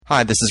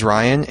Hi, this is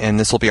Ryan, and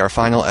this will be our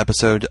final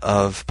episode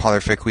of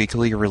Potterfic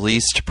Weekly,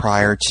 released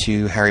prior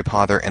to Harry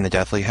Potter and the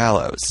Deathly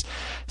Hallows.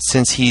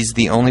 Since he's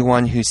the only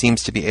one who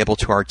seems to be able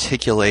to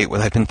articulate what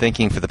I've been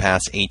thinking for the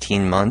past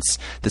 18 months,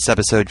 this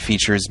episode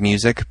features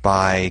music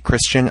by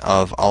Christian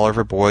of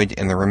Oliver Boyd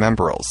and the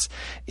Remembrals.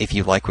 If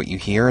you like what you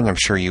hear, and I'm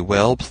sure you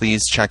will,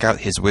 please check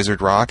out his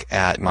wizard rock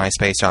at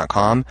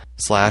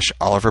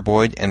myspace.com/Oliver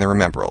Boyd and the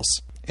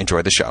Remembrals.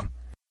 Enjoy the show.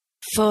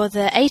 For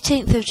the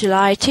 18th of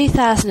July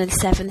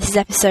 2007, this is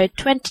episode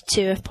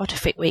 22 of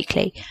Potterfic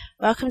Weekly.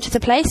 Welcome to the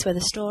place where the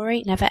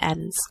story never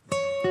ends.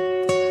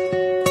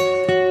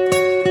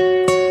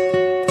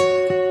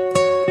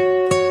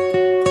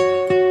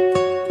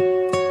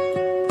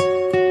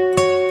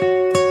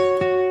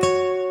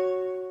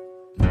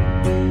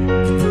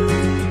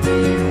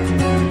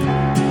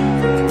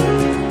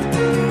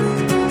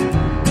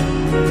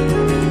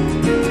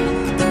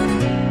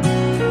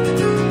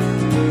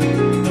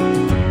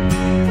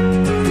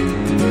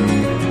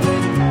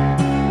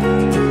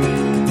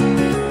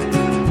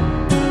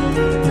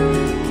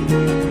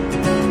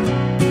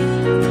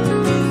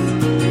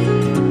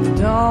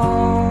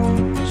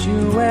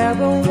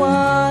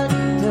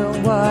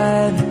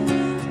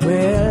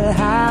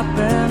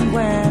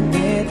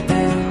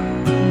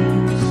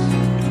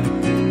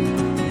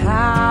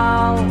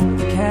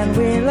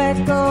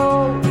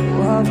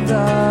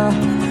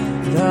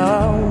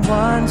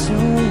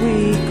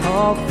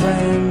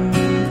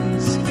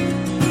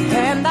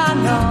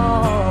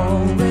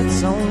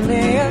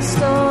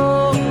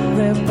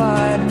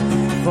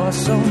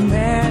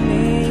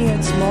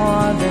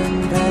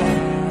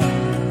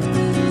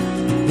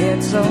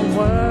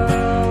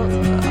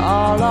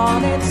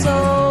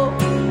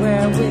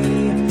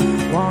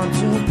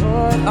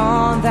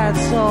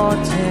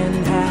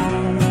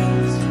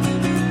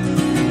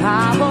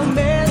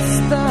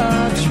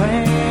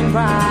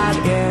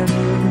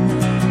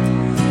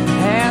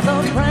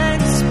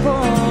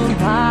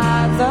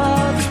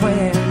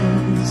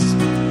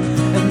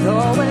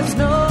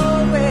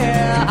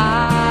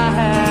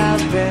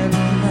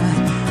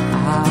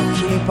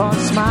 On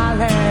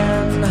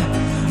smiling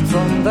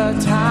from the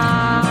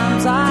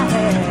times I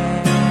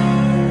had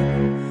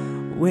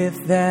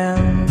with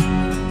them.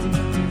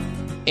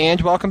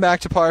 And welcome back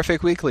to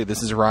Potterfic Weekly.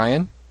 This is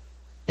Ryan.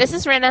 This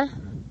is Rena.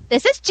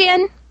 This is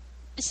Jen.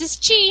 This is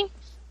Chi.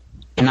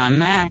 And I'm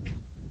Mac.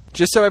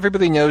 Just so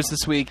everybody knows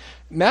this week,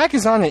 Mac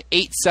is on an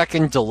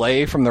 8-second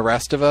delay from the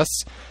rest of us.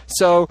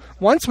 So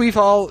once we've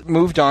all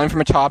moved on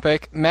from a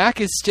topic,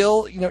 Mac is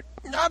still,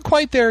 not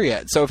quite there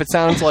yet. So if it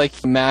sounds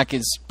like Mac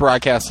is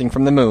broadcasting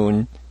from the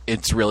moon,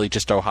 it's really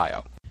just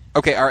Ohio.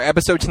 Okay, our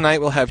episode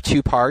tonight will have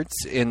two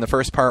parts. In the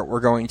first part,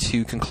 we're going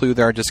to conclude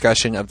our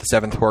discussion of the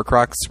Seventh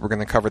Horcrux. We're going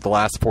to cover the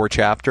last 4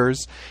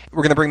 chapters.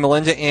 We're going to bring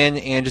Melinda in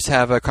and just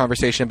have a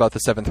conversation about the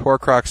Seventh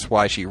Horcrux,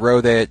 why she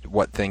wrote it,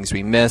 what things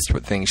we missed,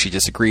 what things she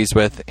disagrees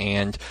with,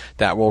 and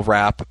that will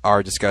wrap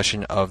our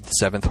discussion of the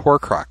Seventh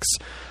Horcrux.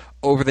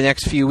 Over the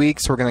next few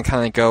weeks, we're going to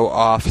kind of go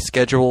off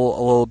schedule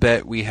a little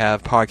bit. We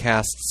have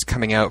podcasts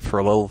coming out for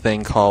a little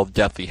thing called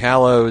Deathly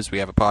Hallows. We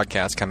have a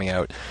podcast coming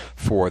out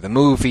for the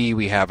movie.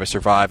 We have a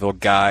survival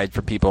guide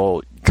for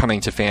people coming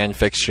to fan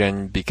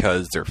fiction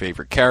because their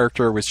favorite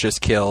character was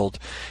just killed.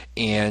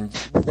 And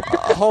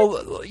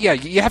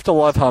you have to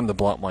love Hum the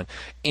Blunt One.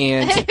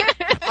 And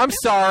I'm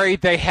sorry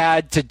they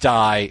had to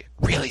die.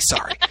 Really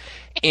sorry.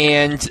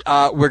 And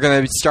we're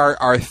going to start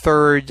our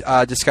third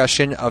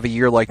discussion of A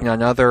Year Like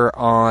None Other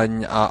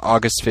on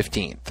August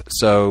 15th.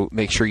 So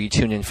make sure you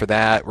tune in for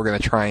that. We're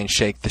going to try and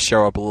shake the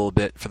show up a little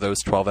bit for those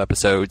 12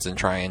 episodes and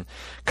try and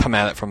come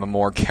at it from a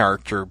more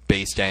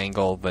character-based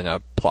angle than a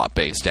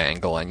plot-based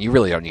angle. And you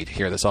really don't need to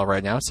hear this all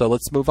right now, so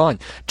let's move on.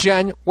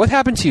 Jen, what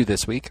happened to you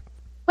this week?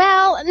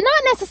 Well,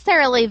 not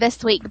necessarily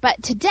this week,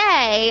 but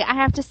today I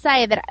have to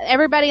say that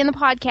everybody in the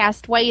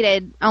podcast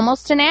waited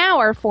almost an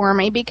hour for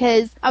me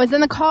because I was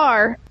in the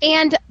car.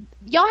 And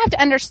y'all have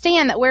to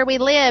understand that where we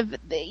live,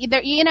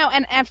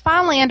 and I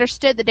finally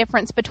understood the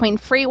difference between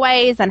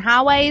freeways and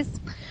highways.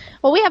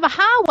 Well, we have a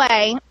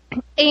highway,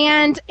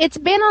 and it's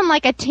been on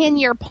like a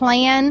 10-year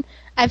plan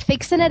of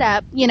fixing it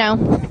up,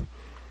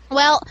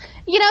 Well,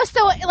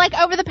 so like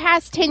over the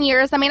past 10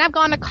 years, I've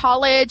gone to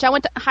college, I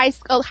went to high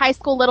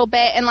school a little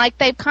bit, and like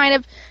they've kind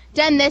of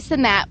done this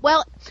and that.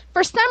 Well,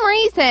 for some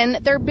reason,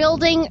 they're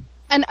building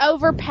an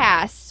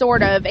overpass,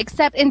 sort of,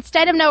 except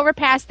instead of an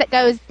overpass that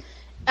goes,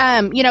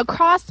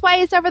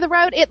 crossways over the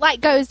road, it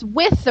like goes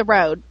with the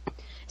road.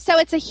 So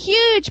it's a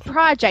huge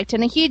project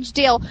and a huge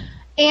deal.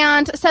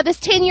 And so this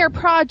 10-year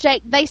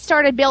project, they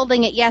started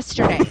building it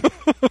yesterday.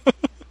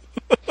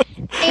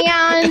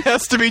 And it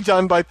has to be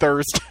done by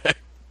Thursday.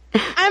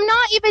 I'm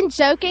not even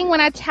joking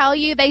when I tell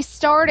you they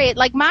started,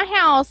 like my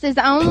house is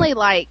only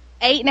like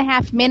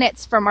 8.5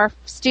 minutes from our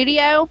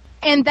studio,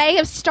 and they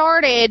have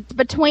started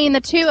between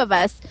the two of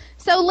us.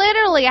 So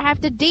literally I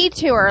have to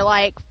detour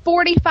like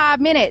 45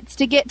 minutes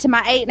to get to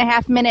my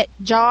 8.5 minute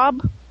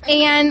job,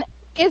 and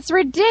it's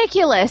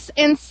ridiculous.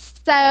 And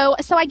so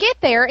I get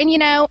there, and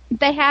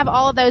they have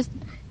all of those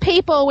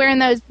people wearing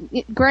those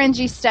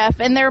grungy stuff,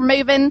 and they're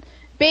moving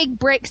big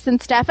bricks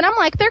and stuff. And I'm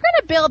like, they're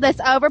going to build this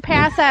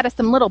overpass out of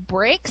some little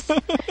bricks.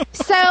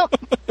 So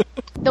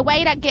the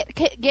way to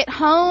get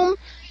home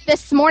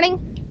this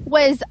morning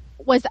was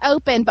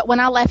open, but when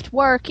I left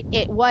work,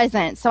 it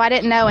wasn't. So I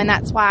didn't know, and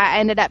that's why I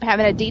ended up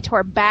having a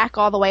detour back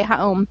all the way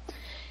home.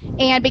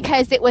 And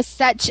because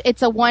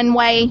it's a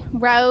one-way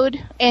road,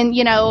 and,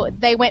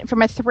 they went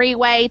from a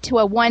three-way to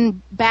a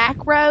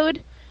one-back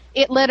road,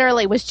 it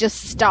literally was just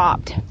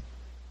stopped.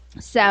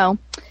 So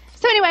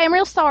anyway, I'm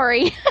real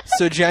sorry.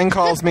 So Jen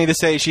calls me to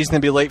say she's going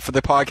to be late for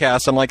the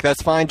podcast. I'm like,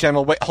 that's fine, Jen.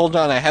 Well, wait, hold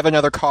on. I have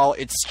another call.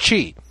 It's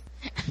Chi.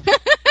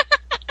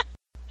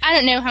 I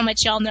don't know how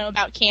much y'all know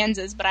about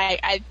Kansas, but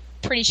I'm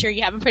pretty sure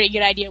you have a pretty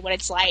good idea what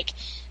it's like.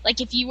 Like,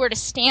 if you were to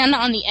stand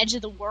on the edge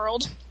of the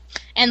world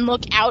and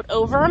look out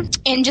over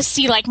and just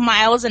see, like,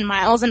 miles and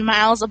miles and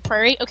miles of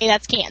prairie, okay,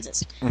 that's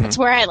Kansas. Mm-hmm. That's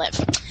where I live.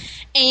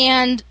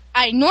 And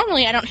I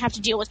don't have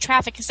to deal with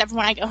traffic except for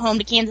when I go home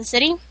to Kansas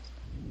City.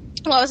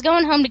 Well, I was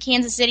going home to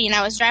Kansas City, and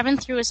I was driving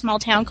through a small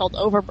town called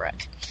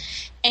Overbrook.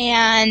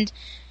 And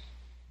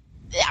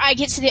I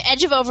get to the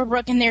edge of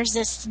Overbrook, and there's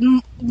this,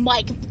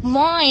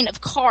 line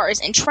of cars,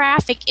 and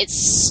traffic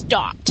is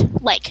stopped.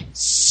 Like,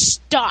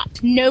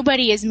 stopped.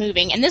 Nobody is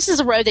moving. And this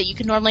is a road that you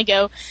could normally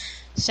go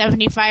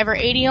 75 or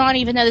 80 on,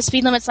 even though the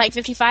speed limit's like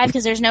 55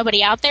 because there's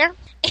nobody out there.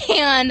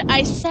 And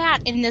I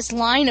sat in this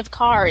line of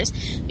cars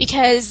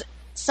because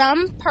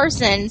some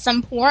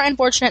poor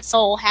unfortunate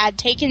soul had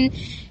taken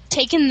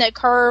the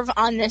curve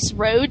on this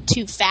road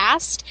too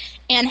fast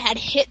and had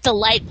hit the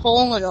light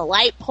pole, and the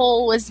light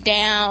pole was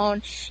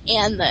down,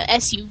 and the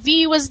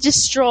SUV was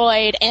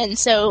destroyed, and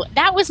so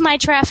that was my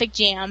traffic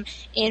jam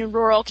in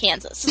rural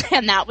Kansas,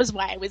 and that was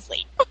why I was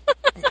late.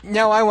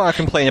 Now I want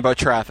to complain about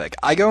traffic.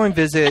 I go and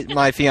visit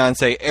my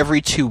fiance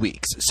every 2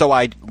 weeks, so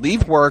I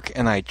leave work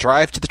and I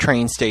drive to the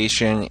train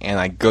station and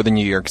I go to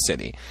New York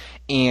City.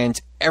 And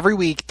every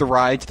week the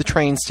ride to the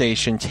train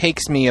station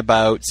takes me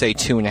about, say,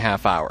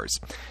 2.5 hours.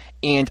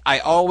 And I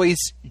always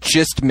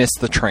just miss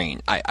the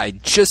train. I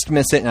just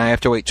miss it, and I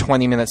have to wait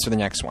 20 minutes for the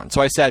next one.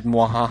 So I said,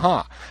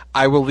 mwahaha,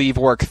 I will leave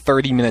work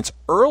 30 minutes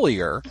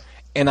earlier,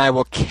 and I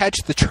will catch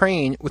the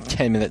train with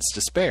 10 minutes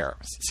to spare.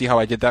 See how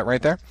I did that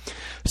right there?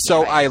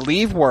 So I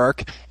leave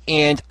work,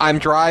 and I'm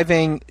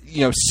driving,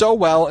 so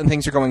well, and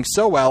things are going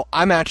so well.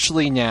 I'm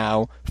actually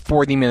now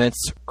 40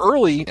 minutes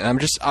early, and I'm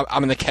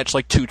going to catch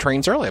like 2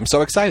 trains early. I'm so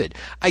excited.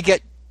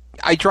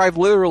 I drive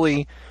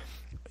literally,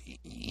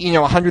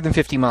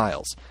 150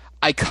 miles.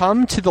 I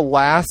come to the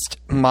last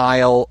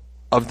mile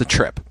of the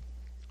trip,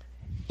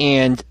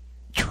 and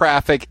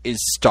traffic is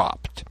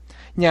stopped.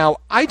 Now,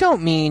 I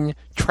don't mean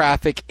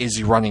traffic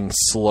is running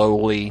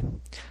slowly.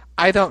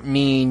 I don't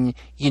mean,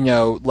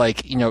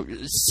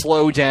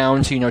 slow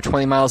down to,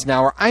 20 miles an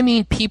hour. I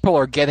mean people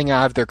are getting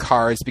out of their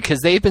cars because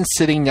they've been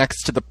sitting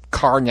next to the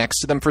car next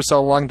to them for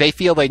so long, they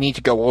feel they need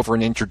to go over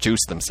and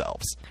introduce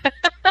themselves.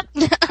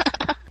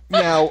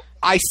 Now,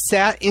 I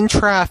sat in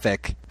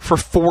traffic for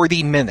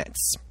 40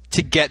 minutes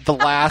to get the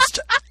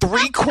last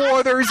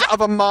 3/4 of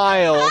a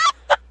mile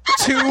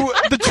to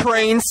the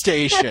train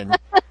station.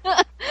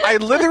 I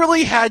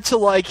literally had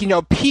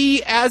to,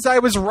 pee as I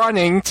was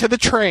running to the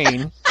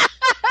train.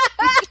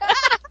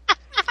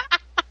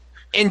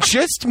 And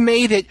just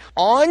made it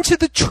onto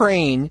the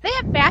train. They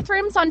have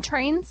bathrooms on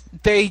trains?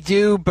 They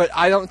do, but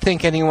I don't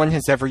think anyone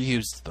has ever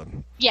used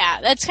them. Yeah,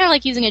 that's kind of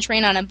like using a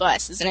train on a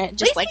bus, isn't it?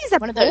 Just like he's a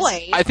one of those.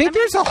 boy. I think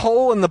there's a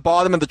hole in the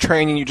bottom of the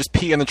train, and you just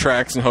pee on the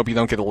tracks and hope you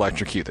don't get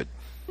electrocuted.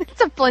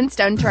 It's a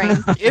Flintstone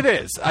train. It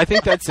is. I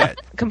think that's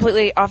it.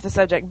 Completely off the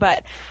subject,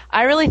 but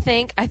I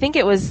think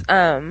it was,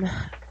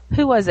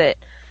 who was it?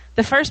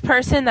 The first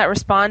person that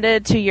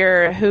responded to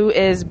your "Who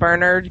is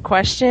Bernard?"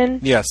 question.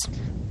 Yes.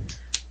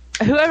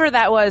 Whoever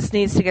that was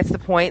needs to get the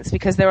points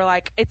because they were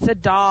like, it's a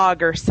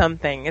dog or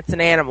something. It's an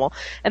animal.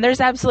 And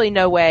there's absolutely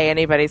no way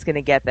anybody's going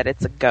to get that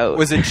it's a goat.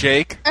 Was it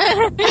Jake?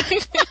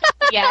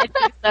 Yeah, I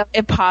think so.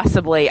 It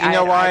possibly. You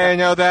know why I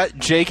know that?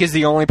 Jake is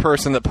the only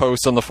person that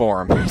posts on the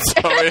forum. So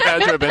it had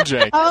to have been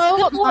Jake.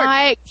 Oh,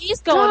 my.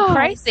 He's going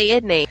crazy,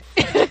 isn't he?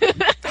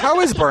 How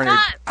is Bernard?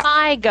 Not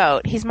my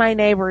goat. He's my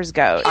neighbor's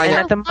goat. And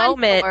at the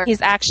moment,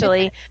 he's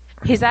actually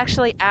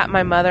at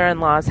my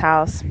mother-in-law's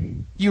house.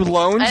 You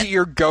loaned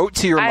your goat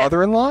to your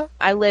mother-in-law?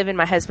 I live in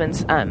my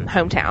husband's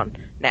hometown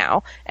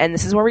now, and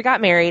this is where we got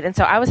married, and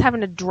so I was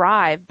having to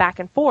drive back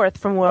and forth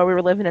from where we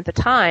were living at the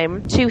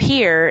time to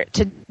here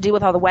to deal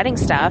with all the wedding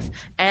stuff,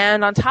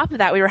 and on top of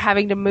that, we were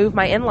having to move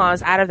my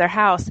in-laws out of their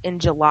house in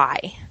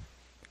July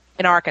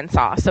in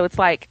Arkansas, so it's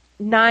like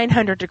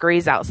 900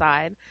 degrees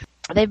outside.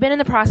 They've been in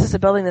the process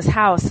of building this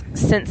house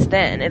since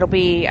then. It'll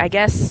be, I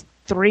guess,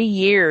 3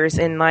 years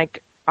in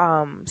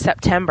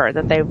September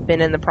that they've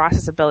been in the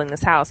process of building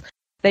this house.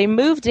 They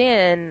moved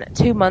in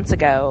 2 months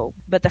ago,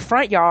 but the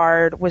front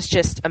yard was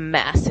just a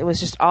mess. It was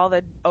just all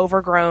the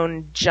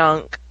overgrown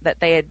junk that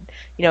they had,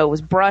 it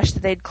was brush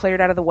that they'd cleared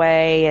out of the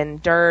way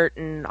and dirt,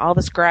 and all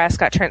this grass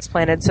got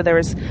transplanted. So there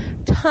was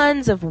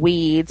tons of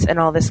weeds and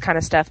all this kind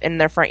of stuff in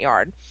their front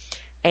yard.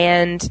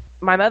 And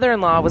my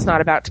mother-in-law was not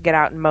about to get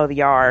out and mow the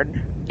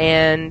yard,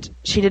 and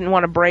she didn't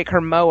want to break her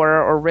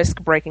mower or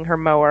risk breaking her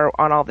mower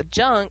on all the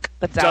junk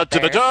that's out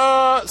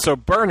there. So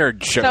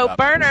Bernard showed up.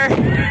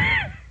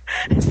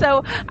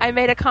 So I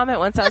made a comment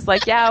once. I was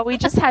like, yeah, we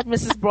just had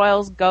Mrs.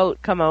 Broyle's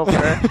goat come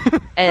over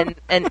and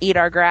eat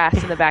our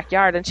grass in the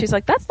backyard. And she's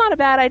like, that's not a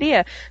bad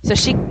idea. So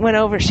she went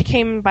over. She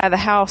came by the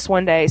house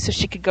one day so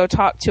she could go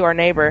talk to our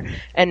neighbor,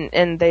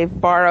 and they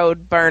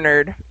borrowed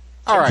Bernard.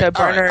 All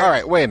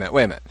right. Wait a minute.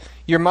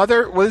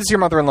 What does your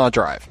mother-in-law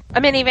drive?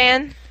 A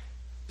minivan.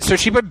 So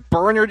she put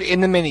Bernard in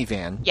the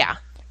minivan. Yeah.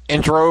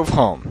 And drove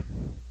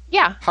home.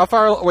 Yeah. How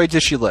far away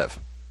does she live?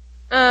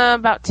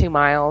 About 2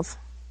 miles.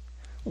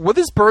 What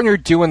does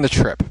Bernard do on the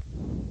trip?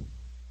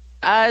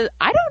 I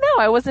don't know.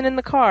 I wasn't in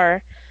the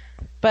car.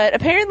 But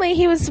apparently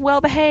he was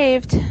well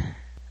behaved.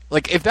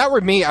 Like, if that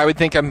were me, I would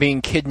think I'm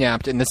being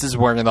kidnapped and this is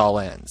where it all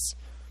ends.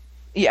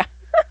 Yeah.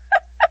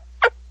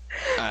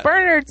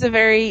 Bernard's a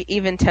very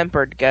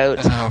even-tempered goat.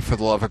 Oh, for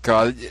the love of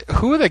God.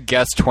 Who would have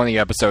guessed 20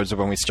 episodes of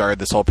when we started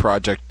this whole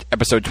project?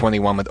 Episode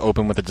 21 would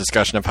open with a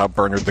discussion of how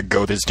Bernard the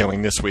goat is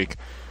doing this week.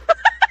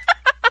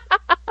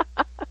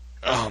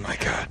 Oh, my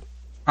God.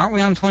 Aren't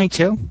we on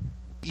 22?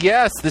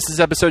 Yes, this is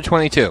episode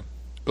 22.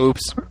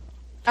 Oops.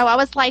 Oh, I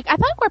was like, I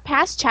thought we're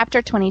past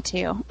chapter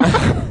 22.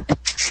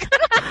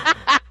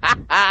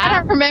 I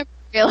don't remember,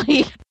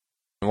 really.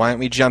 Why don't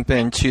we jump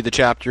into the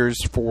chapters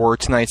for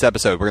tonight's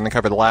episode? We're going to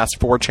cover the last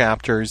 4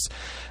 chapters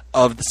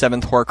of the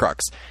 7th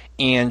Horcrux.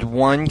 And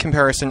one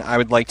comparison I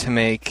would like to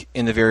make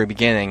in the very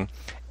beginning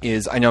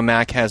is, I know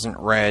Mac hasn't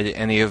read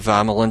any of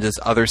Melinda's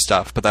other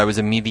stuff, but I was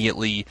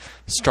immediately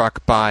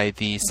struck by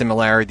the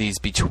similarities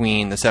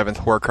between the 7th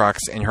Horcrux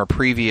and her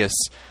previous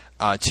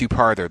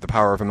two-parter, the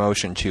Power of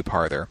Emotion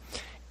two-parter,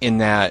 in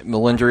that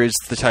Melinda is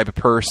the type of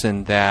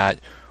person that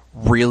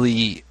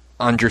really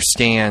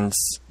understands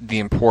the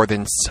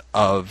importance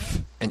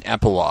of an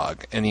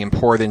epilogue and the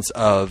importance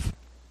of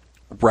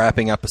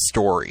wrapping up a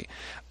story.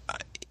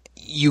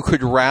 You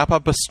could wrap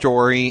up a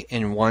story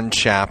in one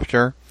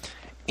chapter,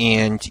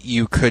 and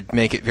you could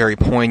make it very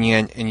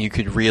poignant, and you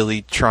could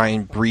really try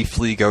and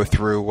briefly go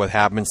through what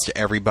happens to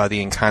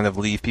everybody and kind of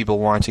leave people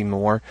wanting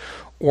more.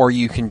 Or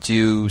you can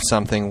do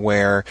something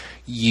where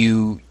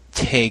you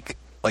take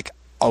like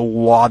a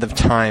lot of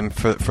time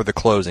for the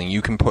closing.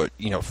 You can put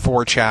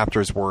 4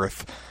 chapters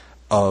worth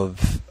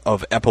of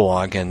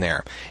epilogue in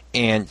there.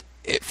 And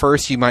at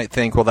first you might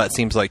think, well, that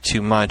seems like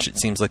too much. It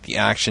seems like the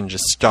action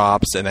just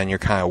stops and then you're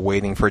kind of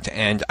waiting for it to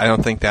end. I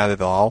don't think that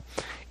at all.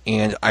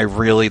 And I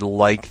really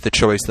like the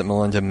choice that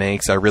Melinda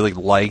makes. I really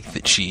like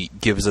that she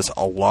gives us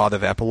a lot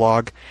of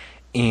epilogue.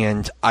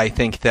 And I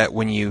think that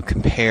when you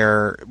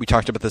compare, we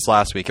talked about this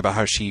last week about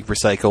how she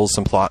recycles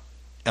some plot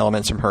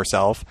elements from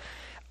herself.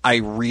 I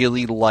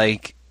really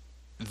like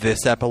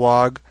this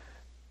epilogue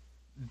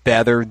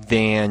better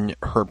than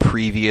her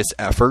previous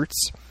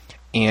efforts.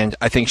 And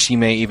I think she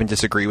may even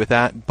disagree with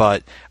that,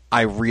 but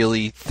I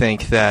really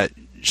think that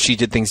she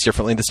did things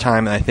differently this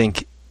time, and I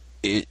think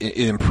it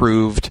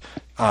improved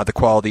the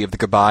quality of the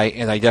goodbye,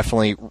 and I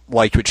definitely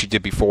liked what she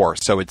did before.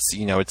 So it's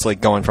it's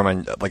like going from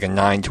a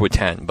 9 to a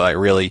 10, but I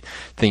really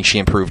think she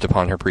improved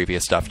upon her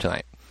previous stuff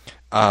tonight.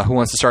 Who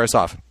wants to start us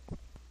off?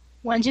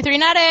 1, 2, 3,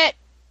 not it.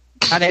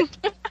 Not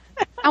it.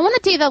 I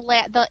want to do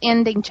the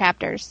ending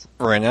chapters.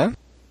 Rena?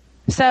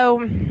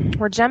 So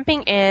we're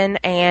jumping in,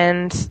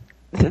 and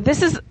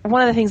this is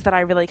one of the things that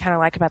I really kind of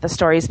like about the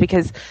stories,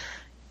 because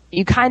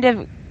you get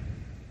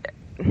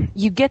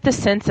the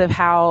sense of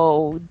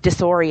how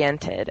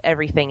disoriented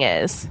everything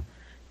is,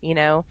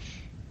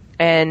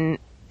 and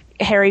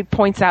Harry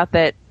points out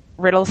that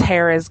Riddle's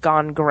hair has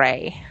gone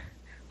gray,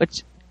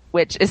 which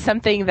is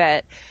something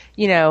that,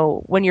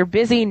 when you're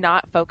busy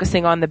not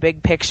focusing on the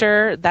big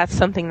picture, that's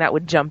something that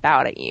would jump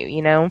out at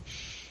you,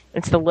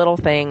 It's the little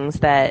things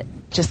that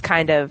just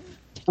kind of,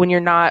 when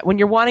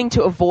you're wanting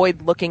to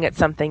avoid looking at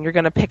something, you're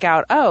going to pick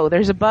out, oh,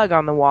 there's a bug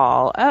on the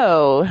wall.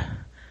 Oh,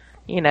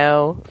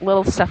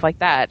 little stuff like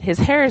that. His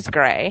hair is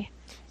gray.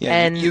 Yeah,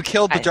 and you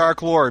killed the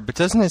Dark Lord, but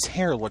doesn't his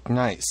hair look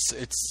nice?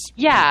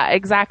 Yeah,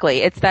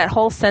 exactly. It's that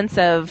whole sense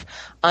of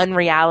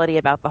unreality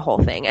about the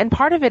whole thing. And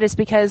part of it is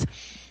because,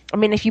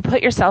 if you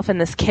put yourself in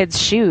this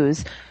kid's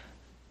shoes,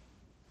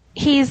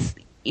 he's,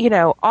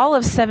 all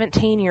of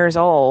 17 years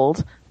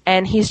old,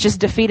 and he's just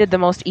defeated the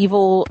most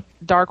evil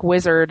dark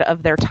wizard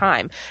of their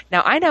time.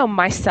 Now, I know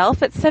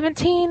myself at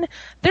 17,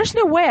 there's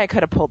no way I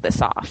could have pulled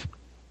this off.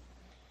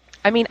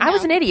 I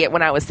was an idiot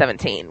when I was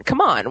 17.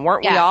 Come on,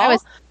 weren't we all? I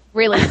was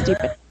really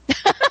stupid.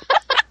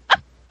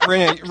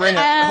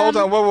 Rena, hold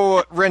on.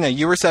 Whoa. Rena,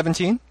 you were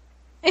 17?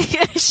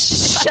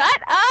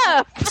 Shut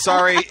up!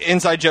 Sorry,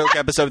 inside joke,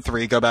 episode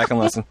 3. Go back and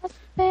listen.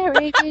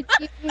 Very good.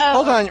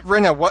 Hold on,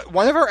 Rena.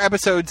 One of our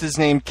episodes is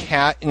named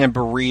Cat in a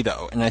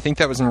Burrito, and I think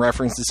that was in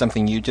reference to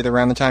something you did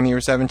around the time you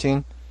were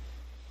 17?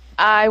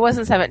 I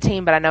wasn't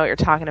 17, but I know what you're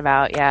talking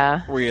about,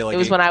 yeah. Were you, like, it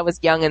was when I was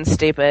young and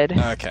stupid.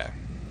 Okay.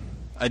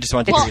 I just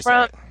wanted to hear you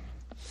say it.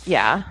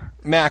 Yeah.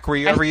 Mac, were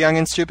you ever young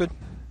and stupid?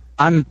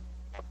 I'm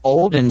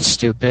old and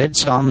stupid,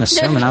 so I'm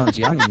assuming I was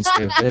young and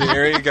stupid.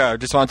 There you go.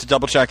 Just wanted to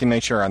double check and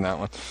make sure on that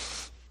one.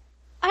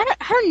 I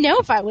don't know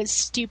if I was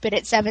stupid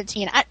at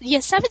 17.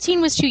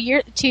 17 was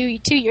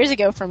 2 years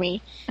ago for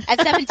me.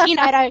 At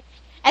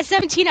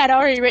 17, I'd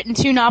already written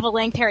 2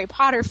 novel-length Harry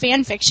Potter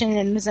fan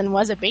fictions and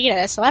was a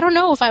beta, so I don't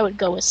know if I would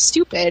go with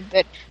stupid,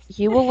 but...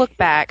 You will look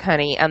back,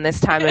 honey, on this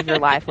time of your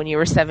life when you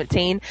were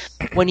 17,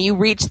 when you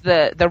reach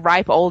the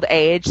ripe old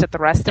age that the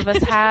rest of us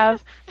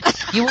have,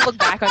 you will look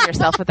back on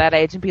yourself at that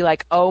age and be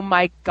like, oh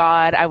my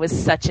God, I was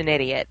such an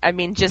idiot. I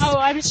mean, just... Oh,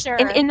 I'm sure.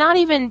 In not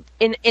even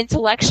in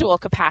intellectual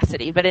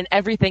capacity, but in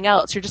everything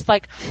else. You're just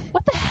like,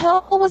 what the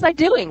hell was I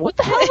doing? What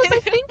the hell was I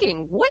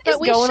thinking? What is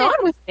going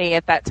on with me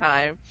at that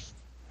time?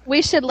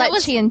 We should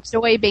let you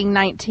enjoy being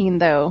 19,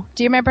 though.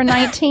 Do you remember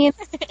 19?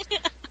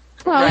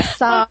 Oh,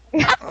 sorry.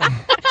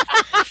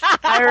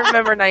 I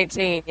remember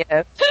 19,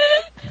 yes.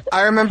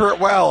 I remember it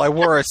well. I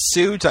wore a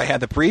suit. I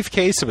had the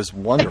briefcase. It was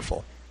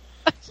wonderful.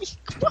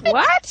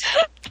 What?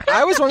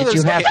 I was one of those.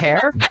 Did you have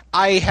hair?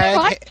 I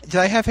had. Did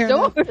I have hair?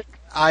 No.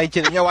 I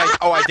didn't. No,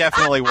 I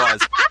definitely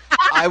was.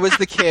 I was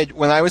the kid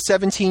when I was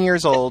 17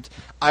 years old.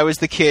 I was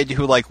the kid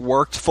who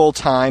worked full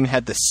time,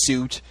 had the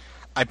suit.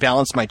 I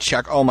balanced my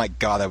check. Oh my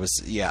God,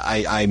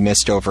 I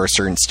missed over a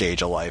certain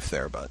stage of life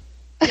there, but.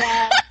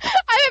 Yeah.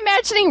 I'm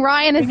imagining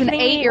Ryan as an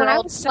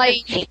 8-year-old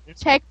playing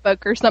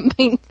checkbook or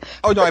something.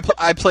 Oh no,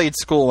 I played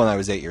school when I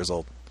was 8 years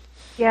old.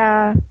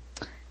 Yeah.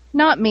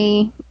 Not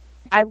me.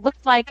 I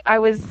looked like I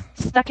was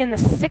stuck in the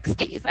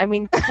 60s. I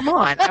mean, come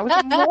on. I was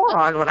a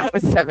moron when I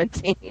was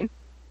 17.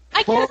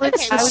 Well,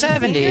 it's the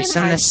 70s,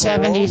 and the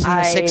 70s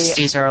and the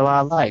 60s are a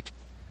lot alike.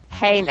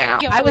 Hey, now.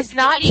 I was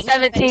not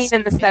 17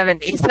 in the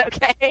 70s,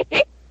 okay?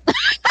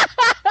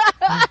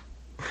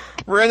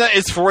 Rena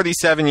is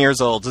 47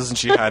 years old. Doesn't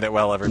she hide it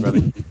well,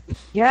 everybody?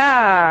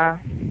 Yeah.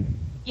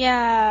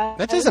 Yeah.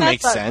 That doesn't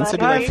make sense. It'd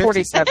be like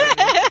 47.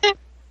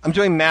 I'm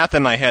doing math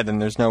in my head,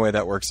 and there's no way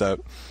that works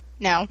out.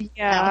 No.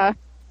 Yeah.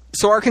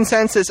 So our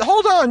consensus,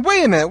 hold on,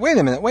 wait a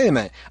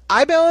minute.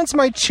 I balance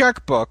my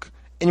checkbook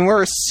and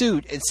wear a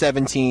suit at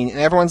 17, and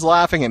everyone's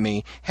laughing at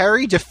me.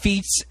 Harry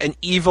defeats an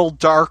evil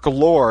dark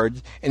lord,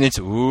 and it's,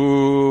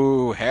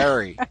 ooh,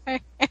 Harry.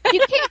 You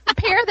can't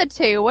compare the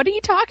two. What are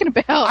you talking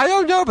about? I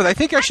don't know, but I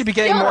think I should be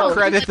getting more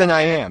credit than I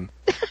am.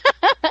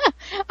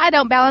 I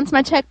don't balance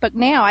my checkbook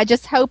now. I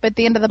just hope at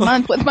the end of the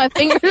month with my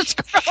fingers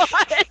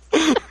crossed.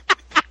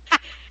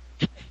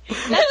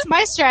 That's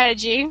my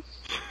strategy.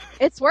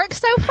 It's worked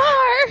so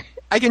far.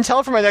 I can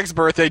tell for my next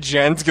birthday,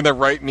 Jen's going to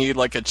write me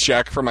a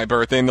check for my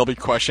birthday, and there'll be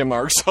question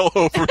marks all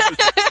over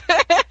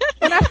it.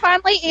 When I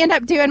finally end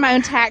up doing my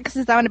own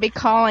taxes, I'm going to be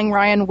calling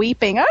Ryan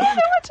weeping. I don't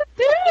know what to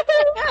do.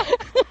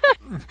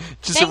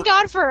 Thank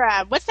God for,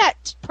 what's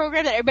that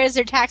program that everybody does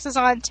their taxes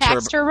on?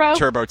 Tax Turbo?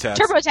 TurboTax.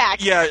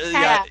 TurboTax.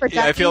 Yeah.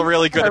 I feel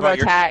really good about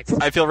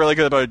TurboTax. I feel really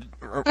good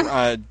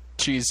about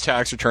cheese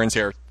tax returns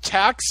here.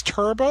 Tax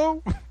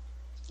Turbo?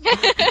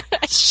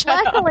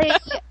 Luckily,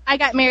 I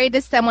got married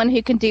to someone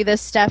who can do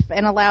this stuff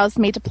and allows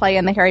me to play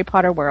in the Harry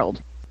Potter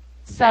world.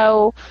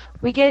 So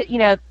we get,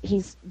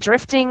 he's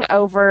drifting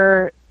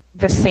over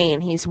the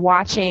scene. He's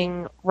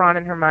watching Ron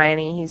and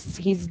Hermione.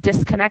 He's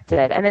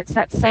disconnected. And it's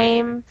that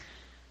same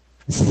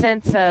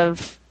sense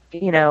of,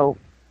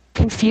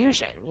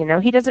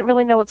 confusion. He doesn't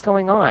really know what's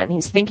going on.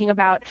 He's thinking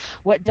about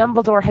what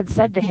Dumbledore had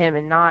said to him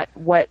and not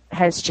what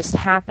has just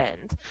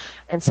happened.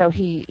 And so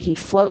he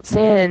floats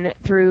in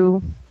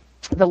through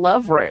the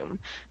love room,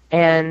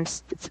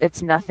 and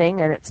it's nothing,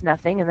 and it's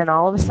nothing, and then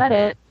all of a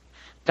sudden,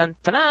 dun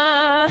dun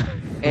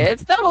dun,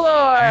 it's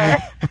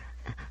Dumbledore.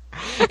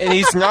 And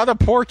he's not a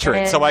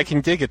portrait, so I can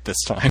dig it this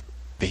time.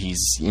 He's,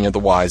 the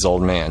wise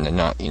old man, and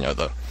not,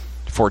 the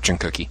fortune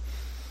cookie.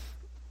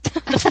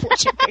 The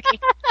fortune cookie.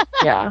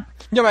 Yeah.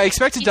 No, I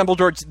expected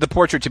Dumbledore, the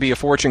portrait, to be a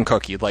fortune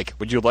cookie.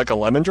 Would you like a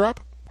lemon drop?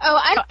 Oh,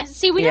 I don't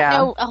see. We don't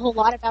know a whole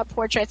lot about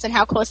portraits and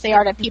how close they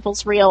are to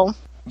people's real.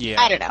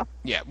 Yeah. I don't know.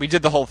 Yeah, we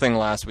did the whole thing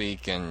last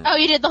week, and... Oh,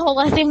 you did the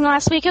whole thing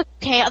last week?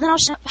 Okay, then I'll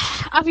shut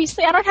up.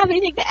 Obviously, I don't have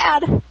anything to add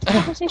to the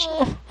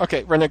conversation.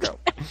 Okay, Rena, go.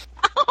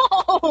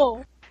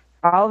 Oh!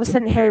 All of a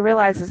sudden, Harry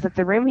realizes that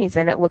the room he's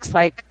in, it looks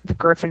like the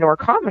Gryffindor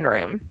common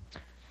room.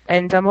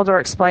 And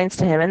Dumbledore explains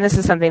to him, and this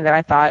is something that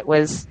I thought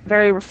was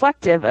very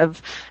reflective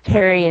of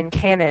Harry and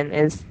canon,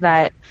 is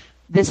that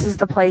this is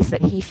the place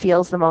that he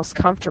feels the most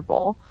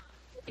comfortable.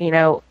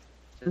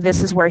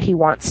 This is where he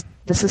wants...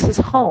 This is his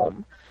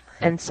home.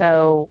 And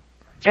so,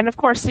 and of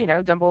course,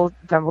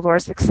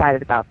 Dumbledore's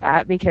excited about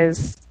that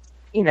because,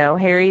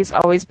 Harry's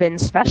always been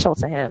special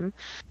to him.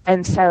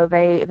 And so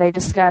they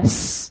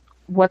discuss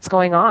what's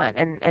going on.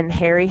 And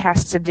Harry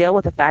has to deal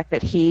with the fact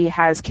that he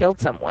has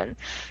killed someone.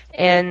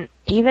 And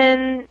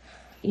even,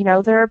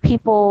 there are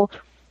people,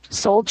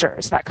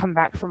 soldiers that come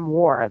back from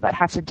war that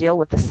have to deal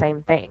with the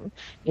same thing.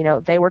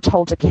 They were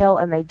told to kill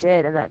and they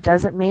did, and that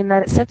doesn't mean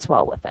that it sits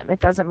well with them. It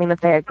doesn't mean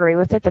that they agree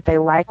with it, that they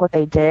like what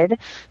they did.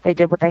 They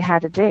did what they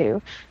had to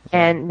do.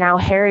 And now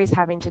Harry's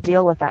having to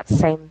deal with that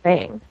same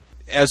thing.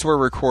 as we're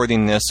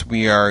recording this,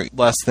 we are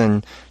less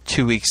than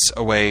 2 weeks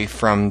away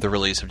from the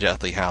release of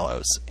Deathly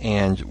Hallows,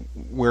 and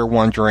we're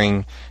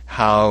wondering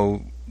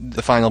how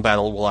the final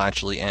battle will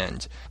actually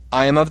end.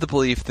 I am of the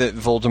belief that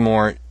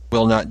Voldemort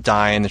will not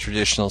die in the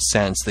traditional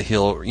sense, that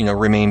he'll,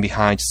 remain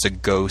behind as a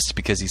ghost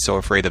because he's so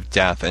afraid of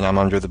death, and I'm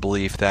under the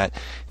belief that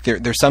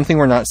there's something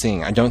we're not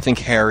seeing. I don't think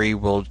Harry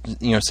will,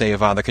 say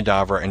Avada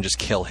Kedavra and just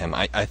kill him.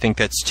 I think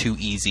that's too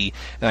easy,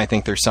 and I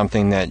think there's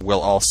something that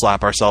we'll all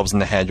slap ourselves in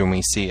the head when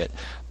we see it.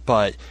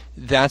 But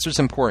that's what's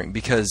important,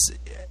 because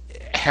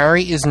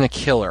Harry isn't a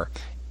killer,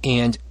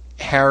 and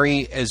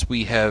Harry, as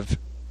we have,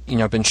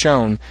 been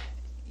shown,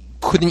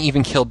 couldn't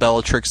even kill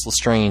Bellatrix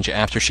Lestrange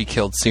after she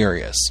killed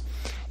Sirius.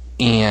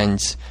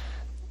 And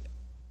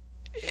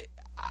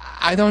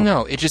I don't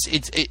know.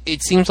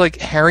 It seems like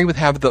Harry would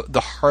have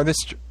the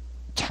hardest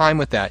time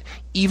with that,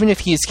 even if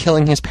he is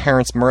killing his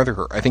parents'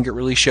 murderer. I think it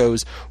really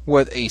shows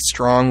what a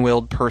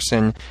strong-willed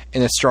person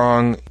and a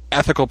strong,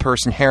 ethical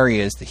person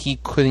Harry is, that he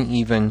couldn't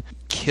even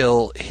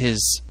kill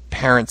his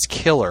parents'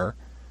 killer,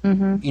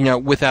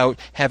 without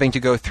having to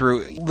go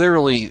through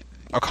literally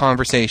a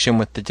conversation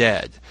with the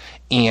dead.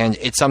 And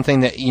it's something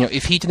that,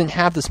 if he didn't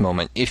have this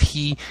moment, if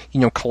he,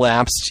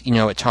 collapsed,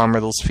 at Tom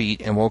Riddle's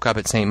feet and woke up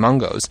at St.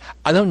 Mungo's,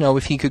 I don't know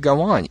if he could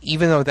go on,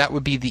 even though that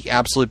would be the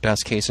absolute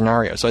best case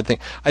scenario. So I think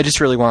I just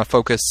really want to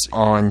focus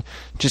on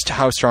just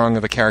how strong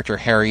of a character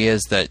Harry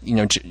is, that,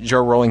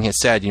 Joe Rowling has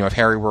said, if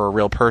Harry were a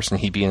real person,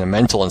 he'd be in a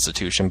mental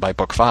institution by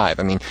book 5.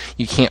 I mean,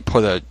 you can't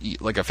put a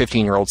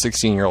 15-year-old,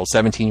 16-year-old,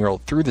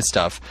 17-year-old through this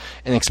stuff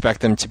and expect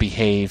them to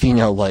behave,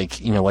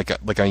 like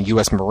a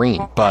U.S.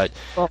 Marine. But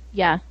well,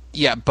 yeah.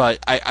 Yeah,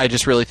 but I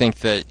just really think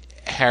that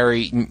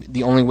Harry,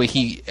 the only way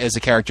he, as a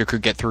character,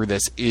 could get through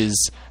this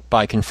is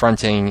by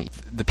confronting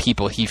the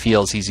people he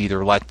feels he's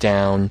either let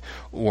down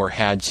or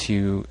had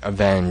to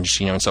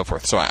avenge, and so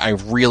forth. So I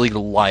really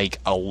like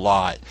a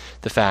lot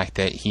the fact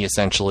that he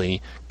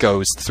essentially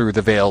goes through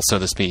the veil, so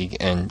to speak,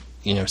 and,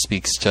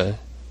 speaks to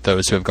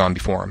those who have gone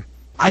before him.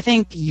 I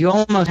think you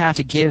almost have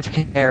to give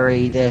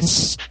Harry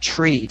this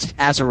treat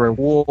as a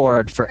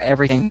reward for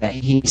everything that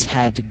he's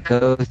had to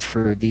go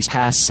through these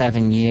past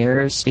 7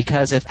 years,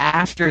 because if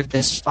after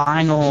this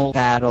final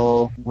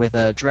battle with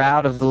a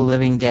drought of the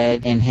living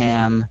dead in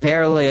him,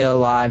 barely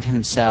alive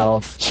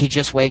himself, he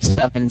just wakes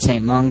up in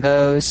St.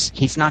 Mungo's,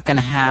 he's not going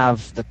to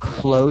have the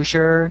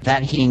closure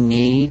that he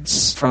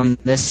needs from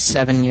this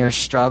 7-year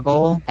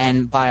struggle.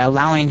 And by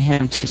allowing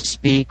him to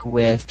speak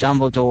with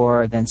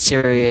Dumbledore, then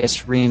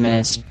Sirius,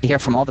 Remus, hear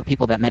from all the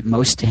people that meant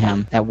most to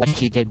him, that what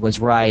he did was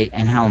right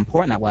and how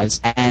important that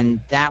was.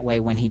 And that way,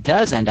 when he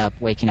does end up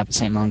waking up at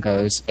St.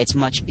 Mungo's, it's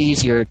much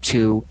easier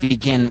to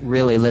begin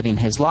really living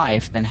his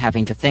life than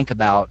having to think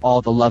about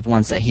all the loved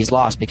ones that he's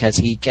lost, because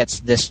he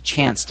gets this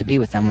chance to be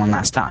with them one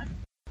last time.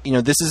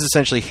 This is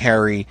essentially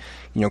Harry,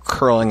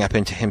 curling up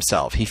into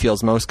himself. He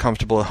feels most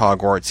comfortable at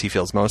Hogwarts. He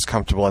feels most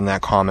comfortable in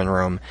that common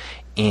room.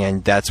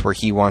 And that's where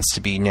he wants to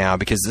be now,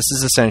 because this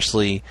is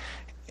essentially,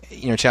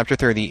 Chapter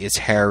 30 is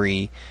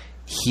Harry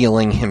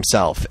healing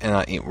himself.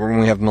 And when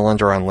we have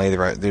Melinda on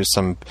later, there's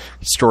some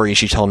stories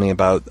she told me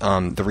about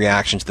the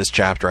reaction to this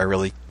chapter I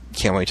really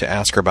can't wait to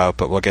ask her about,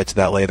 but we'll get to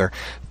that later.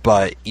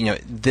 But,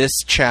 this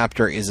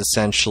chapter is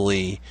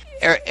essentially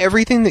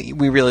everything that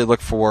we really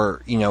look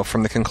for,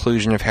 from the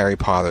conclusion of Harry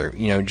Potter.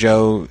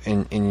 Joe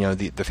and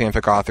the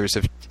fanfic authors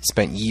have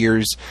spent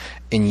years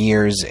and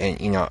years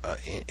and,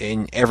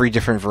 in every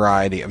different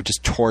variety of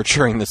just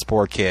torturing this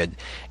poor kid.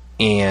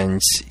 And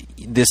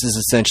this is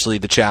essentially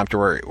the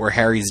chapter where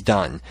Harry's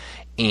done.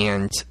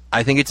 And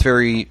I think it's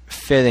very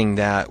fitting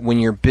that when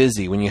you're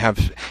busy, when you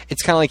have...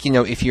 It's kind of like,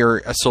 if you're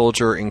a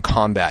soldier in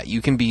combat,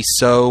 you can be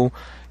so,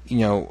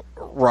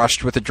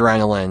 rushed with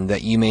adrenaline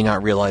that you may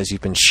not realize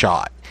you've been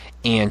shot.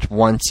 And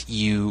once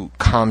you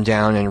calm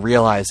down and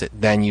realize it,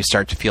 then you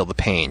start to feel the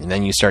pain, and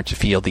then you start to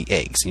feel the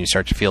aches, and you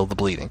start to feel the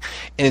bleeding.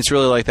 And it's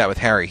really like that with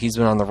Harry. He's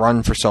been on the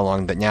run for so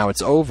long that now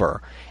it's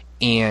over.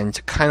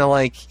 And kind of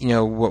like,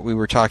 what we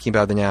were talking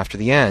about then after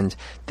the end,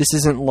 this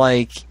isn't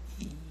like,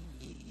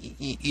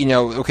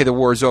 okay, the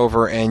war's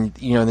over and,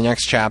 the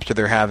next chapter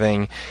they're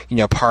having,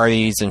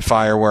 parties and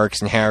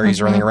fireworks and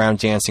Harry's running around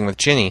dancing with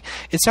Ginny.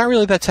 It's not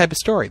really that type of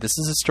story. This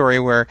is a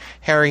story where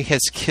Harry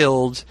has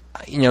killed,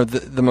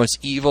 the most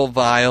evil,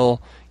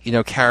 vile,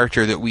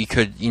 character that we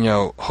could,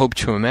 hope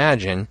to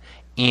imagine,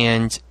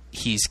 and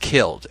he's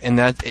killed. And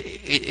that,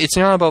 it's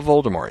not about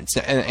Voldemort.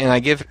 And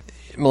I give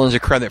Melinda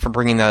credit for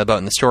bringing that about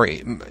in the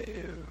story.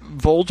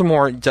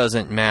 Voldemort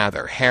doesn't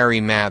matter. Harry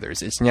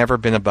matters. It's never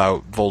been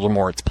about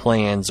Voldemort's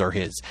plans or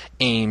his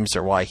aims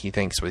or why he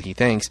thinks what he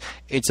thinks.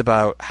 It's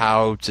about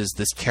how does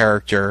this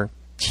character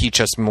teach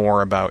us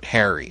more about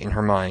Harry and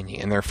Hermione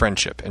and their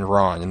friendship and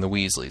Ron and the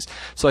Weasleys.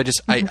 So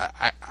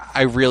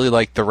I really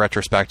like the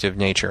retrospective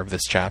nature of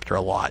this chapter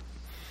a lot.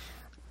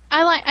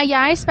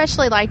 I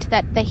especially liked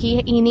that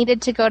he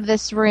needed to go to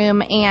this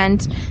room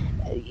and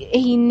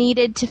he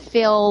needed to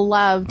feel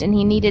loved, and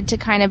he needed to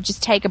kind of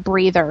just take a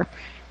breather.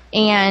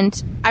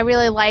 And I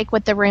really like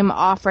what the room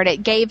offered.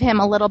 It gave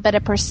him a little bit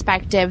of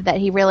perspective that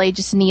he really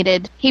just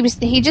needed. He was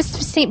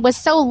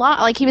so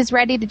like he was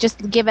ready to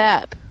just give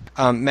up.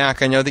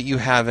 Mac, I know that you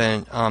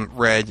haven't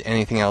read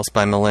anything else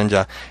by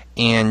Melinda,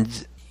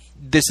 and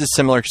this is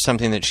similar to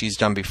something that she's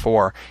done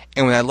before.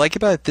 And what I like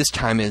about it this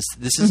time is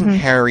this isn't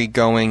Harry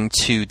going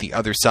to the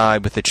other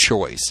side with a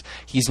choice.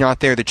 He's not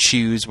there to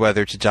choose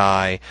whether to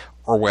die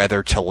or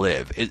whether to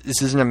live.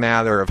 This isn't a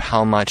matter of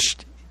how much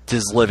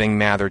does living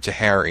matter to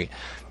Harry.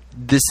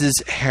 This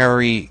is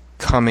Harry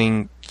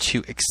coming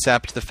to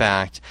accept the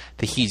fact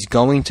that he's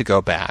going to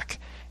go back,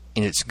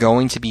 and it's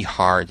going to be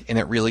hard, and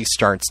it really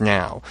starts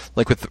now.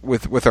 Like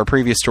with our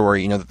previous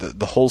story,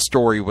 the whole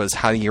story was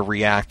how do you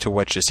react to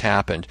what just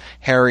happened.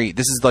 Harry,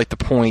 this is like the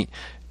point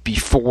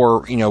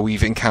before,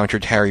 we've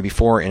encountered Harry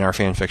before in our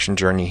fanfiction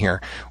journey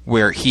here,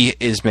 where he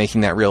is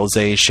making that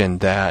realization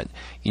that,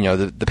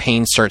 the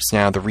pain starts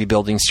now, the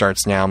rebuilding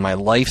starts now, my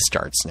life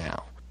starts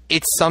now.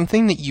 It's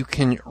something that you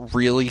can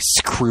really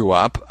screw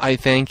up, I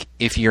think,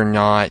 if you're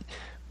not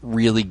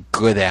really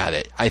good at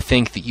it. I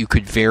think that you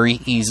could very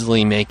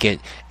easily make it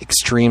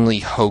extremely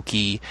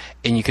hokey,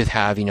 and you could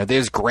have,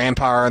 there's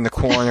Grandpa in the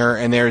corner,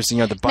 and there's,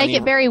 the bunny. Make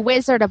it very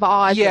Wizard of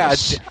Oz. Yeah,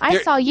 I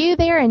saw you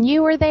there, and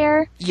you were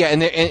there. Yeah,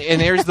 and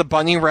there's the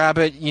bunny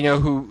rabbit,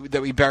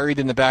 that we buried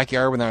in the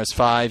backyard when I was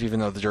 5, even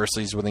though the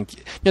Dursleys wouldn't.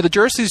 The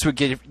Dursleys would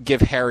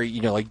give Harry,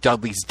 like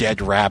Dudley's dead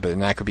rabbit,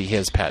 and that could be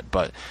his pet,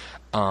 but.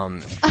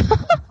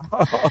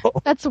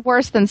 That's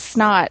worse than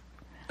Snot.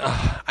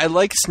 I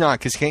like Snot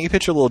because can't you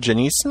picture little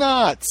Ginny?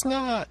 Snot.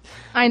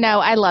 I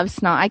know. I love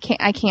Snot.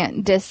 I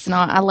can't diss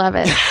Snot. I love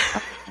it.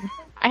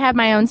 I have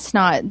my own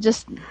Snot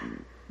just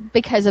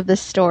because of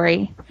this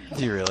story.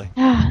 Do you really?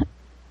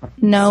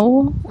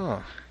 No.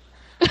 Oh.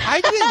 I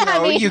didn't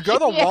know. You go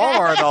to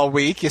Walmart all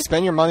week. You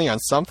spend your money on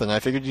something. I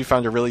figured you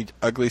found a really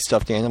ugly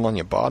stuffed animal and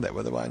you bought it.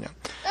 What do I know?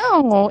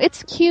 Oh,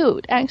 it's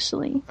cute,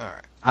 actually. All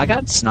right. I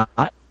got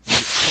Snot.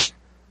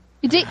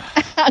 You did?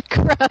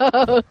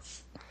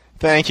 Gross.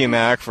 Thank you,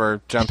 Mac,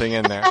 for jumping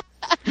in there.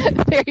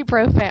 Very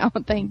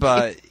profound. Thank you.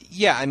 But,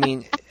 yeah, I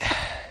mean,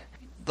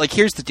 like,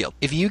 here's the deal.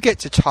 If you get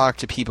to talk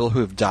to people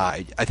who have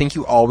died, I think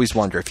you always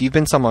wonder, if you've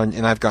been someone,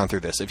 and I've gone through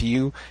this, if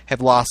you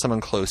have lost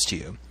someone close to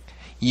you,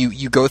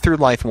 you go through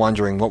life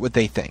wondering, what would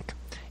they think?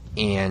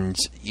 And,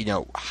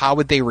 how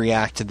would they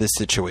react to this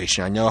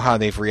situation? I know how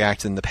they've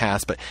reacted in the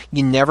past, but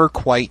you never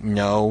quite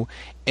know.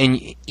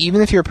 And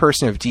even if you're a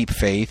person of deep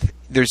faith,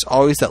 there's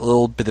always that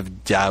little bit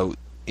of doubt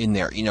in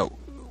there.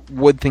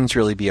 Would things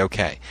really be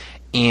okay?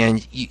 And,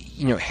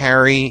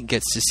 Harry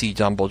gets to see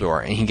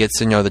Dumbledore, and he gets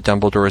to know that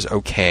Dumbledore is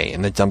okay,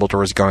 and that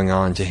Dumbledore is going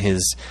on to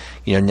his,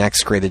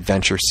 next great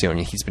adventure soon.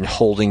 And he's been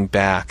holding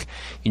back,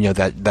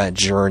 that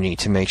journey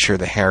to make sure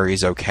that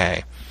Harry's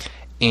okay.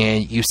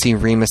 And you see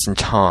Remus and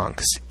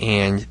Tonks,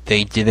 and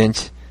they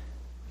didn't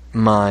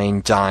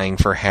mind dying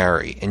for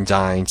Harry and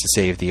dying to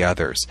save the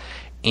others.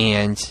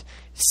 And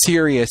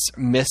Sirius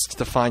missed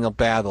the final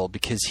battle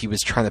because he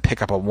was trying to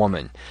pick up a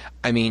woman.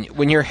 I mean,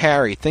 when you're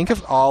Harry, think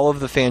of all of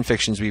the fan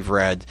fictions we've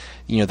read,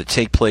 that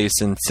take place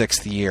in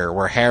 6th year,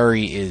 where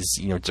Harry is,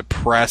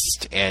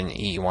 depressed and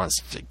he wants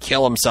to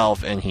kill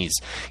himself, and he's,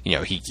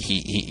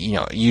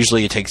 he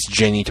usually it takes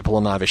Ginny to pull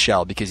him out of his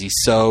shell because he's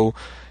so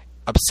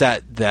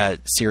upset that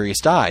Sirius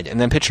died.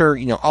 And then picture,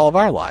 all of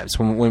our lives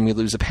when we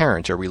lose a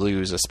parent, or we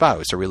lose a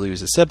spouse, or we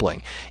lose a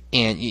sibling,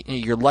 and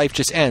your life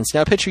just ends.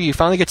 Now picture you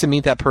finally get to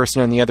meet that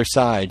person on the other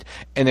side,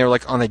 and they're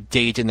like on a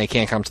date and they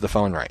can't come to the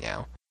phone right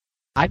now.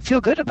 I'd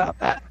feel good about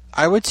that.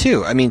 I would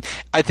too. I mean,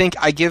 I think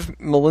I give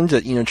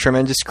Melinda,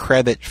 tremendous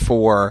credit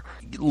for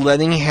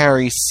letting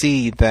Harry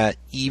see that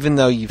even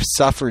though you've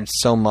suffered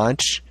so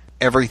much,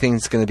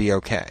 everything's going to be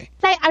okay.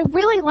 I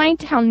really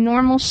liked how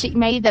normal she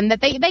made them.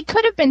 That they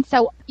could have been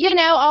so,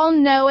 all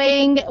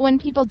knowing when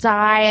people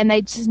die, and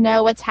they just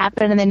know what's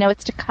happened and they know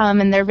what's to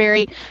come, and they're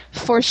very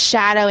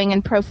foreshadowing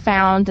and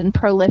profound and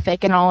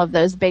prolific and all of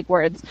those big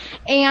words.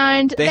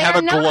 And they have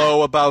a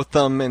glow about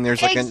them, and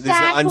there's there's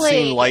an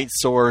unseen light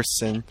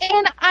source. And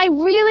I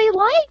really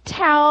liked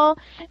how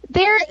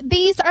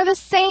these are the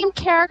same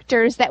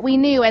characters that we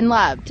knew and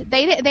loved.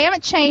 They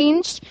haven't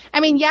changed. I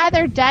mean, yeah,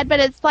 they're dead, but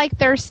it's like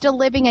they're still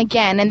living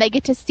again, and they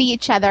get to see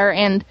each other,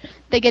 and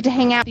they get to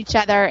hang out with each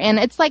other, and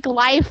it's like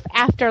life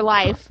after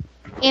life,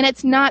 and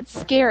it's not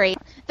scary.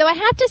 Though I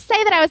have to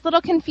say that I was a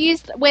little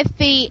confused with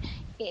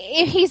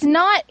if he's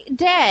not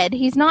dead,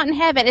 he's not in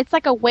heaven, it's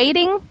like a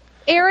waiting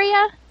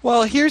area.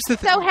 Well, here's the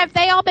thing. So have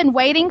they all been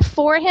waiting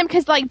for him?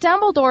 Because,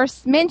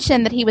 Dumbledore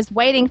mentioned that he was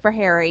waiting for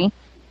Harry,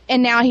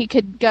 and now he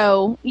could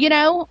go,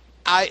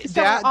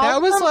 That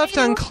was left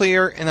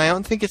unclear, and I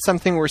don't think it's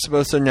something we're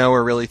supposed to know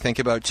or really think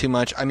about too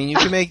much. I mean, you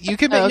could make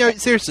no,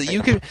 seriously,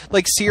 you could,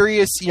 like,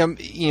 Sirius,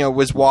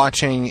 was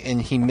watching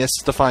and he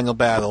missed the final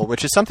battle,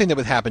 which is something that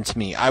would happen to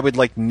me. I would,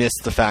 miss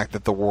the fact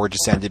that the war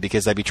just ended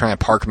because I'd be trying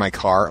to park my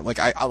car.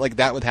 I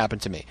that would happen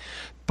to me.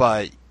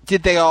 But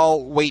did they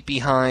all wait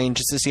behind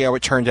just to see how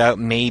it turned out?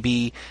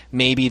 Maybe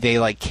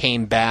they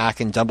came back,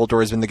 and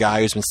Dumbledore's been the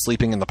guy who's been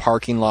sleeping in the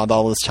parking lot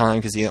all this time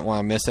because he didn't want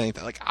to miss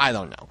anything. I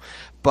don't know,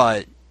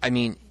 but I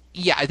mean,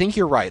 Yeah, I think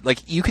you're right. Like,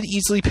 you could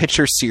easily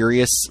picture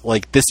Sirius,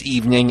 like, this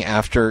evening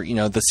after,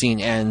 the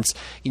scene ends,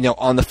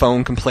 on the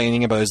phone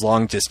complaining about his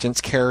long-distance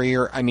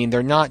carrier. I mean,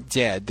 they're not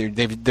dead.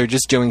 They're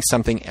just doing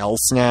something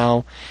else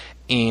now.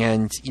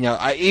 And,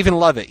 I even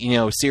love it.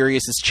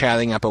 Sirius is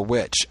chatting up a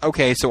witch.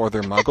 Okay, so are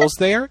there muggles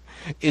there?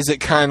 Is it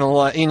kind of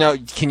like,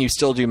 can you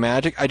still do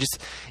magic?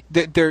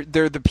 They're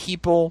the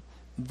people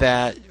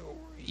that...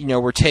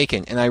 were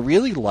taken. And I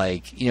really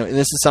like, and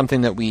this is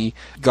something that we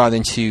got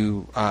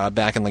into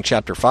back in like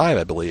chapter 5,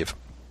 I believe,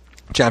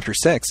 chapter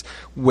 6,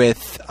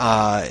 with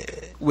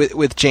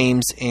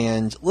James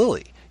and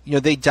Lily.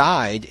 They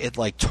died at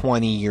like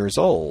 20 years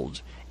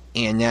old.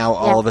 And now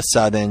all of a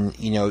sudden,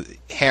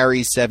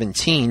 Harry's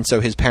 17,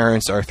 so his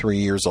parents are 3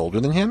 years older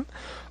than him.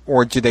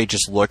 Or do they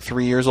just look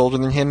 3 years older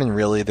than him and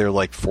really they're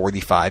like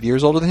 45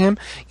 years older than him?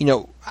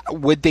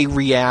 Would they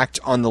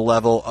react on the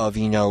level of,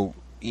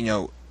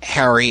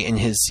 Harry and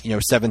his,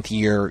 7th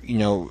year,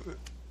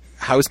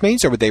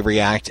 housemates, or would they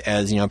react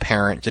as,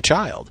 parent to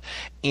child?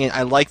 And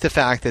I like the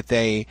fact that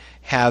they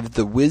have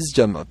the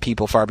wisdom of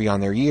people far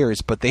beyond their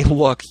years, but they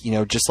look,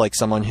 just like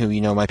someone who,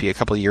 might be a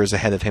couple of years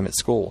ahead of him at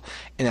school.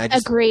 And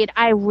Agreed.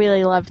 I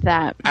really loved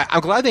that.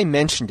 I'm glad they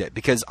mentioned it,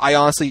 because I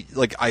honestly,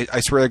 like, I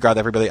swear to God,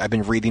 everybody, I've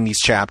been reading these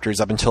chapters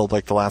up until,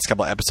 like, the last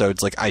couple of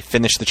episodes. Like, I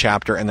finished the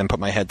chapter and then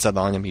put my headset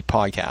on and we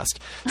podcast.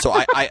 So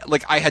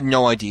I had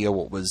no idea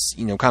what was,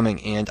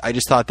 coming. And I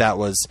just thought that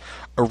was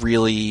a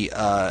really,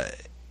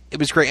 it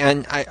was great.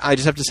 And I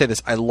just have to say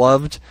this. I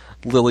loved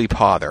Lily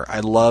Potter. I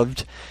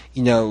loved,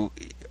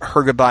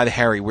 her goodbye to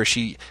Harry, where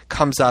she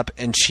comes up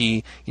and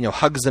she,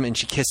 hugs him and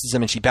she kisses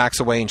him and she backs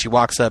away and she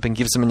walks up and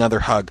gives him another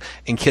hug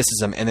and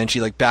kisses him, and then she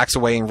like backs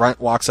away and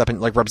walks up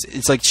and like rubs.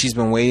 It's like she's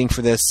been waiting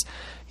for this,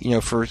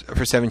 for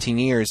 17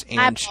 years.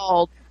 And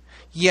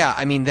yeah,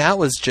 I mean, that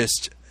was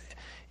just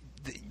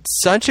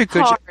such a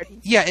good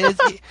yeah, and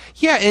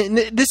and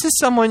this is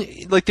someone,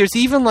 like, there's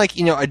even like,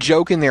 a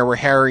joke in there where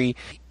Harry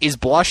is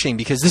blushing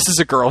because this is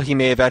a girl he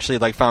may have actually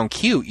like found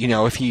cute,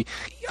 if he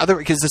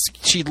because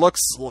she looks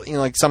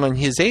like someone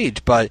his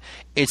age, but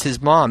it's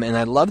his mom. And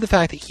I love the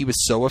fact that he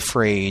was so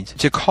afraid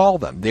to call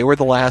them. They were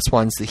the last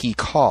ones that he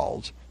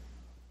called.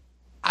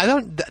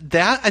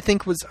 That I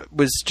think was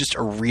just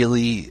a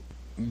really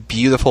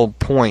beautiful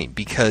point,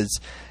 because,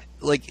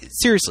 like,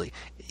 seriously,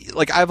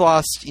 like, I've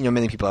lost,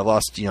 many people. I've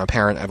lost, a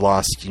parent. I've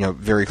lost,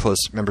 very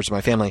close members of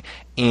my family.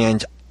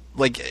 And,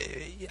 like,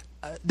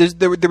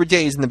 there were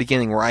days in the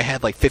beginning where I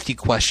had, like, 50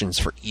 questions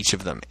for each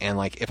of them. And,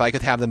 like, if I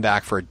could have them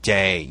back for a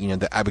day,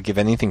 I would give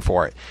anything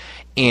for it.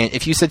 And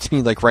if you said to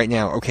me, like, right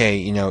now, okay,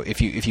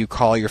 if you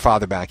call your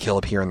father back, he'll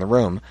appear in the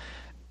room,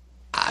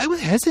 I would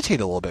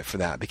hesitate a little bit for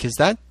that, because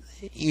that,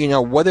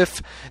 what if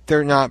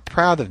they're not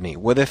proud of me?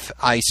 What if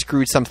I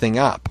screwed something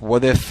up?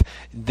 What if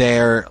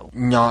they're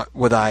not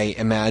what I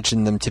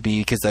imagined them to be,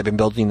 because I've been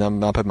building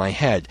them up in my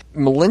head?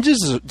 Melinda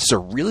does a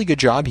really good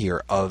job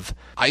here of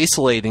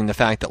isolating the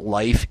fact that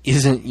life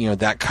isn't,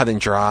 that cut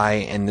and dry,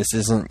 and this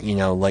isn't,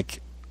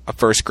 like a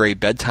first grade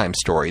bedtime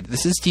story.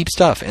 This is deep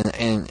stuff,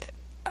 and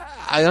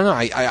I don't know.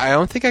 I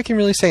don't think I can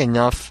really say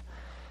enough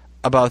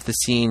about the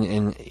scene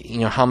and,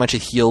 how much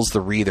it heals the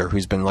reader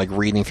who's been, like,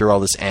 reading through all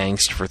this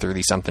angst for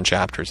 30-something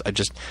chapters. I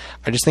just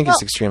think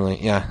it's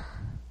extremely, yeah.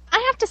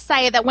 I have to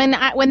say that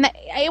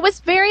it was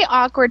very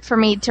awkward for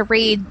me to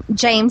read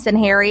James and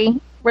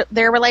Harry,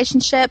 their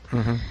relationship.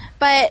 Mm-hmm.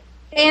 But,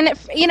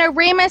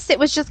 Remus, it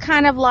was just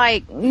kind of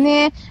like,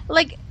 nah.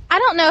 Like, I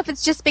don't know if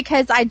it's just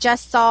because I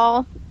just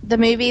saw the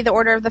movie, The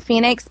Order of the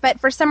Phoenix, but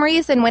for some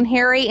reason when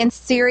Harry and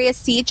Sirius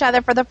see each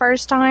other for the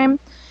first time,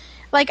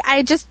 like,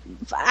 I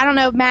don't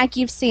know, Mac,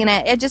 you've seen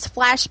it. It just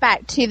flashed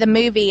back to the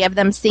movie of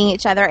them seeing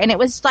each other. And it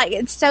was like,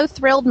 it so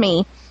thrilled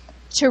me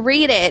to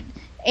read it.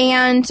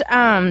 And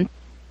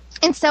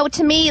so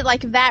to me,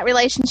 like, that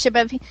relationship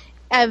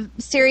of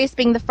Sirius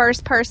being the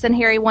first person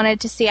Harry wanted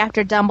to see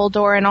after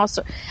Dumbledore, and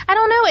also, I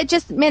don't know, it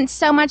just meant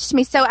so much to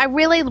me. So I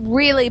really,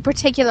 really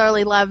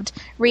particularly loved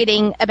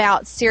reading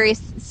about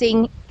Sirius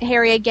seeing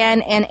Harry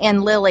again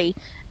and Lily.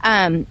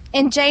 And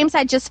James,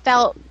 I just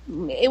felt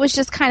it was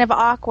just kind of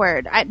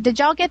awkward. Did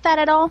y'all get that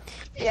at all?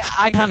 Yeah,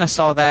 I kind of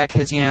saw that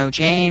because,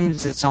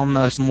 James is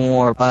almost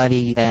more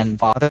buddy than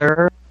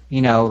father.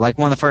 Like,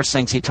 one of the first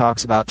things he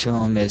talks about to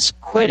him is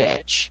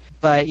Quidditch.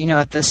 But,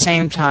 at the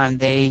same time,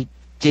 they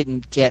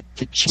didn't get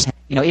the chance.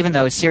 Even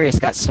though Sirius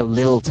got so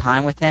little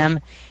time with him,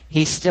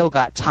 he still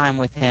got time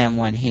with him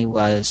when he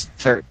was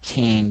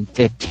 13,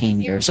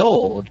 15 years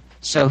old.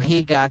 So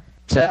he got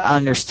to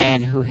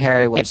understand who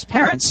Harry was. His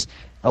parents,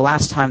 the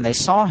last time they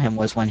saw him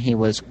was when he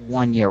was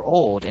 1 year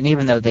old. And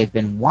even though they've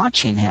been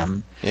watching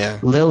him,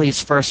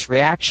 Lily's first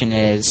reaction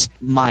is,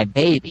 my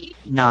baby,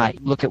 not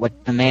look at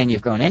what the man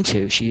you've grown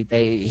into.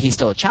 He's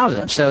still a child of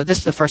them. So this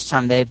is the first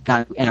time they've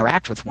got to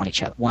interact with one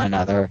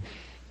another.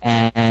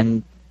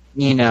 And,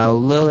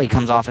 Lily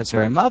comes off as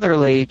very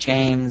motherly.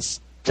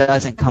 James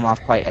doesn't come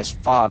off quite as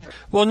father.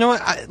 Well, no,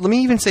 let me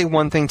even say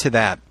one thing to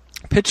that.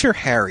 picture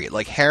Harry.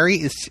 Like, Harry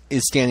is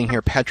standing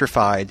here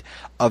petrified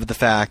of the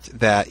fact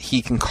that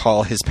he can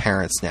call his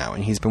parents now,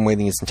 and he's been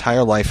waiting his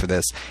entire life for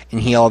this,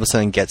 and he all of a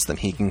sudden gets them.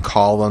 He can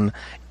call them,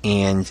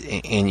 and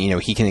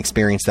he can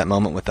experience that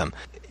moment with them.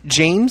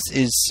 James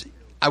is,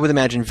 I would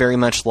imagine, very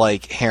much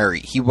like Harry.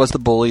 He was the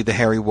bully that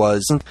Harry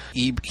was.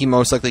 He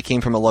most likely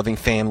came from a loving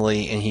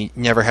family, and he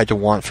never had to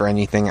want for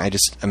anything, I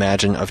just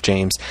imagine, of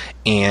James.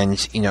 And,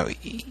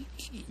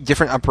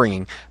 different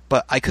upbringing.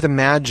 But I could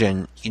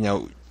imagine,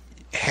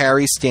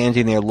 Harry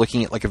standing there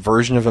looking at like a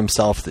version of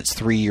himself that's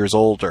 3 years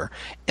older.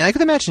 And I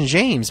could imagine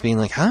James being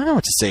like, I don't know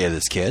what to say to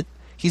this kid.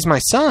 He's my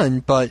son,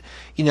 but,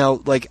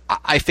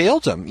 I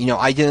failed him.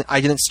 I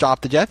didn't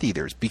stop the Death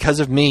Eaters. Because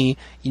of me,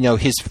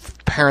 his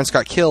parents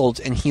got killed,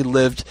 and he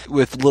lived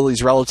with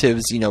Lily's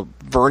relatives.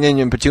 Vernon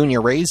and Petunia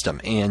raised him.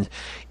 And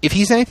if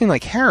he's anything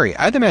like Harry,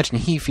 I'd imagine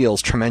he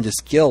feels tremendous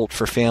guilt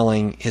for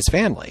failing his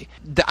family.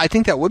 I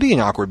think that would be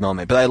an awkward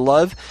moment, but I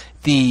love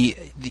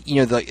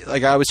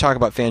like I always talk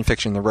about fan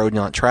fiction, The Road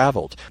Not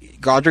Traveled.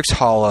 Godric's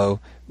Hollow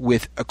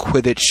with a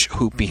Quidditch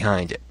hoop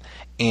behind it.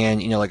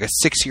 And, like a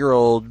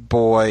 6-year-old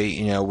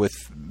boy, with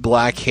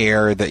black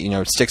hair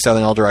that, sticks out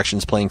in all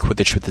directions playing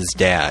Quidditch with his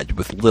dad,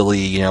 with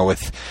Lily,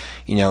 with,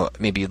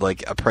 maybe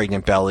like a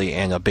pregnant belly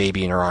and a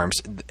baby in her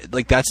arms.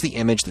 Like, that's the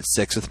image that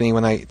sticks with me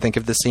when I think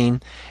of the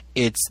scene.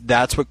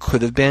 That's what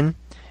could have been,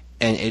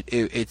 and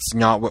it's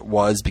not what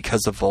was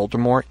because of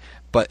Voldemort.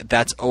 But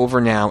that's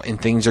over now, and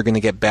things are going to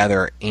get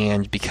better.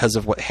 And because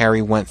of what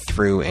Harry went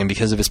through, and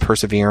because of his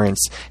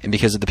perseverance, and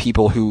because of the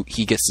people who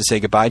he gets to say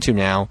goodbye to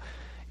now,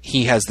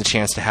 he has the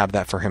chance to have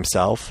that for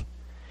himself.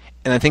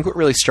 And I think what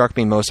really struck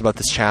me most about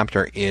this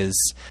chapter is,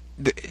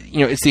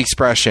 it's the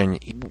expression,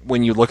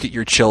 when you look at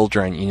your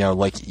children,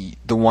 like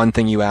the one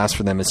thing you ask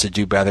for them is to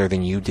do better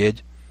than you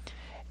did.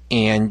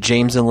 And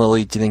James and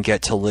Lily didn't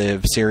get to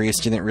live. Sirius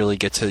didn't really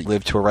get to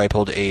live to a ripe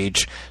old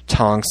age.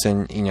 Tonks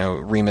and,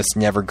 Remus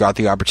never got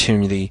the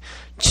opportunity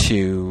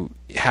to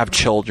have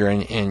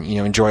children and,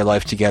 enjoy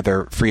life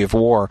together free of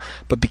war.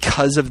 But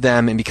because of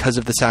them and because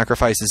of the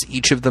sacrifices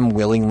each of them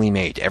willingly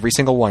made, every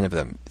single one of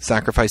them,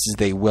 sacrifices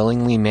they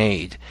willingly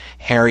made,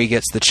 Harry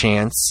gets the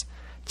chance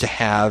to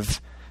have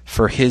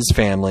for his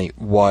family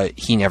what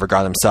he never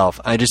got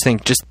himself. I just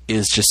think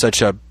is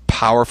such a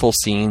powerful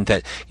scene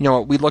that,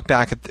 we look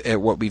back at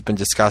what we've been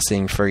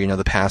discussing for,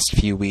 the past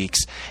few weeks,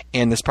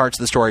 and there's parts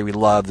of the story we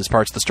love, there's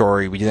parts of the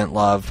story we didn't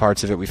love,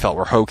 parts of it we felt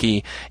were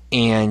hokey,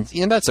 and,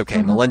 that's okay.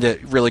 Mm-hmm. Melinda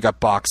really got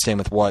boxed in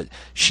with what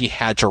she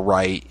had to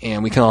write,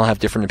 and we can all have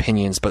different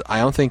opinions, but I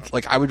don't think,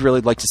 I would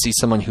really like to see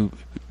someone who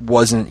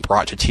wasn't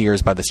brought to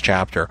tears by this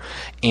chapter,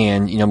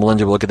 and,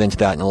 Melinda will get into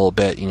that in a little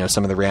bit,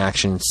 some of the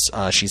reactions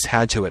she's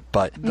had to it,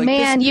 but...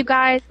 you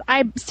guys,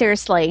 I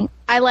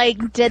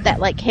did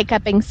that,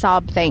 hiccuping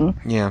sob thing.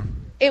 Yeah.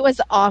 It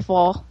was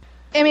awful.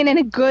 I mean, in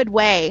a good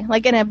way.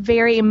 In a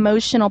very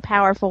emotional,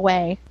 powerful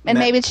way. And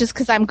maybe it's just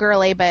because I'm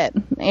girly, but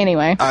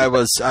anyway. I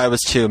was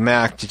too.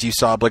 Mac, did you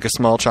sob like a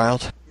small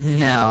child?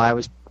 No, I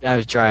was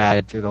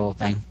dry-eyed through the whole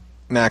thing.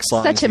 Mac's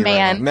lying. Such a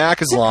man. Right.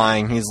 Mac is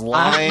lying. He's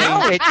lying.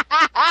 No,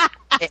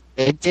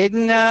 it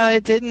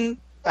didn't.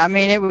 I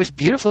mean, it was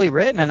beautifully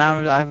written, and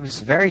I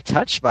was very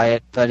touched by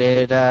it. But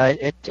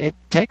it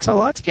takes a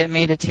lot to get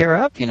me to tear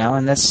up,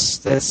 and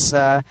this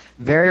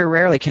very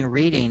rarely can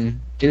reading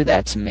do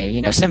that to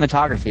me.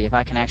 Cinematography, if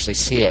I can actually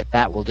see it,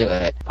 that will do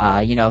it.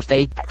 If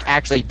they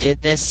actually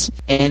did this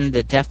in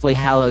the Deathly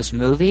Hallows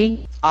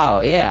movie,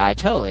 oh yeah, I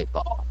totally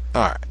ball.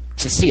 All right.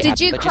 To see it. Did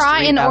you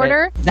cry in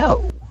order?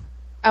 No.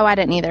 Oh, I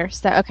didn't either.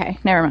 So okay,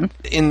 never mind.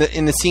 In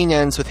the scene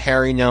ends with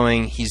Harry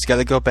knowing he's got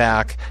to go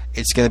back.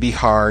 It's going to be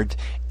hard,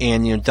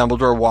 and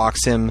Dumbledore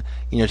walks him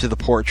to the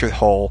portrait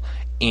hole.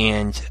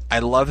 And I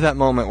love that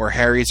moment where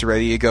Harry's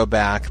ready to go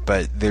back,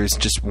 but there's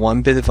just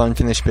one bit of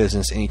unfinished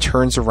business, and he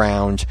turns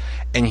around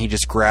and he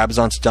just grabs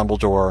onto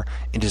Dumbledore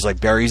and just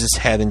buries his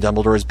head in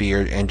Dumbledore's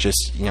beard and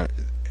just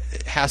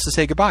has to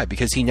say goodbye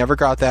because he never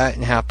got that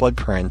in Half-Blood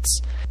Prince.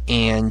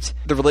 And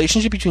the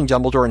relationship between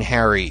Dumbledore and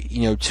Harry,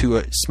 to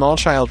a small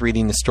child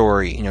reading the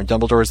story,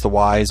 Dumbledore is the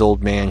wise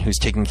old man who's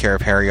taking care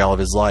of Harry all of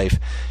his life.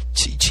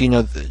 To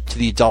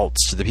the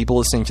adults, to the people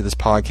listening to this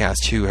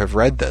podcast who have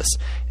read this,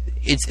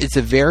 it's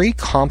a very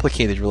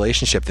complicated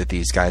relationship that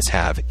these guys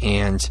have.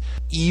 And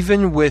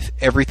even with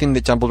everything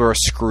that Dumbledore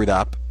screwed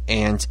up,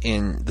 and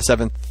in the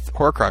 7th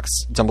Horcrux,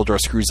 Dumbledore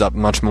screws up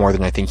much more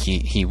than I think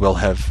he will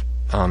have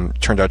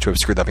turned out to have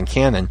screwed up in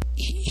canon.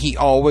 He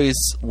always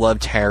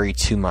loved Harry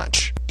too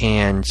much.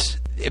 And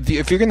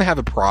if you're going to have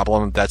a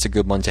problem, that's a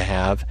good one to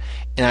have.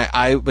 And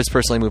I was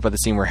personally moved by the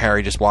scene where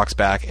Harry just walks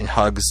back and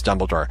hugs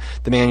Dumbledore.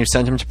 The man who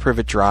sent him to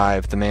Privet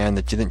Drive, the man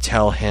that didn't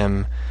tell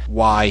him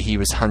why he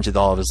was hunted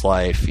all of his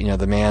life,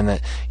 the man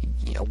that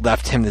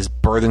left him this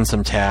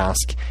burdensome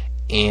task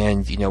and,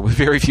 with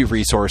very few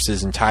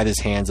resources and tied his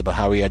hands about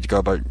how he had to go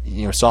about,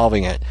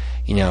 solving it.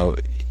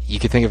 you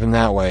could think of him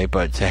that way,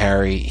 but to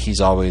Harry, he's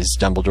always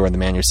Dumbledore, the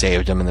man who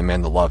saved him and the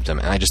man that loved him.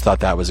 And I just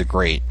thought that was a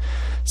great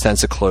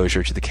sense of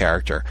closure to the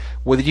character.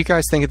 What did you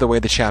guys think of the way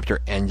the chapter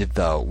ended,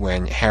 though,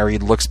 when Harry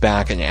looks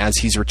back and as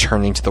he's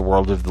returning to the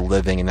world of the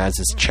living and as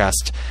his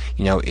chest,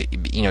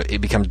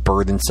 it becomes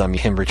burdensome,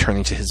 him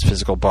returning to his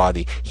physical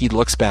body, he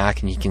looks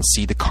back and he can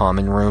see the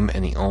common room,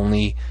 and the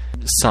only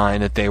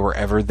sign that they were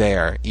ever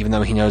there, even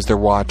though he knows they're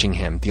watching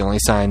him, the only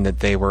sign that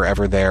they were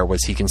ever there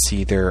was he can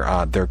see their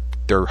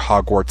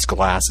Hogwarts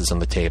glasses on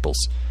the tables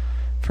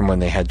from when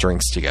they had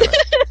drinks together.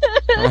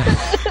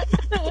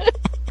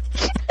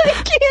 I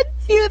can't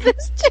view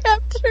this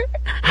chapter.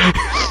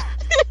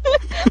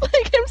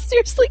 Like, I'm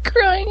seriously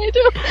crying.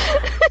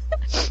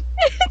 It's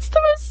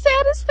the most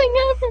saddest thing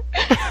ever.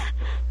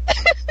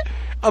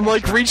 I'm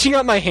like reaching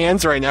out my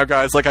hands right now,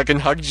 guys. Like I can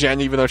hug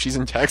Jen even though she's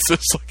in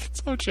Texas. Like,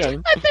 it's so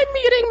Jen. I've been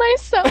muting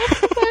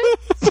myself. I'm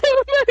so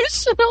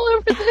emotional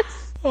over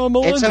this. Oh,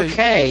 Melinda. It's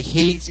okay.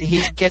 He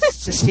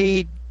gets to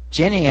see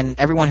Ginny and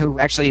everyone who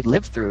actually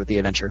lived through the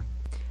adventure.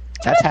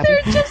 That's happy. There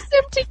are just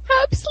empty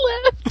cups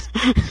left.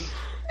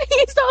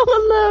 He's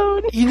all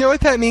alone. You know what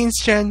that means,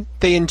 Jen?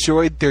 They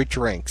enjoyed their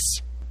drinks.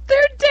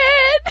 They're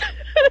dead.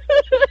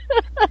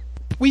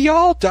 We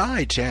all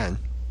die, Jen.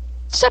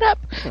 Shut up.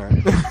 All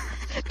right.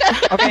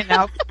 Okay,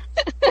 now,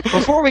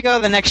 before we go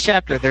to the next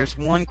chapter, there's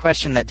one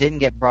question that didn't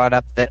get brought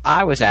up that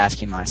I was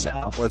asking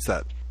myself. What's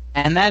that?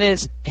 And that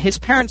is, his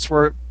parents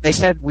they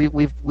said,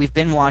 we've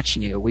been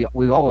watching you.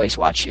 We always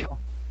watch you.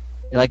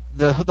 Like,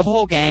 the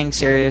whole gang,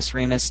 Sirius,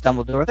 Remus,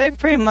 Dumbledore, they've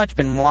pretty much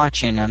been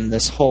watching him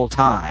this whole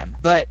time.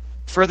 But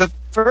for the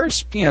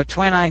first,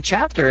 29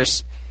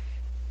 chapters,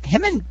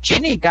 him and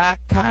Ginny got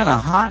kind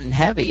of hot and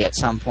heavy at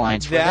some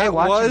points. That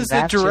was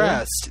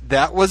addressed.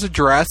 That was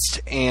addressed,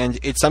 and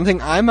it's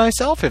something I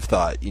myself have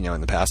thought,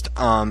 in the past.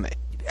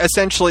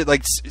 Essentially,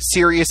 like,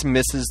 Sirius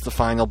misses the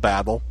final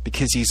battle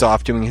because he's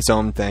off doing his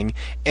own thing.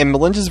 And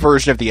Melinda's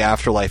version of the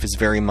afterlife is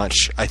very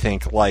much, I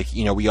think, like,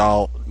 we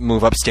all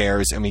move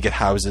upstairs and we get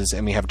houses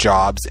and we have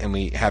jobs and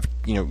we have,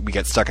 we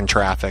get stuck in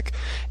traffic.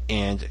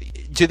 And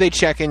do they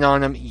check in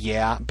on him?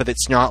 Yeah, but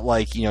it's not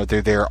like,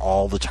 they're there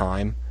all the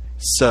time.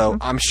 So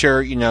I'm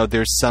sure,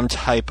 there's some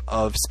type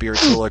of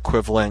spiritual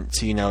equivalent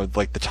to,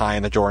 like the tie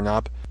and the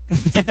doorknob.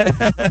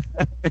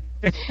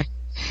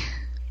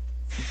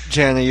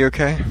 Jen, are you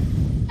okay?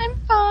 I'm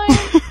fine.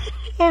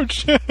 Oh,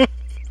 Jen.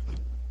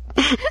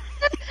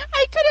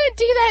 I couldn't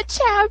do that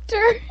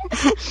chapter.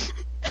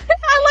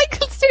 I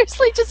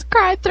seriously just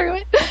cried through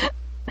it.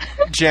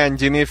 Jen,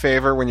 do me a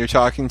favor when you're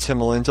talking to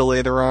Melinda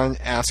later on,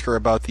 ask her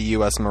about the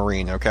U.S.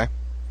 Marine, okay?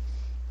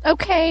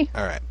 Okay.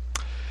 All right.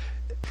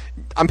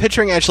 I'm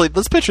picturing, actually,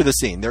 let's picture the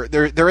scene.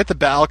 They're at the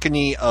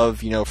balcony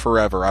of,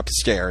 Forever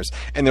upstairs,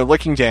 and they're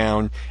looking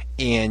down,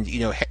 and,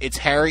 it's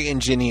Harry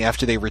and Ginny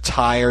after they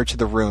retire to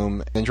the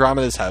room in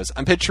Andromeda's house.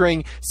 I'm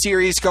picturing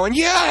Sirius going,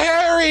 "Yeah,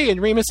 Harry!" and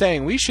Remus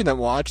saying, "We shouldn't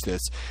watch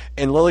this."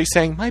 And Lily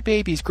saying, "My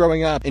baby's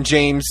growing up." And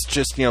James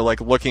just,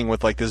 looking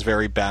with, this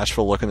very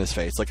bashful look on his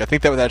face. I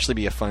think that would actually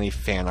be a funny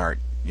fan art,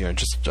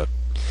 just to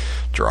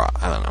draw.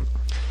 I don't know.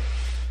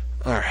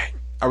 All right.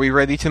 Are we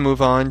ready to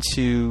move on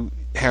to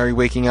Harry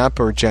waking up,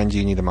 or Jen, do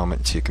you need a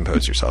moment to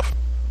compose yourself?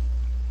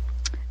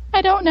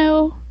 I don't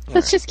know.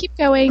 Let's just keep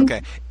going.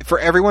 Okay. For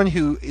everyone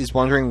who is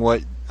wondering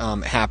what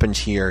happened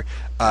here,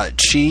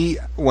 she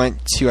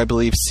went to, I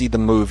believe, see the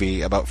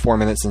movie about 4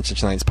 minutes into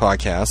tonight's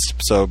podcast,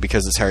 so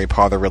because it's Harry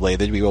Potter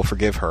related, we will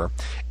forgive her.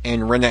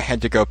 And Rena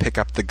had to go pick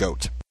up the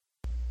goat.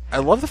 I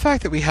love the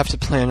fact that we have to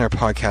plan our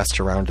podcast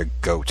around a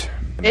goat.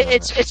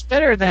 It's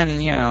better than,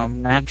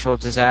 natural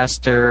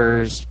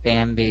disasters,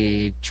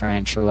 Bambi,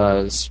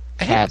 tarantulas,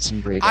 cats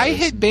and burritos. I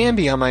hit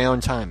Bambi on my own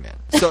time, man.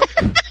 So,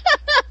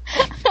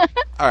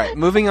 all right,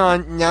 moving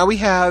on. Now we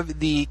have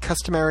the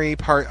customary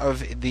part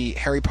of the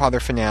Harry Potter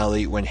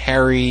finale when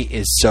Harry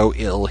is so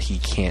ill he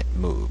can't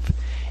move.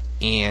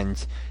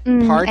 And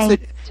parts that...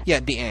 Yeah,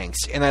 the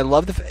angst. And I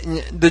love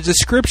the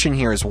description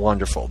here is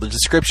wonderful. The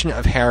description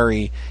of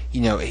Harry,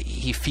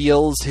 he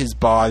feels his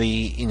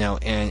body,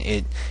 and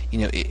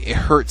it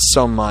hurts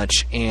so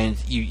much. And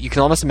you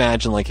can almost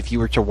imagine, if you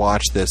were to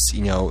watch this,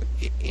 in,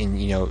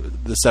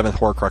 the seventh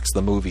Horcrux of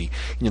the movie,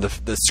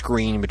 the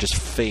screen would just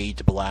fade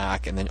to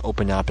black and then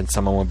open up and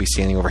someone would be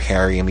standing over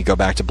Harry and we go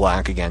back to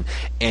black again.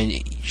 And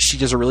she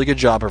does a really good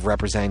job of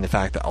representing the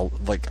fact that,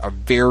 a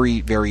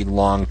very, very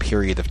long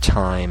period of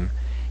time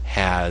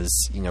has,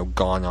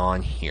 gone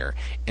on here.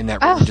 And that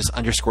really just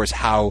underscores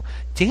how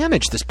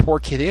damaged this poor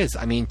kid is.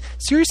 I mean,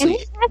 seriously. And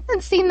he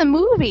hasn't seen the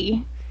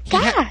movie.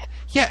 God.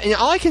 Yeah, and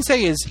all I can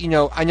say is,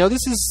 I know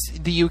this is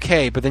the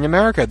UK, but in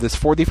America, there's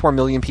 44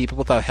 million people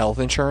without health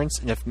insurance.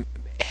 And if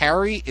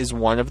Harry is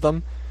one of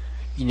them,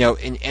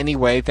 in any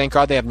way, thank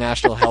God they have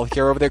national health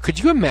care over there.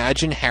 Could you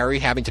imagine Harry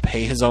having to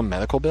pay his own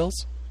medical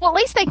bills? Well, at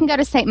least they can go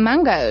to St.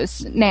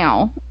 Mungo's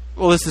now.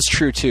 Well, this is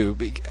true, too.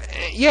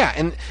 Yeah,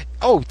 and...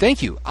 Oh,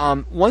 thank you.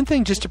 One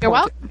thing just to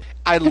point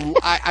out,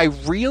 I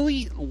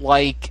really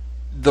like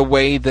the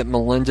way that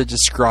Melinda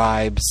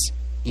describes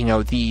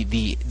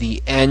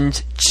the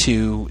end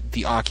to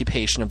the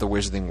occupation of the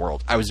Wizarding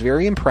World. I was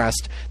very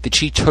impressed that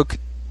she took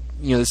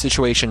the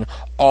situation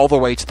all the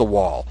way to the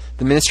wall.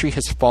 The Ministry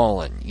has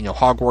fallen.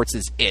 Hogwarts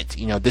is it.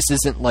 This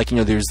isn't like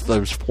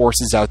there's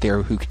forces out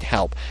there who can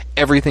help.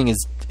 Everything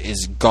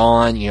is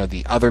gone.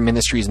 The other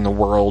ministries in the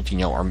world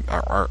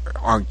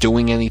aren't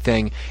doing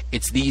anything.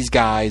 It's these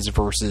guys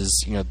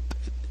versus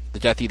the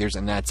Death Eaters,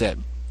 and that's it.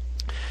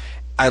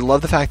 I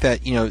love the fact that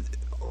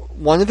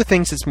one of the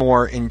things that's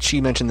more, and she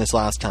mentioned this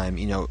last time,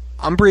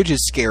 Umbridge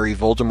is scary,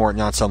 Voldemort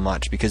not so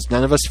much, because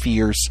none of us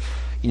fears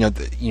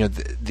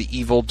the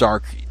evil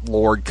Dark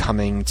Lord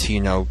coming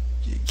to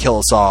kill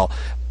us all,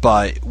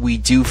 but we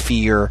do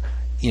fear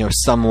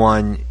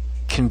someone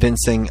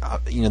convincing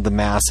the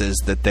masses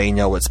that they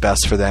know what's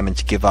best for them and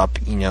to give up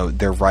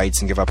their rights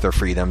and give up their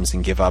freedoms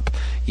and give up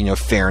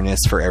fairness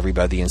for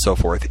everybody and so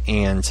forth.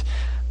 And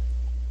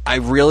I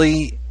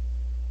really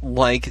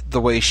like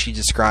the way she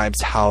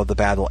describes how the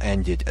battle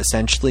ended.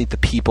 Essentially, the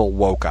people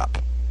woke up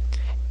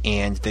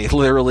and they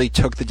literally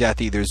took the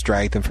Death Eaters,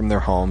 dragged them from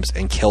their homes,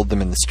 and killed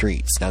them in the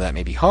streets. Now, that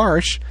may be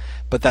harsh,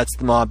 but that's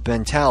the mob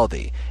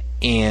mentality.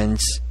 And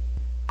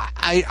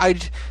I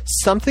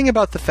something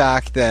about the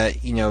fact that,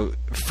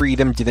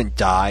 freedom didn't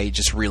die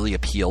just really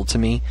appealed to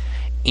me.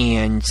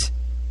 And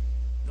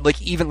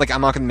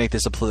I'm not going to make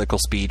this a political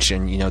speech,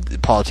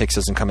 and, politics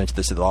doesn't come into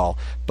this at all.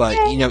 But,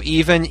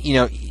 even,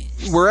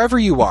 wherever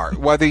you are,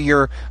 whether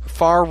you're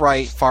far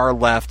right, far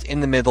left,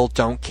 in the middle,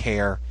 don't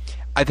care.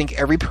 I think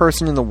every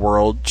person in the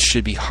world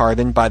should be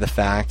hardened by the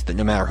fact that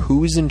no matter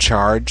who's in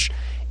charge,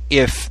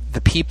 if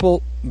the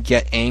people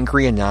get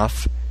angry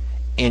enough,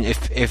 and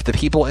if the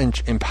people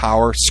in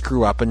power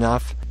screw up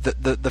enough,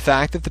 the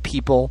fact that the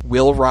people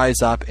will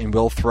rise up and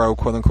will throw,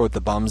 quote-unquote, the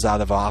bums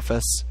out of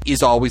office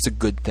is always a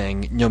good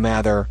thing, no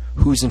matter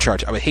who's in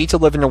charge. I would hate to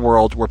live in a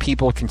world where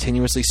people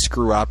continuously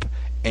screw up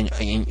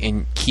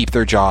and keep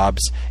their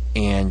jobs,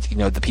 and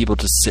the people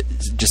just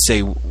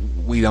say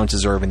we don't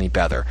deserve any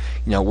better.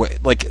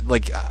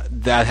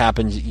 That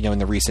happened in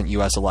the recent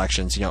U.S.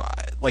 elections. And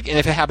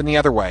if it happened the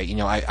other way,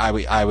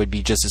 I would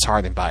be just as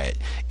hardened by it.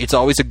 It's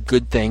always a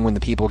good thing when the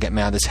people get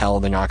mad as hell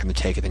and they're not going to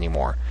take it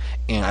anymore.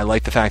 And I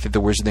like the fact that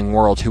the Wizarding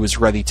World, who was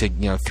ready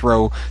to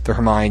throw the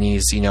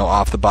Hermiones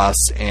off the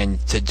bus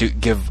and to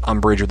give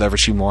Umbridge whatever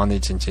she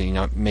wanted and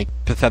to make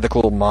pathetic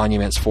little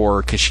monuments for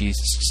her because she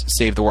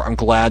saved the world. I'm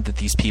glad that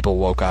these people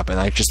woke up, and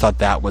I just thought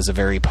that was a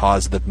very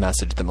positive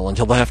message that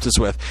Melinda left us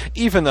with,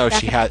 even though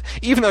she had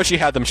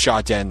them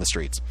shot dead in the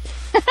streets.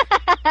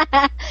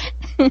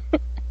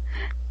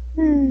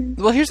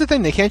 Well, here's the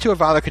thing: they can't do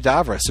Avada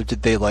Kedavra, so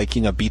did they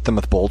beat them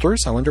with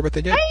boulders? I wonder what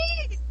they did.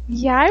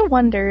 I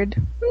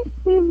wondered.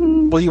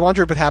 Well, you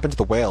wondered what happened to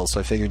the whales, so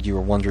I figured you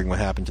were wondering what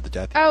happened to the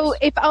Death Eaters. Oh,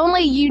 if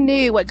only you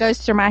knew what goes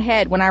through my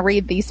head when I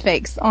read these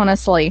fics,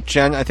 honestly.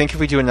 Jen, I think if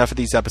we do enough of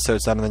these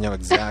episodes, I'm going to know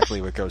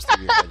exactly what goes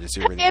through your head as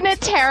you read Isn't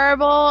it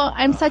terrible?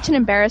 I'm such an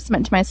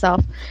embarrassment to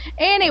myself.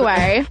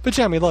 Anyway. But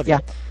Jen, we love you.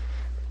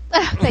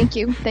 Thank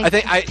you.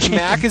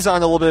 Mac is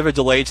on a little bit of a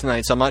delay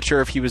tonight, so I'm not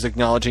sure if he was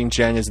acknowledging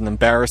Jen as an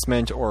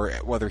embarrassment or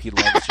whether he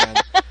loves Jen.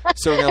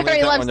 So we're going to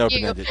leave that one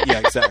open-ended. Yeah,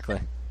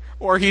 exactly.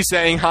 Or he's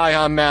saying, "Hi,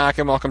 I'm Mac,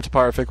 and welcome to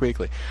Potterfic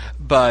Weekly."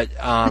 But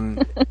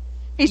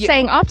he's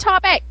saying off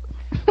topic.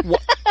 Well,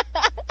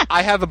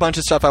 I have a bunch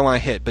of stuff I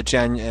want to hit, but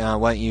Jen,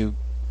 why don't you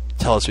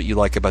tell us what you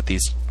like about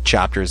these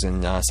chapters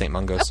in St.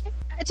 Mungo's?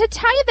 Okay. To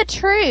tell you the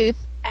truth,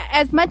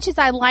 as much as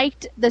I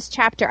liked this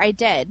chapter, I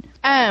did.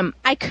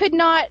 I could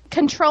not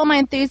control my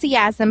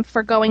enthusiasm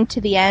for going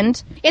to the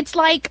end. It's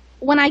like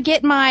when I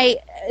get my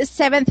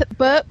 7th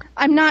book,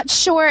 I'm not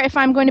sure if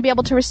I'm going to be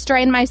able to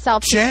restrain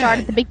myself to start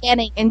at the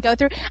beginning and go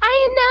through.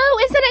 I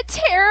know, isn't it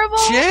terrible?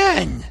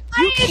 Jen,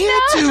 you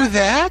can't do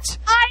that.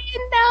 I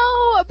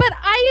know, but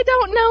I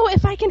don't know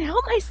if I can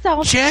help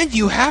myself. Jen,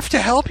 you have to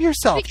help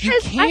yourself.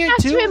 Because you can't I have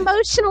to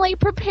emotionally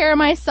prepare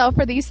myself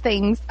for these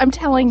things. I'm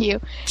telling you.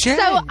 Jen,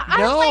 so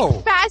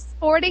I'm fast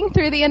forwarding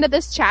through the end of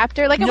this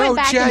chapter. I went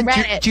back and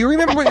read it. Do you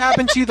remember what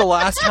happened to you the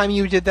last time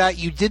you did that?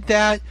 You did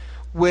that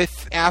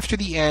with after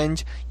the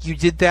end. You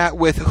did that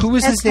with who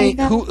was his name?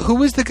 Who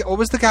was what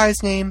was the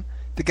guy's name?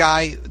 The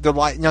guy,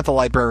 not the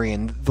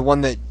librarian, the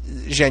one that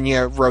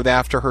Xenia wrote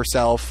after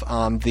herself.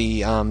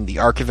 The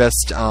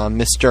archivist,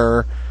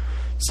 Mr.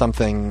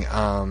 something.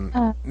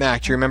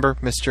 Mac, do you remember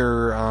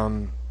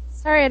Mr.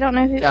 Sorry, I don't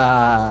know who.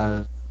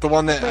 The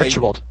one that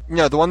Archibald.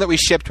 the one that we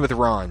shipped with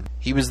Ron.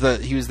 He was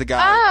the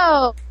guy.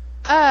 Oh,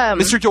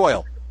 Mr.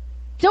 Doyle.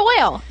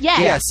 Doyle, yes.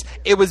 Yes,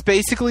 it was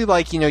basically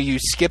like you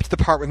skipped the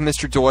part with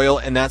Mr. Doyle,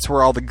 and that's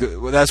where all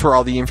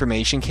the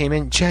information came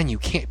in. Jen, you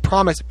can't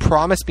promise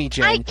me,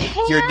 Jen, I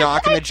can't. You're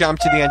not going to jump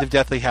to the end of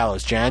Deathly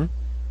Hallows, Jen.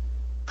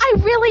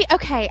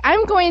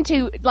 I'm going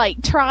to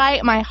try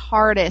my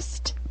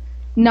hardest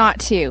not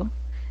to.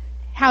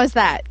 How's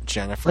that,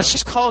 Jennifer? Let's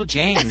just call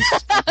James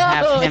and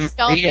have him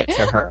read it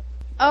to her.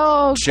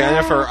 Oh,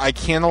 Jennifer, gosh. I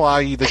can't allow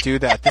you to do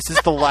that. This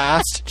is the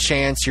last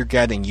chance you're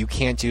getting. You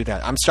can't do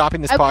that. I'm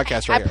stopping this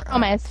podcast right here. I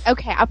promise.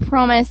 Okay, I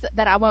promise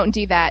that I won't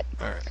do that.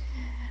 All right.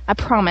 I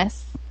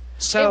promise.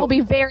 So it will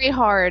be very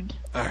hard.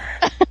 All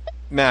right.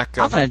 Mac,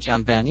 go. I'm going to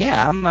jump in.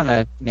 Yeah, I'm going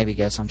to maybe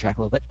get us on track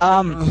a little bit.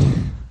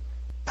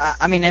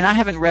 I mean, and I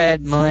haven't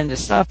read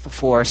Melinda's stuff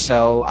before,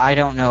 so I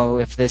don't know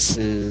if this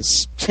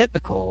is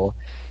typical,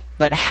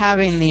 but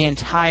having the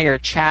entire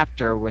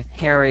chapter with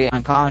Harry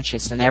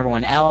unconscious and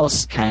everyone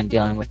else kind of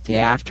dealing with the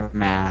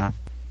aftermath,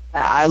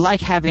 I like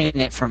having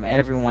it from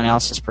everyone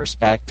else's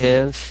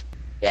perspective.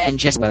 And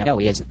just what I know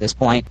he is at this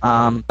point.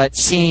 But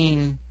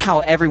seeing how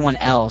everyone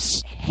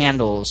else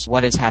handles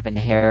what has happened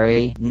to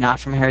Harry, not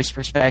from Harry's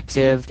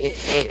perspective,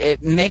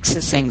 it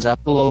mixes things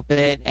up a little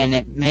bit, and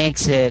it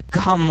makes it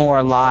come more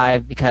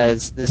alive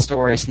because the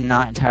story is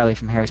not entirely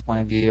from Harry's point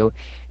of view,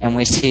 and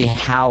we see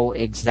how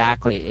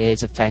exactly it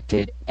has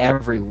affected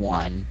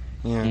everyone.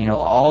 Yeah. You know,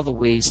 all the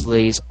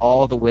Weasleys,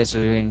 all the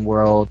Wizarding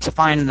world. To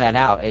find that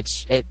out,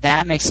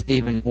 that makes it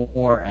even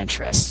more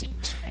interesting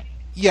to me.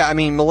 Yeah, I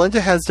mean, Melinda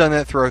has done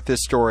that throughout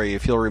this story.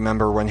 If you'll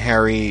remember when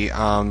Harry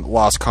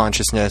lost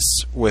consciousness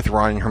with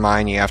Ron and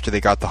Hermione after they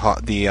got the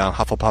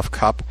Hufflepuff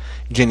Cup,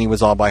 Ginny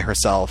was all by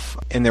herself.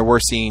 And there were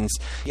scenes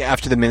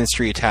after the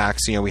Ministry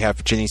attacks. You know, we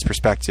have Ginny's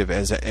perspective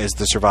as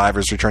the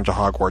survivors return to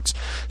Hogwarts.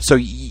 So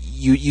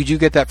you do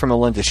get that from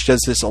Melinda. She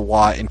does this a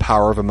lot in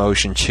Power of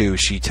Emotion too.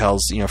 She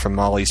tells, you know, from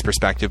Molly's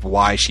perspective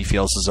why she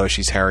feels as though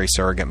she's Harry's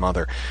surrogate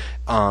mother.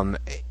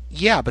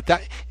 Yeah, but this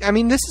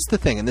is the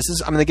thing, and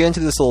I'm going to get into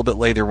this a little bit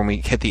later when we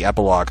hit the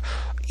epilogue.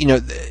 You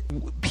know,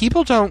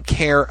 people don't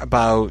care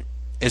about,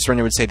 as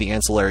Brenda would say, the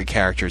ancillary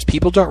characters.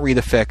 People don't read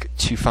a fic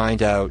to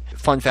find out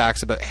fun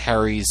facts about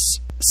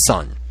Harry's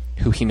son,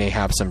 who he may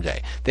have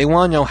someday. They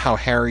want to know how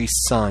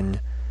Harry's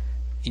son,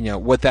 you know,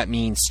 what that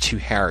means to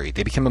Harry.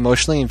 They become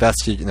emotionally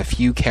invested in a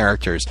few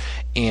characters,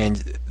 and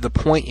the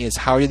point is,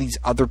 how do these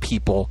other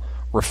people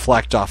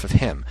reflect off of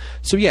him?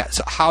 So yeah,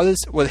 so how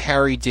does what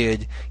Harry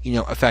did, you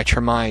know, affect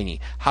Hermione?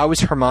 How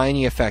is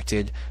Hermione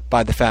affected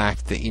by the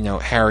fact that, you know,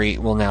 Harry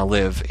will now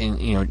live in,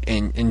 you know,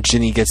 and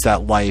Ginny gets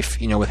that life,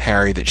 you know, with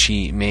Harry that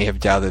she may have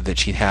doubted that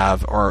she'd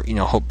have, or, you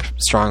know, hope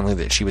strongly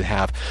that she would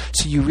have.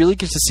 So you really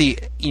get to see,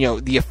 you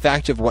know, the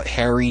effect of what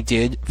Harry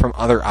did from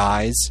other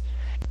eyes.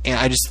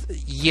 And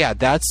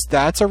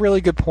that's a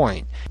really good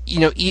point. You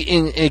know,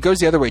 and it goes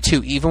the other way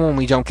too. Even when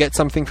we don't get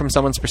something from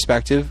someone's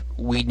perspective,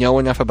 we know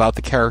enough about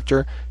the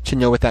character to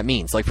know what that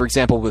means. Like, for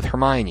example, with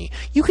Hermione,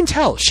 you can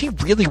tell she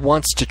really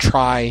wants to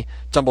try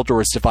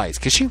Dumbledore's device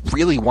because she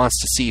really wants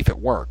to see if it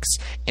works,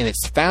 and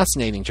it's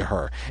fascinating to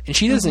her. And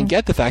she doesn't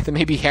get the fact that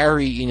maybe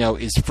Harry, you know,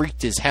 is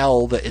freaked as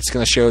hell that it's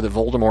going to show that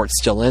Voldemort's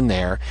still in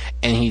there,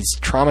 and he's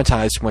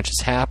traumatized from what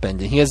just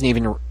happened, and he hasn't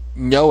even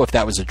know if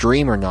that was a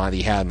dream or not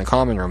he had in the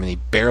common room, and he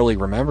barely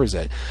remembers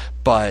it.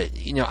 But,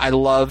 you know, I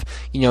love,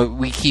 you know,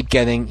 we keep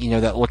getting, you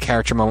know, that little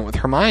character moment with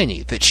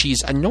Hermione, that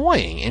she's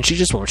annoying, and she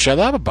just won't shut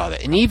up about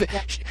it. And even,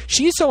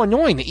 she's so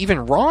annoying that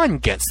even Ron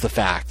gets the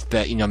fact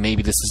that, you know,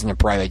 maybe this isn't a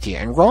bright idea.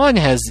 And Ron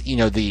has, you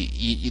know,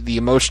 the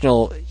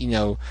emotional, you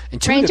know,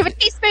 intuitive... Range of a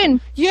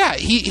teaspoon! Yeah,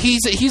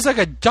 he's like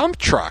a dump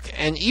truck.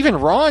 And even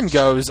Ron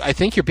goes, I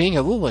think you're being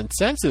a little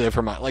insensitive,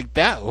 Hermione. Like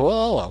that,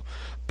 whoa.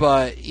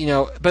 But, you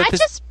know...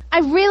 I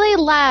really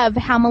love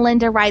how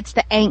Melinda writes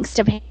the angst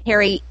of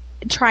Harry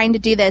trying to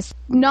do this,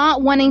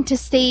 not wanting to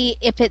see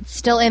if it's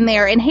still in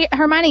there. And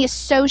Hermione is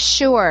so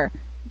sure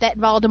that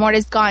Voldemort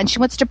is gone.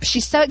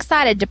 She's so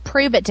excited to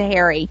prove it to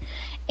Harry.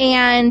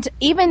 And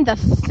even the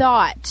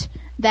thought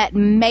that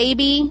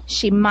maybe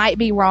she might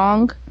be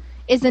wrong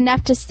is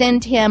enough to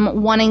send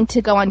him wanting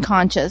to go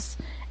unconscious.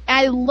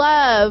 I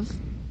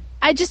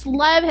just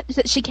love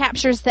that she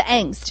captures the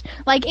angst.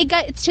 Like, it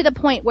gets to the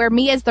point where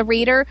me as the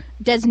reader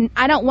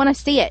I don't want to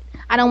see it.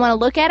 I don't want to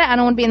look at it. I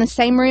don't want to be in the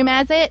same room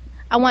as it.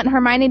 I want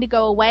Hermione to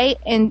go away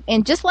and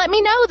just let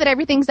me know that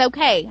everything's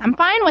okay. I'm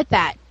fine with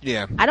that.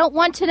 Yeah. I don't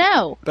want to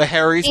know. But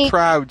Harry's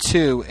proud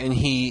too, and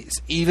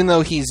even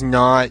though he's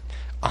not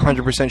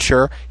 100%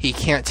 sure, he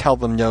can't tell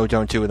them, no,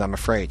 don't do it, I'm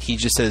afraid. He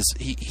just says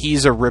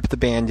he's a rip the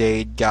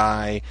Band-Aid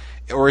guy,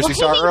 or as we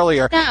saw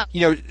earlier,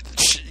 you know,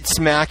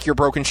 smack your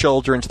broken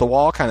shoulder into the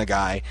wall kind of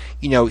guy.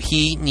 You know,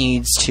 he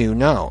needs to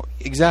know.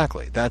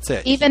 Exactly. That's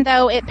it. Even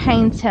though it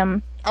pains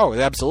him. Oh,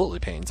 it absolutely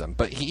pains him.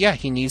 But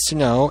he needs to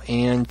know,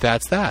 and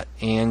that's that.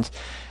 And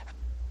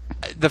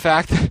the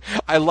fact that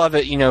I love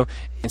it, you know,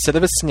 instead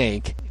of a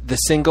snake, the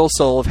single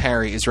soul of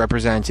Harry is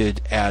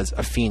represented as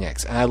a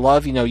phoenix. And I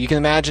love, you know, you can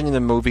imagine in the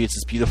movie it's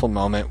this beautiful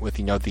moment with,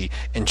 you know, the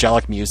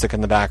angelic music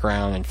in the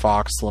background and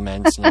Fox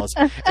laments and all this.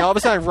 And all of a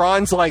sudden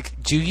Ron's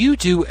like, do you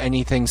do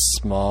anything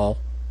small?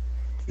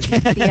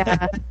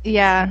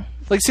 Yeah.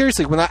 Like,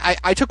 seriously, when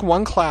I took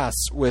one class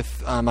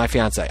with my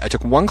fiance, I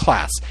took one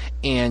class,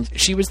 and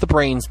she was the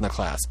brains in the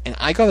class, and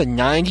I got a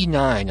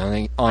 99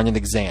 on an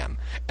exam,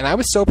 and I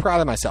was so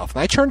proud of myself,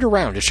 and I turned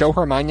around to show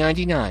her my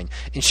 99,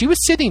 and she was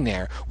sitting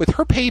there with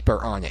her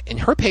paper on it, and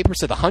her paper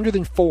said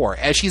 104,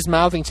 as she's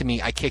mouthing to me,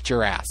 I kicked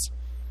your ass.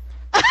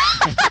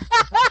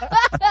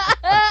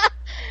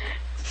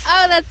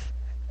 Oh,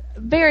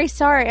 very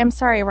sorry. I'm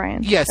sorry,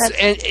 Ryan. Yes,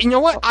 and you know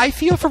what? I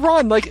feel for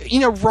Ron. Like,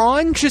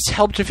 Ron just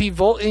helped defeat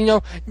Volt.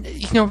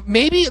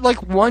 Maybe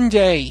like one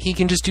day he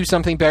can just do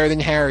something better than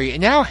Harry.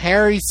 And now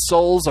Harry's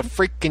soul's a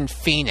freaking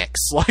phoenix.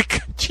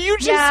 Like, do you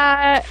just?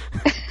 Yeah.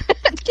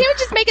 Can't we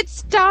just make it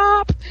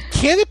stop?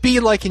 Can't it be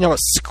like a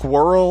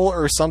squirrel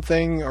or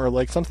something, or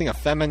like something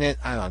effeminate?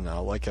 I don't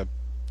know, like a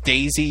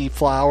daisy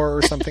flower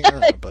or something. I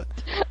don't know, but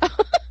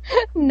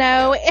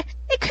no, it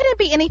couldn't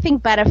be anything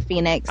but a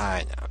phoenix.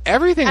 I know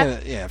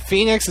everything.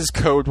 Phoenix is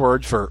code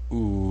word for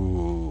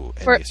ooh.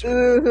 For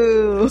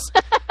ooh.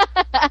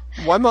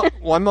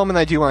 One moment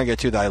I do want to get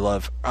to that I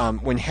love.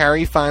 When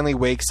Harry finally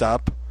wakes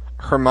up,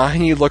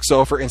 Hermione looks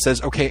over and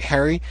says, "Okay,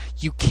 Harry,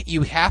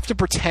 you have to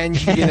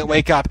pretend you didn't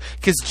wake up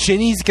because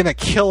Ginny's gonna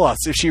kill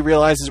us if she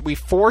realizes we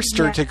forced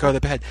her to go to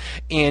bed."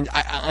 And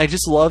I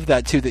just love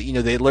that too. That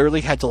they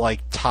literally had to like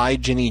tie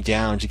Ginny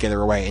down to get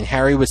her away. And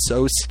Harry was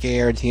so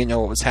scared; he didn't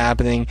know what was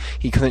happening.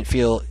 He couldn't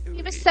feel.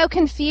 He was so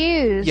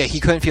confused. Yeah, he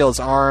couldn't feel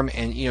his arm,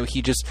 and he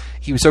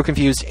was so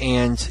confused.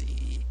 And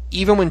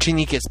even when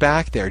Ginny gets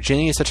back there,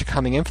 Ginny is such a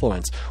calming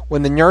influence.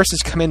 When the nurses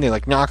come in, they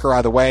like knock her out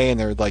of the way, and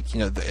they're like,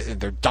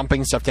 they're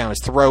dumping stuff down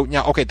his throat.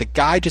 Now, okay, the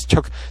guy just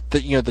took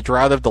the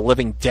drought of the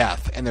living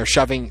death, and they're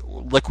shoving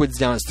liquids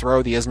down his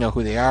throat. He doesn't know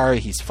who they are.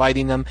 He's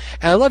fighting them.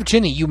 And I love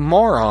Ginny, you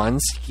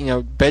morons,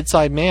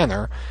 bedside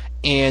manner,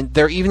 and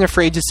they're even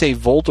afraid to say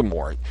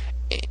Voldemort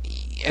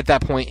at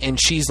that point,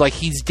 and she's like,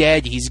 he's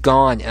dead, he's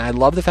gone. And I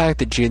love the fact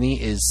that Ginny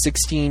is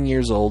 16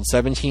 years old,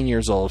 17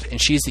 years old,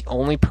 and she's the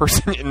only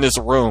person in this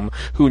room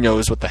who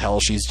knows what the hell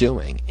she's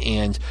doing.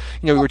 And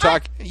we were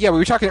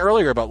talking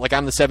earlier about like,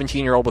 I'm the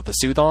 17-year-old with the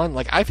suit on.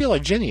 Like, I feel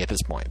like Ginny at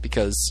this point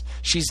because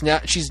she's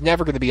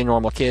never going to be a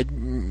normal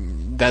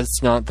kid.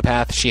 That's not the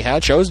path she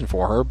had chosen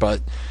for her.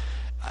 But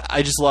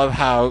I just love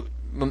how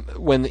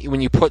when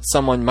you put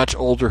someone much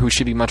older who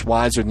should be much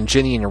wiser than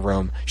Ginny in a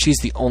room, she's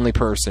the only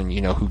person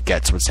who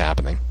gets what's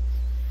happening.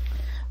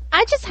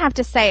 I just have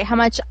to say how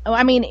much,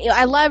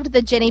 I loved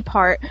the Ginny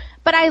part,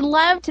 but I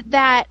loved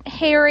that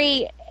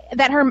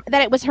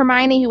that it was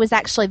Hermione who was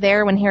actually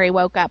there when Harry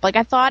woke up. Like,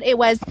 I thought it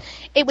was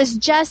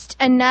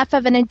just enough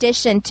of an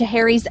addition to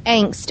Harry's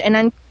angst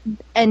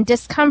and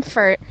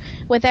discomfort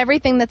with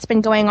everything that's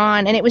been going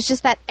on, and it was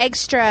just that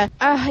extra,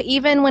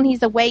 even when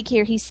he's awake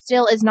here, he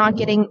still is not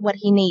getting what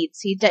he needs.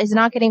 He's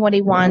not getting what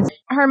he wants.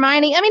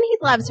 Hermione, he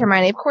loves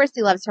Hermione. Of course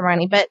he loves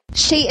Hermione, but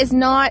she is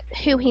not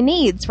who he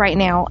needs right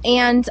now.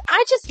 And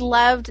I just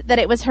loved that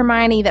it was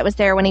Hermione that was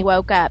there when he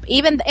woke up.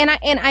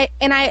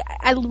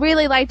 I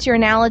really liked your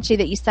analogy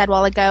that you said a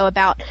while ago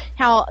about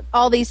how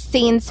all these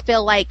scenes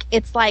feel like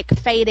it's like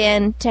fade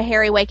in to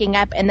Harry waking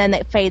up and then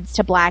it fades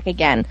to black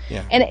again.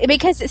 Yeah. And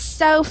because it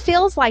so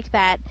feels like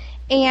that.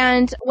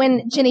 And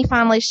when Ginny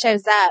finally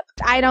shows up,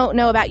 I don't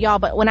know about y'all,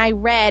 but when I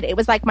read, it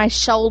was like my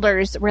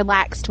shoulders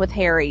relaxed with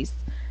Harry's.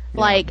 Yeah.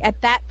 Like,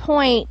 at that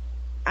point,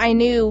 I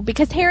knew,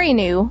 because Harry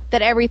knew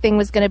that everything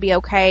was going to be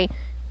okay,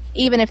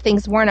 even if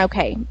things weren't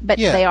okay. But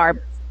they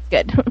are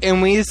good.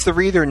 And we, as the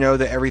reader, know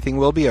that everything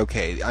will be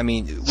okay.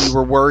 We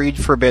were worried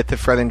for a bit that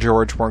Fred and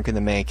George weren't going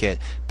to make it,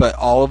 but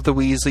all of the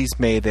Weasleys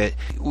made it.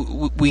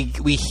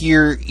 We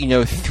hear,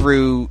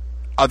 through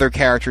other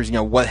characters,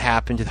 what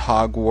happened to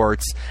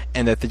Hogwarts,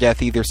 and that the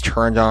Death Eaters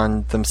turned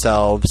on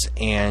themselves,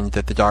 and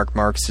that the Dark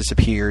Marks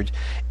disappeared.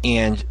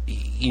 And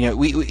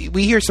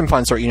we hear some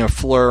fun story.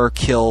 Fleur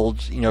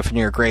killed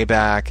Fenrir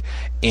Greyback,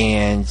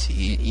 and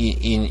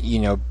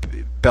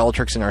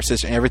Bellatrix and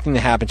Narcissa, and everything that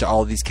happened to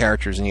all of these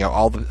characters, and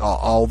all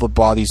the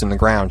bodies on the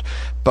ground.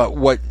 But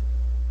what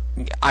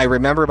I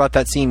remember about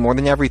that scene more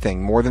than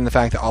everything, more than the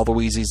fact that all the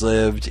Weasleys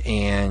lived,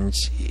 and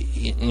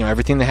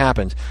everything that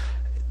happened.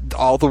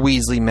 All the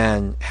Weasley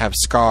men have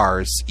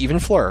scars. Even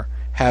Fleur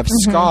have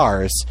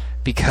scars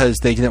because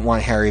they didn't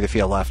want Harry to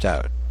feel left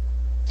out.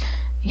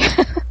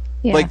 Yeah.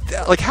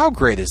 Like how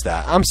great is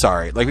that? I'm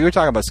sorry. Like, we were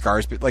talking about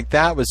scars, but like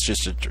that was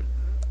just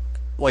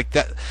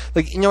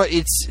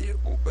it's.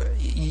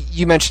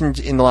 You mentioned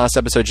in the last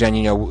episode, Jen,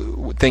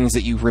 things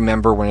that you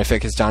remember when a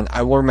fic is done.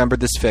 I will remember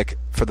this fic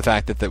for the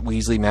fact that the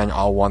Weasley men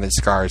all wanted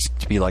scars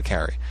to be like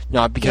Harry.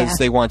 Not because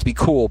they want to be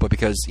cool, but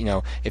because,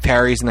 if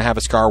Harry's going to have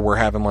a scar, we're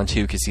having one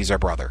too, because he's our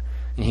brother.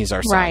 And he's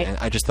our son. Right. And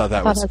I just thought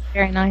that was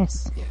very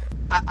nice. Yeah.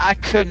 I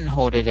couldn't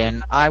hold it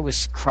in. I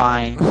was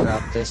crying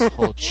throughout this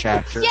whole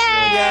chapter.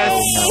 Yes!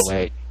 Oh, no,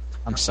 wait.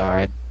 I'm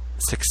sorry.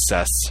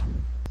 Success.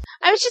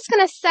 I was just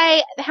going to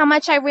say how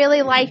much I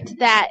really liked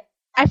that.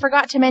 I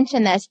forgot to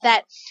mention this,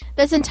 that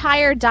this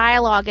entire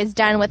dialogue is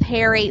done with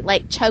Harry,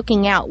 like,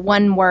 choking out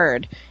one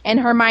word, and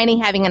Hermione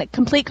having a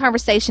complete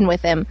conversation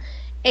with him.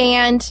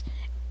 And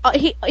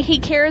he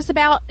cares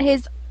about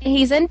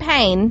he's in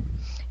pain,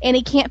 and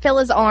he can't feel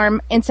his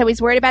arm, and so he's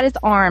worried about his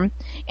arm.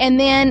 And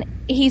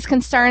then he's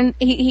concerned,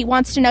 he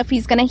wants to know if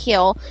he's going to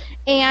heal.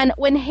 And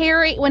when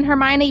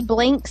Hermione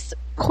blinks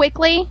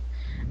quickly,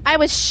 I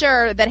was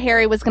sure that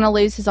Harry was going to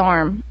lose his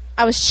arm.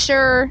 I was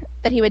sure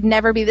that he would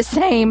never be the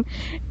same.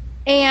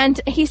 And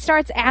he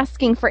starts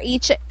asking for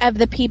each of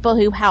the people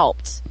who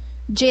helped.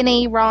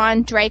 Ginny,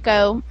 Ron,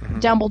 Draco,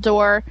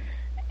 Dumbledore.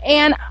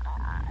 And,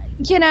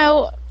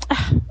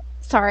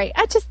 sorry.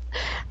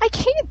 I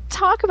can't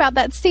talk about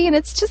that scene.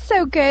 It's just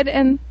so good,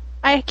 and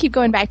I keep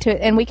going back to it,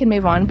 and we can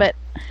move on, but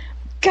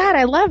God,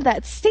 I love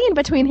that scene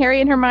between Harry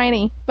and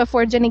Hermione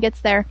before Ginny gets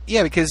there.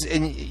 Yeah, because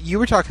and you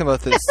were talking about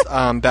this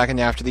back in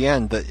After the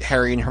End, that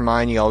Harry and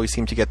Hermione always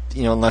seem to get,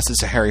 unless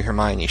it's a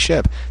Harry-Hermione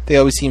ship, they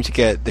always seem to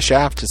get the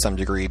shaft to some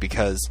degree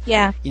because,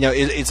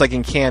 it's like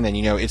in canon,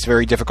 it's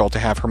very difficult to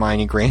have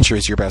Hermione Granger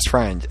as your best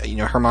friend.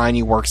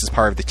 Hermione works as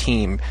part of the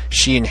team.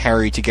 She and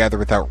Harry together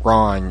without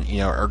Ron,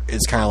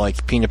 is kind of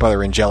like peanut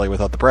butter and jelly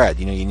without the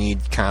bread. You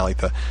need kind of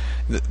like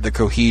the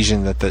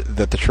cohesion that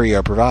the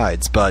trio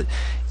provides, but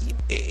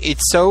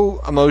it's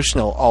so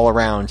emotional all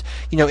around,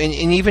 and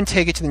even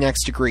take it to the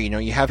next degree.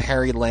 You have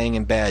Harry laying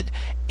in bed,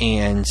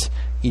 and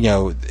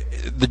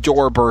the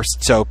door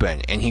bursts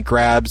open, and he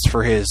grabs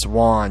for his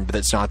wand, but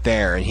it's not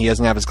there, and he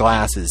doesn't have his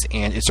glasses,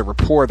 and it's a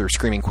reporter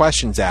screaming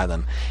questions at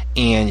him,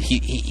 and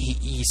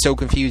he's so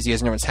confused he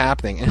doesn't know what's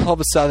happening, and all of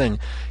a sudden,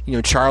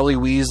 Charlie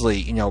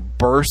Weasley,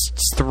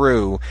 bursts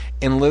through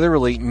and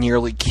literally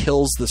nearly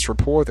kills this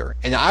reporter,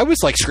 and I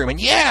was like screaming,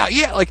 yeah,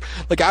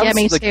 like I was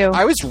me like, too.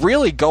 I was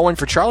really going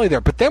for Charlie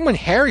there, but then when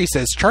Harry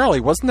says,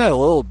 Charlie, wasn't that a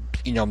little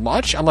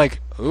much? I'm like,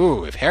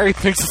 ooh, if Harry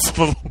thinks it's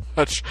a little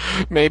much,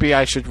 maybe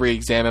I should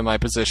re-examine my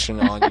position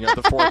on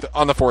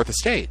the fourth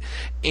estate.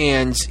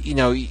 And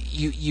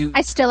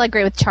I still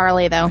agree with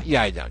Charlie, though.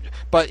 Yeah, I don't.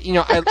 But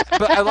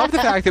I love the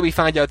fact that we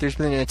find out there's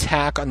been an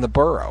attack on the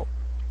Burrow.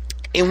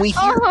 And we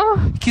hear,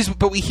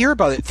 but we hear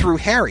about it through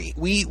Harry.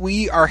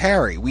 We are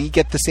Harry. We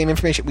get the same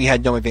information. We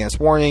had no advance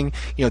warning.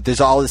 There's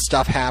all this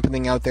stuff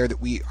happening out there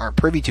that we aren't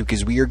privy to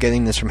because we are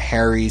getting this from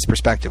Harry's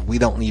perspective. We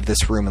don't leave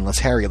this room unless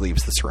Harry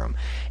leaves this room,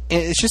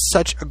 and it's just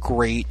such a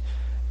great,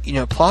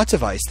 plot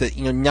device that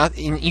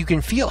you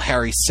can feel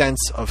Harry's sense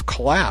of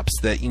collapse.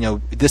 That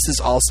this is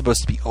all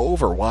supposed to be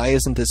over. Why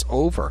isn't this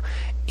over?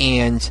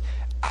 And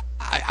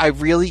I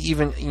really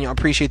even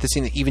appreciate the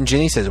scene that even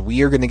Ginny says,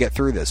 we are going to get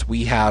through this.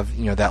 We have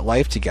that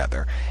life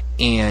together,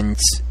 and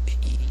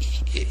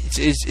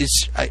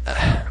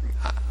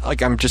I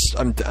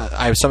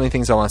have so many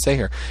things I want to say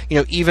here.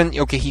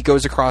 He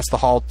goes across the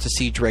hall to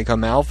see Draco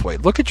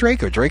Malfoy. Look at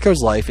Draco.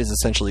 Draco's life is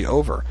essentially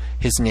over.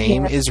 His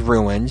name is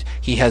ruined.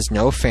 He has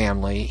no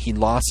family. He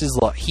lost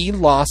he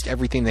lost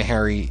everything that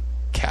Harry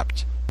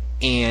kept.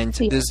 And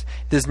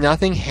there's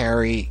nothing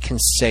Harry can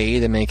say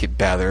to make it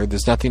better.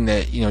 There's nothing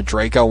that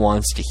Draco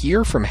wants to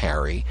hear from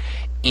Harry,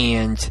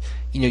 and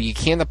you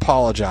can't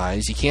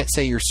apologize. You can't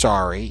say you're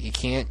sorry. You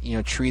can't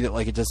treat it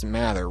like it doesn't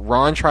matter.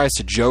 Ron tries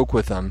to joke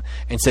with him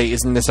and say,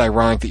 "Isn't this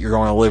ironic that you're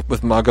going to live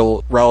with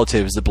Muggle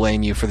relatives to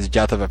blame you for the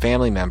death of a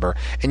family member?"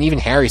 And even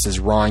Harry says,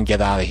 "Ron, get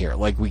out of here.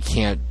 Like we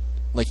can't."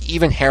 Like,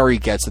 even Harry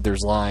gets that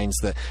there's lines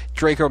that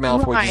Draco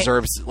Malfoy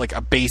deserves, like,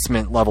 a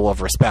basement level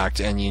of respect,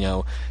 and,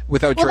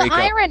 without Draco...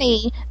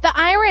 The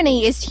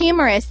irony is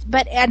humorous,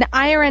 but an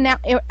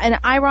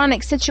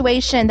ironic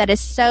situation that is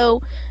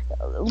so...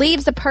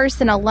 leaves a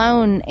person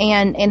alone,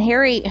 and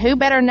Harry, who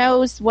better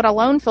knows what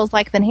alone feels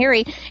like than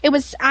Harry?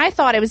 I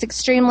thought it was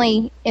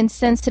extremely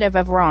insensitive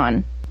of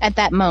Ron at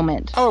that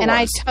moment.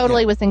 I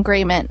totally was in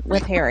agreement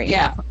with Harry.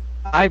 Yeah,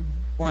 I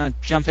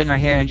want to jump in right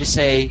here and just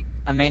say...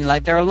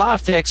 there are a lot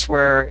of fics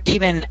where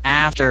even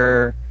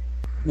after,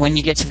 when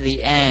you get to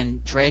the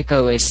end,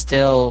 Draco is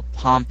still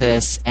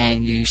pompous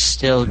and you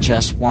still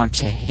just want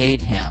to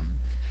hate him.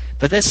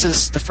 But this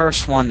is the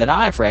first one that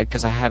I've read,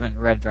 because I haven't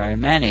read very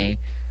many,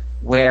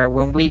 where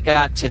when we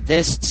got to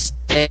this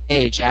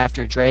stage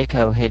after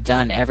Draco had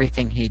done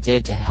everything he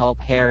did to help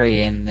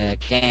Harry and the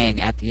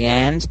gang at the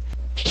end,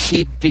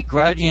 he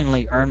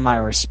begrudgingly earned my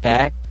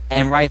respect.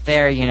 And right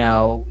there,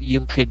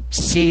 you could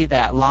see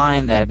that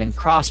line that had been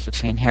crossed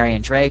between Harry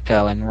and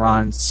Draco, and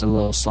Ron's a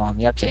little slow on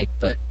the uptake,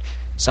 but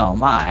so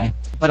am I.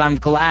 But I'm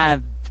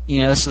glad,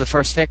 this is the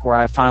first fic where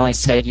I finally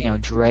said,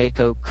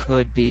 Draco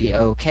could be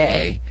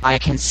okay. I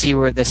can see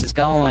where this is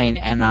going,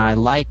 and I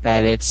like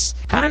that it's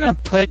kind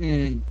of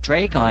putting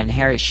Draco in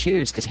Harry's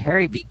shoes, because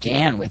Harry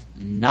began with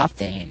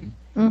nothing.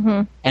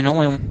 Mm-hmm. And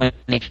only when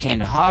he came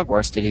to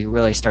Hogwarts did he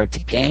really start to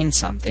gain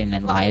something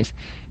in life.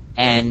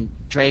 And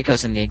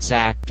Draco's in the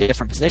exact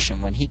different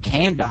position. When he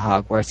came to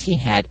Hogwarts, he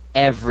had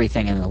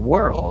everything in the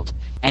world,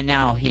 and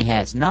now he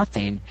has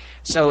nothing.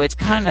 So it's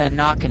kind of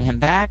knocking him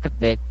back a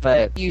bit,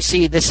 but you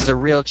see this is a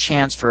real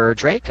chance for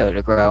Draco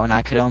to grow, and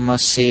I could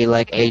almost see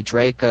like a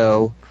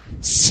Draco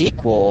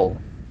sequel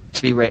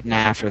to be written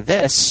after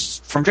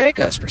this from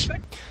Draco's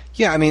perspective.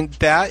 Yeah,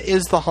 that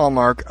is the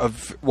hallmark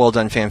of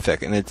well-done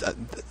fanfic, and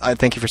I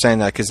thank you for saying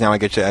that, because now I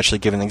get to actually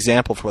give an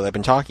example for what I've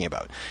been talking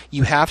about.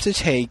 You have to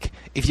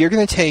if you're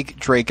going to take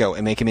Draco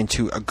and make him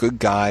into a good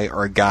guy,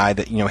 or a guy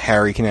that,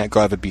 Harry can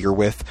go have a beer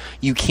with,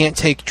 you can't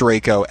take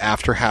Draco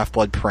after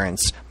Half-Blood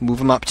Prince,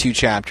 move him up 2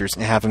 chapters,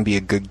 and have him be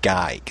a good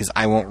guy, because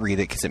I won't read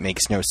it, because it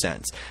makes no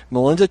sense.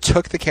 Melinda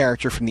took the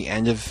character from the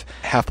end of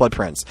Half-Blood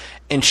Prince,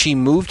 and she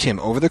moved him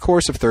over the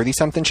course of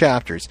 30-something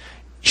chapters.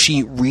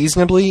 She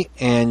reasonably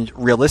and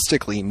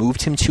realistically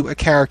moved him to a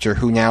character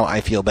who now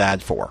I feel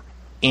bad for.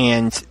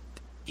 And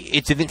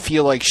it didn't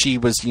feel like she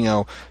was,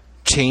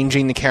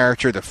 changing the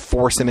character to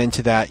force him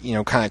into that,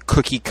 kind of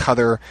cookie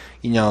cutter,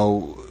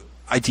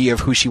 idea of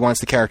who she wants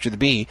the character to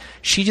be.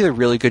 She did a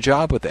really good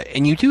job with it.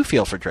 And you do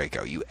feel for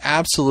Draco. You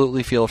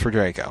absolutely feel for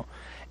Draco.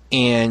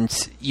 And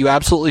you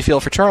absolutely feel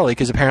for Charlie,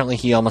 because apparently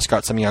he almost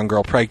got some young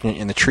girl pregnant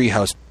in the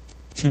treehouse.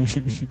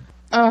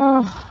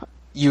 Oh.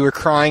 You were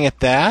crying at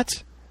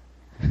that?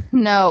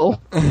 No.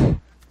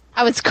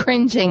 I was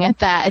cringing at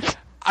that.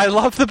 I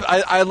love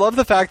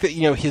the fact that,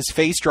 his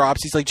face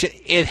drops. He's like,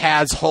 it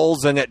has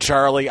holes in it,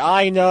 Charlie.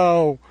 I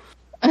know.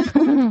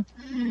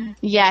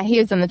 Yeah, he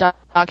was in the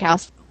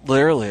doghouse.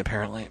 Literally,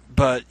 apparently.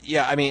 But,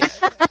 yeah, I mean...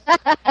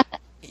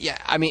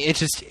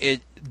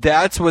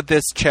 that's what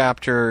this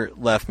chapter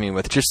left me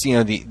with. Just,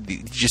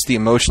 the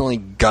emotionally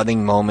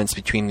gutting moments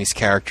between these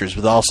characters,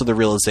 but also the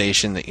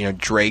realization that,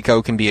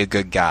 Draco can be a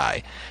good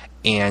guy.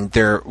 And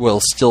there will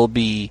still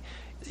be,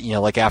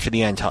 like after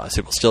the end to us,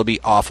 it will still be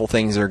awful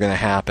things that are going to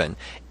happen.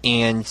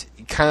 And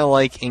kind of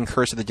like in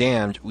Curse of the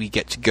Damned, we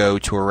get to go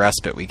to a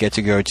respite. We get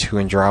to go to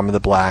Andromeda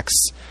Black's,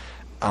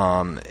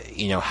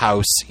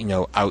 house,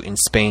 out in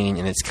Spain.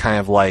 And it's kind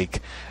of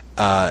like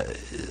I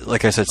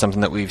said,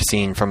 something that we've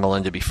seen from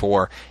Melinda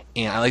before.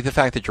 And I like the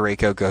fact that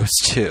Draco goes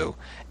too.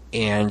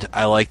 And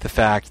I like the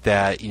fact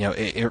that,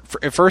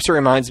 at first it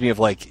reminds me of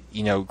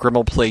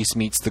Grimmauld Place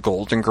meets the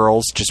Golden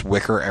Girls, just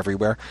wicker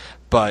everywhere.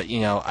 But,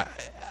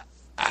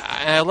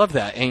 I love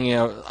that.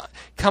 And,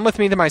 come with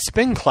me to my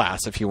spin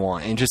class if you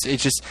want. And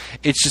it's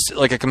just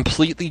like a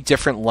completely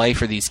different life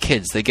for these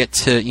kids. They get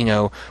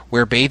to,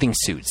 wear bathing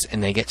suits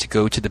and they get to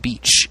go to the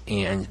beach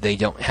and they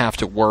don't have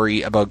to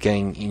worry about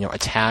getting,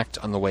 attacked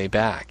on the way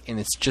back. And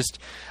it's just,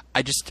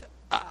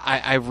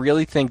 I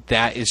really think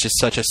that is just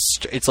such a,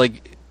 it's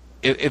like,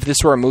 if this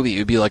were a movie, it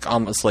would be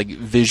almost like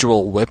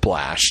visual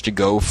whiplash to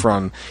go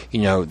from,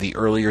 the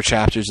earlier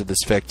chapters of this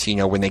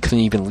fic, when they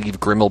couldn't even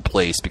leave Grimmauld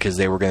Place because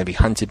they were going to be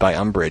hunted by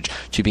Umbridge,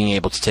 to being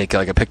able to take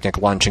a picnic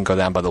lunch and go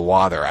down by the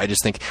water. I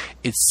just think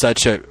it's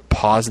such a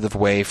positive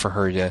way for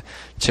her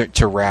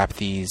to wrap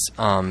these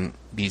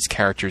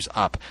characters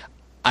up.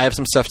 I have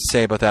some stuff to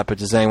say about that, but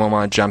does anyone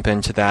want to jump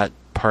into that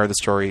part of the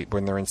story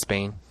when they're in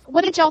Spain?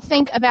 What did y'all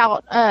think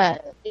about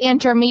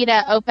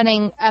Andromeda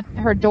opening up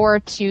her door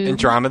to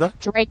Andromeda?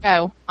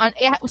 Draco?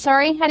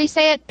 Sorry, how do you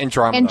say it?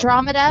 Andromeda.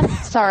 Andromeda?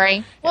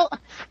 Sorry. Well,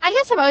 I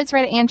guess I've always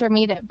read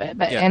Andromeda, but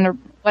yeah. And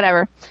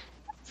whatever.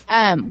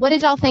 What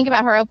did y'all think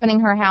about her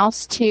opening her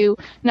house to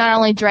not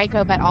only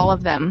Draco, but all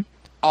of them?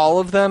 All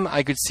of them,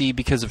 I could see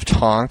because of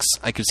Tonks.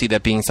 I could see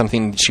that being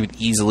something that she would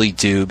easily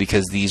do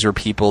because these are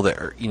people that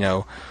are,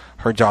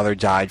 her daughter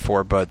died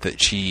for, but that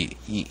she...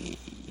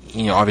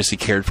 obviously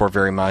cared for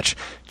very much.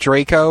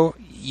 Draco,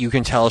 you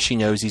can tell she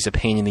knows he's a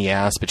pain in the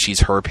ass, but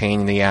she's her pain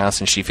in the ass,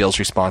 and she feels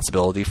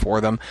responsibility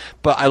for them.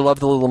 But I love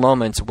the little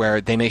moments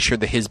where they make sure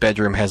that his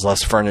bedroom has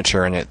less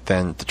furniture in it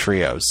than the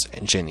trio's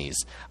and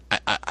Ginny's.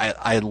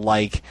 I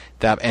like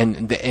that,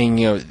 and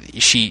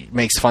she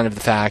makes fun of the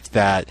fact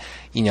that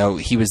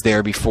he was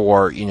there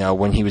before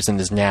when he was in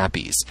his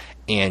nappies,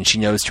 and she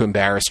knows to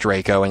embarrass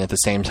Draco and at the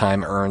same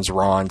time earns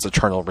Ron's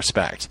eternal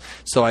respect.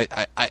 So I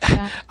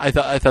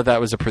thought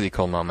that was a pretty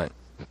cool moment.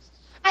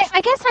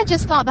 I guess I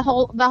just thought the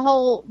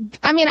whole.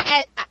 I mean,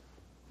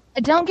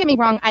 don't get me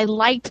wrong. I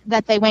liked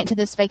that they went to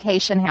this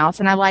vacation house,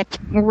 and I liked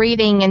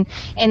reading and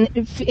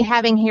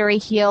having Harry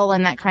heal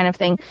and that kind of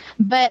thing.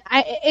 But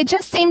it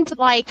just seemed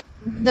like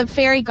the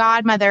fairy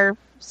godmother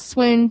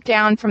swooned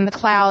down from the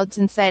clouds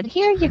and said,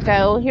 "Here you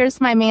go. Here's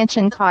my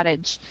mansion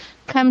cottage.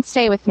 Come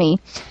stay with me."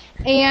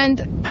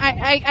 And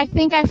I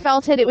think I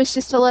felt it. It was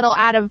just a little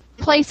out of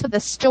place with the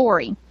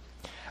story.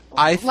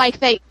 I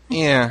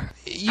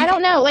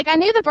don't know. I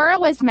knew the burrow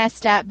was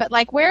messed up, but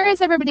where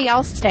is everybody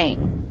else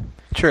staying?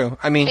 True.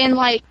 I mean, and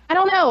I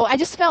don't know. I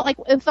just felt like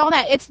with all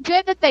that, it's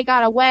good that they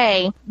got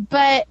away,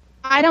 but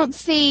I don't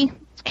see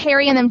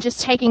Harry and them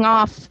just taking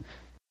off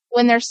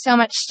when there's so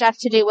much stuff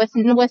to do with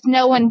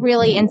no one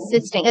really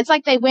insisting. It's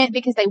like they went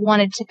because they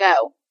wanted to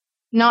go,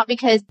 not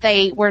because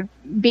they were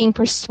being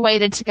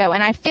persuaded to go.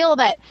 And I feel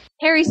that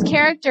Harry's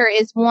character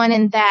is one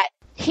in that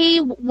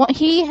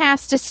he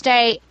has to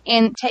stay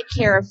and take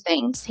care of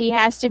things. He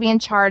has to be in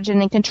charge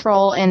and in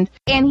control, and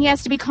he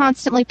has to be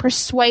constantly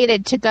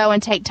persuaded to go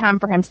and take time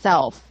for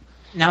himself.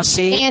 Now,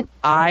 see,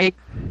 I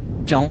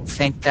don't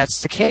think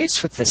that's the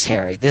case with this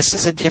Harry. This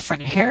is a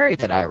different Harry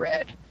that I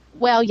read.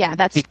 Well, yeah,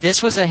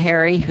 This was a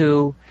Harry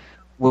who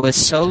was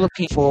so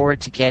looking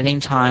forward to getting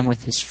time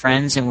with his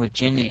friends and with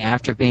Ginny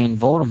after being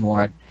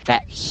Voldemort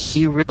that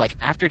he,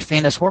 after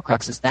defeating those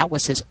Horcruxes, that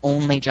was his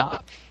only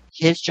job.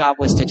 His job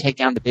was to take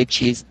down the Big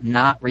Cheese,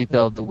 not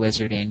rebuild the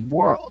wizarding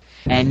world.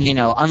 And,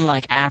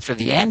 unlike After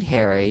the End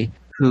Harry,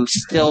 who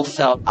still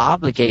felt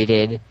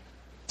obligated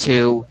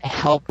to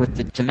help with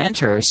the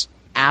Dementors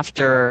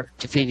after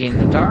defeating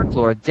the Dark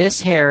Lord, this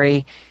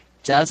Harry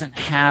doesn't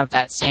have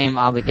that same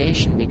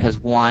obligation because,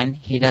 one,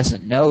 he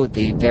doesn't know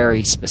the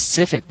very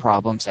specific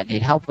problems that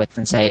need help with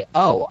and say,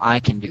 oh, I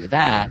can do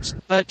that.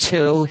 But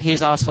two,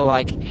 he's also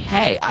like,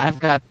 hey, I've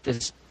got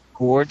this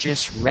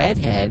gorgeous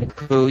redhead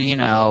who,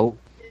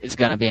 is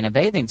going to be in a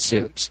bathing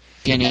suit.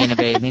 Ginny in a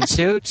bathing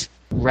suit,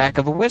 wreck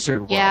of a wizard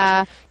world.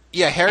 Yeah.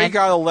 Yeah, Harry And-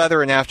 got a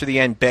letter, and after the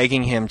end,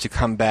 begging him to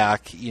come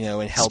back,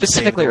 and help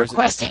Specifically save the wizard.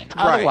 requesting.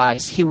 Right.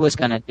 Otherwise, he was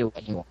going to do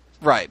what he wanted.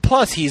 Right.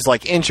 Plus, he's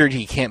injured.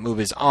 He can't move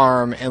his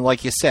arm, and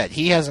like you said,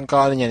 he hasn't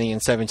gotten any in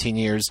 17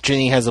 years.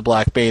 Ginny has a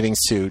black bathing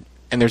suit,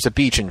 and there's a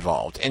beach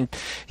involved. And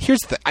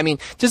here's the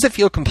does it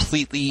feel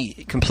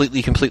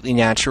completely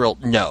natural?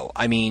 No.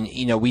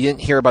 We didn't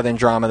hear about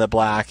Andromeda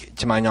Black,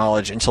 to my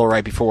knowledge, until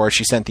right before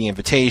she sent the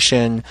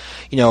invitation.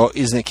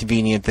 Isn't it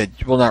convenient that,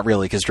 well, not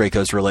really, because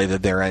Draco's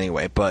related there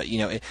anyway, but,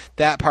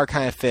 that part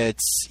kind of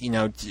fits.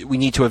 We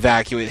need to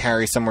evacuate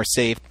Harry somewhere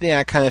safe.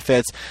 Yeah, it kind of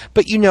fits.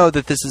 But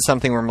that this is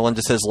something where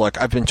Melinda says, look,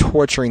 I've been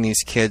torturing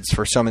these kids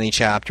for so many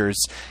chapters.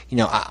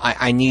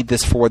 I need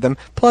this for them.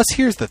 Plus,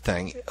 here's the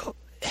thing.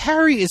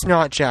 Harry is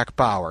not Jack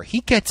Bauer.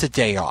 He gets a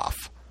day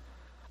off.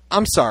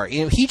 I'm sorry.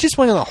 He just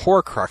went on a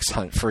Horcrux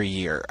hunt for a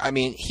year.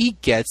 He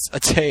gets a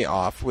day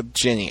off with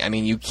Ginny.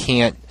 You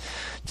can't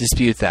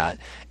dispute that.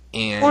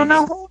 And Well,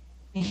 no,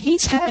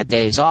 he's had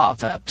days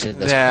off up to this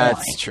point.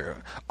 that's true.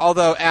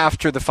 Although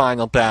after the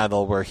final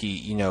battle where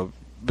he,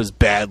 was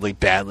badly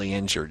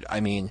injured.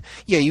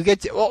 You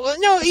get to, well,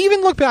 no,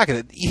 even look back at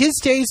it. His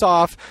days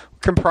off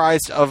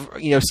comprised of,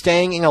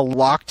 staying in a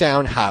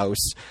lockdown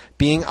house,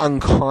 being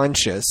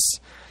unconscious.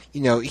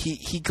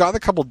 He got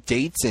a couple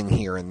dates in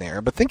here and there,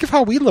 but think of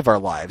how we live our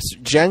lives.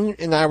 Jen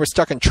and I were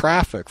stuck in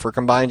traffic for a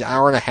combined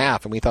hour and a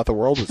half, and we thought the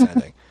world was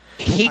ending.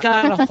 He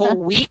got a whole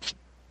week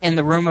in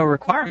the room of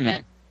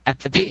requirement at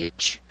the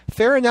beach.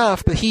 Fair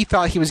enough, but he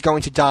thought he was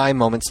going to die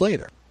moments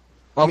later.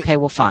 Okay,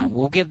 well, fine.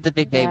 We'll give the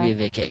big baby a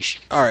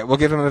vacation. All right, we'll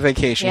give him a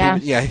vacation.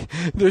 Yeah.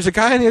 There's a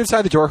guy on the other side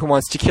of the door who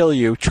wants to kill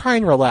you. Try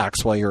and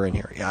relax while you're in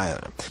here. Yeah, I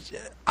don't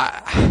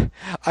know.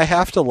 I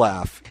have to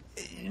laugh.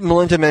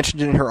 Melinda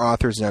mentioned in her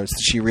author's notes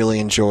that she really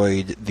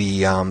enjoyed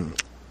the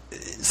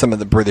some of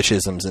the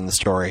Britishisms in the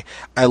story.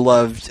 I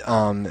loved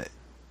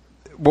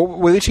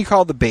what did she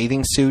call the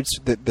bathing suits?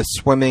 The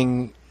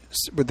swimming,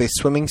 were they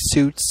swimming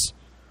suits?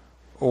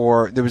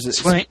 Or there was a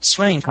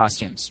Swimming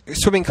costumes.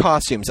 Swimming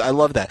costumes. I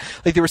love that.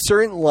 There were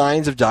certain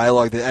lines of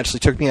dialogue that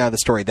actually took me out of the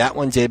story. That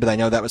one did, but I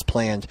know that was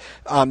planned.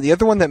 The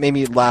other one that made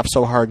me laugh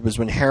so hard was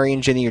when Harry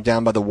and Ginny are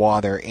down by the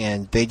water,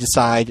 and they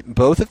decide,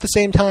 both at the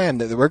same time,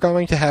 that we're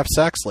going to have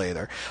sex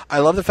later. I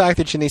love the fact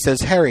that Ginny says,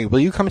 Harry, will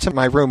you come to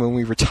my room when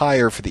we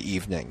retire for the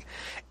evening?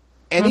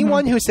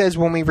 Anyone who says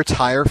when we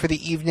retire for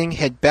the evening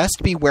had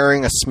best be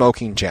wearing a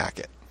smoking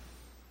jacket.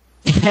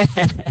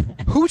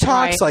 Who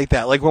talks like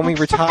that? When we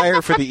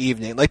retire for the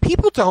evening?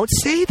 People don't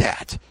say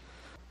that.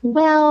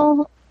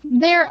 Well,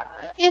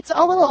 it's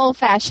a little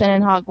old-fashioned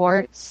in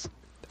Hogwarts.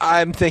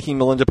 I'm thinking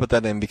Melinda put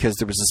that in because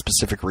there was a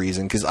specific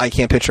reason, because I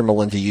can't picture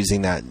Melinda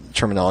using that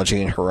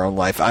terminology in her own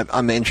life.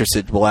 I'm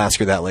interested. We'll ask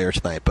her that later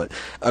tonight, but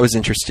I was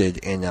interested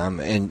in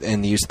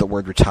the use of the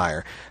word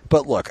retire.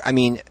 But look,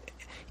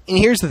 and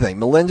here's the thing.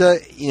 Melinda,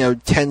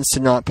 tends to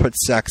not put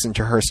sex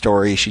into her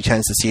story. She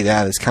tends to see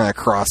that as kind of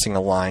crossing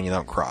a line you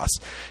don't cross.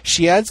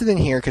 She adds it in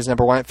here because,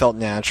 number one, it felt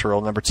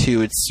natural. Number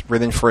two, it's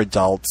written for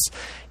adults.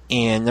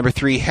 And number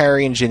three,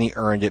 Harry and Ginny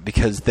earned it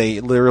because they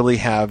literally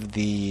have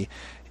the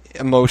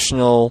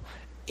emotional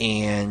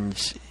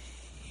and,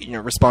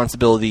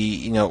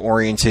 responsibility,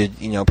 oriented,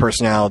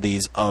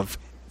 personalities of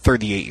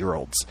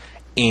 38-year-olds.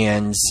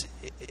 And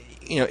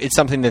it's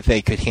something that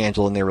they could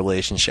handle in their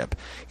relationship.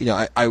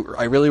 I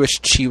really wish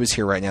she was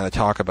here right now to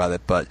talk about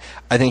it, but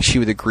I think she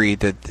would agree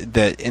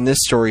that in this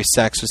story,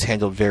 sex was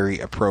handled very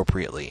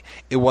appropriately.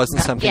 It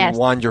wasn't something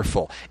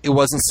wonderful. It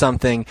wasn't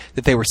something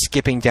that they were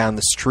skipping down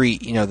the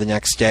street, the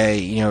next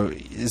day,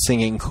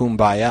 singing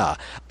Kumbaya.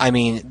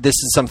 This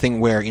is something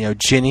where,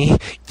 Ginny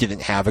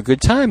didn't have a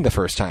good time the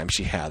first time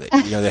she had it,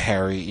 that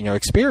Harry,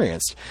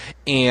 experienced.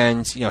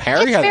 And,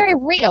 Harry It's had very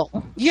real.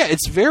 Yeah,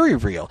 it's very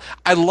real.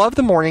 I love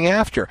the morning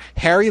after.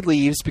 Harry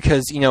leaves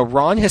because,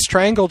 Ron has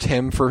strangled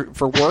him for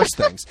worse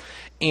things.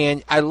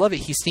 And I love it.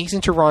 He sneaks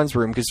into Ron's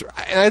room because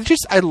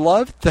I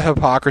love the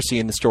hypocrisy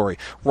in the story.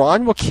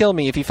 Ron will kill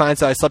me if he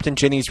finds out I slept in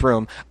Ginny's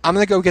room. I'm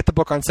going to go get the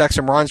book on sex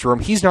from Ron's room.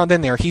 He's not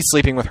in there. He's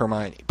sleeping with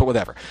Hermione, but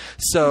whatever.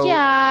 So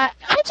Yeah,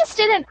 I just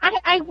didn't.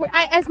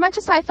 I as much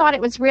as I thought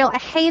it was real, I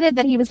hated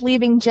that he was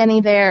leaving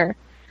Jenny there.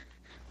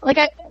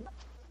 I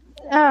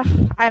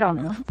don't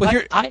know.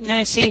 Well,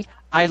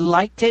 I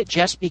liked it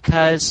just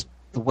because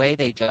the way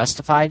they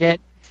justified it.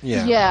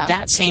 Yeah.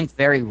 That seemed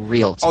very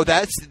real to me.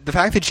 That's the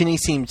fact that Ginny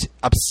seemed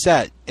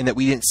upset and that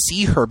we didn't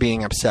see her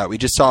being upset. We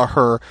just saw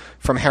her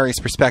from Harry's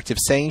perspective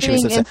saying she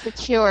was Being upset.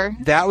 insecure.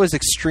 That was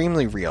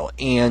extremely real.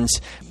 And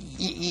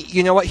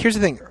you know what? Here's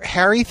the thing.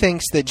 Harry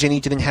thinks that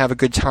Ginny didn't have a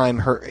good time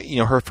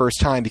her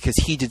first time because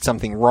he did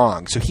something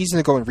wrong. So he's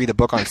going to go and read a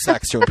book on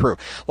sex to improve.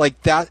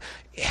 That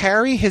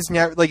Harry has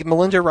never,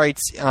 Melinda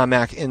writes,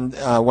 Mac, in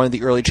one of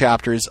the early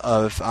chapters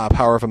of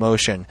Power of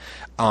Emotion,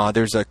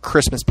 there's a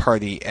Christmas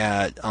party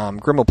at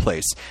Grimmauld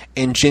Place,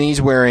 and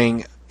Ginny's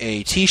wearing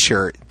a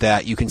T-shirt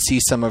that you can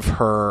see some of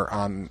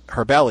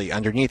her belly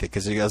underneath it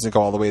because it doesn't go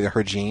all the way to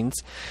her jeans,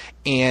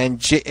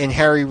 and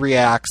Harry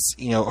reacts,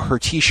 her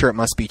T-shirt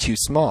must be too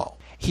small.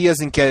 he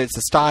doesn't get it's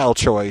a style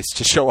choice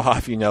to show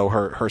off,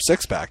 her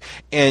six pack.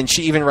 And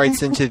she even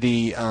writes into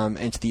the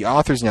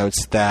author's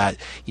notes that,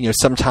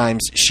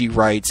 sometimes she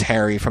writes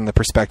Harry from the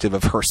perspective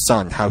of her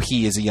son, how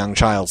he as a young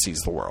child sees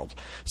the world.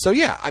 So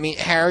yeah, I mean,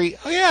 Harry,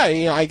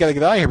 I gotta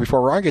get out of here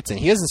before Ron gets in.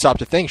 He doesn't stop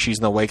to think she's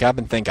gonna wake up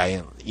and think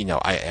I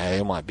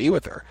don't want to be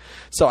with her.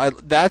 So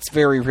that's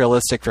very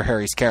realistic for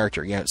Harry's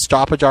character.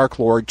 Stop a Dark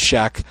Lord,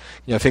 check.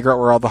 Figure out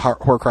where all the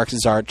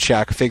Horcruxes are,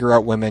 check. Figure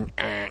out women.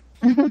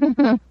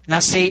 Now,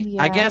 see,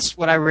 Yeah. I guess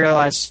what I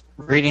realized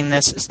reading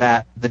this is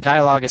that the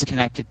dialogue is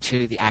connected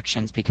to the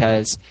actions,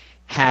 because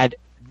had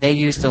they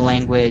used the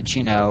language,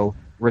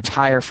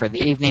 retire for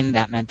the evening,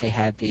 that meant they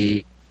had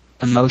the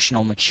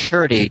emotional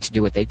maturity to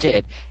do what they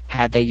did.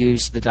 Had they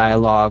used the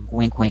dialogue,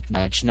 wink, wink,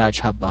 nudge, nudge,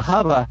 hubba,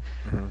 hubba,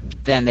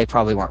 then they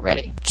probably weren't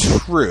ready.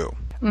 True.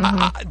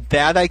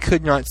 That I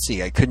could not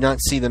see. I could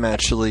not see them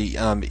actually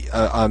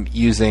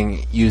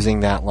using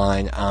that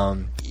line.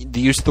 The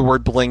use of the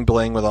word bling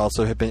bling would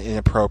also have been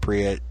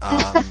inappropriate.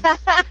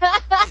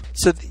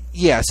 So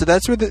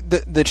that's where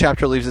the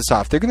chapter leaves us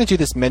off. They're going to do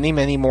this many,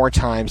 many more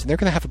times, and they're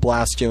going to have a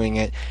blast doing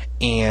it.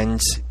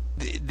 And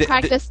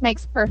Practice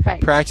makes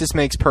perfect. Practice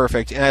makes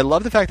perfect, and I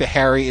love the fact that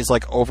Harry is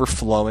like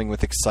overflowing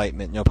with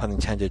excitement. No pun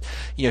intended.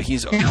 He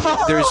is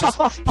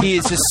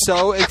just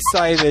so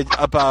excited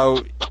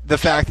about the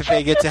fact that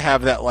they get to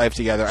have that life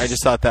together. I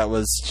just thought that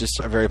was just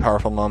a very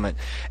powerful moment.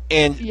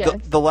 And Yes.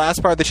 the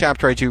last part of the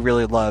chapter I do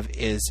really love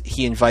is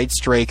he invites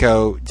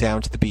Draco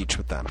down to the beach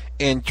with them,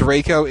 and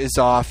Draco is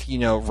off,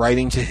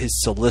 writing to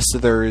his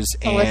solicitors.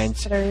 And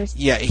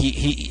yeah,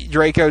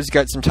 Draco's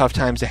got some tough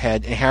times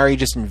ahead, and Harry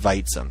just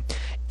invites him.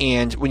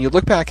 And when you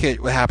look back at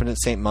what happened at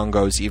St.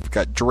 Mungo's, you've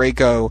got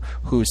Draco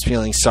who's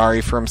feeling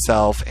sorry for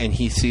himself, and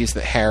he sees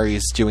that Harry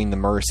is doing the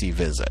mercy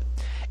visit.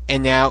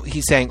 And now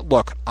he's saying,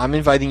 look, I'm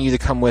inviting you to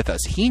come with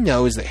us. He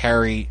knows that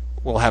Harry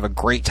will have a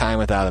great time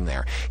without him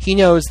there. He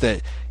knows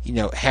that,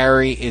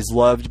 Harry is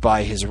loved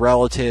by his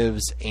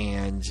relatives,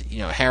 and,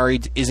 Harry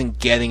isn't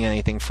getting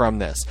anything from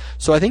this.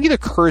 So I think it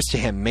occurs to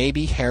him,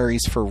 maybe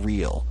Harry's for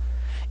real.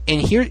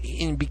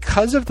 And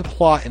because of the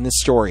plot in this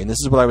story, and this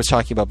is what I was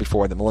talking about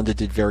before, that Melinda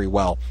did very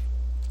well,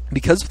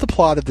 because of the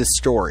plot of this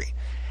story,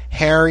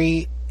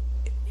 Harry,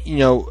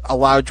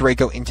 allowed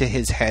Draco into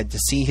his head to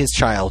see his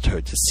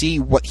childhood, to see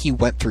what he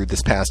went through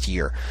this past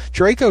year.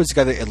 Draco's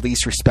got to at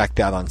least respect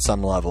that on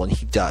some level, and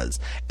he does.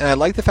 And I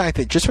like the fact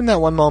that just from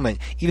that one moment,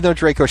 even though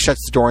Draco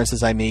shuts the door and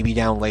says, I may be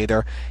down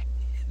later,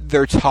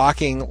 they're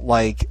talking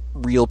like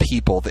real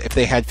people. If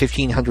they had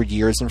 1,500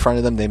 years in front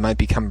of them, they might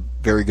become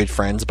very good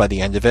friends by the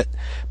end of it.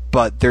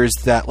 But there's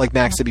that, like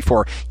Max said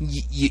before,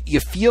 you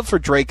feel for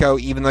Draco,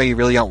 even though you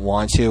really don't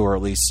want to, or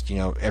at least,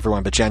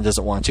 everyone but Jen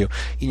doesn't want to,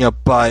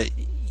 but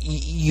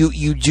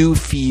you do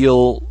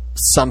feel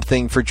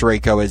something for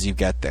Draco as you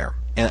get there.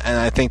 And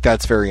I think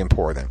that's very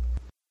important.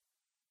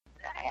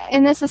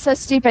 And this is so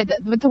stupid,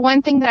 but the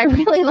one thing that I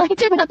really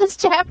liked about this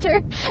chapter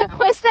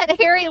was that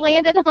Harry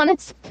landed on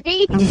his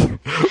feet.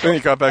 Then he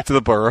got back to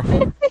the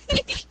burrow.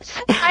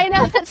 I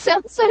know, that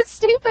sounds so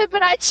stupid,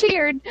 but I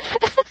cheered.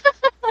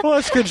 Well,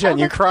 that's good, Jen.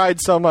 You cried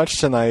so much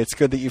tonight. It's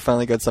good that you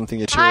finally got something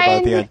to cheer about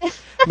at the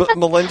end.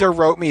 Melinda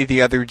wrote me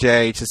the other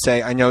day to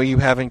say, I know you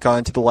haven't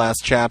gone to the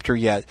last chapter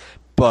yet,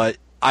 but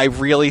I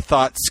really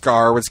thought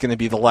Scar was going to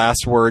be the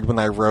last word when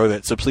I wrote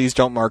it, so please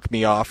don't mark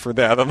me off for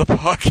that on the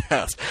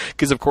podcast.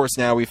 Because, of course,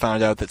 now we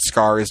found out that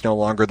Scar is no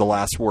longer the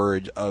last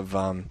word of...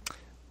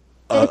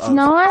 It's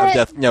not? Of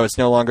Death, no, it's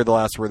no longer the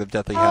last word of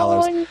Deathly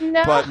Hallows. Oh,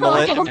 no. But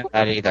I didn't know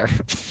that either.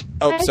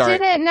 Oh, sorry. I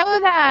didn't know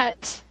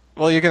that.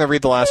 Well, you're going to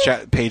read the last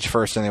page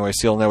first anyway,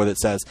 so you'll know what it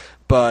says.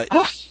 But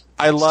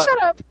I love...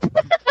 Shut up.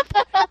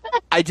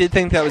 I did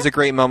think that was a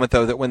great moment,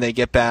 though, that when they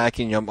get back,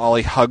 and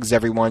Ollie hugs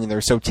everyone, and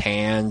they're so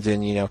tanned,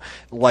 and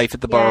life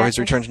at the Burrow has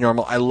returned to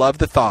normal. I love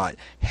the thought.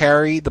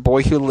 Harry, the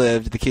boy who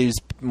lived, the kid who's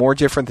more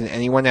different than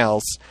anyone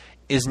else,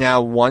 is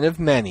now one of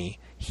many.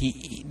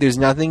 There's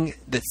nothing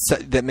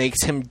that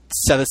makes him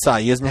set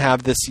aside. He doesn't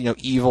have this,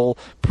 evil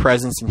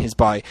presence in his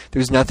body.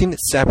 There's nothing that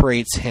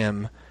separates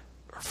him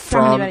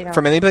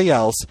from anybody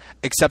else,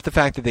 except the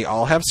fact that they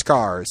all have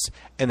scars,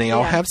 and they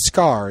all have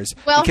scars.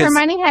 Well,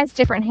 Hermione has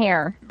different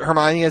hair.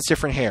 Hermione has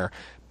different hair,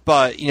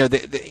 but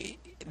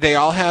they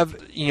all have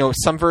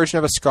some version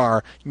of a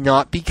scar,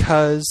 not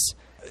because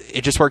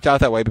it just worked out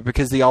that way, but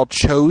because they all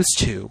chose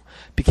to.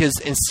 Because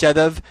instead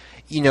of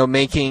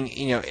making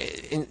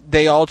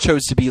they all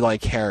chose to be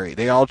like Harry.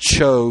 They all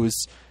chose.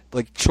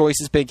 Like, choice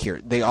is big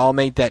here. They all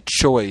made that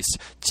choice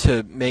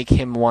to make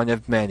him one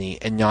of many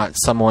and not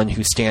someone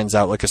who stands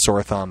out like a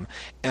sore thumb.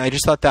 And I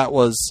just thought that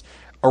was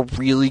a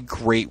really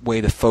great way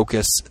to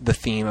focus the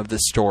theme of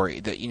this story.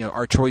 That,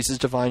 our choices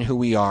define who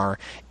we are,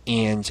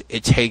 and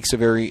it takes a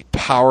very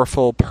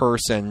powerful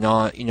person,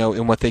 not,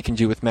 in what they can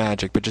do with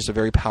magic, but just a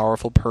very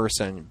powerful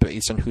person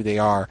based on who they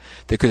are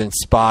that could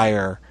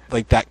inspire,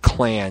 like, that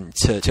clan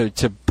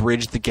to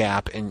bridge the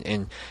gap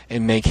and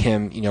make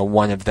him,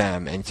 one of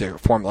them, and to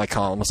form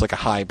almost like a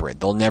hybrid.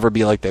 They'll never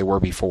be like they were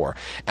before.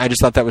 And I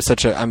just thought that was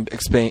such a... I'm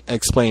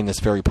explaining this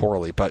very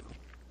poorly, but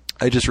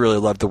I just really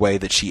loved the way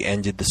that she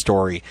ended the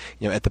story,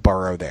 at the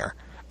Burrow there.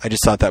 I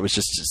just thought that was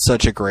just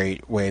such a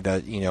great way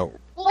that, Well,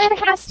 it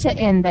has to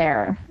end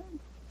there.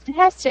 It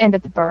has to end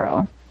at the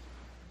Burrow.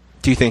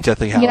 Do you think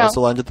Deathly Hallows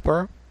will end at the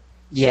Burrow?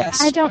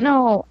 Yes. I don't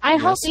know. I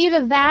Yes. hope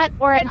either that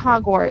or at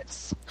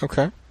Hogwarts.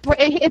 Okay.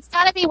 It's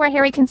got to be where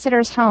Harry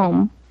considers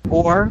home.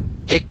 Or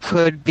it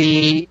could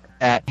be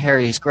at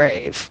Harry's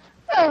grave.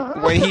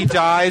 When he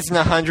dies in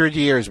 100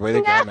 years, where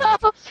they go, man.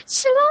 No!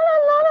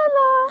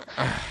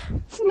 Sha-la-la-la-la.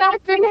 It's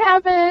not going to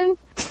happen.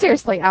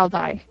 Seriously, I'll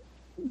die.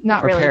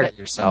 Not Prepare really, but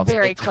yourself.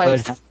 very It could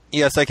close. happen.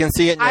 Yes, I can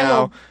see it I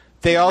now. will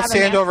They all have a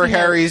stand over nasty note.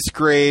 Harry's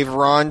grave.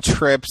 Ron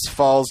trips,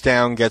 falls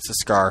down, gets a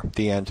scar.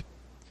 The end.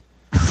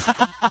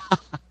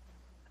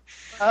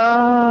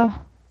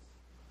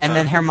 And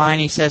then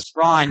Hermione says,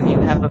 Ron, you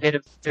have a bit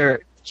of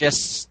dirt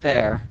just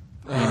there.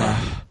 You know.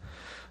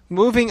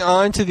 Moving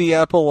on to the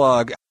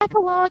epilogue.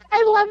 Epilogue.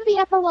 I love the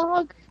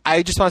epilogue.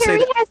 I just want to say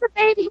Harry that, has a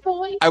baby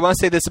boy. I want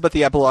to say this about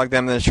the epilogue, then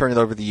I'm going to turn it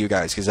over to you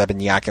guys because I've been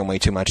yakking way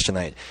too much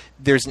tonight.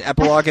 There's an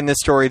epilogue in this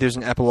story. There's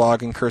an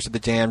epilogue in Curse of the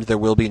Damned. There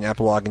will be an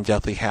epilogue in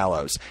Deathly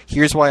Hallows.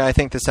 Here's why I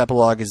think this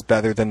epilogue is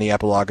better than the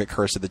epilogue at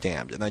Curse of the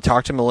Damned. And I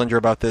talked to Melinda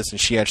about this,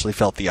 and she actually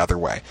felt the other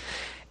way.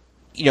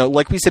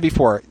 Like we said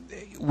before,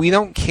 we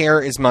don't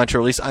care as much, or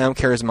at least I don't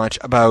care as much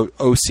about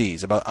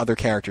OCs, about other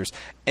characters,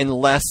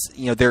 unless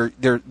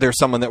they're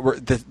someone that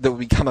will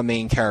become a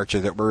main character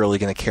that we're really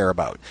going to care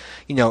about.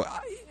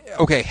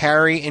 Okay,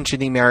 Harry and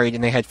Ginny married,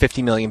 and they had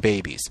 50 million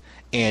babies,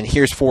 and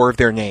here's 4 of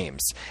their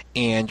names.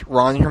 And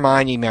Ron and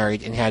Hermione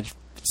married and had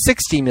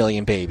 60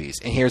 million babies,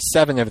 and here's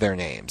 7 of their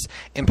names.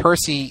 And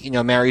Percy,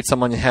 married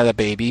someone and had a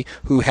baby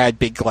who had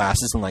big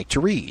glasses and liked to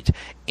read.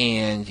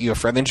 And,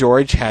 Fred and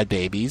George had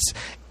babies,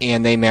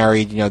 and they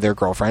married, their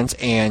girlfriends,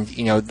 and,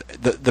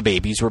 the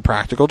babies were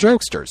practical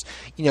jokesters.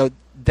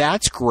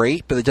 That's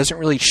great, but it doesn't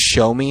really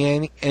show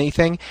me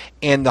anything.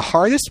 And the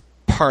hardest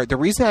part, the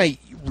reason I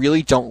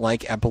really don't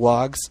like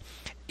epilogues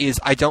is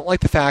I don't like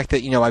the fact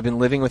that, I've been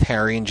living with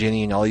Harry and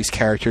Ginny and all these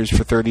characters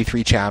for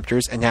 33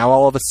 chapters, and now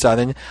all of a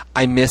sudden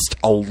I missed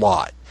a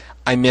lot.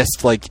 I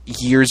missed,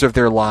 years of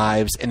their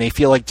lives, and they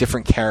feel like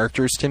different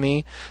characters to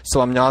me,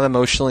 so I'm not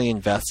emotionally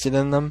invested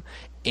in them,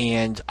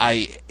 and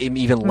I am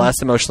even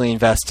less emotionally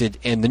invested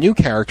in the new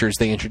characters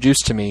they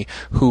introduced to me,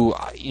 who,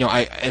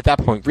 I, at that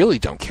point, really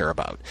don't care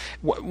about.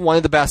 One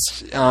of the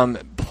best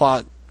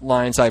plot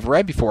lines I've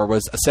read before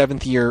was a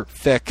 7th year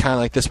fic, kind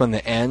of like this one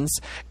that ends,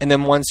 and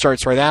then one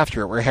starts right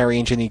after it, where Harry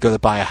and Ginny go to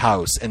buy a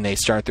house and they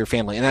start their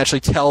family, and it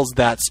actually tells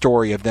that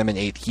story of them in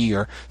 8th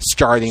year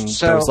starting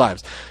those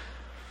lives.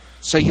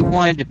 So you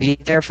wanted to be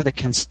there for the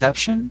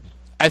conception?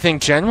 I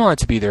think Jen wanted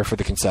to be there for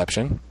the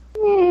conception.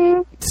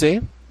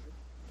 See?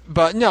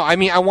 But no, I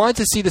mean, I wanted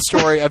to see the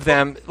story of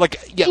them,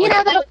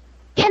 Though,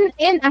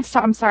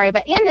 I'm sorry,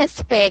 but in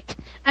this fic,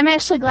 I'm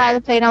actually glad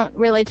that they don't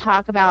really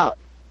talk about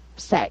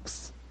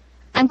sex.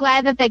 I'm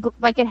glad that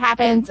it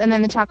happens and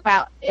then they talk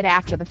about it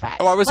after the fact.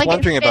 Oh, I was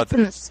wondering about that.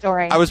 In the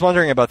story. I was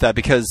wondering about that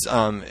because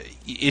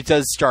it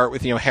does start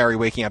with Harry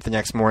waking up the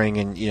next morning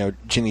and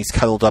Ginny's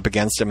cuddled up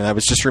against him, and I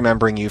was just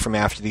remembering you from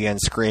after the end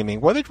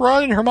screaming, "What did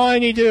Ron and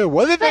Hermione do?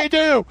 What did they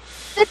do?"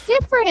 The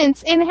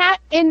difference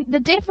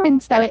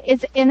though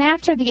is in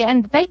after the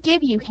end they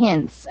give you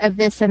hints of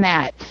this and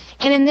that,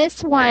 and in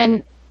this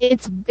one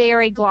it's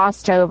very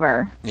glossed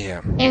over.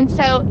 Yeah. And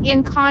so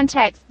in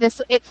context,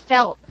 it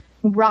felt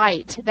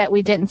right that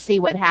we didn't see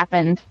what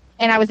happened,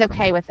 and I was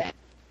okay with it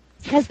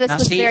because this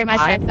was very much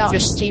I felt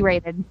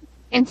G-rated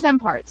in some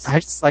parts.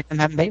 I just like them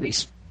having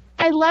babies.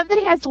 I love that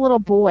he has a little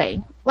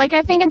boy.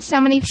 I think in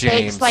so many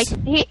James.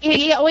 fics,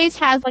 he always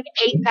has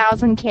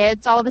 8,000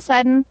 kids all of a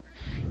sudden,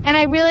 and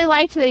I really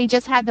liked that he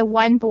just had the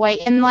one boy.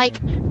 And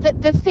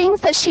the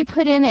things that she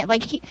put in it,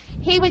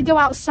 he would go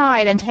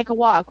outside and take a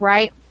walk,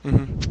 right?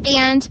 Mm-hmm.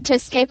 And to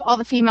escape all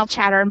the female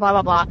chatter and blah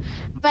blah blah.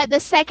 But the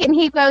second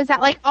he goes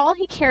out, all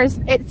he cares,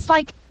 it's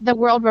like the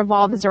world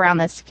revolves around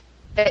this.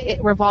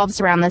 It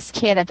revolves around this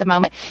kid at the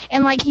moment,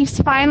 and he's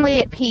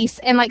finally at peace.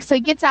 And so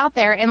he gets out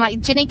there,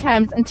 and Ginny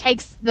comes and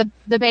takes the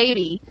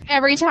baby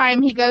every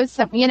time he goes.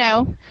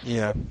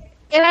 Yeah.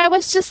 And I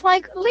was just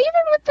leave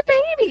him with the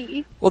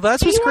baby. Well,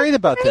 that's what's great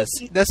about this.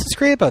 baby. That's what's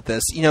great about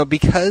this.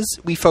 Because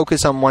we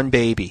focus on one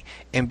baby,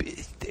 and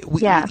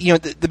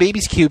the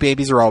baby's cute.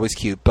 Babies are always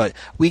cute, but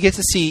we get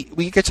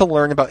to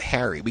learn about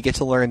Harry. We get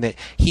to learn that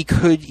he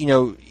could,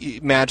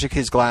 magic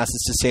his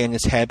glasses to stay in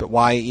his head, but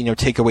why,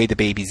 take away the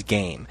baby's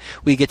game?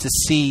 We get to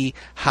see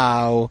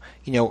how,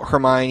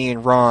 Hermione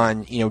and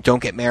Ron,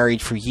 don't get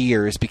married for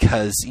years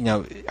because,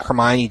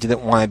 Hermione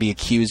didn't want to be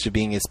accused of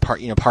being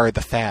part of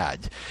the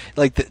fad.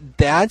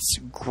 That's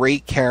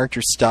great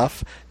character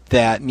stuff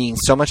that means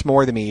so much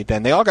more to me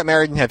than they all got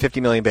married and had 50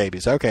 million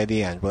babies. Okay,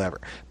 the end, whatever.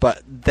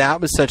 But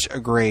that was such a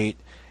great,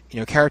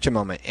 character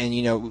moment. And,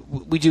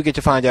 we do get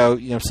to find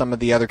out, some of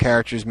the other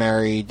characters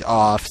married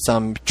off,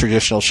 some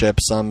traditional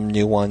ships, some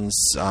new ones.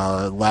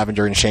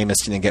 Lavender and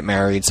Seamus didn't get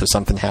married, so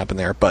something happened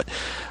there. But,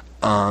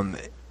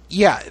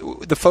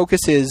 the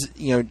focus is,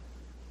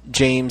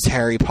 James,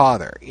 Harry,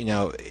 Potter.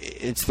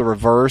 It's the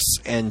reverse,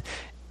 and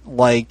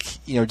like,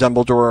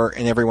 Dumbledore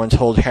and everyone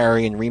told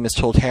Harry and Remus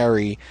told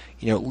Harry,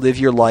 live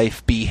your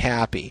life, be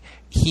happy.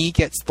 He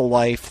gets the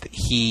life that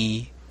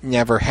he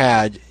never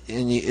had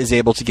and he is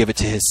able to give it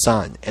to his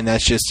son. And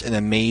that's just an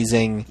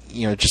amazing,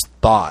 just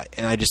thought.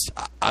 And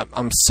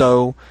I'm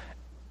so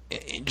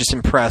just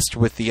impressed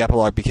with the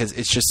epilogue because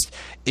it's just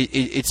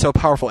it's so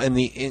powerful.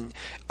 And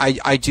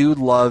I do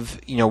love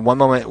one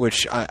moment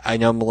which I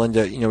know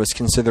Melinda is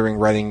considering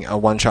writing a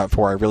one shot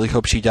for. I really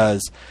hope she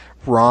does.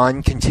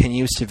 Ron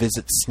continues to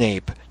visit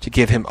Snape to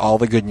give him all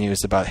the good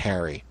news about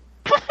Harry.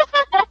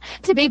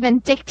 To be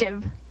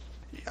vindictive.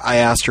 I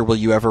asked her, will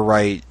you ever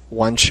write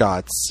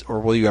one-shots, or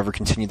will you ever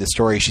continue the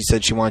story? She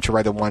said she wanted to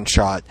write a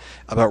one-shot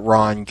about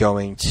Ron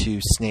going to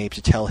Snape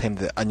to tell him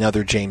that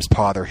another James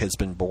Potter has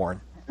been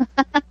born.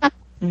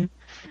 And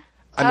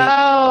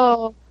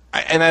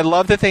I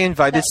love that they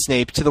invited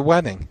Snape to the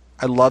wedding.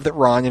 I love that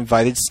Ron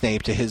invited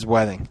Snape to his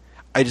wedding.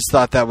 I just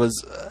thought that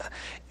was...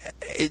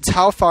 it's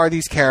how far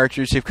these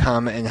characters have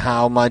come and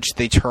how much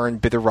they turn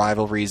bitter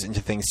rivalries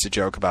into things to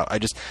joke about.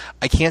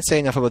 I can't say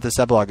enough about this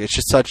epilogue. It's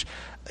just such,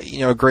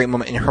 a great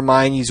moment. And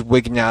Hermione's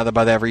wigging out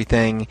about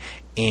everything,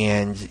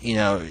 and,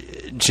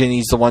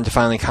 Ginny's the one to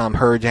finally calm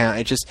her down.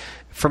 It just,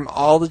 from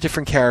all the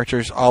different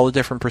characters, all the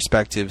different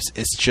perspectives,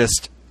 it's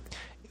just,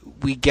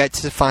 we get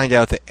to find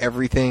out that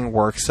everything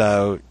works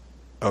out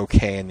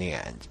okay in the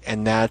end,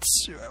 and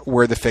that's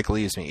where the fic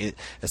leaves me.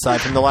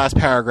 Aside from the last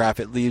paragraph,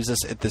 it leaves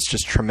us at this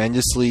just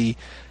tremendously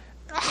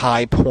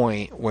high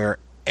point where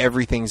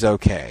everything's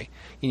okay.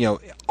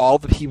 All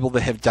the people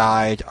that have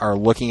died are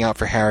looking out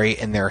for Harry,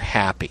 and they're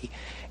happy,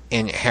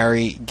 and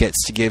Harry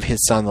gets to give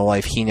his son the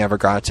life he never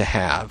got to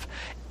have,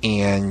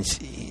 and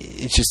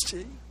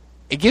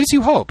it gives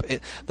you hope.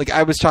 Like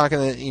I was talking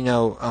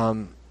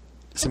to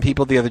some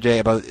people the other day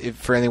about, if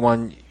for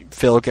anyone,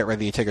 Phil, get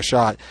ready to take a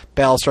shot,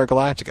 Battlestar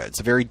Galactica. It's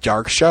a very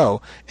dark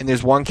show, and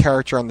there's one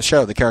character on the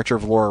show, the character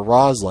of Laura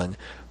Roslin,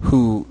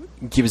 who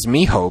gives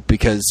me hope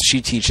because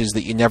she teaches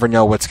that you never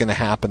know what's going to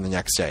happen the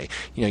next day.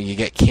 You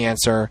get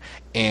cancer,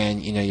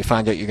 and you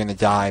find out you're going to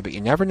die, but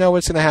you never know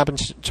what's going to happen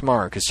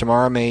tomorrow, because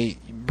tomorrow may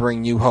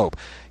bring new hope.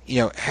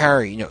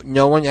 Harry,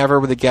 no one ever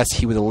would have guessed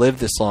he would have lived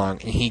this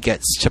long, and he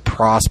gets to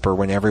prosper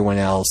when everyone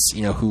else,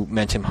 who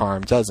meant him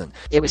harm doesn't.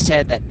 It was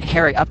said that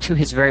Harry, up to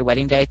his very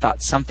wedding day,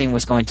 thought something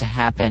was going to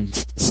happen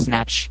to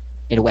snatch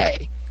it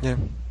away. Yeah.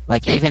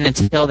 Like, even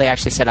until they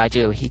actually said, I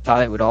do, he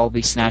thought it would all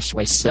be snatched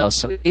away still.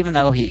 So even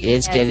though he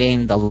is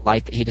getting the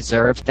life that he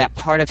deserved, that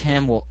part of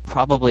him will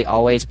probably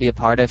always be a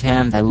part of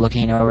him, that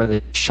looking over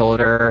the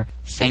shoulder,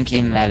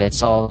 thinking that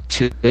it's all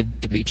too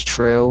good to be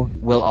true,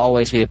 will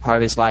always be a part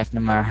of his life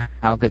no matter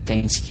how good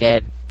things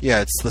get.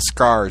 Yeah, it's the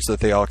scars that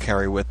they all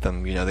carry with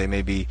them. They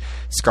may be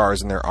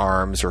scars in their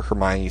arms or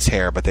Hermione's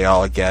hair, but they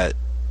all get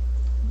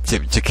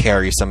to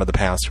carry some of the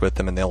past with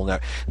them, and they'll know.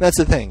 And that's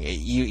the thing.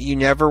 You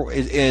never.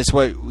 It's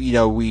what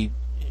we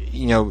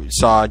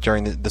saw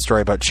during the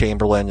story about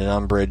Chamberlain and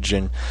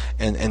Umbridge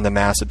and the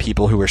mass of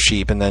people who were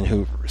sheep and then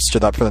who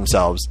stood up for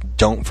themselves.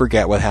 Don't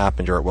forget what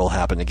happened, or it will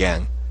happen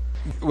again.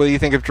 What do you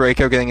think of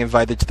Draco getting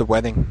invited to the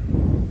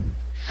wedding?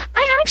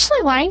 I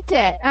actually liked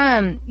it.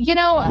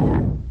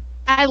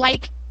 I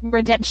like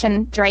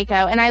Redemption Draco,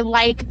 and I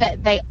like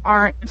that they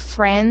aren't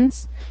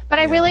friends. But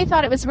I really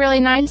thought it was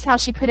really nice how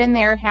she put in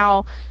there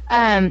how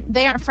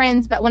they aren't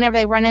friends, but whenever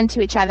they run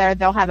into each other,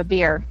 they'll have a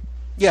beer.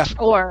 Yeah.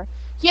 Or,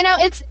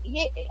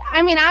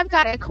 I've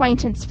got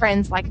acquaintance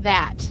friends like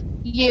that.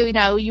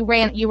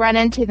 You run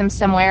into them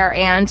somewhere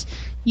and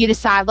you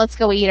decide, let's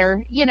go eat,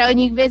 or, and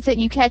you visit,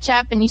 you catch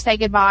up, and you say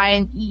goodbye,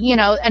 and,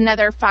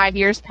 another 5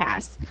 years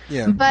pass.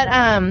 Yeah. But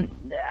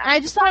I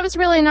just thought it was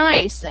really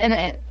nice,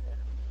 and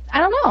I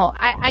don't know.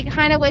 I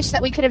kind of wish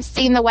that we could have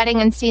seen the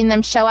wedding and seen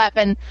them show up,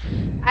 and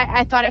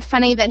I thought it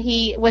funny that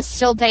he was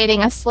still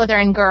dating a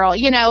Slytherin girl.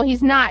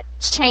 He's not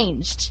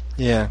changed.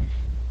 Yeah.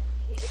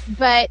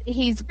 But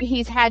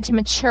he's had to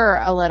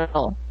mature a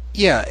little.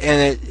 Yeah,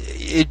 and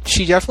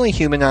she definitely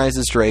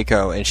humanizes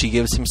Draco, and she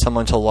gives him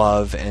someone to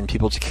love and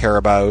people to care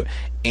about,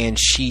 and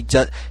she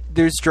does.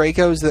 There's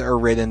Dracos that are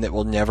written that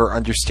will never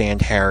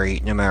understand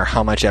Harry, no matter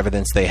how much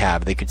evidence they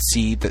have. They could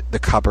see the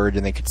cupboard,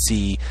 and they could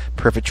see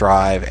Privet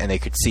Drive, and they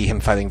could see him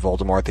fighting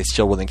Voldemort. They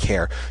still wouldn't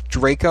care.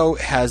 Draco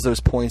has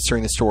those points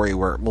during the story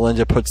where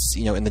Melinda puts,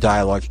 in the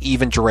dialogue,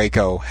 even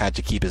Draco had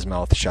to keep his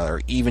mouth shut,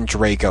 or even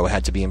Draco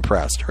had to be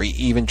impressed, or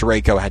even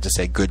Draco had to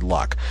say good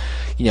luck.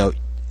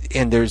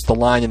 And there's the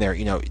line in there,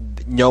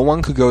 no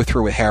one could go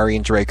through what Harry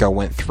and Draco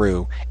went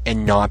through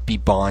and not be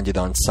bonded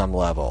on some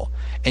level.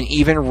 And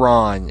even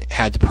Ron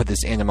had to put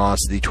this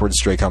animosity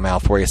towards Draco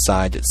Malfoy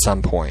aside at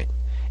some point.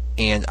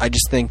 And I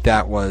just think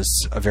that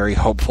was a very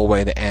hopeful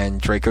way to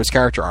end Draco's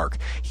character arc.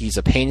 He's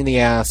a pain in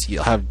the ass.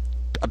 You'll have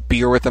a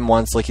beer with him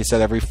once, like you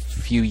said, every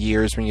few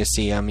years when you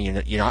see him.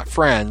 You're not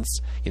friends.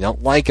 You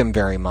don't like him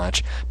very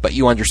much, but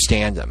you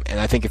understand him. And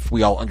I think if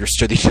we all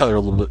understood each other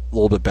a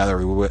little bit better,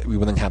 we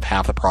wouldn't have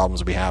half the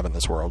problems we have in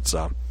this world.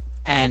 So.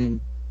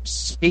 And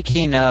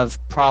speaking of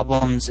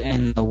problems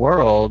in the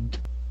world,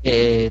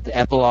 the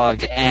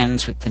epilogue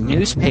ends with the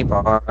newspaper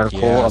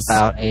article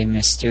about a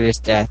mysterious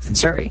death in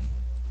Surrey.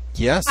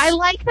 Yes. I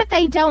like that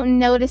they don't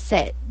notice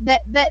it.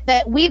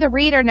 That we, the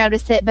reader,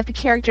 notice it, but the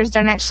characters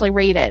don't actually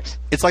read it.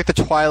 It's like the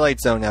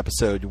Twilight Zone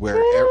episode where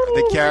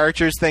the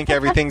characters think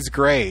everything's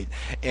great,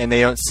 and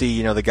they don't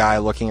see, the guy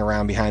looking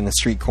around behind the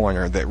street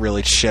corner that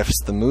really shifts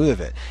the mood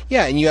of it.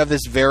 Yeah, and you have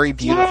this very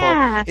beautiful.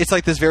 Yeah. It's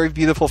like this very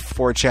beautiful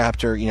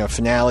 4-chapter,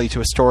 finale to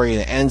a story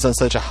that ends on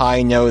such a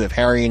high note of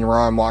Harry and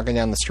Ron walking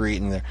down the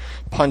street and they're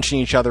punching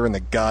each other in the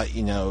gut,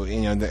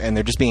 and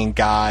they're just being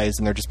guys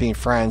and they're just being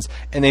friends,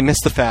 and they miss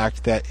the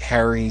fact that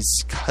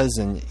Harry's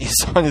cousin is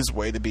on his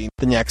way to being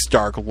the next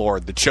Dark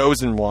Lord, the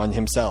chosen one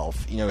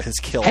himself. Has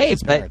killed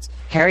his parents.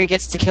 Harry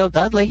gets to kill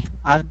Dudley.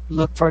 I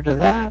look forward to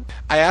that.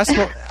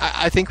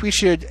 I think we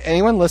should.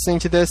 Anyone listening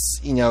to this,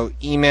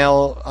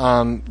 email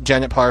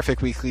Jen at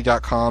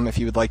ParficWeekly.com if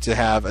you would like to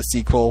have a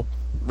sequel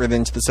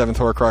written to the Seventh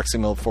Horcrux,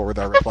 and we'll forward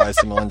our replies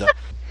to Melinda.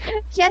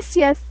 Yes.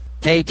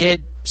 They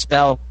did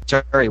spell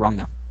Surrey wrong,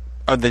 though.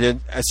 Oh, they did?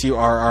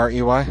 Surrey?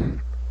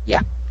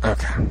 Yeah.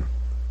 Okay.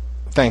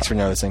 Thanks for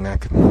noticing,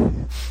 Mac.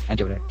 I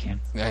do what I can.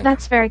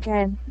 That's very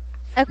good.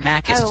 Okay.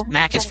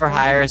 Mac is for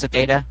hire as a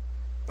beta.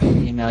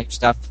 Email your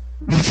stuff.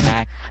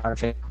 Mac,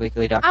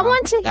 ParficWeekly.com. I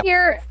want to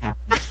hear. I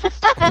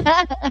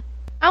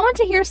want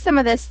to hear some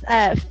of this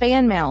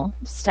fan mail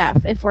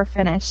stuff if we're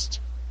finished.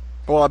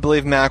 Well, I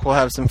believe Mac will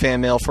have some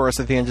fan mail for us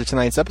at the end of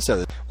tonight's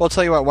episode. Well, I'll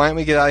tell you what, why don't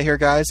we get out of here,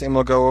 guys, and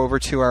we'll go over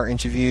to our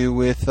interview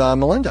with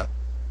Melinda.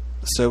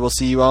 So we'll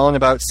see you all in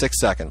about 6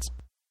 seconds.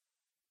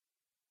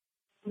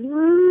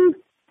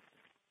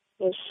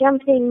 There's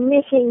something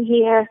missing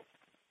here.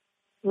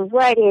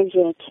 What is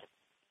it?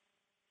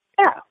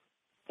 Oh,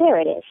 there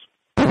it is.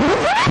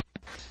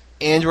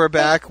 And we're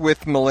back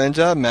with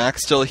Melinda.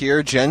 Mac's still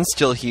here. Jen's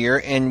still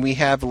here. And we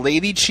have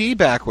Lady Chi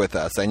back with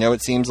us. I know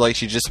it seems like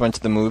she just went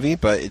to the movie,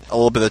 but a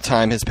little bit of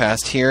time has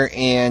passed here.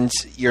 And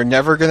you're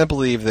never going to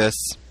believe this.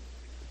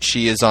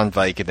 She is on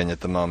Vicodin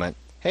at the moment.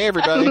 Hey,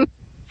 everybody.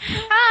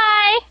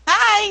 Hi.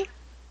 Hi.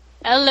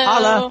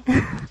 Hello.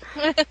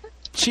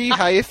 Chi,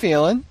 how you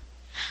feeling?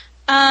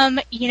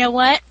 You know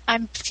what?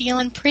 I'm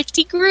feeling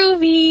pretty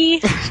groovy.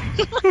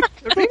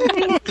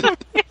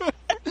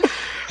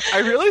 I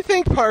really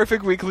think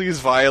Parfic Weekly is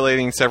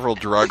violating several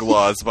drug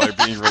laws by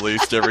being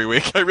released every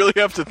week. I really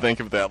have to think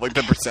of that. Like,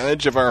 the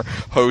percentage of our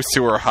hosts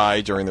who are high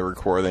during the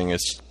recording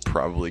is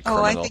probably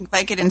criminal. Oh, I think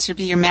Vicodin should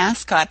be your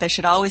mascot. There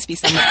should always be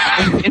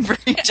someone in for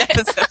each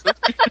episode.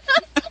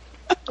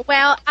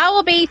 Well, I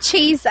will be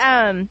Chi's.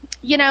 I'm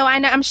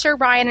sure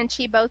Ryan and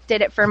Chi both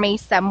did it for me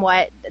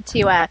somewhat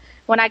to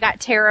when I got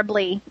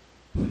terribly.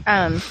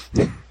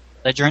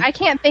 Belligerent? I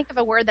can't think of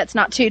a word that's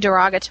not too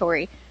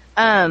derogatory.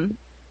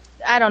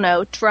 I don't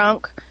know,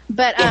 drunk.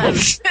 But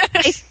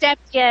they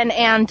stepped in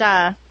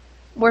and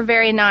were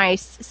very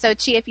nice. So,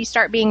 Chi, if you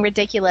start being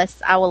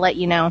ridiculous, I will let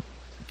you know.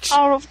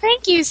 Oh,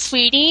 thank you,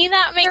 sweetie.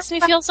 That makes me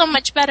feel so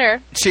much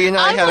better. She and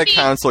I had a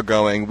council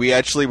going. We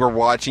actually were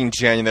watching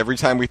Jen, and every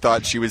time we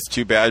thought she was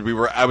too bad,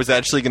 I was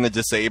actually going to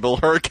disable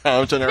her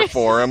account on our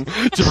forum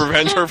to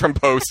prevent her from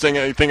posting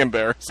anything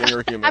embarrassing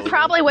or humiliating. I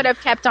probably would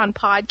have kept on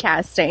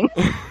podcasting.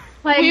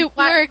 We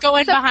were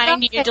going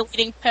behind you,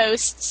 deleting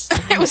posts.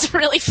 It was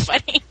really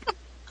funny.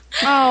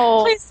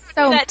 Oh, please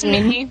don't do that to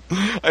me.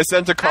 I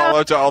sent a call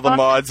out to all the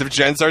mods. If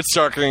Jen starts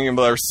talking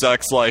about her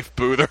sex life,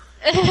 boot her.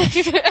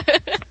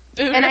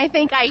 And I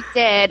think I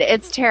did.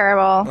 It's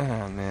terrible.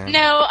 Oh, man.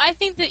 No, I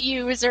think that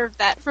you reserved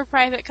that for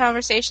private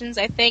conversations,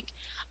 I think.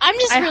 I'm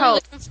just really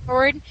looking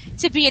forward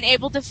to being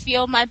able to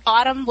feel my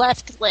bottom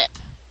left lip.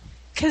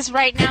 Because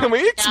right now... Can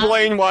we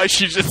explain why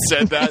she just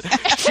said that?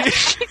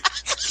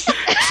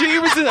 She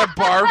was in a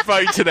bar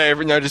fight today.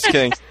 No, just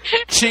kidding.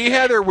 She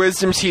had her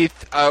wisdom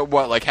teeth,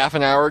 like half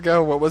an hour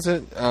ago? What was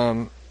it?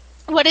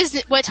 What is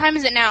it? What time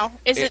is it now?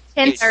 Is it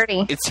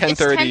 10:30? It's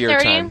 10:30 your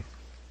time.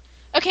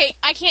 Okay,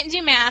 I can't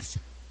do math.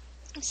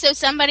 So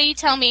somebody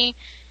tell me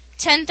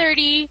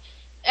 10:30.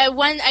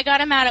 I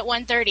got him out at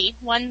 1:30.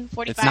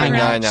 1:45. It's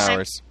 9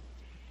 hours.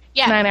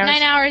 Yeah, 9 hours.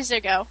 9 hours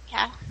ago.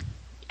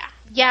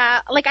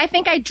 Yeah, like I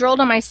think I drilled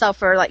on myself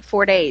for like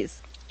 4 days.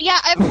 Yeah,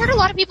 I've heard a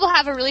lot of people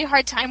have a really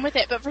hard time with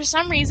it, but for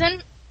some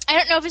reason, I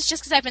don't know if it's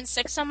just because I've been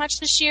sick so much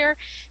this year,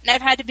 and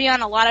I've had to be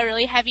on a lot of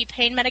really heavy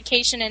pain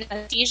medication and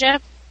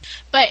anesthesia,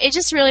 but it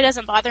just really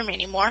doesn't bother me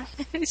anymore.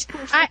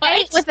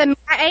 I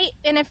ate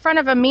in front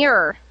of a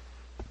mirror,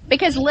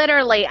 because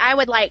literally I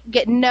would like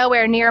get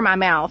nowhere near my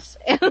mouth.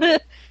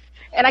 And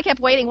I kept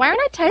waiting. Why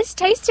aren't I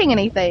tasting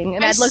anything?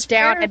 And I'd look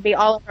down and it'd be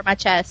all over my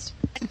chest.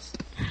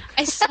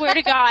 I swear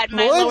to God,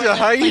 my Melinda,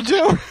 how you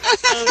doing?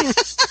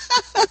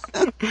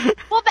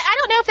 Well, I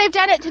don't know if they've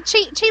done it to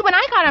Chi. When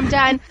I got them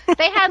done,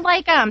 they had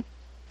like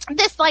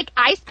this like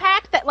ice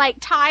pack that like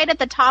tied at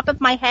the top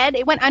of my head.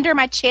 It went under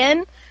my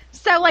chin.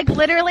 So like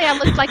literally, I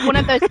looked like one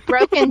of those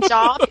broken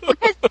jaws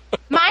because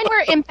mine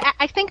were.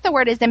 I think the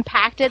word is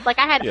impacted. Like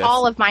I had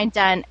all of mine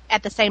done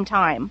at the same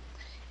time.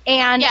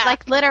 And,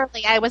 like,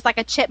 literally, I was like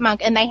a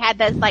chipmunk, and they had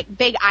this, like,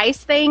 big ice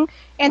thing.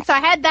 And so I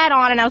had that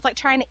on, and I was, like,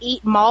 trying to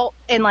eat malt,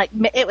 and, like,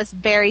 it was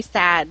very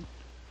sad.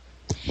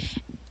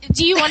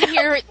 Do you want to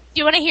hear? Do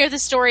you want to hear the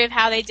story of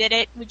how they did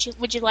it?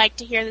 Would you like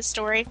to hear the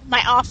story?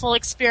 My awful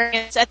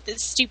experience at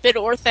this stupid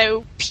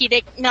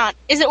orthopedic.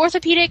 Is it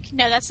orthopedic?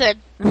 No, that's a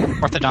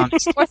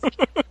Orthodontist.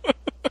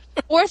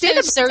 Does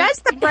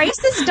the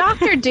braces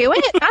doctor do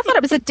it? I thought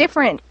it was a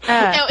different. No,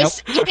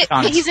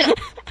 orthodontist.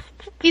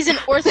 he's an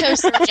ortho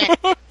surgeon.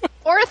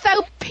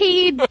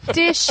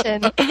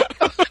 Orthopedician.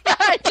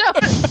 I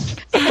don't.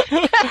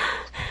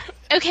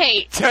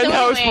 Okay. 10 so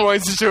house anyway,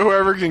 points to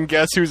whoever can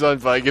guess who's on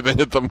Vicodin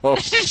at the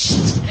moment.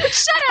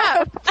 Shut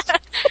up.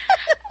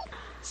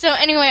 So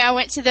anyway, I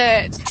went to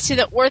the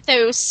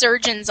ortho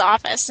surgeon's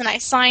office and I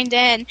signed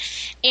in,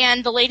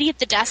 and the lady at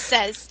the desk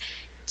says,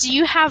 "Do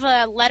you have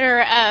a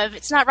letter of?"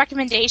 It's not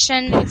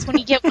recommendation. It's when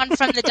you get one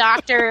from the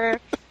doctor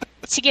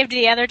to give to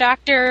the other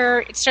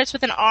doctor. It starts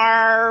with an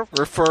R.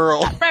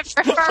 Referral.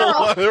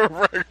 Referral.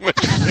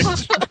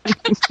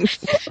 And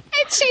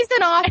she's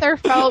an author,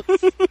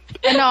 folks.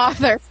 An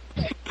author.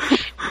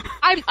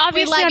 I'm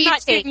obviously love I'm you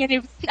not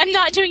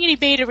too. doing any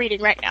beta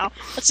reading right now.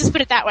 Let's just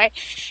put it that way.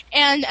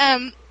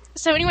 And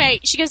so anyway,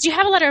 she goes, "Do you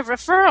have a letter of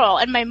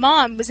referral?" And my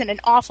mom was in an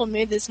awful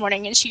mood this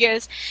morning, and she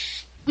goes,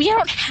 "We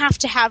don't have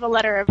to have a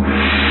letter of."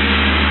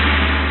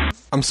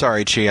 I'm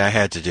sorry, Chi. I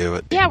had to do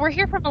it. Yeah, we're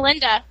here for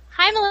Melinda.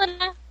 Hi,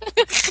 Melinda.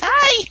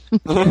 Hi.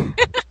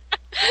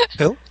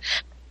 Who?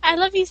 I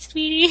love you,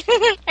 sweetie.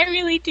 I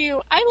really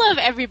do. I love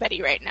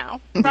everybody right now.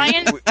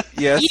 Brian,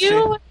 Yes.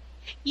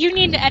 you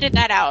need to edit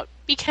that out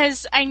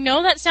because I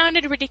know that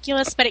sounded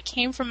ridiculous, but it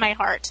came from my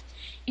heart.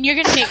 And you're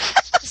going to make...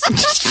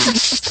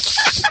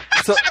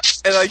 So,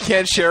 and I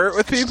can't share it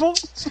with people?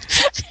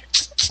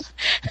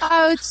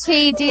 Oh,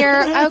 T,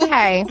 dear.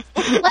 Okay.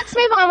 Let's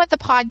move on with the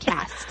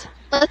podcast.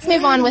 Let's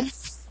move on with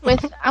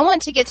I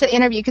want to get to the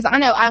interview because I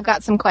know I've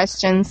got some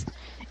questions.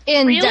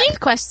 In-depth Really?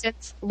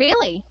 questions.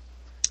 Really?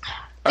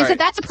 All Is right. it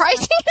that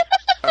surprising?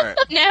 All right.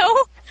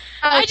 No.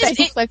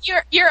 Okay.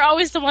 You're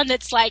always the one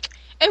that's like,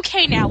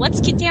 okay, now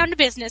let's get down to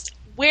business.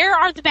 Where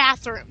are the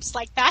bathrooms?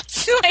 Like,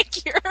 that's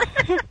like your...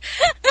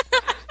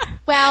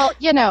 Well,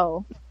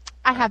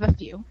 I have a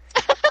few.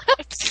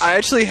 I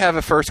actually have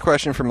a first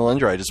question for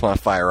Melinda I just want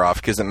to fire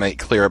off because it might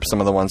clear up some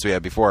of the ones we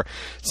had before.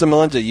 So,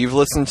 Melinda, you've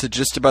listened to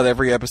just about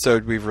every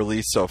episode we've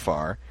released so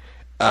far.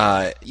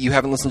 You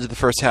haven't listened to the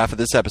first half of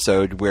this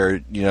episode where,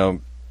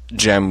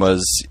 Jem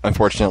was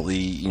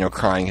unfortunately,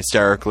 crying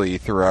hysterically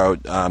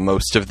throughout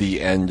most of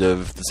the end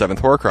of the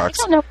Seventh Horcrux. I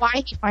don't know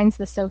why he finds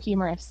this so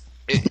humorous.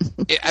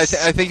 I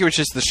think it was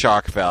just the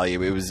shock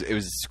value. It was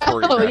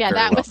choreographed. Oh, yeah,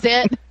 that was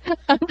it.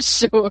 I'm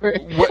sure.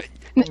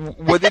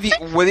 What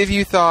have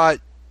you thought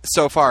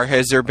so far?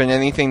 Has there been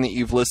anything that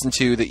you've listened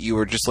to that you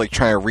were just like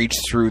trying to reach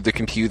through the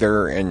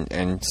computer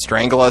and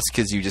strangle us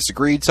because you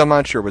disagreed so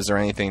much, or was there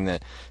anything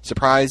that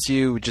surprised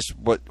you? Just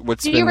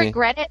what's Do been you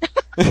regret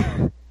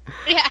it?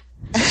 Yeah.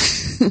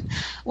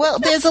 Well,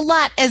 there's a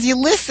lot. As you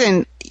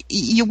listen,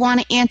 you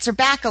want to answer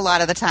back a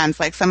lot of the times,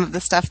 like some of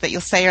the stuff that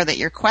you'll say or that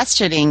you're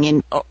questioning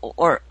and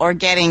or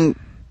getting,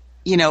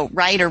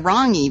 right or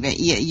wrong even.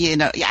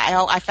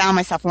 I found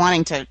myself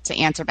wanting to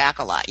answer back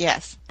a lot,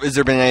 yes. Has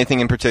there been anything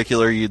in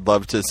particular you'd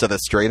love to set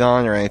us straight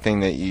on, or anything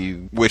that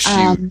you wish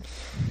you...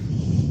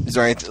 was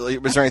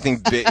there anything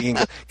big?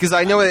 Because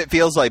I know what it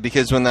feels like,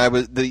 because when I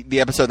was... The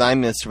episode I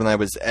missed when I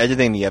was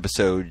editing the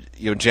episode,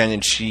 Jen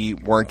and she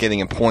weren't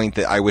getting a point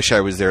that I wish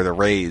I was there to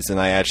raise, and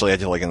I actually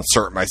had to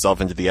insert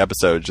myself into the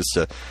episode just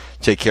to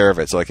take care of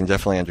it, so I can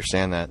definitely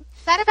understand that.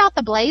 Is that about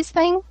the Blaze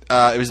thing?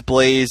 It was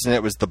Blaze, and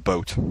it was the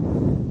boat.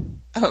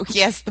 Oh,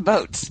 yes, the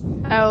boats.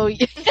 Oh,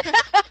 yeah.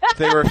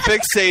 They were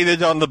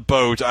fixated on the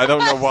boat. I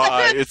don't know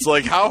why. It's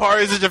like, how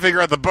hard is it to figure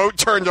out the boat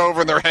turned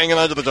over and they're hanging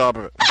onto the top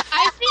of it?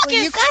 I think Well,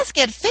 you guys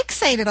get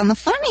fixated on the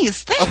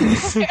funniest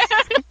things.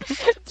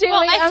 Julie,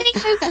 Well, I I'm think-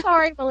 so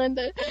sorry,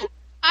 Melinda.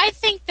 I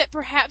think that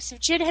perhaps if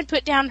Jen had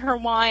put down her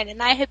wine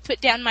and I had put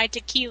down my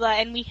tequila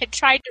and we had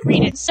tried to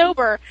read it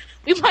sober,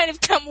 we might have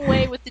come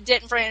away with a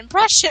different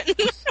impression.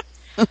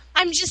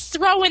 I'm just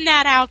throwing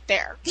that out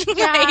there.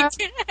 Yeah.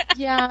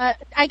 Yeah,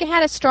 I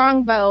had a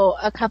strong bow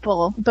a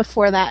couple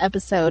before that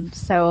episode,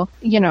 so,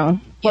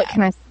 what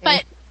can I say?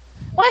 But,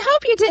 well, I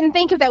hope you didn't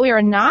think that we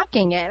were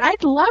knocking it. I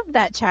loved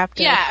that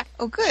chapter. yeah.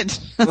 Oh, good.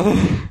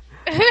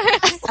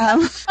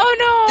 Oh,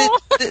 no.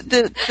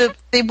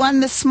 The one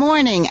this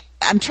morning,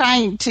 I'm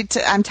trying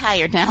I'm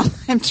tired now.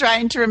 I'm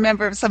trying to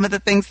remember some of the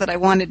things that I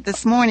wanted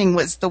this morning.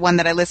 Was the one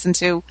that I listened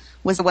to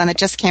was the one that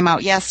just came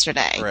out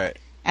yesterday. Right.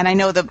 And I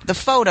know the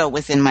photo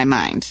was in my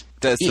mind.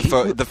 That's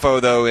the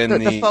photo in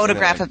the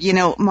photograph of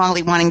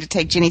Molly wanting to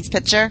take Ginny's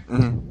picture.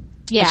 Mm-hmm.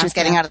 Yeah. When she was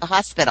getting out of the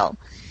hospital.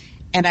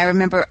 And I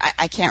remember,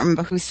 I can't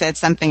remember who said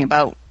something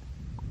about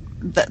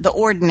the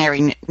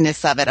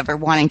ordinariness of it, of her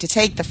wanting to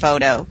take the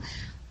photo.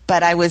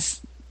 But I was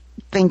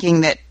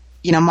thinking that,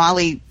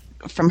 Molly,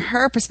 from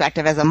her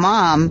perspective as a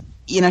mom,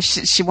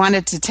 she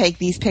wanted to take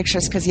these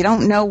pictures because you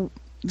don't know,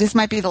 this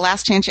might be the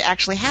last chance you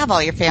actually have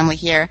all your family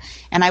here.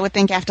 And I would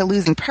think after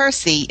losing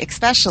Percy,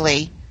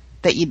 especially,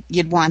 that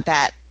you'd want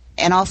that.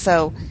 And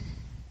also,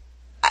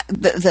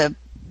 the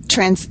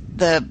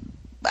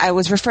I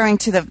was referring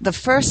to the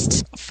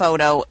first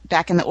photo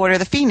back in the Order of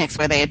the Phoenix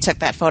where they had took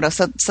that photo.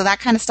 So that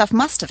kind of stuff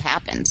must have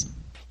happened.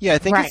 Yeah,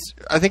 Right.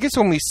 I think it's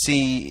when we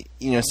see,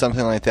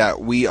 something like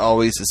that, we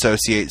always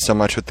associate so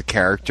much with the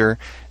character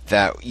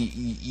that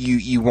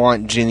you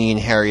want Ginny and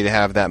Harry to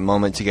have that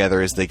moment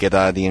together as they get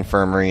out of the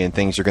infirmary and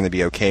things are going to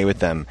be okay with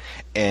them.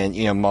 And,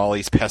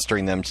 Molly's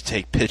pestering them to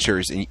take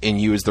pictures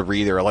and you as the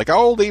reader are like,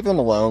 oh, leave them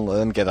alone, let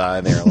them get out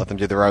of there, and let them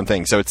do their own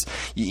thing. So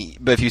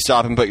but if you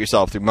stop and put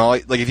yourself through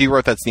Molly, like if you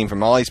wrote that scene from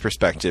Molly's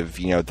perspective,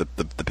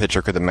 the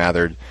picture could have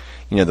mattered,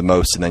 the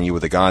most, and then you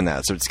would have gone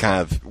that. So it's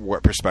kind of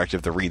what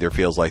perspective the reader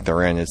feels like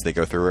they're in as they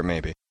go through it,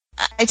 maybe.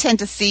 I tend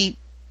to see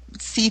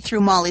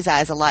through Molly's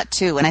eyes a lot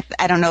too, and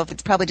I don't know if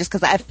it's probably just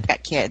because I've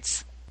got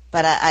kids,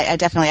 but I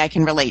definitely I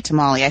can relate to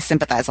Molly. I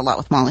sympathize a lot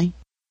with Molly.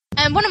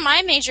 One of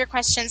my major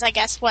questions, I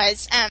guess,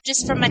 was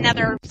just from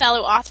another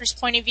fellow author's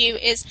point of view,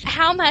 is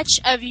how much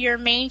of your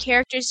main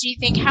characters do you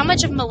think, how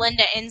much of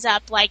Melinda ends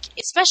up like,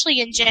 especially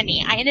in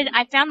Jenny?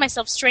 I found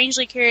myself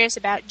strangely curious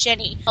about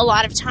Jenny a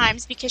lot of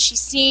times because you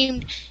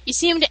seemed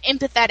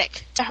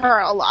empathetic to her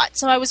a lot.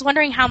 So I was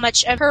wondering how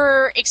much of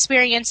her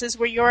experiences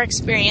were your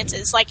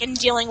experiences, like in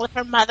dealing with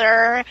her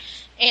mother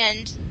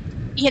and,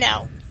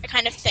 that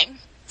kind of thing.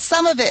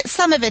 Some of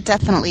it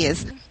definitely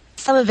is.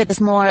 Some of it is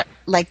more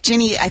like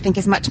Ginny, I think,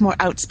 is much more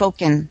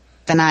outspoken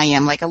than I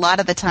am. Like a lot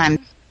of the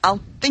time,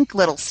 I'll think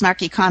little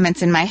snarky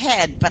comments in my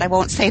head, but I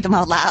won't say them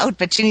out loud.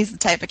 But Ginny's the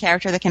type of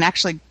character that can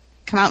actually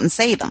come out and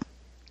say them.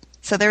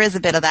 So there is a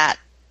bit of that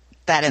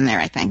in there,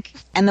 I think.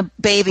 And the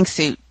bathing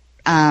suit,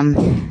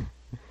 the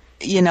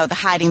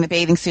hiding the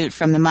bathing suit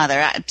from the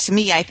mother. To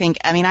me,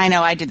 I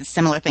know I did a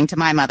similar thing to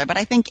my mother, but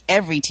I think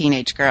every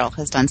teenage girl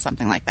has done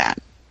something like that.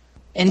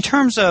 In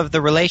terms of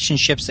the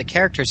relationships the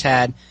characters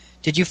had,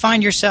 did you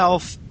find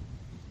yourself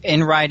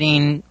in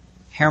writing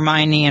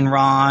Hermione and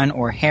Ron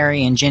or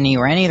Harry and Ginny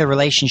or any of the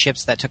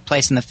relationships that took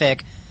place in the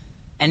fic,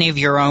 any of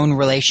your own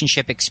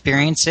relationship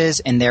experiences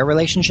in their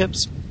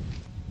relationships?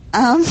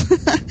 A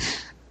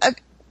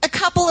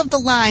couple of the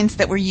lines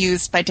that were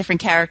used by different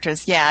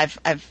characters, yeah,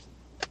 I've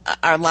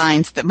are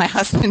lines that my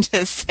husband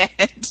has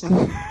said.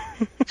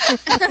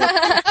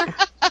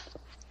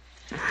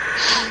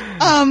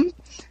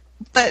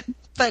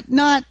 But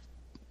not.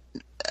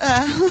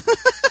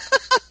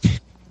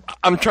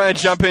 I'm trying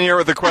to jump in here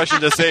with a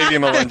question to save you,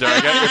 Melinda.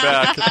 I got your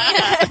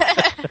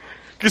back.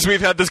 Because we've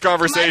had this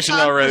conversation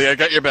already. I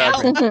got your back.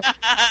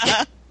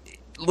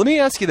 Let me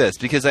ask you this,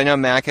 because I know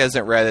Mac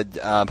hasn't read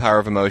Power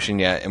of Emotion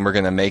yet, and we're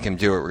going to make him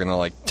do it. We're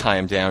going to tie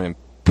him down and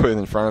put it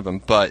in front of him.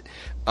 But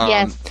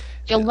yes,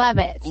 you'll love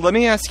it. Let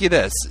me ask you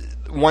this.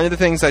 One of the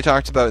things I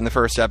talked about in the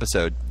first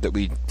episode that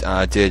we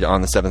did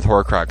on the Seventh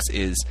Horcrux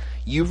is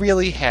you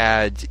really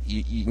had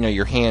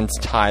your hands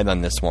tied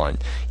on this one.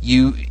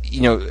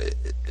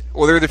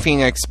 Order of the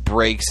Phoenix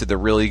breaks at a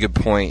really good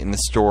point in the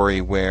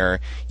story where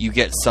you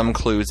get some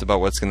clues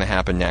about what's going to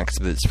happen next,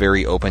 but it's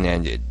very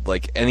open-ended.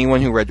 Like,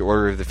 anyone who read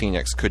Order of the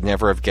Phoenix could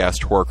never have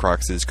guessed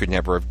Horcruxes, could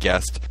never have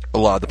guessed a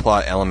lot of the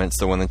plot elements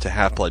that went into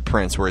Half-Blood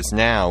Prince, whereas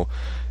now,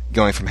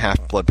 going from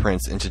Half-Blood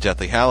Prince into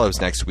Deathly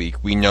Hallows next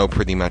week, we know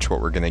pretty much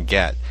what we're going to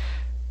get.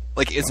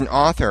 Like, as an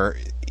author,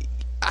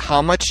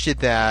 how much did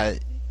that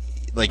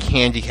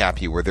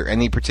handicap you? Were there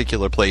any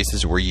particular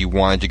places where you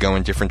wanted to go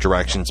in different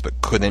directions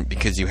but couldn't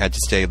because you had to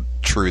stay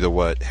true to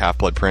what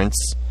Half-Blood Prince?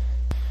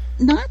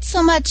 Not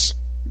so much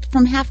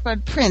from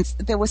Half-Blood Prince.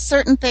 There were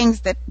certain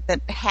things that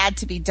had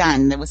to be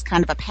done. There was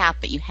kind of a path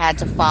that you had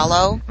to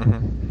follow.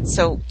 Mm-hmm.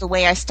 So the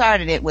way I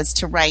started it was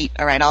to write,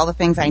 all right, all the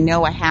things I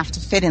know I have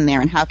to fit in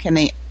there, and how can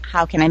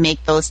I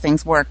make those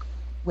things work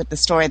with the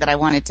story that I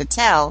wanted to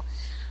tell.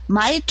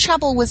 My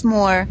trouble was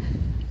more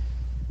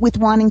with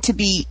wanting to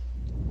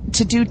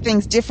do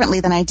things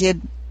differently than I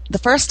did the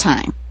first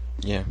time.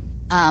 Yeah.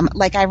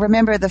 I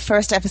remember the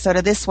first episode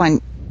of this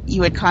one,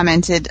 you had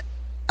commented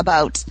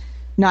about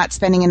not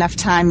spending enough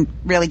time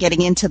really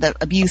getting into the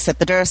abuse at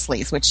the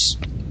Dursleys, which,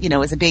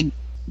 is a big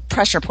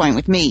pressure point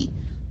with me.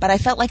 But I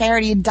felt like I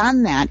already had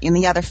done that in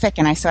the other fic,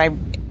 and so I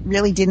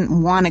really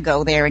didn't want to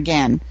go there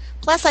again.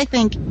 Plus, I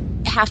think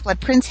Half-Blood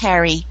Prince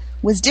Harry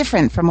was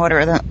different from Order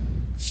of the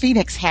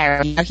Phoenix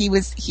Harry. He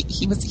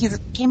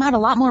came out a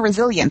lot more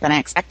resilient than I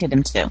expected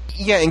him to.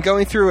 Yeah, and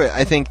going through it,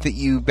 I think that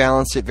you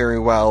balanced it very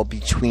well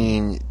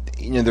between,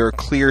 there are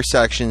clear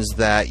sections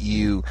that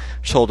you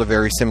told a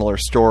very similar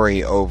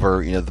story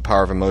over, the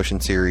Power of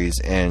Emotion series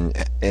and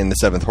the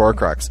Seventh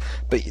Horcrux.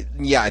 But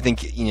yeah, I think,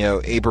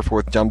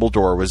 Aberforth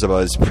Dumbledore was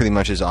about pretty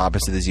much as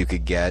opposite as you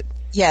could get.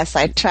 Yes,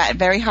 I tried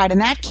very hard, and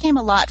that came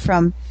a lot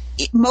from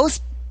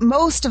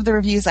most of the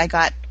reviews I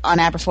got on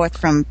Aberforth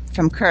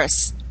from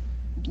Curse.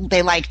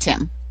 They liked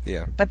him.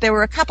 Yeah. But there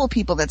were a couple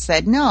people that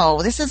said,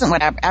 no, this isn't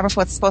what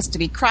Aberforth's supposed to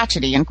be,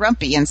 crotchety and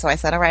grumpy. And so I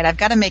said, all right, I've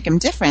got to make him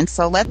different,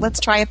 so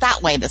let's try it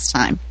that way this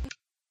time.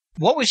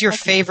 What was your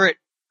favorite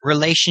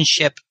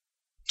relationship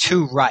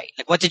to write?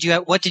 Like, what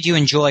did you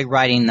enjoy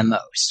writing the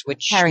most?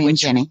 Harry and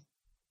Ginny.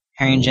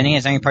 Harry and Ginny?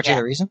 Is there any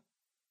particular reason?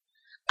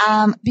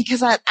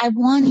 because I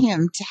want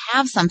him to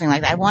have something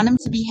like that. I want him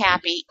to be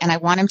happy, and I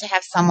want him to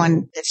have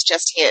someone that's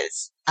just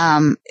his.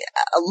 A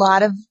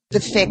lot of the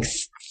fics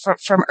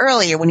from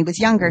earlier when he was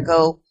younger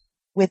go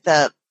with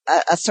a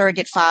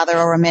surrogate father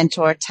or a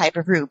mentor type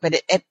of route.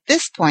 But at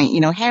this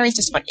point, Harry's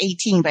just about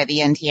 18 by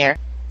the end here.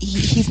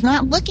 He's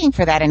not looking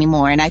for that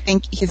anymore. And I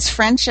think his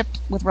friendship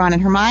with Ron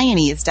and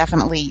Hermione is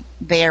definitely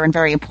there and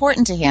very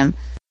important to him.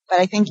 But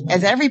I think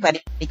as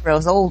everybody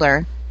grows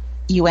older,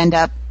 you end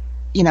up,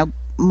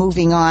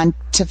 moving on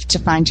to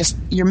find just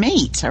your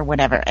mate or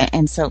whatever.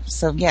 And so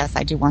yes,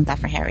 I do want that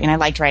for Harry. And I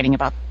liked writing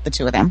about the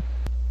two of them.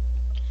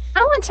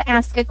 I want to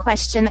ask a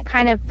question that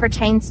kind of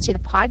pertains to the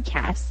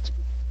podcast.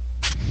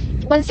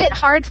 Was it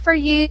hard for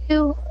you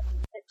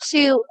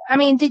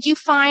did you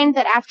find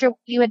that after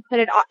you had put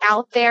it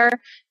out there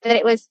that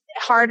it was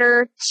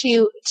harder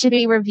to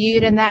be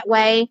reviewed in that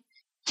way?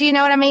 Do you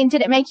know what I mean?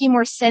 Did it make you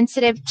more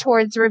sensitive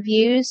towards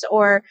reviews,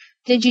 or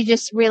did you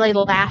just really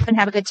laugh and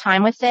have a good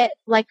time with it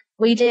like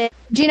we did?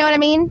 Do you know what I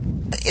mean?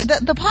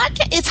 The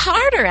podcast, it's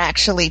harder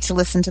actually to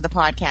listen to the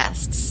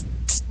podcasts.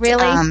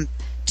 Really?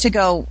 To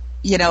go,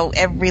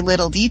 every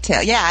little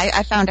detail. Yeah,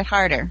 I found it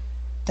harder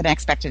than I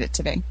expected it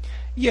to be.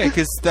 Yeah,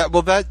 because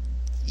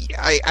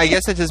I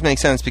guess that does make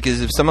sense,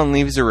 because if someone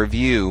leaves a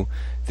review,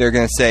 they're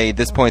going to say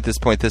this point, this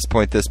point, this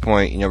point, this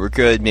point, we're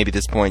good, maybe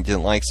this point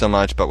didn't like so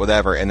much, but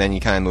whatever, and then you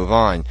kind of move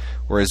on.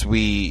 Whereas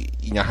we,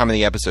 how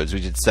many episodes?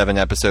 We did 7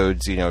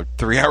 episodes,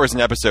 3 hours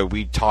an episode.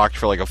 We talked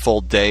for like a full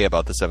day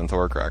about the 7th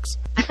Horcrux.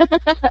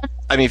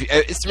 I mean,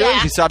 it's really,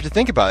 if you stop to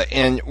think about it.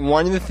 And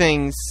one of the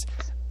things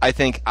I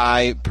think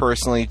I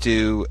personally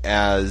do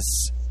as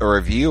a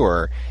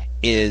reviewer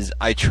is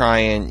I try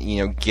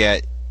and,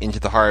 get into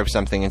the heart of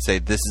something and say,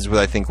 this is what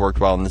I think worked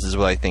well and this is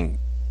what I think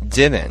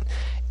didn't.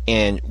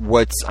 And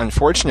what's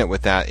unfortunate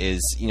with that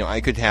is,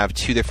 I could have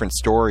 2 different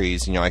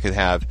stories. I could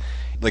have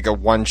like a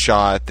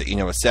one-shot that, a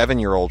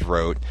 7-year-old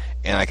wrote,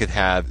 and I could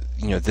have,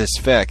 this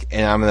fic,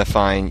 and I'm going to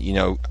find,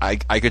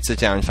 I could sit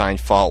down and find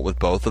fault with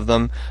both of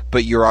them,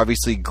 but you're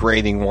obviously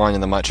grading one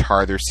in a much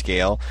harder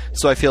scale.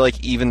 So I feel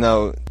like even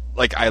though,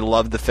 like, I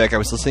loved the fic, I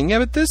was listening,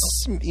 but this,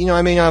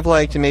 I may not have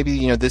liked, and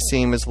maybe, this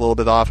scene was a little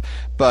bit off,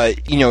 but,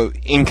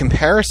 in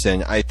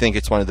comparison, I think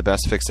it's one of the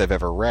best fics I've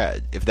ever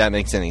read, if that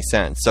makes any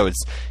sense. So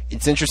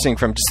it's interesting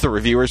from just the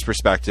reviewer's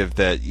perspective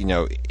that,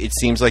 it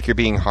seems like you're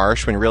being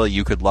harsh when really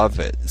you could love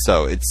it.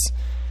 So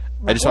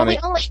I just want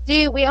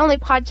to we only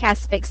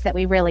podcast fics that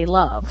we really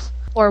love,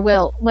 or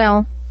will,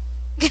 I'm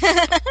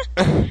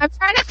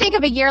trying to think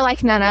of a year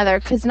like none other,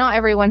 because not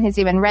everyone has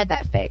even read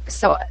that fic,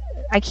 so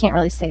I can't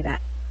really say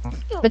that.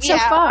 But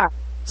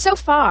so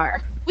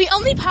far. We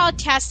only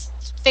podcast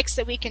fics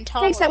that we can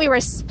tolerate. Fics that we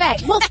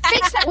respect. Well,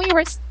 fics that we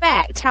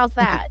respect. How's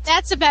that?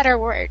 That's a better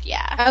word,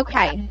 yeah.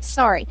 Okay,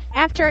 sorry.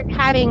 After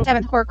having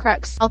 7th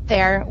Horcrux out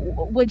there,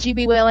 would you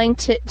be willing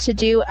to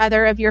do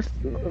other of your,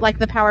 like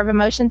the Power of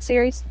Emotion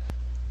series?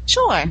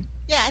 Sure.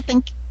 Yeah, I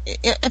think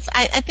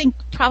I think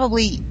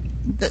probably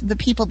the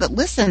people that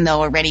listen,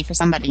 though, are ready for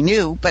somebody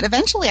new. But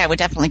eventually I would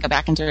definitely go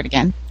back and do it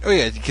again. Oh,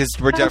 yeah, because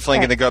we're definitely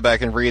going to go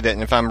back and read it.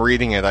 And if I'm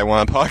reading it, I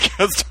want a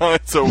podcast on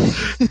it. So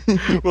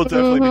we'll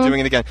definitely be doing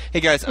it again. Hey,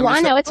 guys.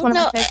 I know it's one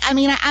of I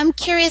mean, I'm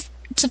curious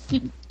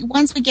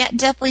once we get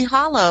Deathly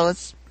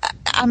Hallows,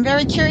 I'm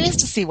very curious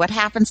to see what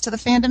happens to the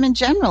fandom in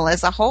general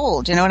as a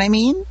whole. Do you know what I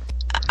mean?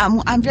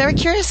 I'm very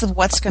curious of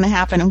what's going to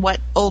happen and what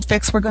old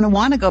fics we're going to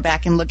want to go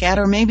back and look at,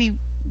 or maybe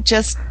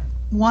just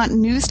want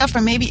new stuff,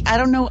 or maybe, I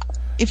don't know,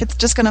 if it's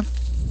just going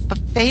to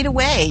fade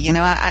away.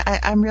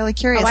 I'm really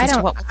curious as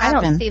to what will happen.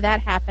 I don't see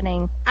that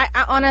happening.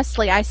 I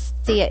honestly, I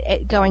see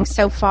it going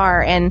so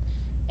far, and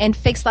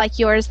fics like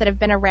yours that have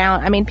been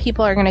around, I mean,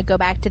 people are going to go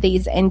back to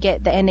these and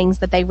get the endings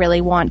that they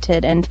really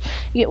wanted. And,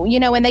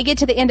 when they get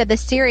to the end of the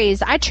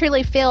series, I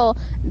truly feel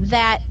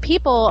that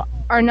people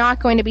are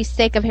not going to be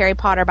sick of Harry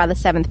Potter by the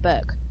 7th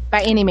book,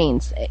 by any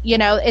means.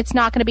 It's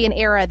not going to be an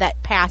era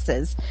that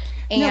passes.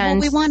 No, but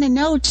we want to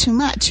know too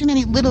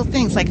many little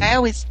things. Like, I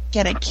always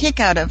get a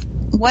kick out of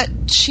what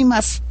she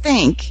must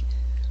think,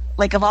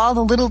 like, of all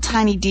the little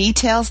tiny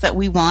details that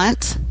we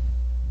want.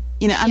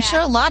 I'm sure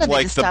a lot of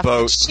like it is stuff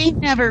boat. that she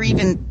never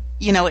even,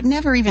 it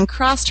never even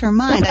crossed her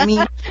mind. I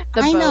mean,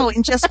 I know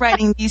in just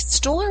writing these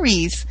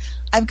stories,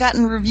 I've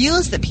gotten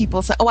reviews that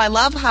people say, oh, I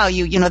love how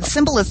you, the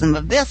symbolism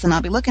of this, and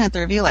I'll be looking at the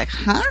review like,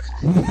 huh?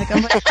 Like,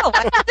 I'm like, oh,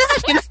 I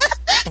did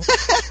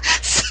that,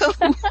 So...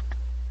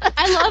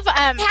 I love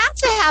it had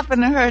to happen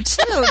to her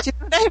too. Do you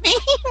know what I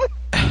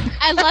mean?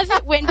 I love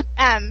it when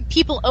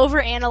people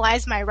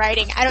overanalyze my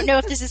writing. I don't know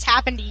if this has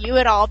happened to you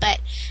at all, but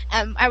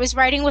I was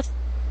writing with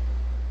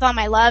All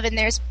My Love, and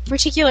there's a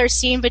particular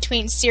scene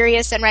between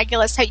Sirius and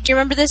Regulus. Do you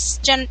remember this,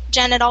 Jen,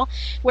 at all?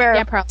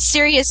 Where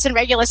Sirius and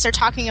Regulus are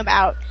talking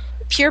about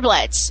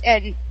purebloods,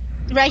 and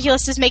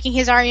Regulus is making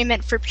his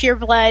argument for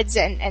purebloods,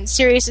 and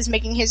Sirius is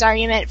making his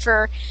argument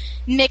for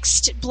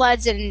mixed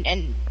bloods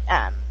and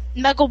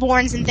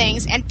Muggleborns and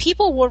things, and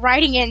people were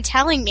writing in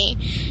telling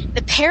me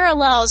the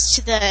parallels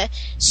to the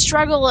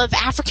struggle of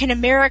African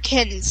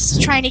Americans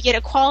trying to get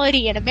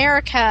equality in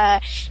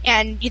America,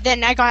 and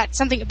then I got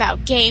something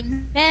about gay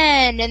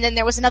men, and then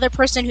there was another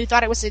person who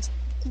thought it was a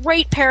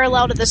great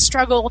parallel to the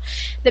struggle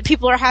that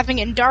people are having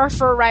in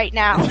Darfur right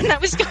now, and I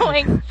was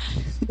going,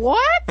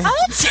 what?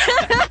 He's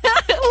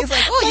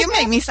like, oh, you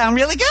make me sound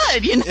really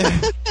good, you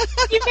know.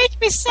 You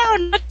make me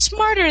sound much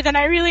smarter than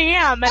I really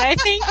am, and I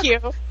thank you.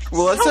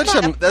 Well,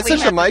 that's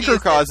such a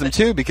microcosm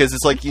too, because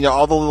it's like, you know,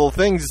 all the little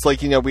things. It's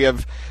like, you know, we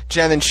have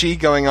Jen and She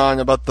going on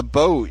about the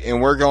boat,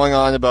 and we're going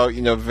on about,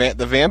 you know,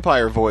 the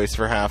vampire voice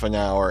for half an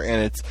hour,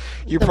 and it's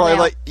you're probably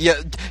like, yeah.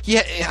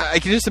 I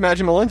can just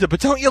imagine Melinda, but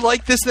don't you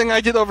like this thing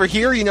I did over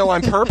here? You know,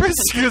 on purpose,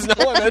 because no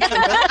one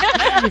mentioned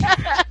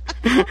that.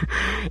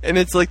 And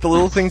it's like the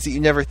little things that you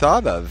never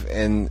thought of,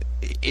 and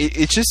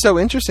it's just so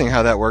interesting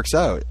how that works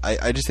out.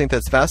 I just think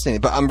that's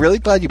fascinating. But I'm really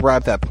glad you brought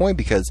up that point,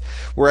 because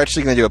we're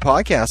actually going to do a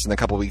podcast in a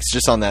couple of weeks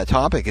just on that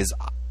topic. Is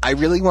I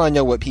really want to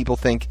know what people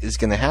think is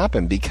going to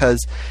happen,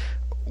 because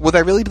what I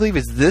really believe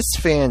is this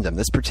fandom,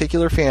 this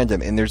particular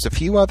fandom, and there's a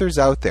few others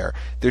out there,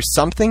 there's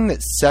something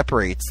that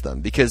separates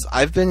them. Because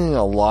I've been in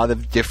a lot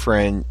of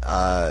different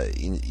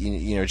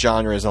you know,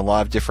 genres and a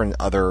lot of different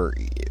other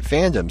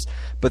fandoms,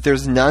 but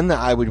there's none that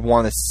I would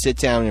want to sit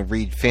down and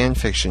read fan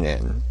fiction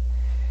in.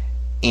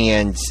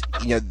 And,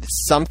 you know,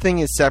 something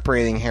is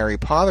separating Harry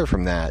Potter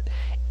from that.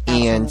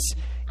 And,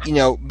 you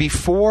know,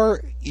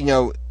 before, you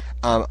know,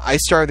 I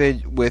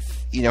started with,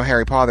 you know,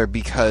 Harry Potter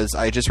because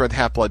I just read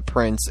Half-Blood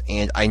Prince,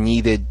 and I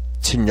needed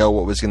to know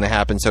what was going to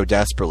happen so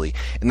desperately.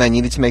 And I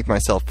needed to make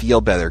myself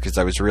feel better because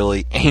I was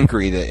really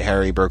angry that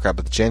Harry broke up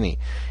with Ginny.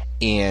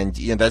 And,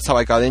 you know, that's how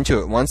I got into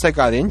it. Once I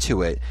got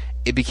into it,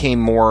 it became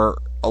more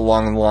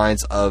along the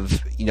lines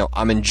of, you know,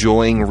 I'm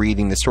enjoying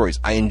reading the stories.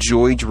 I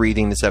enjoyed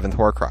reading the Seventh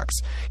Horcrux.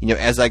 You know,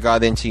 as I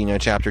got into, you know,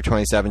 chapter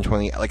 27,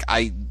 20, like,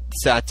 I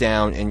sat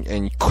down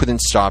and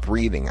couldn't stop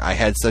reading. I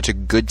had such a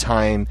good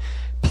time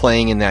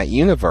playing in that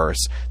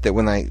universe that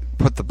when I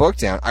put the book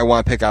down, I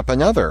want to pick up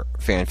another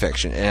fan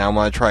fiction, and I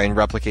want to try and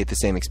replicate the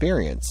same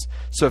experience.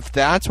 So if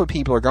that's what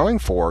people are going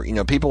for, you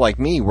know, people like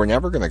me, we're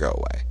never going to go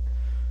away.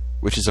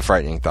 Which is a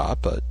frightening thought,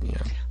 but, you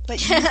know.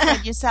 But you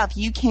said yourself,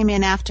 you came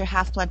in after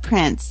Half-Blood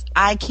Prince.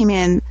 I came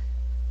in,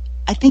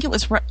 I think it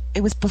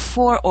was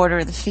before Order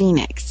of the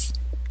Phoenix,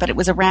 but it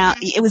was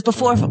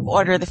before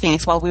Order of the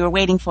Phoenix while we were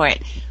waiting for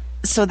it.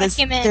 So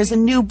there's a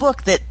new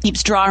book that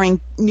keeps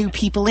drawing new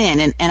people in,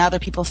 and other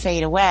people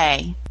fade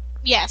away.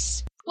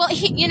 Yes. Well,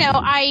 you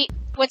know,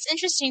 what's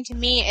interesting to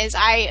me is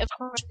I, of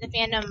course, the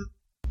fandom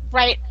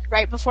right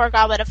before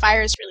Goblet of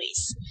Fire's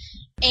release.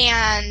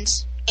 And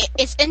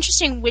it's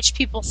interesting which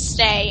people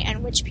stay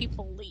and which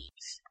people leave.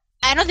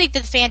 I don't think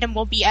that the fandom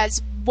will be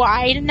as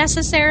wide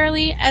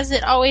necessarily as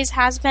it always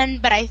has been,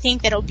 but I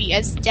think that it'll be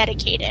as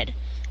dedicated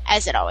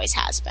as it always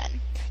has been.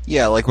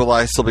 Yeah, like, will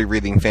I still be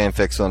reading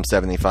fanfics when I'm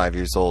 75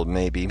 years old?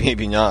 Maybe,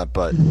 maybe not,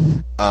 but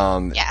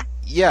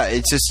yeah,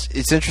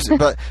 it's interesting.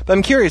 but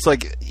I'm curious,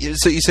 like,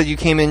 so you said you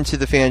came into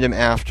the fandom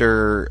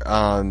after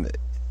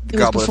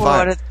Goblet of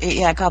Fire.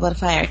 Goblet of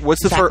Fire.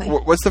 What's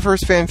the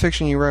first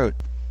fanfiction you wrote?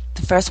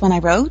 The first one I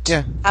wrote?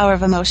 Yeah. Power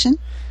of Emotion.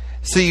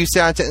 So you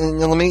sat down,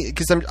 and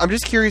because I'm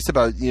just curious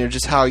about, you know,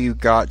 just how you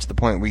got to the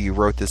point where you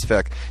wrote this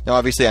fic. Now,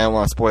 obviously, I don't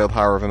want to spoil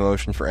Power of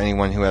Emotion for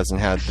anyone who hasn't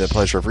had the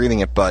pleasure of reading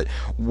it, but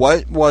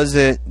what was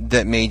it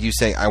that made you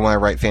say, I want to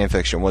write fan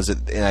fiction? Was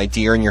it an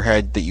idea in your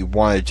head that you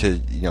wanted to,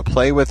 you know,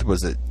 play with?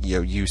 Was it, you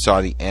know, you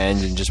saw the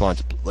end and just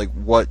wanted to, like,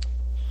 what?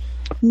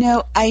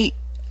 No, it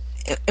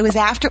was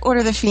after Order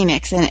of the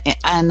Phoenix,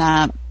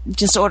 and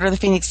just Order of the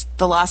Phoenix,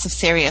 the loss of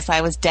Sirius.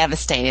 I was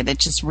devastated. It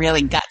just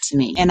really got to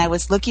me. And I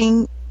was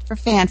looking for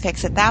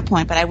fanfics at that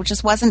point, but I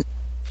just wasn't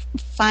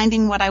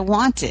finding what I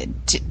wanted,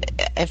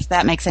 if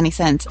that makes any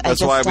sense.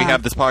 That's why we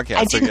have this podcast.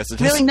 I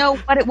didn't really know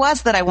what it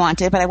was that I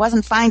wanted, but I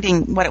wasn't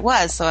finding what it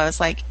was. So I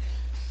was like,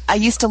 I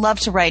used to love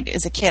to write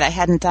as a kid. I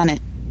hadn't done it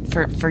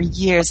for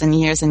years and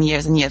years and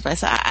years and years. But I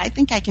said, I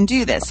think I can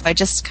do this. So I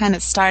just kind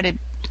of started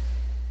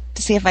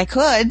to see if I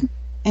could,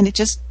 and it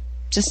just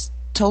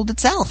told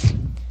itself.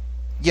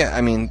 Yeah,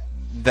 I mean,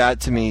 that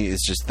to me is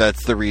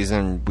that's the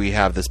reason we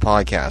have this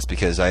podcast,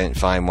 because I didn't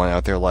find one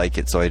out there like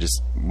it, so I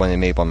just went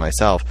and made one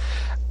myself.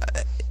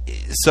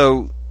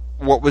 So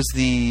what was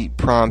the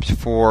prompt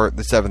for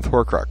the Seventh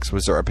Horcrux?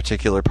 Was there a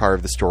particular part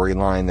of the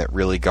storyline that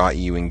really got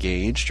you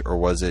engaged, or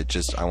was it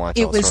just, I want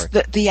to tell a story? It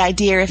was the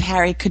idea if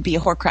Harry could be a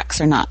Horcrux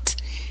or not.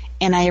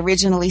 And I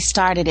originally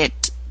started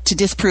it to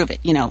disprove it.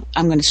 You know,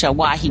 I'm going to show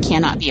why he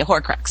cannot be a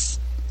Horcrux.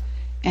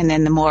 And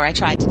then the more I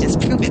tried to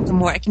disprove it, the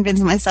more I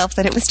convinced myself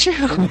that it was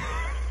true.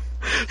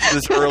 So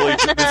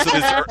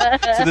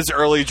there's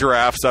early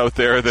drafts out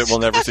there that will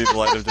never see the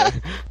light of day.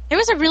 There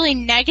was a really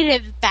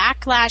negative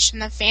backlash in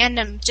the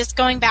fandom. Just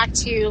going back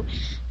to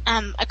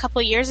a couple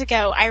of years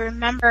ago, I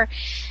remember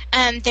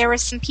there were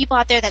some people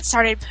out there that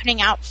started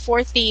putting out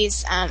forth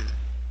these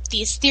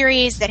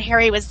theories that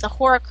Harry was the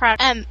Horcrux,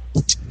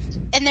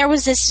 and there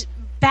was this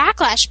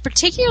backlash,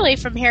 particularly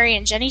from Harry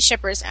and Ginny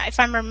shippers, if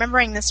I'm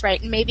remembering this right,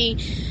 and maybe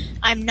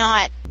I'm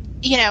not,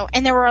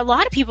 and there were a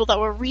lot of people that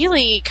were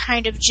really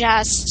kind of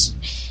just,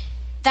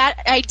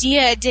 that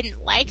idea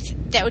didn't like,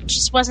 that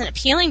just wasn't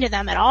appealing to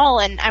them at all,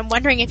 and I'm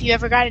wondering if you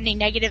ever got any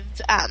negative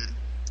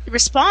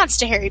response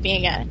to Harry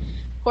being a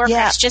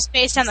Horcrux, just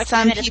based on the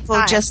some people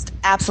just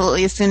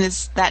absolutely, as soon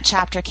as that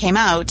chapter came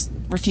out,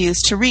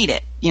 refused to read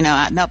it.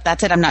 Nope,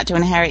 that's it, I'm not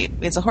doing Harry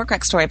as a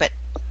Horcrux story. But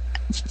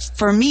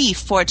for me,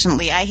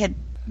 fortunately, I had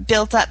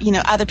built up,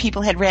 other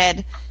people had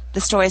read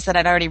the stories that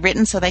I'd already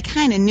written, so they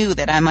kind of knew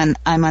that I'm on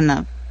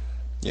the,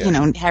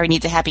 Harry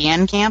needs a happy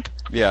end camp.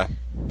 Yeah.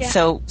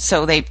 So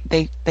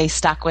they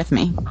stuck with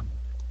me.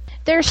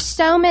 There's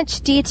so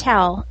much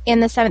detail in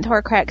the Seventh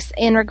Horcrux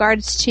in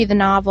regards to the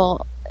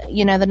novel,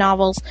 the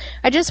novels.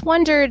 I just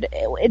wondered,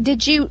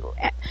 did you,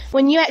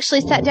 when you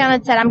actually sat down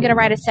and said, I'm going to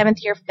write a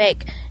 7th year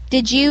fic,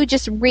 did you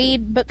just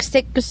read book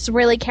 6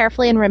 really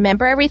carefully and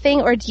remember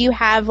everything, or do you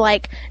have,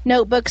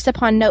 notebooks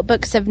upon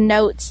notebooks of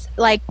notes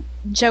like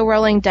Joe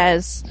Rowling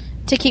does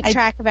to keep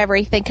track of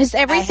everything? Because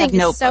everything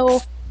is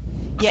so...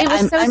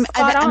 Yeah,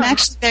 I'm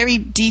actually very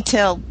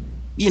detailed.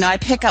 I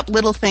pick up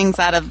little things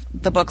out of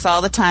the books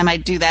all the time. I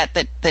do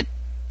that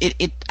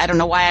I don't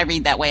know why I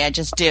read that way. I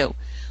just do.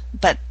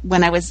 But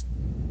when I was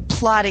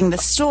plotting the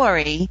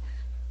story,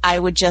 I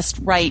would just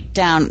write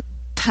down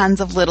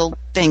tons of little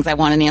things. I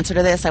want an answer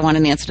to this. I want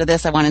an answer to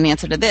this. I want an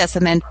answer to this,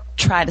 and then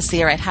try to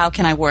see, all right, how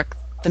can I work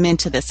them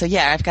into this? So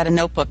yeah, I've got a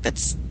notebook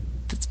that's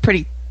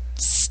pretty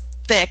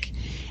thick.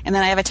 And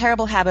then I have a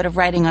terrible habit of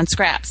writing on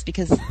scraps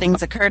because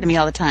things occur to me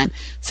all the time.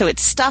 So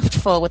it's stuffed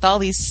full with all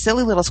these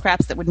silly little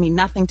scraps that would mean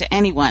nothing to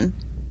anyone.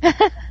 Well,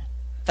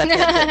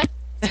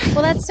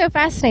 that's so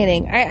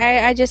fascinating.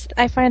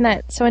 I find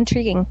that so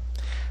intriguing.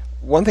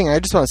 One thing I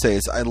just want to say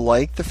is I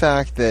like the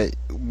fact that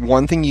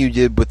one thing you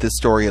did with this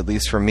story, at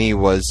least for me,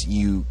 was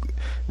you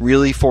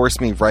really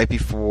forced me right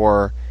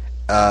before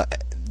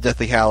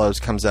Deathly Hallows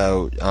comes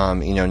out,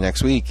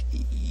 next week.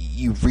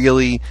 You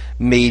really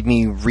made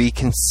me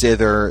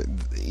reconsider,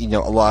 a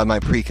lot of my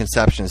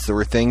preconceptions. There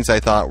were things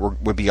I thought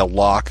would be a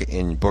lock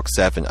in Book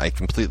 7. I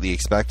completely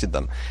expected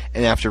them.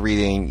 And after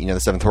reading, the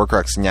Seventh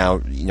Horcrux,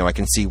 now, I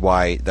can see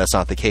why that's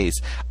not the case.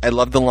 I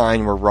love the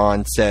line where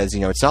Ron says,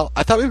 it's not,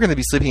 I thought we were going to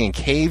be sleeping in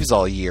caves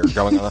all year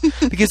going on.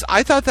 Because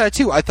I thought that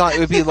too. I thought it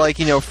would be like,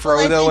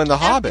 Frodo and the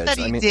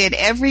Hobbits. Did.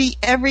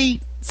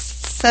 Every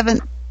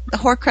Seventh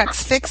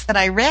Horcrux fics that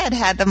I read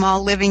had them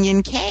all living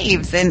in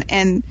caves.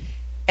 And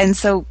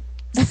so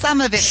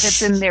some of it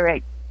that's in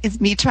there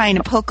is me trying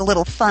to poke a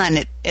little fun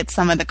at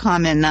some of the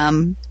common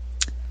the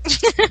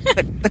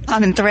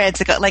common threads.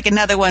 Like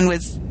another one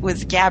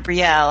was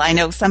Gabrielle. I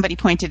know somebody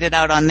pointed it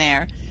out on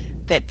there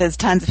that there's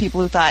tons of people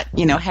who thought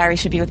Harry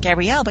should be with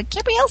Gabrielle, but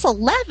Gabrielle's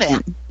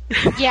 11.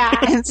 Yeah,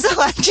 and so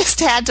I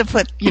just had to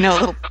put a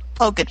little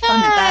poke at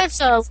fun.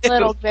 That's a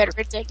little bit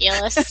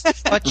ridiculous.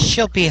 But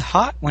she'll be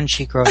hot when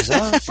she grows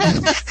up.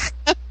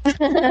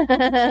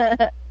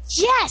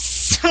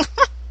 Yes.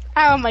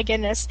 Oh my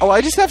goodness! Oh,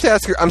 I just have to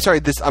ask her. I'm sorry.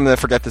 I'm going to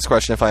forget this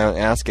question if I don't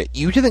ask it.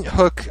 You didn't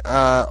hook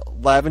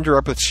Lavender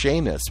up with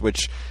Seamus,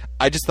 which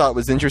I just thought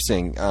was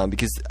interesting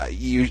because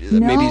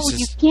maybe it's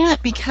just... you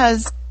can't,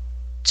 because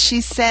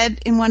she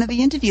said in one of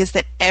the interviews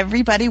that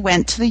everybody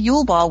went to the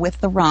Yule Ball with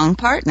the wrong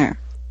partner,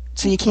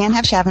 so you can't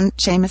have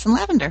Seamus and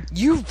Lavender.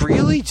 You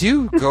really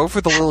do go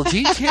for the little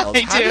details. How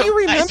do you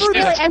remember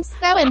that? I'm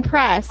so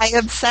impressed. I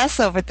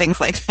obsess over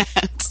things like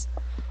that.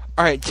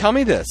 All right, tell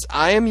me this.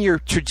 I am your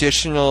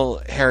traditional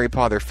Harry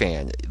Potter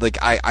fan.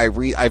 I've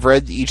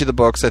read each of the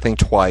books, I think,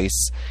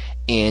 twice,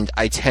 and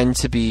I tend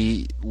to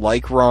be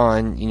like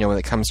Ron, when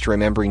it comes to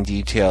remembering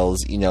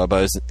details,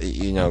 about as,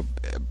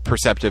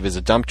 perceptive as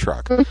a dump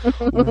truck.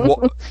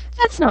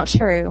 That's not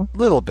true.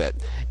 Little bit.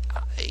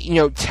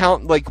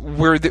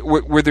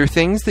 Were there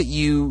things that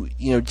you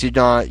did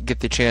not get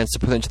the chance to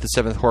put into the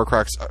Seventh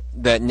Horcrux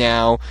that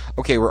now,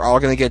 okay, we're all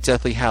going to get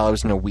Deathly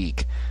Hallows in a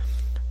week.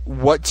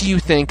 What do you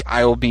think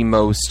I will be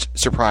most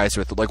surprised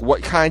with?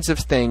 What kinds of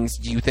things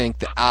do you think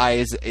that I,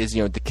 as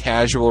the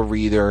casual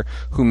reader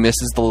who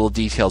misses the little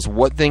details,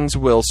 what things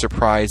will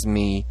surprise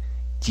me,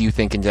 do you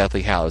think, in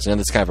Deathly Hallows? I know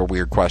that's kind of a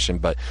weird question,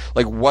 but,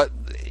 what,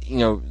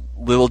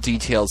 little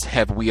details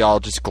have we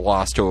all just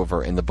glossed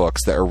over in the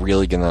books that are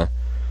really going to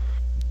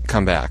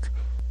come back?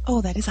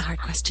 Oh, that is a hard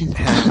question.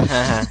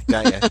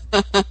 Got ya.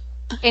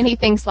 And he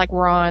thinks like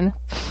Ron.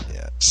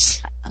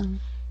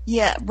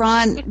 Yeah.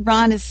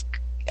 Ron is...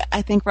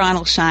 I think Ron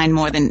will shine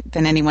more than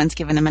anyone's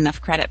given him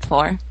enough credit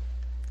for.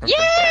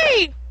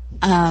 Yay!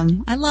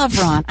 I love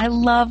Ron. I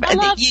love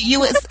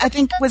you. I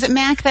think, was it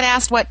Mac that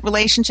asked what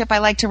relationship I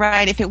like to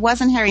write? If it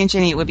wasn't Harry and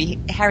Ginny, it would be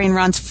Harry and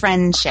Ron's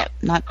friendship,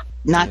 not.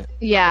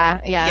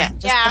 Yeah.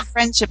 Just the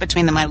friendship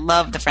between them. I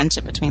love the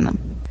friendship between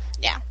them.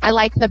 Yeah, I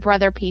like the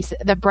brother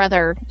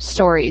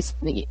stories,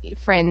 the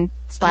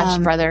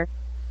friend/brother.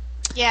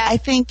 Yeah, I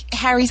think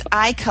Harry's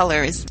eye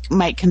color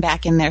might come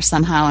back in there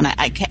somehow, and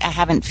I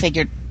haven't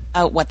figured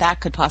out what that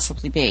could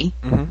possibly be.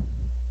 Mm-hmm.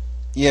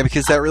 Yeah,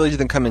 because that really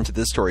didn't come into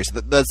this story.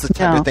 So that's the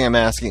type of thing I'm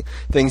asking.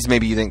 Things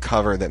maybe you didn't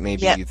cover that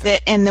maybe you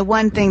think. And the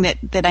one thing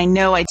that I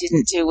know I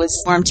didn't do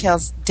was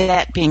Wormtail's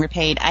debt being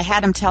repaid. I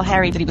had him tell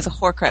Harry that he was a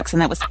Horcrux,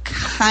 and that was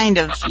kind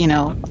of,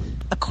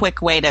 a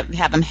quick way to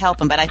have him help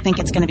him. But I think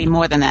it's going to be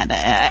more than that.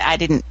 I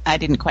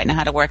didn't quite know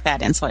how to work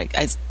that in, so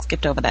I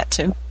skipped over that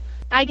too.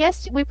 I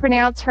guess we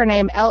pronounce her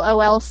name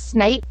LOL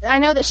Snape. I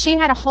know that she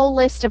had a whole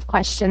list of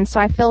questions, so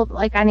I feel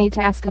like I need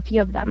to ask a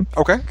few of them.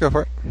 Okay, go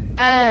for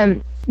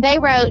it. They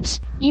wrote,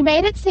 you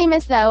made it seem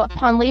as though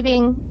upon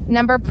leaving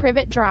number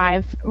Privet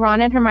Drive,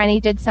 Ron and Hermione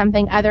did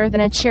something other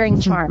than a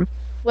cheering charm,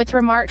 with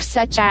remarks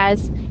such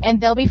as, and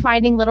they'll be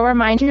finding little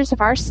reminders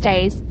of our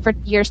stays for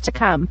years to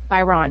come,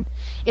 by Ron.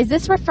 Is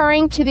this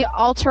referring to the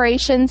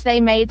alterations they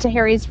made to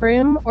Harry's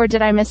room, or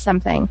did I miss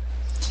something?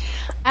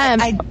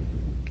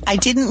 I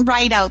didn't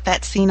write out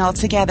that scene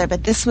altogether,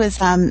 but this was,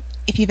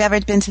 if you've ever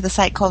been to the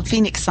site called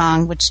Phoenix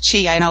Song, which,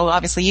 I know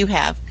obviously you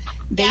have,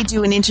 they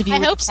do an interview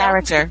with the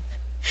character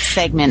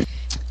segment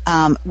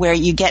where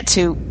you get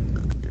to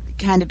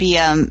kind of be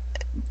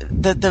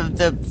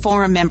the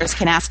forum members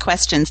can ask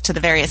questions to the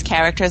various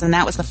characters, and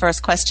that was the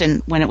first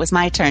question when it was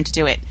my turn to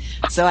do it.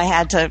 So I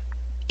had to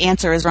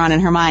answer as Ron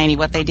and Hermione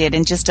what they did,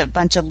 and just a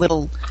bunch of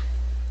little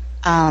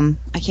I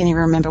can't even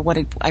remember what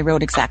I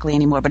wrote exactly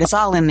anymore, but it's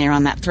all in there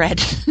on that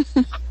thread.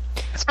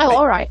 Oh,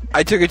 all right.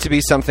 I took it to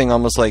be something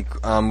almost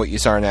like what you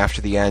saw in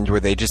After the End, where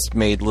they just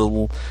made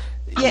little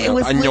it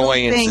was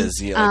annoyances.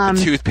 Things, like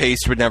the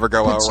toothpaste would never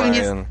go out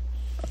right.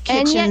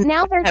 And yet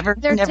now they're never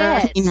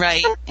dead.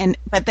 Right.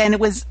 But then it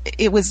was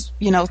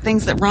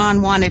things that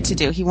Ron wanted to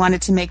do. He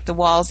wanted to make the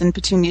walls in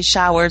Petunia's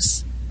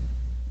showers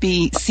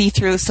be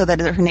see-through so that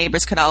her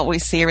neighbors could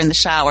always see her in the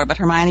shower, but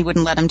Hermione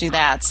wouldn't let him do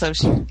that. So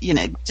she,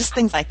 just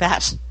things like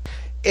that.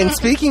 And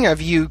speaking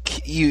of you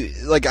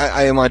like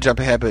I want to jump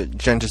ahead, but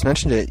Jen just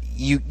mentioned it.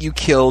 You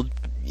killed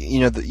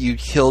you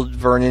killed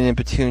Vernon and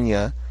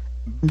Petunia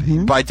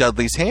by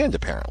Dudley's hand,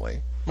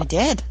 apparently. I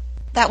did.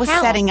 That was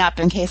setting up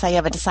in case I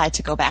ever decide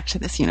to go back to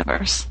this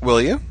universe. Will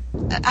you?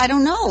 I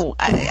don't know.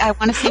 I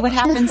want to see what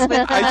happens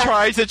with. I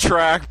tried to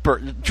track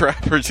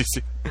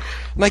Percy.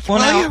 Like,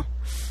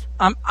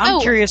 I'm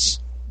curious.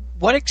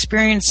 What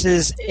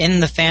experiences in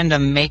the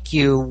fandom make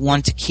you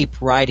want to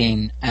keep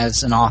writing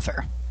as an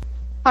author?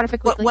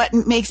 What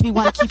makes me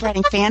want to keep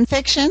writing fan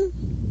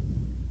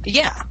fiction?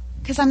 Yeah,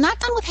 because I'm not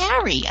done with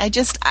Harry.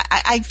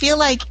 I feel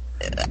like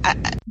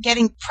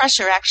getting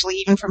pressure actually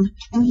even from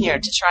him here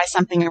to try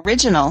something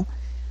original,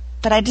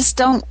 but I just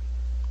don't.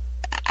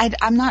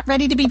 I'm not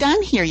ready to be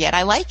done here yet.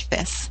 I like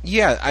this.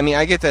 Yeah, I mean,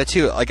 I get that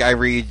too. Like, I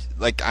read,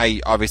 I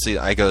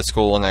go to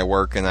school and I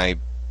work and I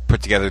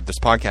put together this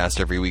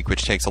podcast every week,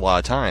 which takes a lot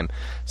of time.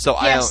 So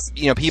yes.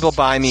 I don't, people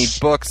buy me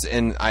books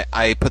and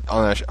I put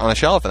on a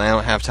shelf and I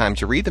don't have time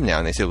to read them now.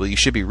 And they say, well, you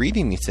should be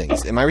reading these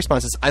things. And my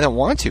response is, I don't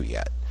want to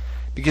yet.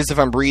 Because if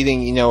I'm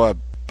reading, a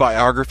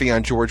biography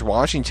on George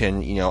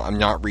Washington, I'm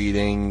not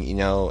reading,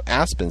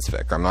 Aspen's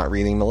fic, or I'm not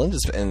reading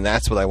Melinda's fic, and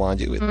that's what I want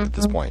to do at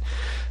this point.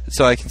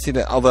 So I can see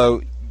that.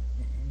 Although,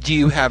 do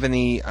you have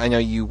any? I know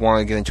you want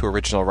to get into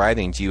original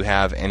writing. Do you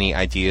have any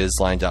ideas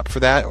lined up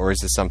for that, or is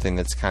this something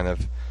that's kind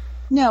of?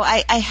 No,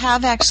 I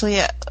have actually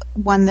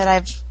one that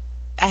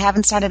I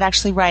haven't started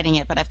actually writing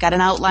it, but I've got an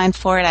outline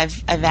for it.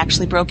 I've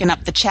actually broken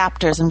up the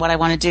chapters and what I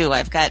want to do.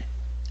 I've got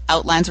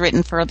outlines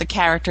written for the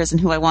characters and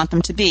who I want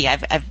them to be.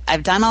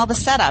 I've done all the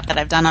setup that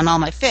I've done on all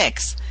my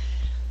fics,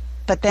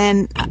 but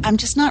then I'm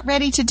just not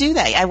ready to do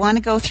that. I want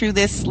to go through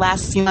this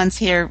last few months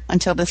here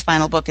until this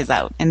final book is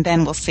out, and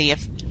then we'll see.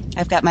 If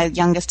I've got my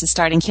youngest is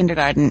starting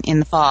kindergarten in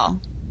the fall,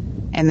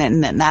 and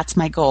then that's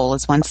my goal.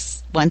 Is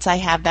once I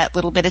have that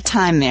little bit of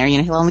time there,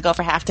 he'll only go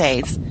for half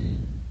days,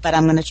 but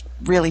I'm going to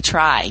really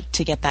try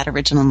to get that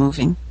original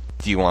moving.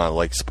 Do you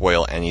want to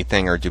spoil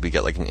anything, or do we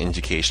get an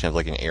indication of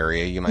an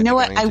area you might? You know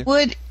what? Be going to? I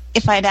would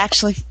if I'd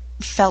actually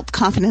felt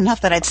confident enough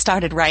that I'd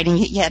started writing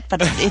it yet,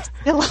 but it's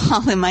still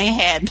all in my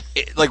head.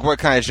 What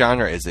kind of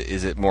genre is it?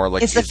 Is it more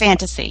like? It's a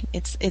fantasy.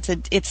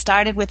 It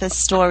started with a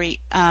story.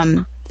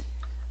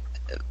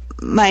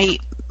 My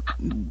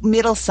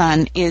middle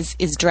son is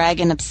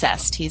dragon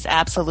obsessed. He's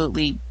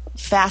absolutely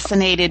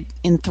fascinated,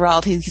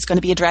 enthralled. He's going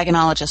to be a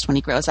dragonologist when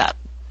he grows up.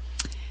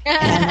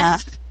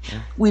 And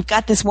we've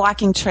got this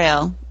walking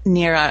trail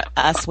near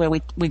us where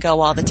we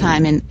go all the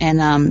time,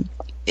 and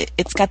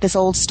it's got this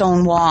old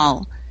stone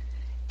wall.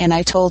 And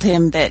I told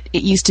him that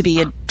it used to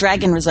be a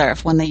dragon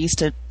reserve when they used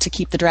to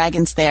keep the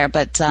dragons there,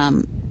 but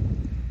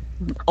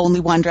only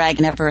one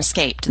dragon ever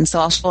escaped. And so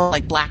I'll show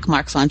black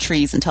marks on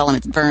trees and tell him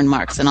it's burn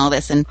marks and all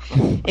this. And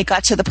it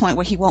got to the point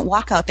where he won't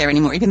walk out there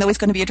anymore, even though he's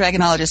going to be a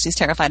dragonologist. He's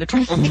terrified of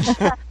dragons.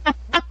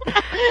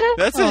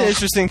 That's an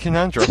interesting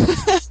conundrum.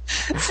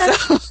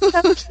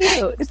 so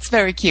cute. It's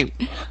very cute.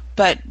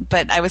 But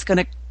I was going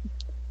to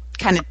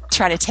kind of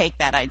try to take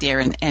that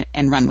idea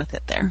and run with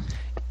it there.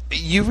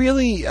 You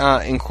really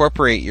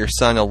incorporate your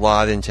son a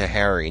lot into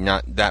Harry.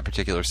 Not that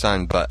particular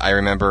son, but I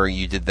remember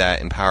you did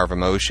that in Power of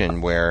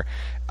Emotion where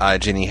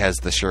Ginny has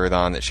the shirt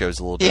on that shows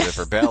a little bit of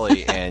her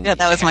belly, and Yeah,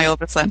 that was my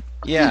older son.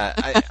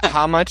 yeah.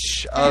 How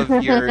much of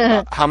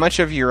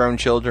your own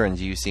children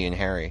do you see in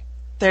Harry?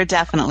 They're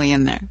definitely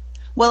in there.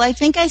 Well, I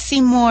think I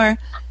see more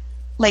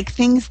like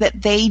things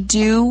that they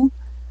do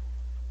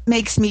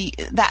makes me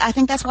that I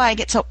think that's why I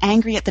get so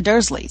angry at the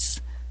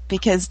Dursleys,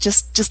 because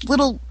just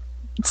little,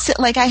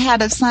 like I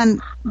had a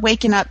son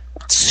waking up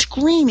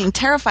screaming,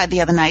 terrified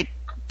the other night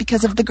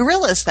because of the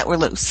gorillas that were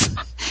loose.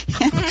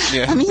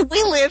 Yeah. I mean,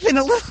 we live in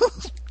a little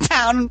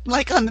town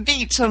like on the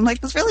beach, so I'm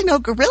like, there's really no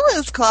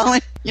gorillas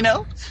calling, you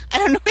know? I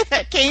don't know where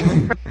that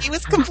came from. He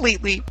was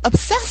completely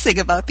obsessing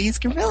about these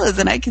gorillas,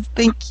 and I could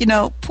think, you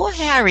know, poor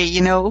Harry,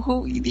 you know,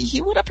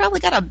 he would have probably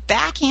got a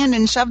backhand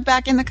and shoved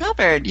back in the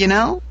cupboard, you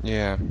know?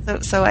 Yeah.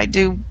 So I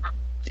do.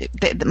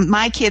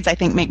 My kids, I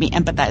think, make me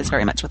empathize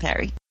very much with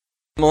Harry.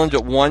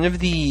 Melinda, one of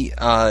the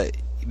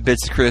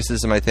bits of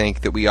criticism I think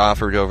that we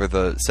offered over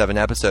the 7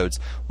 episodes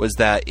was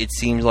that it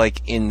seemed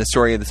like in the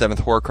story of the 7th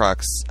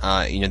Horcrux,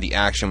 the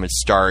action would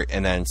start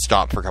and then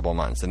stop for a couple of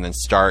months, and then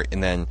start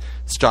and then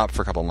stop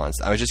for a couple of months.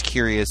 I was just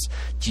curious,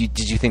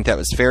 did you think that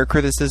was fair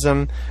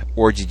criticism,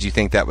 or did you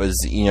think that was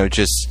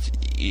just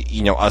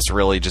us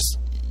really just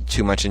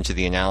too much into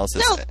the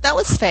analysis? No, that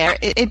was fair.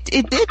 It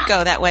did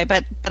go that way,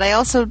 but I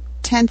also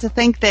tend to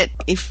think that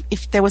if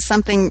there was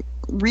something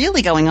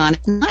really going on,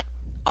 it's not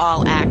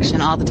all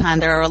action all the time.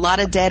 There are a lot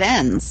of dead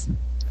ends,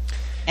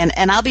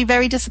 and I'll be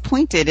very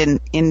disappointed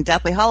in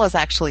Deathly Hallows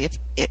actually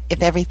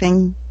if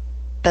everything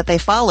that they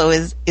follow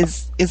is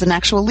an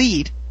actual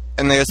lead.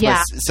 And I guess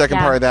my second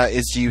part of that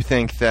is, do you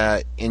think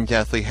that in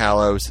Deathly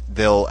Hallows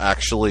they'll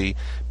actually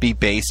be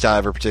based out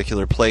of a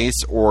particular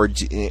place, or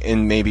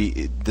and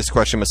maybe this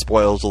question was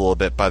spoiled a little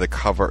bit by the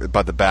cover,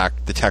 by the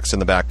text on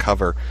the back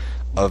cover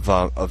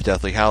of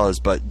Deathly Hallows,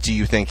 but do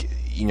you think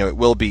it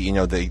will be,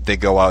 they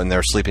go out and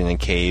they're sleeping in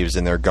caves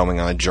and they're going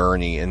on a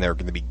journey and they're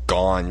going to be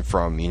gone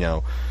from,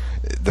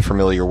 the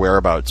familiar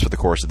whereabouts for the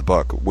course of the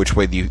book? Which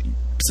way do you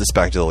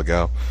suspect it'll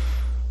go?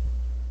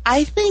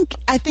 I think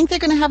they're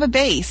going to have a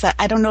base.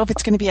 I don't know if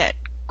it's going to be at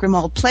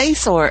Grimmauld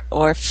Place or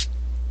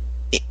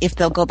if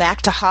they'll go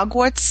back to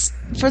Hogwarts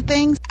for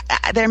things.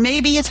 There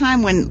may be a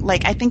time when,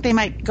 I think they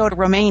might go to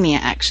Romania,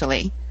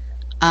 actually.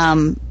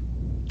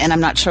 And I'm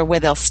not sure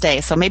where they'll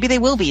stay. So maybe they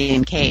will be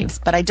in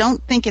caves. But I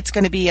don't think it's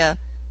going to be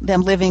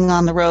them living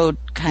on the road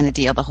kind of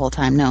deal the whole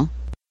time, no.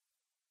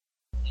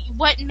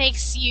 What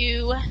makes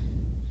you...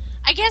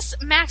 I guess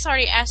Max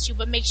already asked you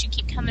what makes you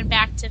keep coming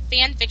back to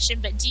fan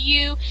fiction, but do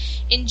you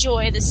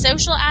enjoy the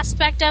social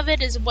aspect of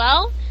it as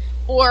well?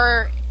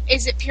 Or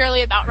is it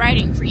purely about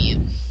writing for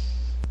you?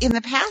 In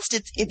the past,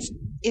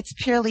 it's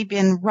purely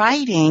been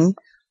writing,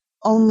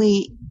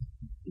 only...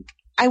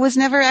 I was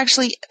never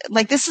actually,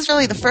 this is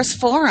really the first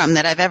forum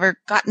that I've ever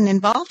gotten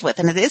involved with,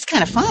 and it is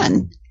kind of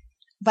fun.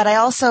 But I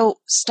also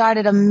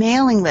started a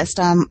mailing list.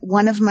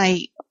 One of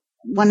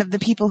the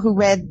people who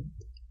read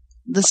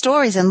the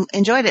stories and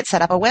enjoyed it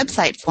set up a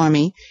website for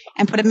me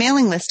and put a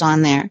mailing list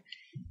on there.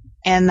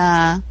 And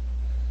I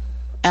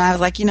was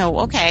like,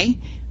 okay.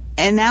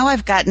 And now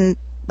I've gotten,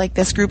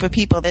 this group of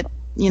people that,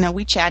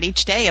 we chat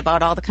each day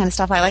about all the kind of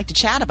stuff I like to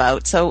chat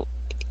about. So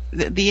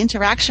the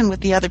interaction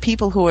with the other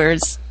people who are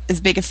as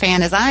big a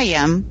fan as I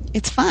am,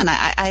 it's fun.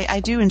 I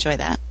do enjoy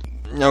that.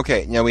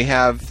 Okay, now we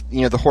have,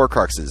 the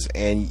Horcruxes,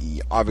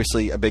 and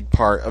obviously a big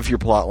part of your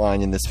plot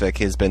line in this fic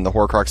has been the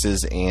Horcruxes,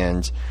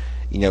 and,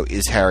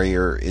 is Harry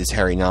or is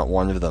Harry not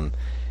one of them?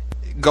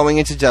 Going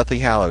into Deathly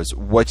Hallows,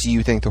 what do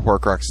you think the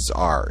Horcruxes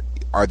are?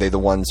 Are they the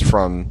ones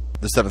from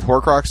the 7th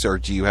Horcrux, or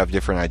do you have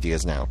different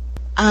ideas now?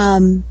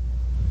 I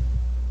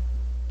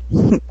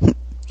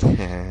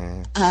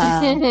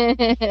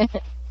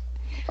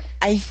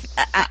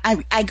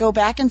go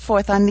back and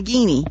forth on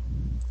Nagini,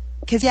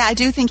 because I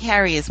do think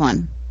Harry is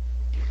one.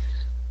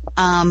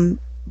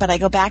 But I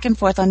go back and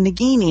forth on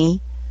Nagini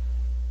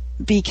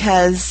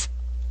because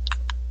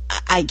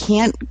I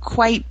can't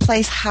quite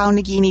place how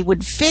Nagini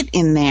would fit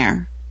in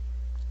there.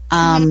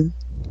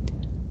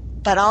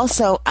 But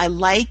also I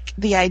like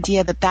the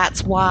idea that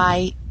that's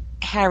why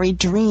Harry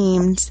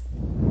dreamed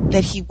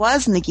that he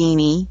was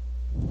Nagini.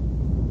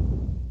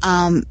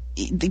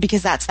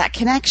 Because that's that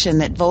connection,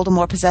 that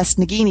Voldemort possessed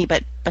Nagini,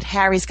 but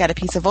Harry's got a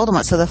piece of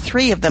Voldemort, so the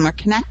three of them are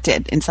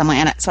connected in some way,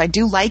 and so I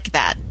do like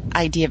that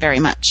idea very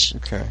much.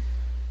 Okay.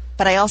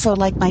 But I also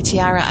like my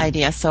tiara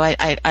idea, so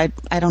I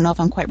don't know if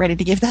I'm quite ready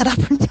to give that up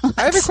or not.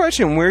 I have a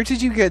question. Where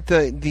did you get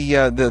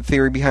the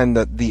theory behind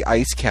the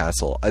ice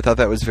castle? I thought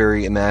that was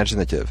very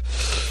imaginative.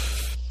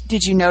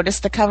 Did you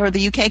notice the cover of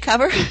the UK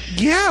cover?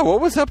 Yeah, what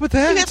was up with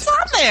that? It's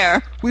on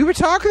there. We were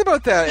talking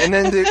about that, and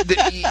then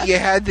you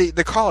had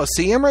the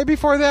Colosseum right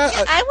before that.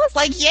 I was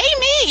like, yay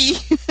me!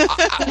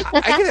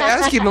 I gotta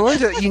ask you,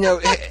 Melinda,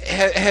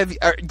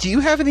 do you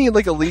have any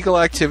illegal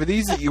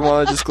activities that you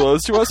want to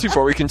disclose to us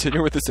before we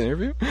continue with this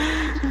interview?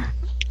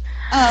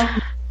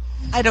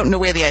 I don't know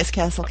where the ice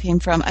castle came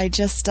from. I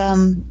just,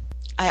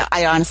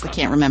 I honestly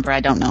can't remember.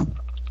 I don't know.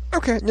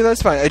 Okay, no,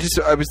 that's fine.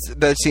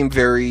 That seemed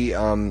very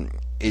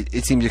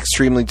it seemed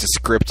extremely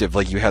descriptive,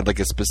 like you had like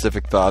a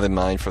specific thought in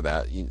mind for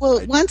that.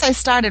 Well, once I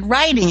started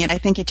writing it, I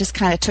think it just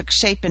kind of took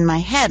shape in my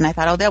head, and I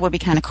thought, oh, that would be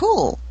kind of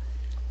cool.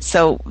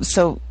 So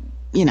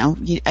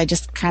I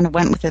just kind of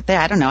went with it there.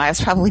 I don't know. I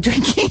was probably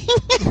drinking.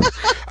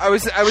 I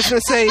was going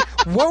to say,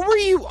 what were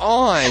you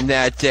on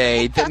that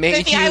day that made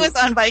Maybe you? I was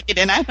on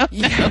Vicodin. I don't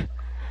know.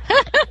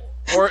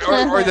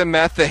 or the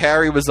meth that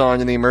Harry was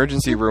on in the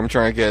emergency room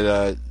trying to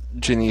get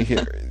Ginny,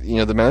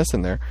 the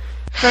medicine there.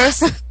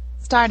 First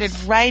started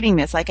writing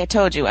this, like I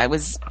told you, I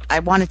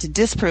wanted to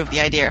disprove the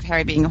idea of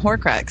Harry being a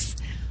Horcrux.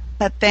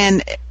 But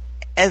then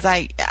as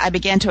I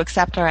began to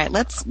accept, all right,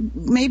 let's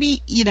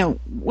maybe,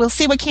 we'll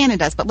see what canon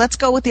does, but let's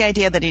go with the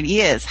idea that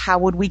he is. How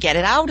would we get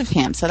it out of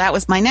him? So that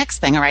was my next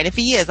thing. All right, if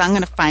he is, I'm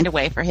going to find a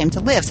way for him to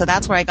live. So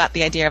that's where I got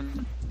the idea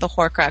of the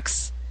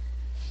Horcrux,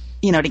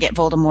 to get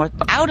Voldemort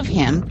out of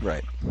him.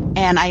 Right.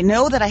 And I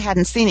know that I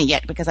hadn't seen it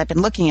yet because I've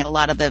been looking at a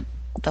lot of the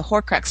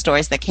Horcrux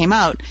stories that came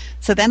out.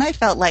 So then I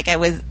felt like I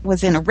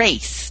was in a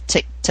race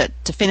to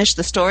finish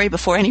the story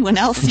before anyone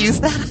else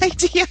used that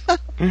idea.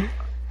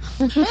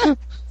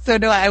 So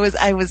no, I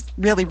was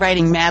really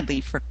writing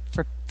madly for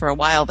a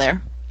while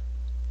there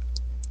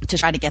to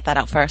try to get that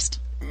out first.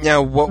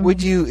 Now, what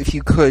would you, if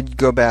you could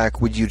go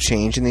back, would you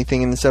change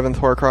anything in the 7th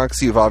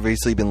Horcrux? You've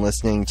obviously been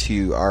listening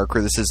to our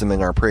criticism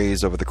and our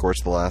praise over the course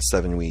of the last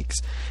 7 weeks.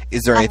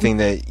 Is there anything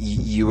that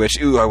you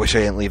wish, I wish I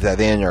didn't leave that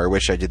in, or I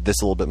wish I did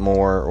this a little bit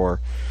more, or?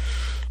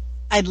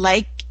 I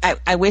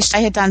wish I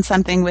had done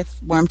something with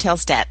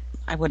Wormtail's debt.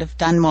 I would have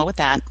done more with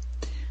that.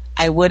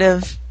 I would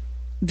have,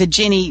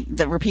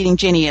 the repeating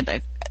Ginny,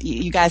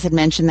 you guys had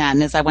mentioned that,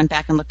 and as I went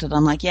back and looked at it,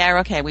 I'm like, yeah,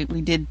 okay, we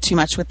did too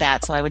much with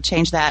that, so I would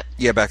change that.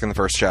 Yeah, back in the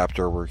first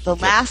chapter. The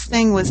last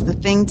thing was the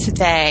thing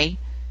today.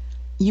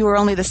 You were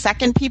only the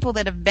second people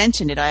that have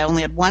mentioned it. I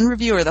only had one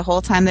reviewer the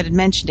whole time that had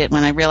mentioned it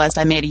when I realized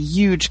I made a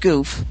huge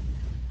goof.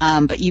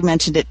 But you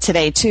mentioned it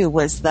today, too,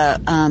 was the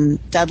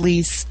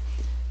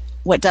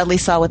what Dudley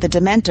saw with the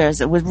Dementors.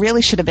 It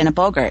really should have been a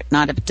Bogart,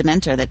 not a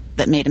Dementor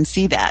that made him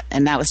see that,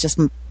 and that was just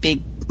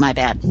my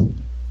bad.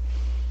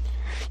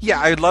 Yeah,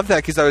 I love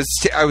that because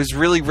I was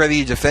really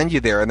ready to defend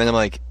you there, and then I'm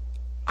like,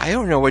 I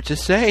don't know what to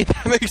say.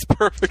 That makes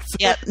perfect sense.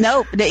 Yeah,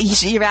 no,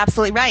 you're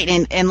absolutely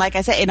right. And like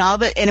I said,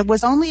 and it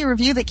was only a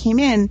review that came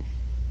in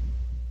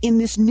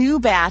this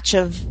new batch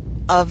of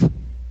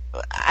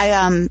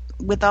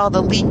with all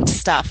the leaked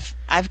stuff.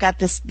 I've got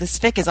this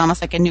fic is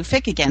almost like a new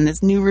fic again.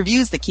 There's new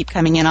reviews that keep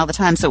coming in all the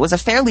time. So it was a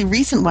fairly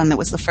recent one that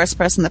was the first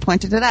person that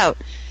pointed it out,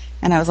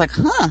 and I was like,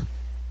 huh.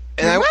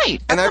 You're right.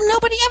 How come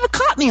nobody ever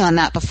caught me on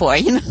that before?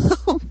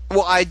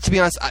 Well, to be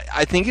honest,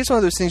 I think it's one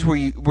of those things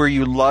where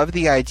you love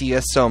the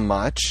idea so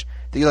much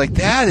that you're like,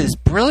 that is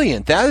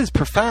brilliant, that is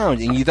profound,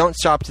 and you don't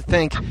stop to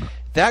think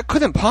that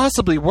couldn't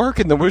possibly work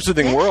in the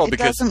wizarding world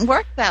because it doesn't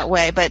work that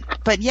way.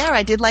 But yeah,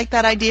 I did like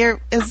that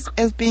idea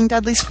as being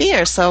Dudley's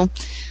fear. So,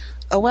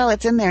 oh well,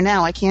 it's in there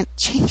now. I can't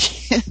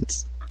change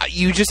it.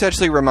 You just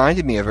actually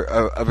reminded me of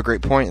a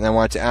great point, and I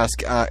wanted to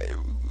ask.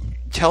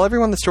 Tell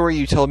everyone the story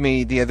you told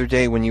me the other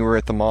day when you were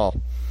at the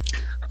mall.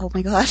 Oh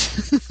my gosh.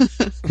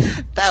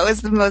 That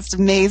was the most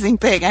amazing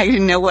thing. I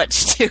didn't know what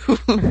to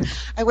do.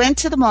 I went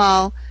to the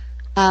mall.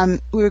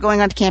 We were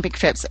going on to camping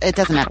trips. It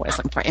doesn't matter what I was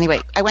looking for.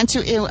 Anyway, I went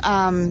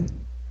to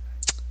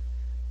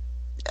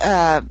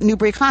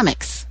Newbury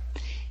Comics.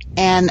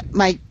 And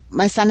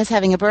my son is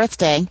having a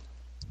birthday,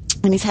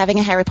 and he's having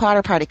a Harry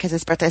Potter party because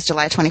his birthday is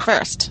July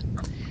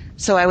 21st.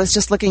 So I was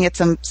just looking at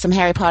some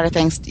Harry Potter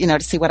things, to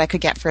see what I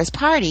could get for his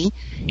party.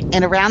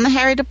 And around the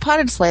Harry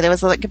Potter display, there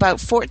was like about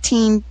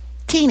 14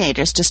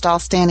 teenagers just all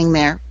standing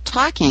there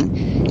talking.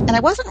 And I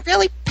wasn't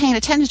really paying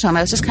attention to them.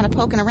 I was just kind of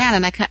poking around,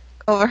 and I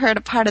overheard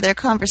a part of their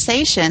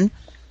conversation,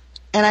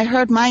 and I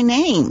heard my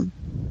name.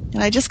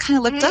 And I just kind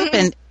of looked up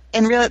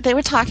and realized they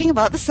were talking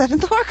about the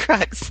 7th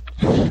Horcrux.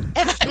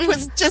 And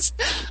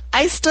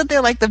I stood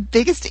there like the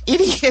biggest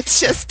idiot,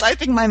 just I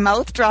think my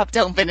mouth dropped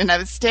open, and I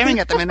was staring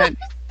at them, and then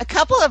a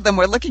couple of them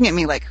were looking at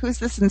me like, who's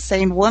this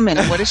insane woman,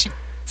 and what is she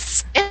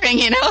staring,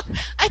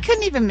 I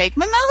couldn't even make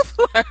my mouth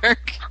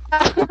work.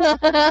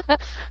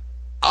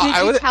 Did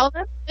you tell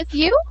them it was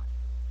you?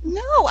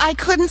 No, I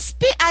couldn't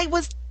speak.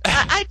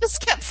 I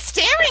just kept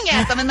staring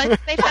at them, and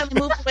they finally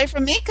moved away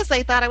from me because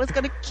they thought I was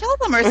going to kill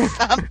them or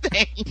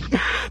something.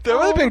 That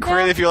would have been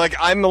great if you're like,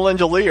 I'm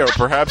Melinda Leo.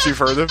 Perhaps you've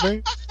heard of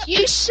me?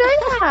 You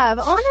should have,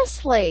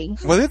 honestly.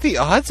 What are the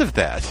odds of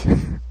that?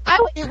 I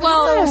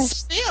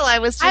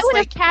was just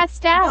have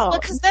passed out. Well,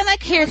 because then I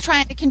kept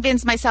trying to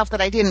convince myself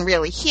that I didn't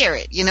really hear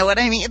it. You know what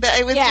I mean?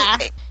 It was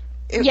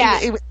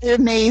it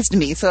amazed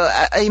me. So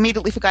I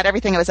immediately forgot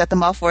everything I was at the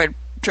mall for.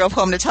 Drove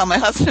home to tell my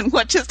husband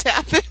what just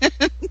happened.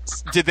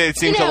 Did they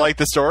seem to like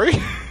the story?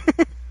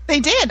 They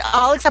did,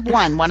 all except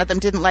one. One of them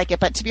didn't like it,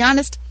 but to be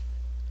honest,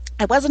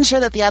 I wasn't sure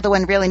that the other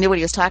one really knew what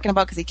he was talking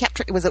about because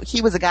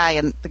he was a guy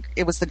and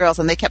it was the girls,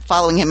 and they kept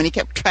following him, and he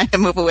kept trying to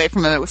move away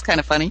from him. It was kind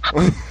of funny.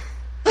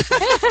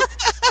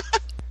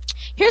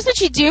 Here's what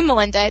you do,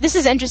 Melinda. This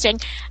is interesting.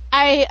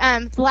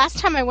 The last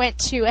time I went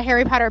to a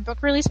Harry Potter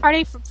book release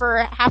party for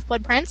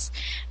Half-Blood Prince,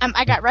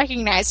 I got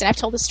recognized, and I've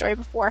told this story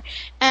before.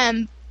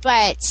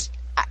 but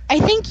I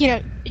think,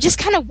 just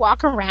kind of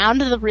walk around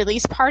the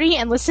release party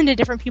and listen to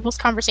different people's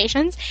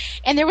conversations.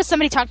 And there was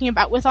somebody talking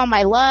about With All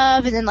My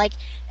Love, and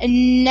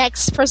then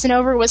next person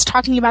over was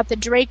talking about the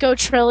Draco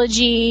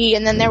trilogy,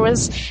 and then there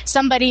was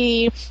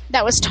somebody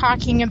that was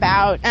talking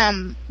about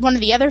one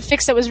of the other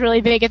fics that was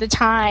really big at the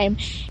time.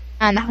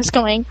 And I was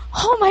going,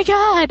 oh my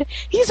god,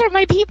 these are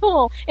my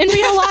people in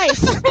real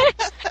life.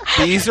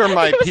 These are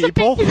my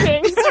people?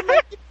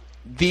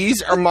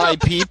 These are my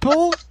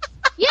people?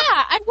 Yeah,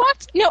 I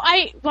walked. No,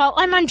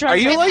 I'm on drugs. Are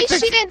you like?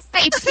 She didn't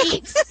say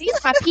peeps. These are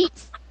my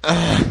peeps.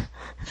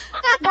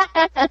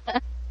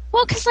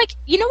 Well, because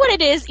you know what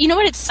it is. You know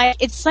what it's like.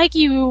 It's like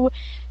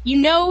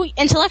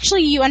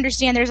intellectually you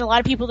understand. There's a lot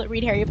of people that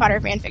read Harry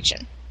Potter fan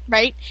fiction,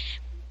 right?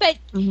 But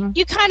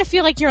you kind of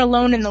feel like you're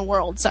alone in the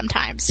world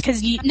sometimes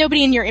because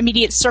nobody in your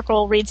immediate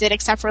circle reads it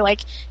except for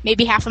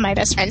maybe half of my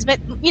best friends. But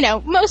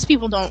most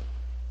people don't.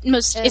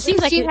 It seems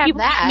like you have people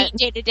that. meet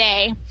day to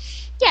day.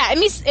 Yeah,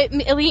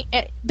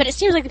 but it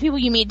seems like the people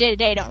you meet day to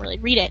day don't really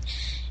read it,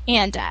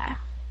 and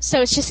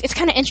so it's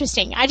kind of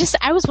interesting. I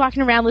was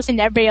walking around listening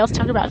to everybody else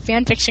talk about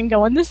fan fiction,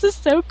 going, "This is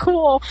so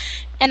cool,"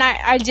 and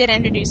I did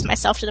introduce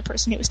myself to the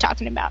person who was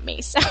talking about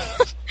me. So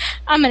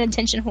I'm an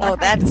attention whore. Oh,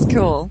 that's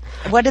cool.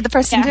 What did the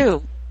person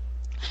do?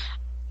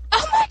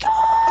 Oh my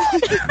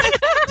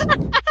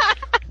god!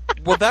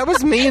 Well, that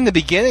was me in the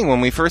beginning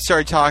when we first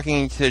started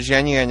talking to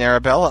Xenia and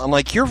Arabella. I'm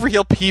like, you're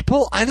real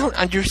people? I don't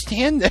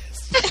understand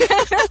this.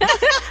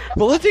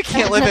 Melinda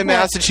can't live in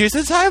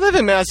Massachusetts. I live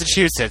in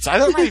Massachusetts. I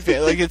don't really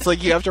feel it's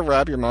like you have to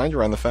wrap your mind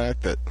around the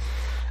fact that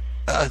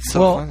it's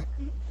so funny.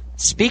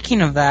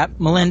 Speaking of that,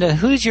 Melinda,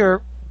 who's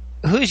your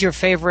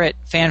favorite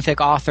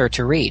fanfic author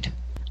to read?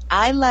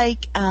 I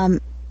like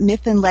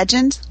Myth and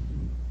Legend.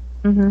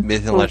 Mm-hmm.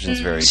 Myth and Legend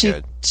is very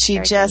good.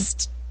 She's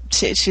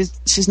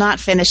not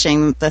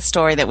finishing the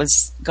story that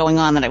was going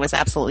on that I was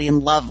absolutely in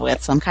love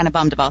with, so I'm kind of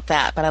bummed about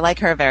that. But I like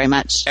her very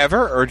much.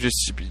 Ever, or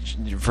just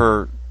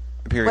for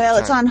a period of time? Well,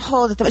 it's on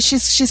hold.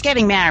 She's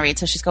getting married,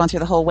 so she's going through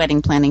the whole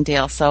wedding planning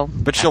deal. So,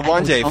 but she'll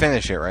one day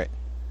finish it, right?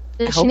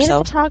 She needs a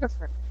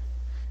photographer.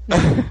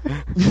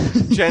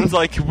 Jen's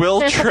like,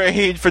 we'll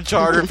trade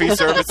photography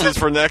services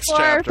for next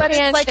chapter.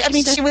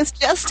 She was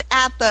just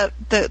at the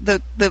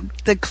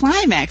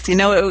climax.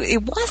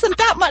 It wasn't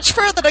that much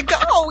further to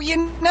go.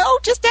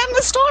 Just end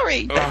the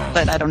story.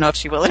 But I don't know if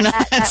she will or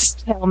not.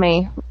 Tell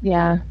me,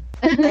 yeah.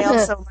 I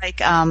also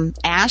like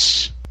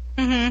Ash.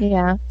 Mm-hmm.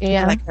 Yeah.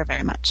 I like her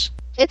very much.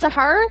 It's a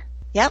her.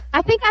 Yep.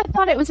 I think I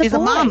thought it was a boy. She's a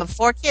mom of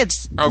 4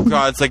 kids. Oh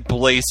God, it's like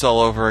Blaze all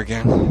over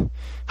again.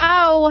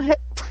 Oh.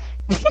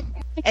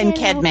 And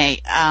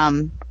Kedme.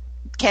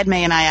 Kedme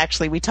and I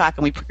we talk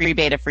and we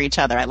pre-beta for each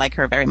other. I like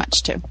her very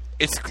much too.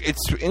 It's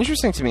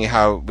interesting to me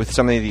how with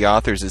so many of the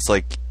authors it's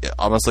like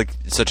almost like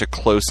such a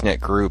close-knit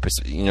group,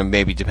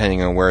 maybe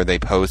depending on where they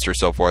post or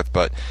so forth,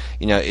 but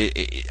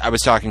I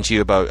was talking to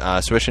you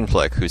about Swish and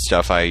Flick, whose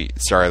stuff I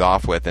started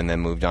off with and then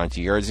moved on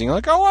to yours, and you're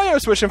like, oh, I know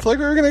Swish and Flick,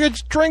 we were going to get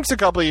drinks a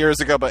couple of years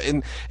ago, but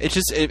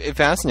it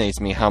fascinates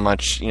me how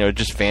much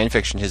just fan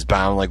fiction has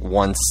bound like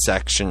one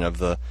section of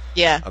the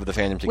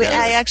fandom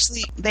together.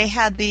 They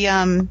had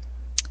the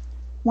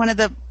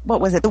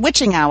the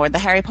Witching Hour, the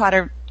Harry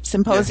Potter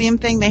symposium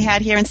thing they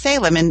had here in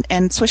Salem,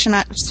 and Swish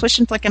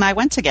and Flick and I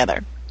went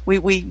together.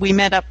 We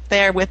met up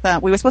there with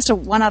we were supposed to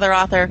one other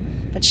author,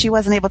 but she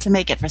wasn't able to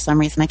make it for some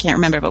reason. I can't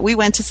remember, but we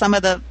went to some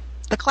of the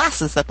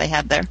classes that they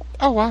had there.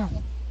 Oh wow,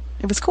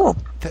 it was cool.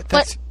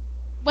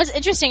 What's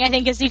interesting, I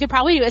think, is you could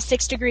probably do a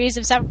 6 degrees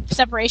of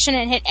separation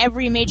and hit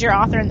every major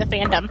author in the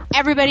fandom.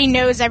 Everybody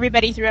knows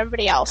everybody through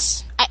everybody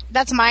else.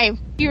 If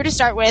you were to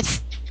start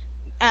with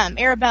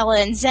Arabella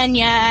and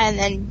Xenia, and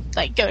then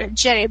go to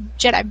Jedi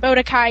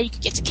Boudica, you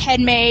could get to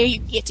Kedme, you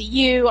could get to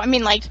you. I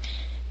mean,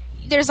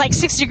 there's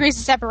 6 degrees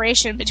of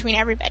separation between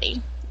everybody.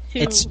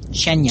 It's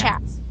Xenia.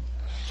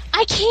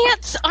 I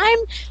can't.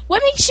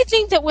 What makes you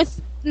think that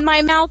with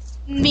my mouth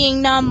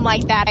being numb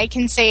like that, I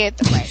can say it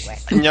the right way?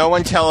 No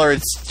one tell her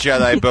it's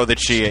Jedi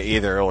Boudica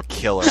either. It'll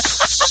kill her.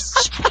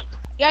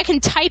 Yeah, I can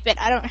type it.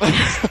 I don't.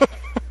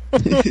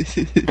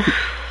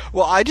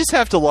 Well, I just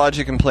have to lodge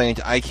a complaint.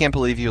 I can't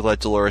believe you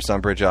let Dolores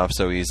Umbridge off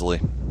so easily.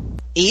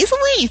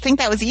 Easily? You think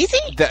that was easy?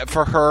 That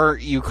for her,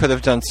 you could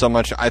have done so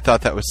much. I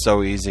thought that was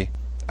so easy.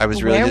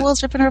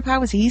 Werewolves ripping her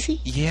apart was easy?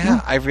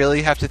 Yeah, I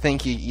really have to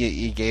think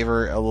you gave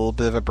her a little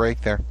bit of a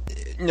break there.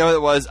 No,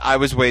 it was. I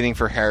was waiting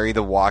for Harry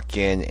to walk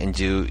in and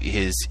do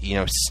his,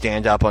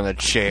 stand up on a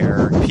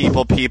chair,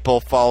 people,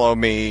 follow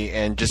me,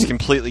 and just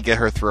completely get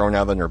her thrown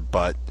out on her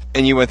butt.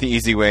 And you went the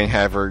easy way and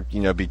have her,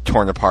 be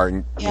torn apart.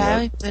 And,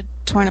 the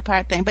torn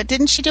apart thing. But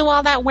didn't she do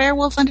all that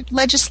werewolf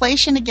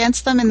legislation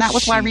against them, and that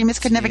was why Remus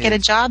could never get a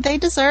job? They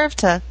deserve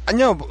to. I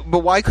know, but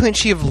why couldn't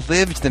she have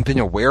lived and been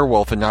a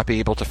werewolf and not be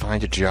able to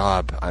find a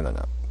job? I don't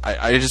know.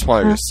 I just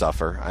want her to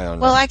suffer. I don't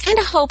know. Well, I kind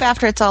of hope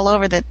after it's all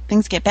over that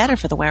things get better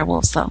for the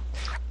werewolves, though.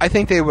 I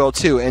think they will,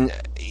 too. And,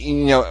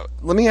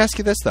 let me ask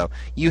you this, though.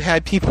 You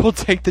had people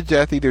take the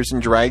Death Eaters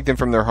and drag them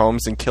from their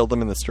homes and kill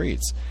them in the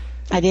streets.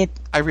 I did.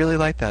 I really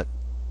like that.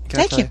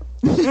 Thank you.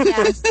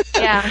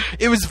 Yeah.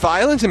 It was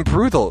violent and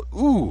brutal.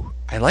 Ooh,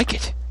 I like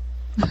it.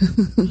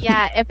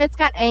 Yeah, if it's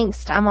got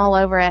angst, I'm all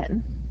over it.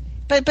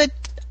 But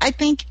I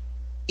think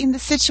in the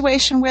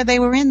situation where they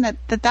were in,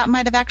 that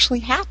might have actually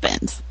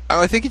happened.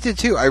 Oh, I think it did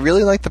too. I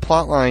really like the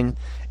plot line,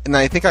 and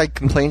I think I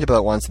complained about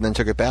it once and then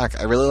took it back.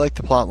 I really like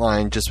the plot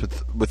line just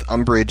with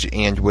Umbridge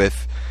and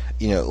with,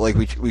 like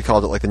we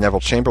called it like the Neville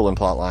Chamberlain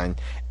plot line.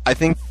 I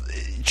think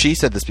she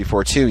said this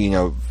before too,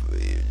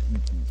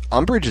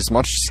 Umbridge is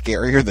much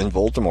scarier than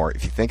Voldemort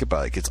if you think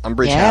about it, because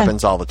Umbridge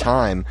happens all the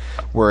time,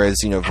 whereas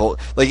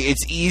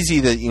it's easy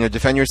to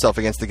defend yourself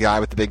against the guy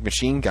with the big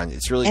machine gun.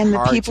 It's really and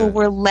hard. And the people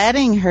were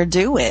letting her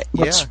do it,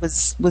 which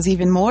was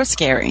even more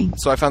scary.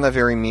 So I found that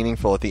very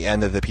meaningful at the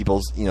end that the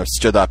people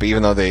stood up,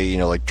 even though they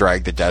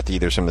dragged the Death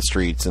Eaters from the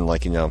streets and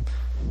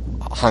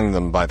hung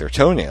them by their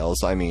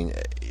toenails. I mean,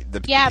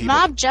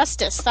 mob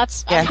justice.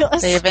 That's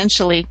fabulous. They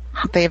eventually.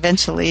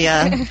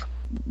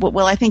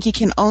 Well, I think you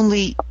can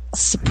only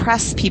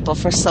suppress people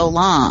for so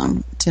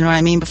long. Do you know what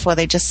I mean? Before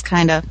they just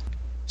kind of.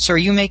 So, are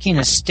you making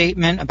a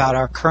statement about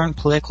our current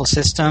political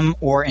system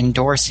or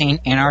endorsing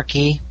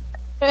anarchy?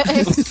 Or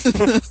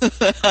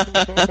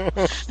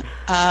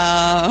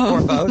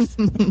both?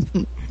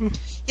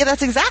 Yeah,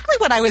 that's exactly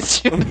what I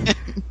was doing.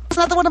 It's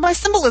not one of my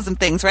symbolism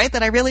things, right?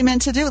 That I really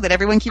meant to do. That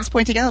everyone keeps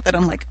pointing out. That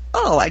I'm like,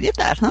 oh, I did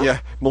that, huh? Yeah,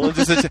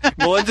 Melinda's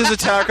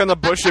attack on the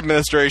Bush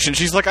administration.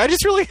 She's like, I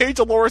just really hate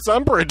Dolores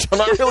Umbridge. I'm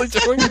not really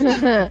doing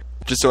it.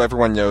 Just so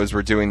everyone knows,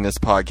 we're doing this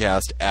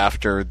podcast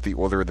after the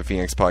Order of the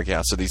Phoenix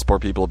podcast. So these poor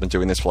people have been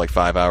doing this for like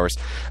 5 hours.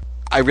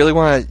 I really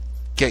want to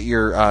get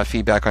your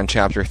feedback on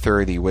Chapter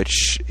 30,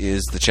 which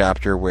is the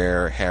chapter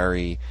where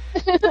Harry...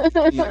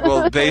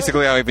 well,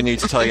 basically, I don't even need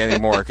to tell you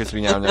anymore because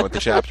we now know what the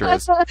chapter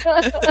is. I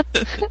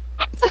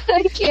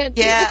can't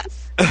do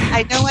this.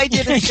 I know I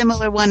did a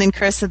similar one in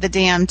Curse of the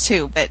Damned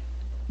too,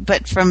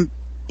 but from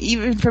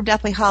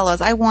Deathly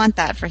Hallows, I want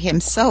that for him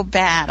so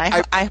bad.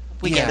 I hope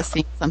we get to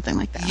see something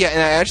like that. Yeah,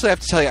 and I actually have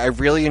to tell you, I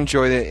really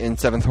enjoyed it in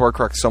Seventh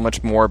Horcrux so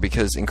much more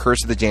because in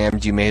Curse of the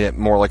Damned, you made it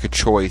more like a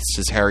choice.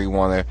 Does Harry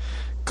want to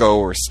go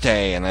or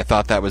stay? And I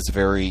thought that was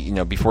very,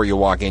 before you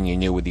walk in, you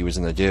knew what he was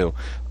going to do.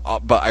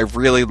 But I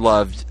really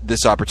loved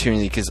this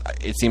opportunity because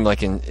it seemed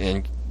like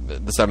in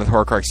the Seventh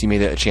Horcrux, he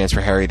made it a chance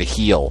for Harry to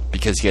heal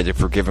because he had to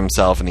forgive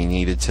himself and he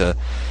needed to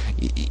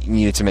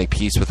make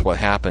peace with what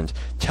happened.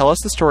 Tell us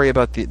the story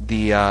about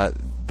the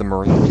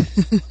Marine.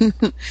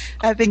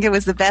 I think it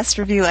was the best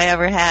review I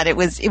ever had. It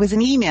was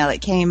an email.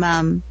 It came.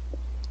 I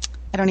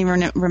don't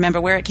even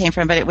remember where it came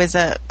from, but it was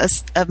a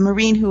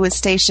Marine who was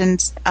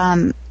stationed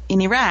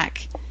in Iraq,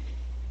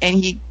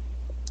 and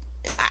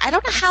I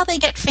don't know how they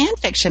get fan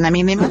fiction. I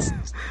mean, they must.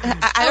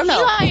 I don't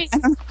know.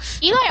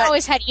 Eli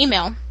always had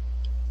email.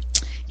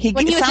 He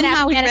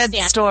somehow he read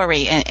the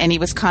story, and he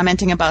was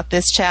commenting about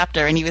this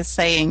chapter, and he was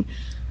saying,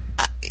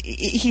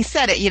 he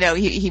said it,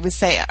 he would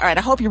say, all right,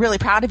 I hope you're really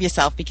proud of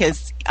yourself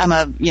because I'm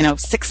a,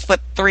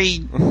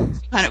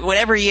 6'3",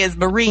 whatever he is,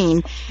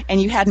 Marine,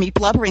 and you had me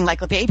blubbering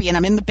like a baby, and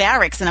I'm in the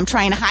barracks, and I'm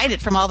trying to hide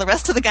it from all the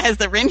rest of the guys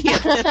that are in here.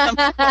 I'm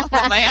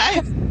my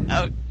eyes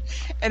out.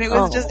 And it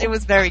was it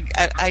was very,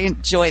 I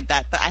enjoyed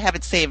that. But I have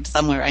it saved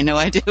somewhere. I know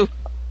I do.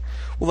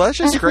 Well, that's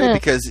just great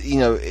because,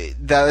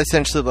 that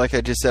essentially, like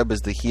I just said,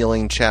 was the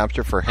healing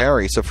chapter for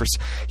Harry. So,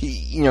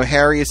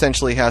 Harry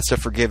essentially has to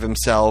forgive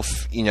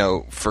himself,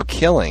 for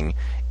killing.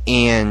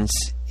 And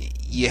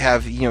you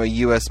have, a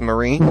U.S.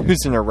 Marine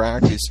who's in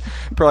Iraq who's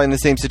probably in the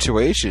same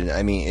situation.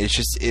 I mean,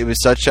 it was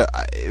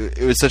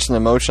such an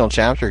emotional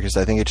chapter because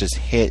I think it just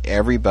hit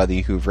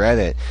everybody who read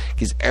it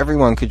because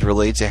everyone could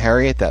relate to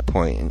Harry at that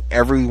point, and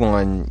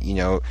everyone,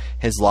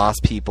 has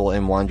lost people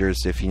and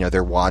wonders if,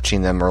 they're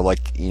watching them or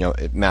like,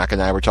 Mac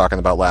and I were talking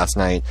about last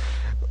night.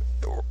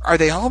 Are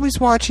they always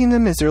watching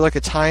them? Is there like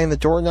a tie in the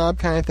doorknob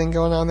kind of thing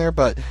going on there?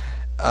 But,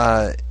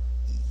 I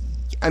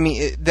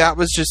mean, that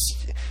was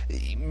just...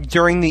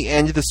 During the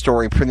end of the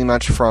story, pretty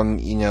much from,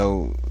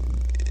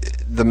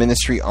 the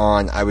Ministry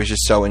on, I was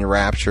just so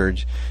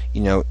enraptured,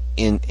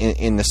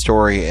 in the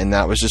story, and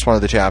that was just one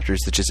of the chapters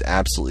that just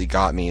absolutely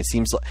got me. It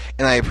seems like,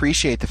 and I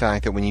appreciate the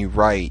fact that when you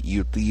write,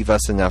 you leave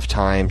us enough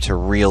time to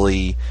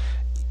really,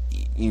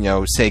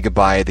 say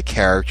goodbye to the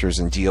characters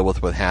and deal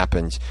with what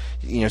happened.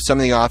 Some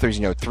of the authors,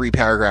 3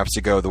 paragraphs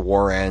ago, the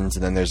war ends,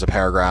 and then there's a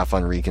paragraph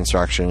on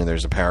Reconstruction, and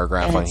there's a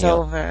paragraph on heal.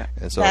 Over.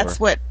 It's over. That's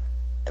what...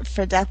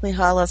 For Deathly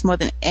Hallows more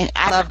than, and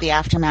I love the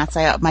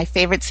aftermaths. My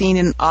favorite scene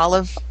in all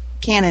of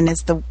canon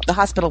is the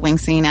hospital wing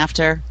scene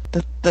after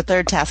the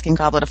third task in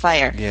Goblet of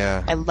Fire.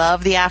 Yeah, I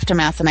love the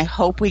aftermaths, and I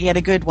hope we get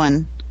a good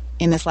one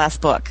in this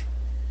last book.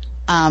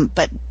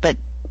 But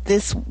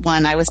this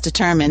one, I was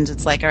determined.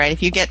 It's like, all right,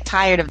 if you get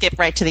tired of skip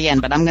right to the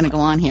end, but I'm going to go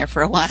on here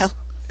for a while.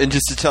 And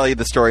just to tell you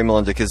the story,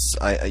 Melinda, because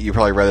you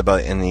probably read about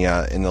it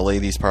in the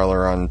ladies'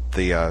 parlor on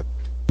the.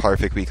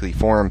 Potterfic Weekly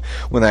forum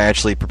when I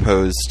actually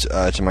proposed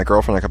to my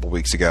girlfriend a couple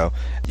weeks ago.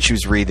 She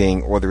was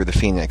reading Order of the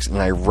Phoenix, and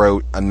I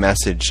wrote a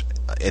message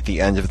at the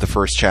end of the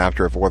first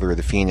chapter of Order of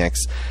the Phoenix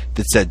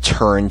that said,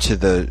 turn to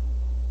the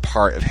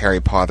part of Harry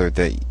Potter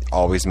that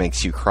always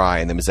makes you cry,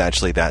 and it was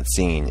actually that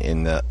scene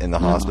in the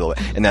hospital,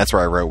 and that's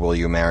where I wrote "Will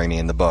You Marry Me"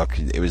 in the book.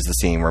 It was the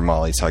scene where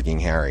Molly's hugging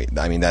Harry.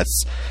 I mean,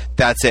 that's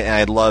it, and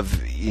I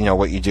love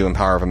what you do in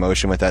Power of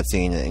Emotion with that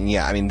scene, and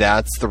yeah, I mean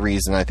that's the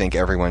reason I think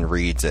everyone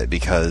reads it,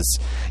 because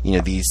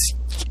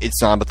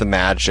it's not about the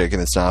magic,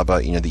 and it's not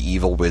about the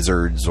evil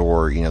wizards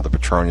or the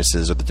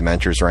Patronuses or the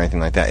Dementors or anything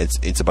like that.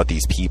 It's about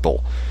these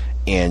people,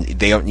 and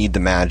they don't need the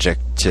magic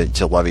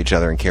to love each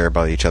other and care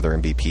about each other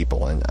and be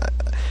people. And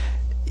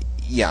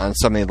yeah, on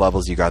so many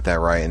levels you got that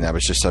right, and that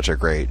was just such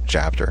a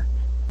chapter.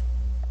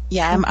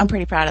 Yeah, I'm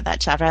pretty proud of that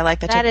chapter. I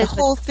like that chapter. The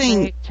whole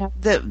thing.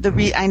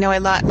 I know a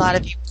lot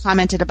of you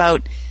commented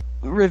about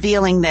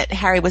revealing that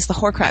Harry was the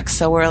Horcrux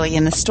so early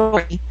in the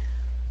story,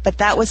 but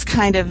that was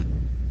kind of,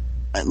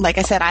 like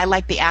I said, I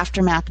like the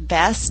aftermath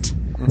best.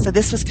 So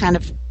this was kind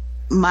of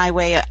my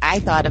way, I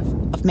thought,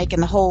 of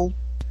making the whole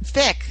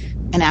fic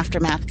an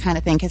aftermath kind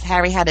of thing, because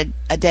Harry had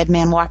a dead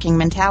man walking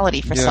mentality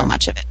for so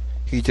much of it.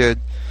 He did.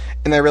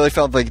 And I really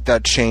felt like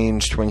that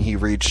changed when he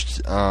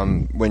reached,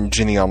 when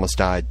Ginny almost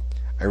died.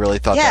 I really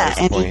thought that was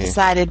the point. Yeah, and he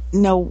decided,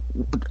 no,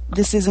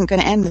 this isn't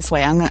going to end this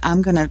way.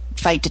 I'm going to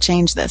fight to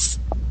change this.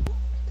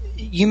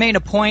 You made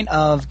a point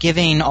of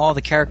giving all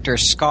the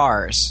characters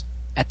scars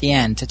at the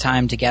end to tie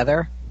them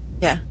together.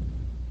 Yeah.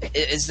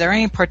 Is there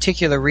any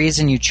particular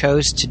reason you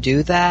chose to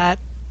do that?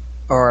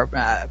 Or,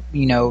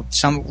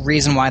 some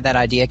reason why that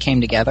idea came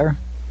together?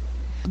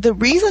 The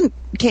reason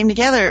it came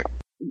together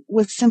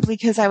was simply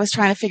because I was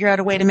trying to figure out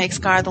a way to make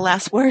Scar the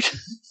last word of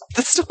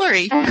the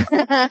story.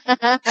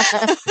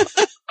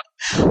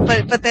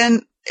 But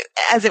then,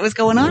 as it was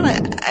going on,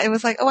 I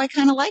was like, oh, I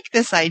kind of like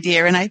this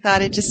idea, and I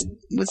thought it just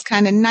was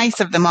kind of nice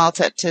of them all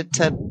to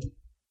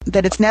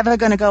that it's never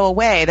going to go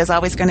away. There's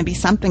always going to be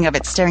something of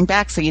it staring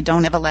back, so you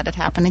don't ever let it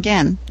happen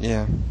again.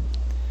 Yeah.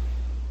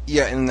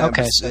 Yeah, and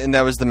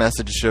that was the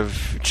message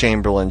of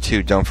Chamberlain,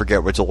 too. Don't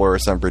forget what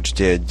Dolores Umbridge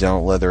did.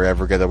 Don't let her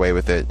ever get away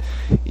with it.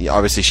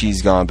 Obviously,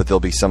 she's gone, but there'll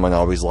be someone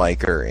always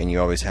like her, and you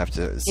always have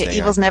to stay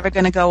evil's never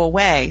going to go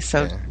away,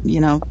 so,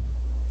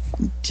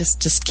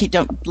 just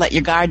don't let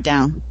your guard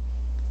down.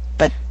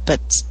 But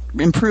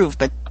improve,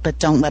 but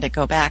don't let it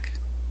go back.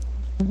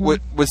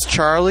 Was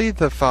Charlie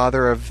the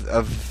father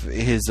of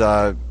his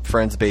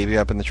friend's baby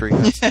up in the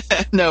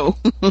treehouse? No.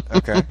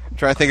 Okay. I'm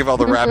trying to think of all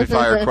the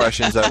rapid-fire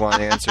questions I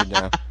want answered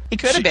now. He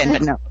could have been,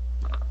 but no.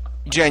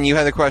 Jen, you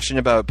had a question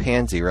about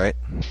Pansy, right?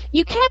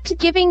 You kept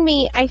giving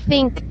me, I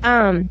think,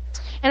 and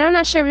I'm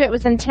not sure if it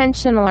was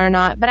intentional or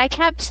not, but I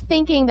kept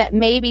thinking that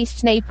maybe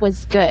Snape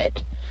was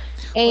good.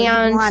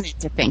 And you wanted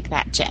to think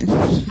that, Jen.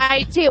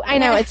 I do. I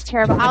know it's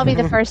terrible. I'll be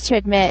the first to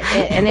admit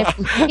it. And if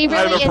he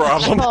really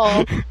is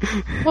evil,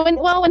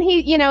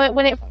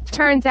 when it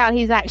turns out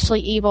he's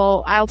actually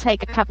evil, I'll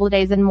take a couple of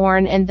days and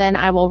mourn, and then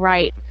I will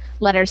write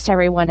letters to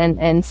everyone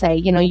and say,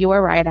 you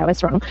were right, I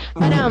was wrong.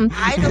 But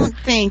I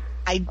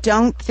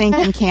don't think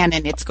in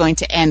canon it's going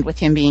to end with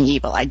him being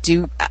evil. I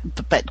do,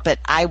 but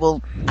I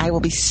will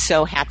be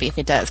so happy if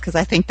it does, because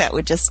I think that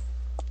would just.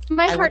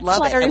 I would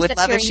love it. I would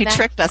love if she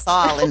tricked us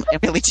all, and I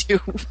really do.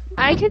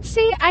 I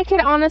could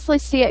honestly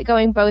see it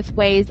going both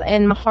ways,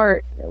 and my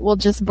heart will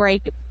just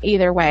break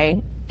either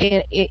way,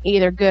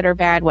 either good or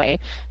bad way.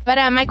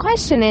 But my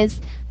question is,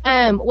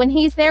 when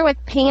he's there with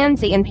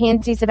Pansy, and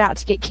Pansy's about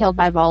to get killed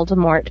by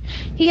Voldemort,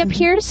 he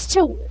appears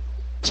to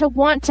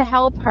want to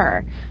help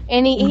her,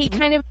 and he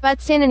kind of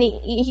butts in, and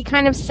he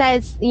kind of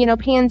says,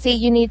 Pansy,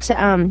 you need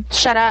to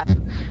shut up.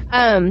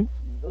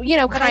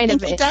 But I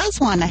think he does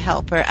want to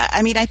help her.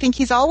 I mean, I think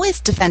he's always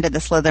defended the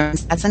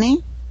Slytherins, hasn't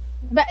he?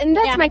 And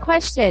that's my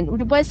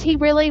question. Was he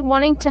really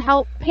wanting to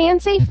help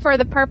Pansy for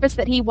the purpose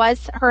that he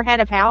was her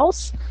head of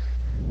house?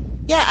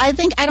 Yeah, I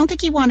don't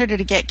think he wanted her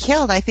to get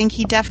killed. I think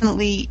he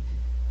definitely.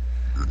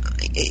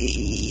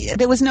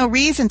 There was no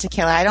reason to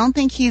kill her. I don't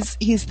think he's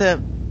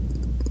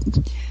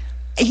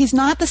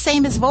not the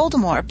same as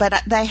Voldemort,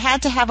 but they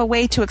had to have a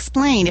way to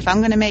explain, if I'm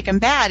going to make him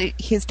bad,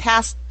 his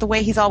past, the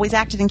way he's always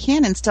acted in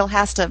canon, still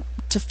has to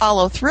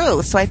follow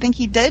through. So I think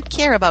he did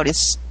care about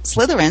his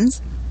Slytherins.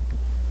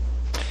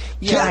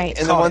 Yeah, right.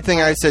 And the one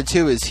thing I said,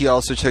 too, is he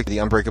also took the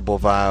unbreakable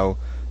vow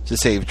to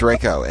save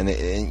Draco. And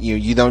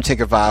you don't take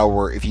a vow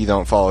where if you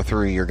don't follow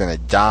through, you're going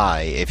to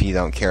die if you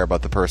don't care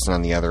about the person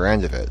on the other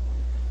end of it.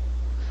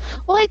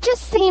 Well, it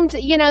just seemed,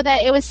 that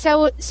it was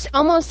so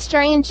almost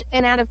strange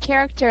and out of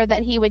character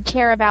that he would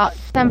care about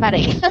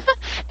somebody,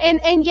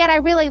 and yet I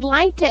really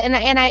liked it, and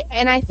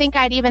I think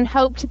I'd even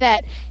hoped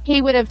that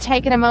he would have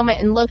taken a moment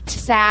and looked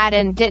sad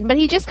and didn't, but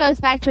he just goes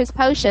back to his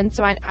potion,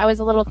 so I was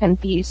a little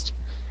confused.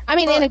 I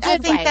mean, in a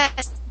good way. I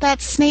think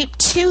that's Snape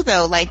too,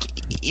 though. Like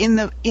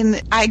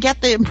I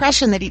get the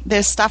impression that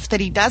there's stuff that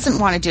he doesn't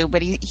want to do,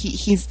 but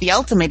he's the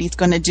ultimate. He's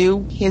going to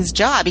do his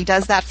job. He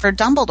does that for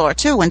Dumbledore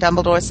too. When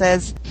Dumbledore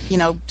says,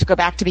 to go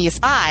back to be a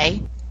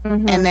spy,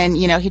 and then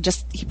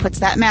he puts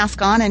that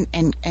mask on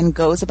and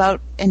goes about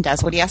and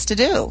does what he has to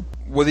do.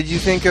 What did you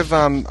think of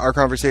our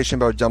conversation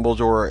about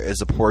Dumbledore as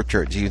a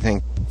portrait? Do you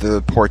think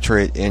the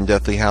portrait in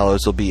Deathly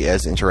Hallows will be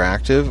as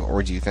interactive,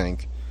 or do you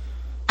think?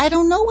 I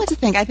don't know what to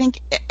think. I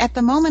think at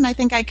the moment, I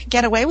think I could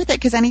get away with it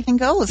because anything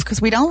goes, because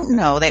we don't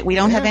know that we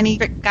don't have any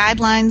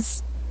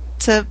guidelines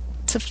to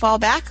fall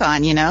back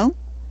on, you know?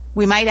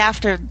 We might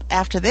after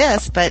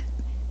this, but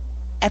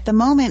at the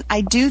moment,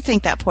 I do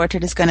think that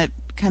portrait is going to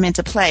come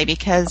into play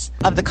because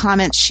of the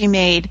comments she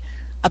made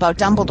about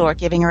Dumbledore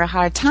giving her a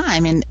hard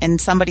time, and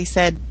somebody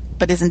said,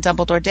 but isn't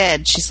Dumbledore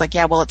dead? She's like,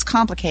 yeah, well, it's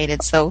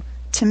complicated. So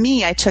to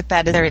me, I took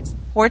that either it's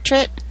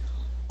portrait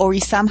or he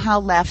somehow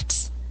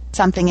left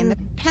something in the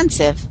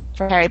pensive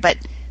for Harry, but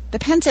the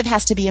pensive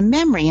has to be a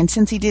memory, and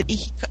since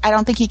I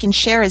don't think he can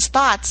share his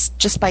thoughts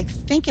just by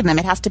thinking them.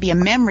 It has to be a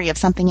memory of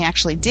something he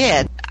actually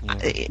did.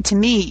 To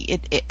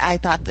me, I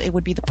thought that it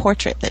would be the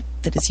portrait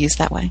that is used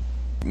that way.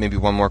 Maybe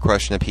one more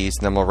question apiece,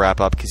 and then we'll wrap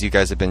up, because you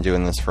guys have been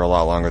doing this for a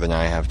lot longer than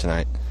I have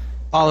tonight.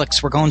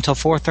 Alex, we're going till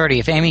 4:30.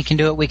 If Amy can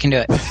do it, we can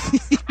do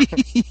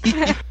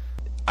it.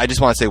 I just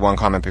want to say one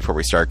comment before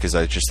we start, because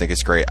I just think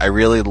it's great. I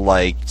really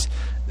liked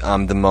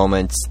the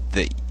moments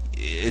that...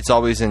 It's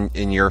always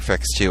in your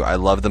fix too. I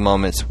love the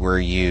moments where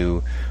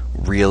you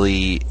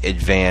really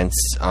advance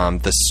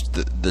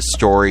the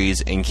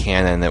stories in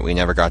canon that we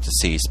never got to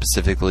see,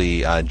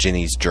 specifically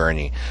Ginny's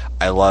journey.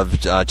 I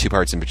loved two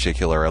parts in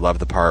particular. I love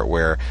the part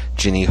where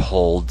Ginny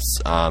holds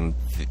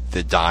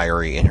the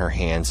diary in her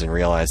hands and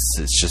realizes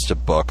it's just a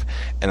book,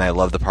 and I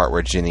love the part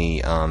where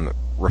Ginny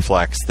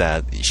reflects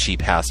that she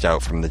passed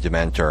out from the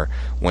Dementor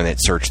when it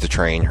searched the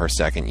train her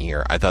second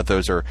year. I thought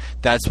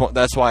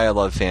that's why I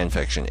love fan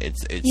fiction.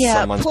 It's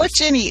poor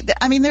Ginny.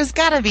 I mean,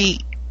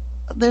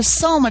 there's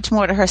so much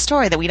more to her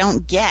story that we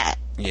don't get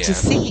to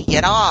see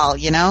at all,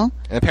 you know?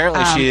 And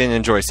apparently she didn't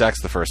enjoy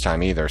sex the first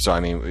time either, so I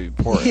mean,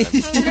 poor well,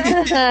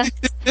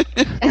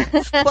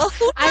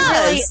 who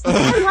does?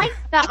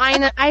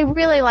 I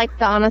really like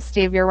the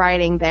honesty of your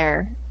writing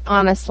there,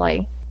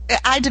 honestly.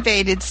 I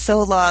debated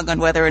so long on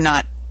whether or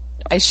not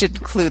I should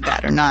include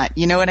that or not.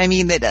 You know what I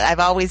mean? That I've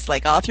always,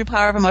 like, all through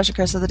Power of Emotion,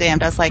 Curse of the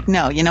Damned, I was like,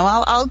 no, you know,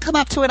 I'll come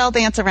up to it, I'll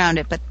dance around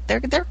it, but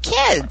they're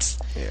kids.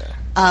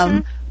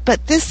 Yeah.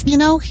 But this, you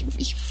know,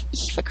 he,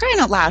 for crying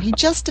out loud, he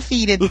just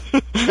defeated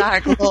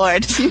Dark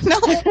Lord. You know,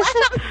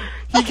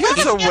 he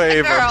gets a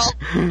waiver.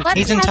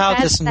 He's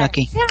entitled to some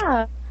nookie.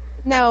 Yeah.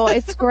 No,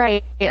 it's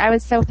great. I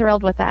was so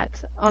thrilled with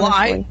that,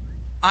 honestly. Well,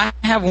 I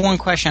have one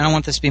question. I don't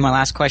want this to be my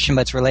last question,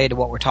 but it's related to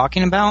what we're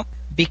talking about.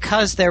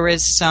 Because there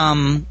is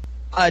some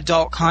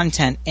adult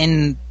content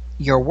in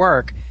your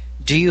work,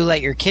 do you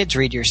let your kids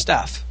read your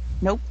stuff?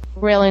 Nope.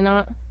 Really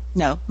not?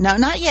 No,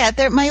 not yet.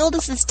 My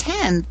oldest is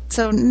 10,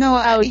 so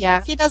no.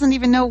 He doesn't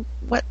even know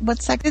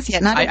what sex is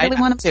yet. And I don't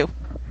really want him to.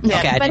 Yeah.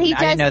 Okay, but I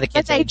didn't know the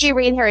kids' age. Did you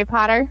read Harry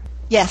Potter?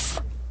 Yes.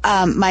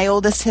 My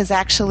oldest has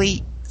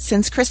actually,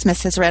 since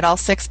Christmas, has read all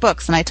 6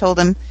 books, and I told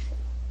him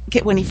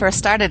when he first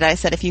started, I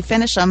said, if you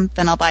finish them,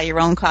 then I'll buy your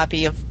own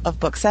copy of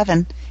book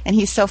 7. And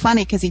he's so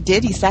funny because he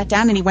did. He sat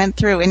down and he went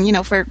through, and, you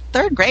know, for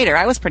 3rd grader,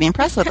 I was pretty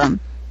impressed with him.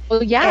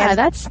 Well,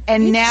 yeah,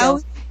 and now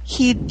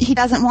he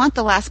doesn't want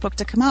the last book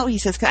to come out. He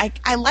says,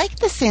 I like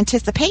this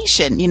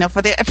anticipation, you know,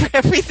 for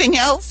everything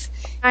else.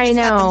 I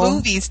know. Got the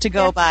movies to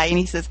go by, and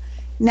he says,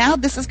 now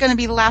this is going to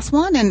be the last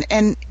one,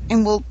 and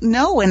we'll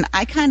know. And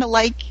I kind of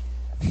like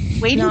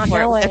waiting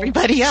for it with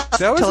everybody else.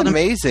 That was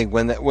amazing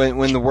when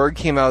the word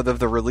came out of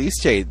the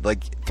release date.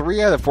 Like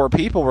 3 out of 4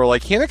 people were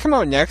like, "Can it come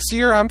out next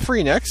year? I'm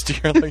free next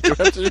year." Like, do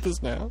I have to do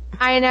this now?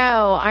 I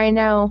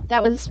know.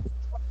 That was.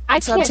 I'm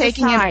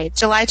taking him.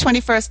 July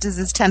 21st is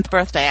his 10th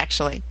birthday,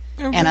 actually,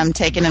 and I'm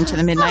taking him to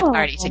the midnight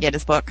party to get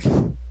his book.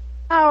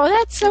 Oh,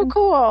 that's so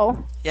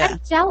cool! Yeah,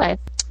 I'm jealous.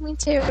 Me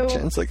too.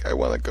 Jen's like, I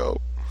want to go.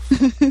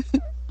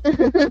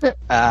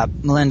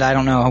 Melinda, I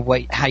don't know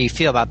how you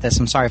feel about this.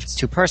 I'm sorry if it's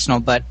too personal,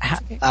 but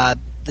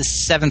the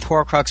 7th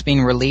Horcrux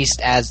being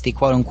released as the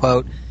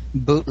quote-unquote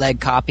bootleg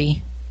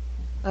copy.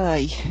 Yeah,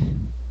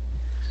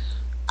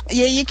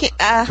 you can.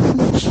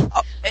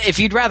 If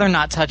you'd rather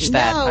not touch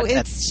that, no,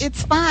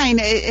 it's fine.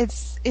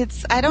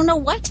 It's. I don't know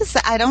what to say.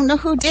 I don't know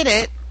who did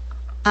it.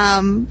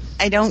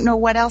 I don't know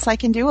what else I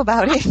can do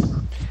about it.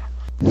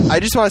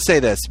 I just want to say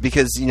this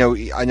because, you know,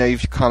 I know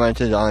you've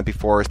commented on it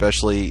before,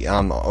 especially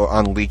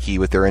on Leaky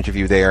with their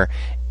interview there.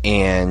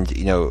 And,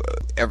 you know,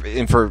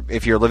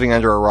 if you're living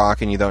under a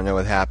rock and you don't know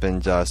what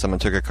happened, someone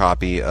took a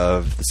copy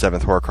of the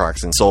 7th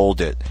Horcrux and sold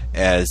it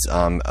as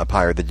a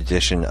pirated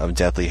edition of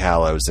Deathly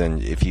Hallows.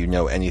 And if you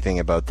know anything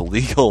about the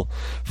legal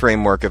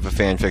framework of a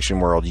fan fiction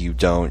world, you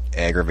don't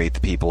aggravate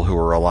the people who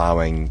are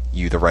allowing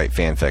you to write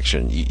fan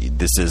fiction.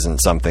 This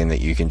isn't something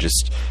that you can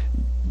just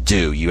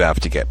do. You have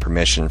to get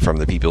permission from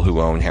the people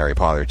who own Harry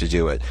Potter to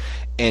do it.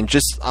 And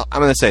just,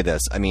 I'm going to say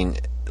this. I mean,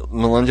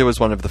 Melinda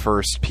was one of the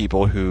first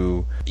people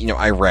who, you know,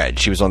 I read.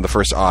 She was one of the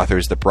first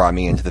authors that brought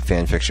me into the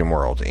fan fiction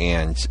world.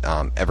 And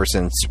ever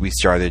since we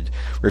started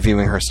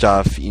reviewing her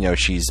stuff, you know,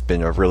 she's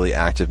been a really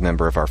active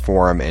member of our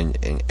forum.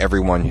 And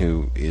everyone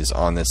who is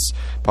on this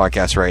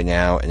podcast right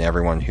now and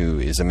everyone who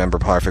is a member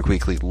of Potterfic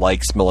Weekly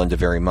likes Melinda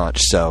very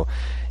much. So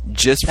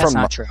just That's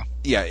not true.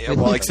 Yeah,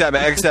 well, except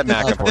Mac,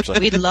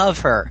 unfortunately. We love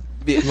her.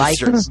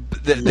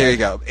 There you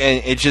go.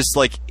 And it's just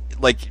like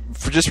like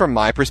just from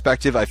my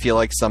perspective, I feel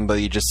like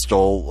somebody just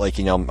stole like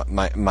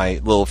my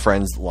little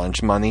friend's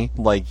lunch money.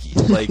 Like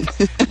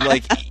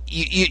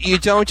you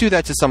don't do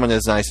that to someone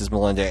as nice as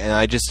Melinda, and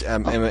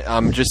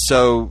I'm just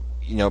so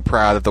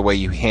proud of the way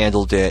you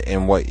handled it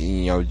and what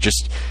it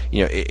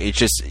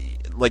just.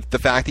 Like the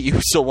fact that you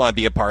still want to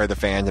be a part of the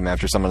fandom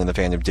after someone in the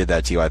fandom did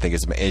that to you, I think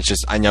it's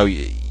just. I know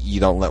you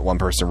don't let one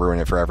person ruin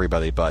it for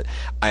everybody, but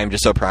I am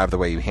just so proud of the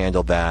way you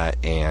handled that,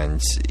 and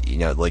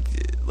like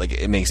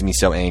it makes me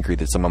so angry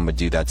that someone would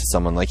do that to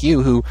someone like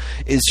you who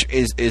is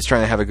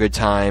trying to have a good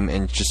time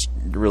and just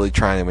really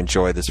trying to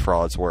enjoy this for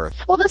all it's worth.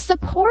 Well, the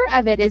support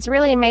of it is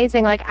really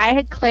amazing. Like I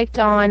had clicked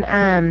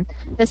on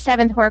the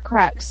Seventh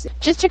Horcrux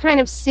just to kind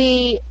of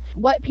see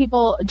what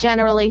people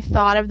generally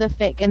thought of the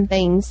fic and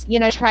things,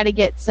 try to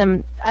get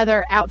some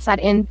other outside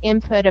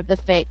input of the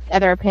fic,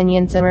 other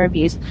opinions and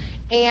reviews.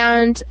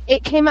 And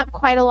it came up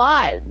quite a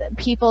lot,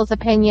 people's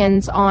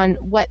opinions on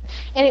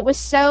and it was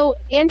so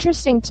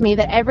interesting to me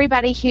that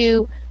everybody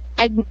who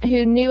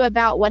knew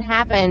about what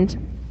happened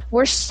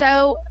were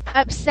so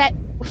upset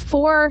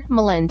for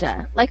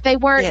Melinda. Like they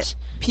weren't. Yeah,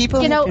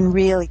 people have been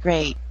really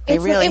great. They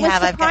really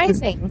have.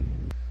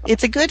 Surprising.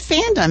 It's a good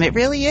fandom. It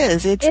really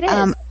is. It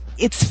is.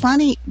 It's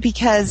funny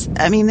because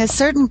there's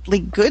certainly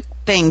good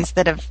things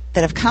that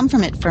have come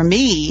from it for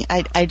me.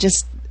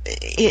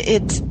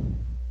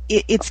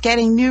 It's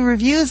getting new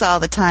reviews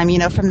all the time,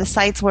 from the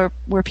sites where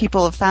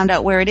people have found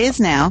out where it is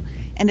now,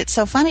 and it's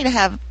so funny to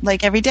have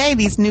like every day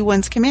these new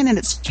ones come in, and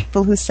it's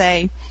people who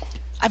say,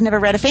 "I've never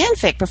read a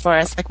fanfic before."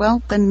 It's like,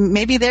 well, then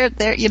maybe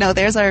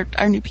there's our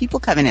new people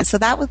coming in. So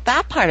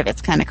that part of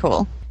it's kind of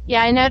cool.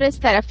 Yeah, I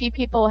noticed that a few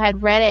people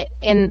had read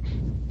it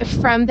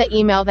from the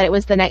email that it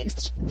was the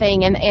next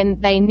thing,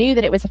 and they knew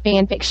that it was a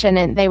fan fiction,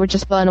 and they were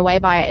just blown away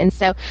by it. And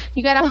so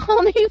you got a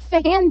whole new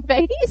fan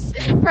base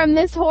from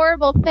this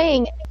horrible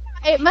thing.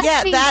 It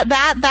must be.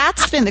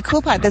 That's been the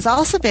cool part. There's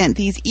also been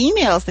these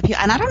emails that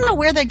people, and I don't know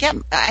where they get.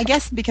 I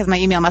guess because my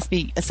email must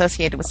be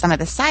associated with some of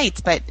the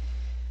sites, but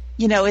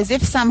as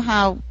if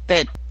somehow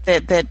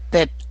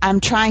that I'm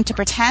trying to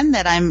pretend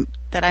that I'm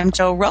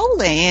Joe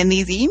Rowling, and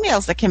these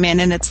emails that come in,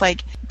 and it's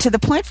like to the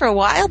point for a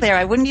while there,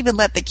 I wouldn't even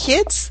let the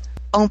kids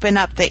open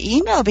up the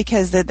email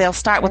because they'll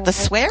start with the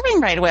swearing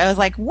right away. I was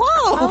like, whoa!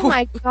 Oh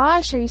my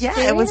gosh, are you serious?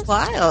 Yeah, it was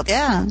wild.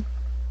 Yeah.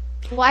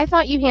 Well, I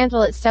thought you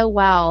handled it so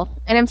well,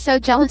 and I'm so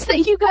jealous that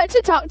you got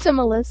to talk to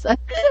Melissa.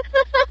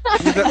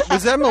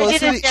 Was that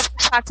Melissa? I didn't get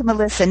to talk to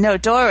Melissa. No,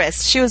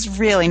 Doris. She was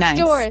really nice.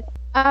 Doris.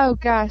 Oh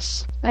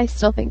gosh, I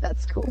still think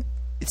that's cool.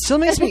 It still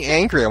makes me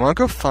angry. I want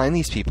to go find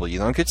these people. You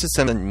don't get to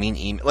send a mean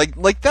email.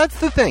 Like that's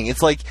the thing.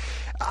 It's like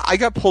I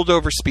got pulled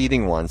over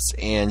speeding once,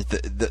 and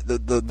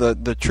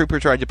the trooper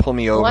tried to pull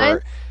me over.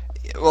 What?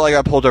 Well, I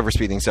got pulled over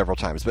speeding several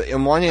times, but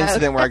in one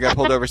incident where I got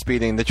pulled over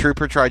speeding, the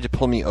trooper tried to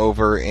pull me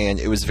over, and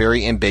it was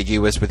very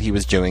ambiguous what he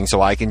was doing,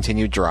 so I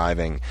continued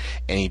driving,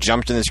 and he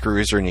jumped in his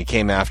cruiser, and he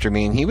came after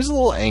me, and he was a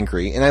little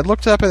angry, and I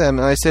looked up at him,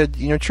 and I said,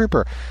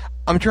 trooper,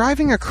 I'm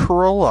driving a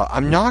Corolla.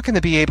 I'm not going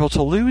to be able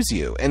to lose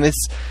you. And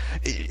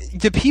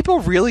do people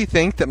really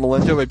think that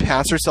Melinda would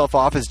pass herself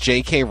off as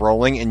J.K.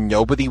 Rowling and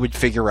nobody would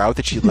figure out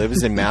that she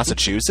lives in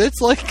Massachusetts?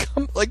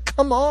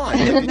 Come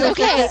on.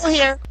 Okay,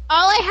 here.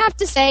 All I have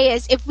to say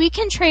is if we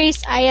can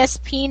trace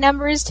ISP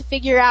numbers to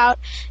figure out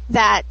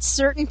that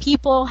certain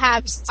people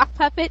have sock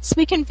puppets,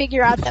 we can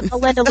figure out that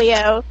Melinda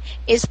Leo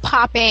is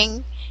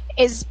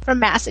from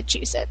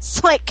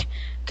Massachusetts.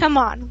 Come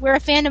on, we're a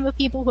fandom of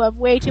people who have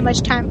way too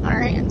much time on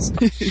our hands.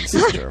 This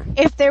is true.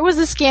 If there was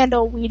a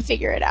scandal, we'd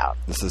figure it out.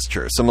 This is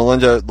true. So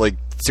Melinda,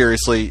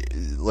 seriously,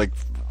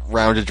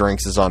 round of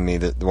drinks is on me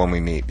when we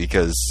meet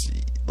because,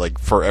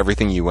 for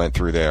everything you went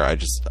through there, I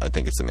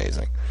think it's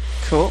amazing.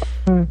 Cool.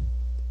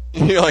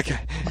 You're like,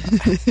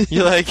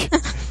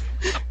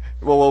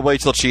 well, we'll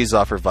wait till she's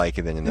off her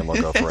Vicodin and then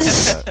we'll go for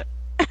it.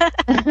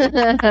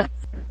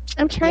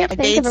 I'm trying to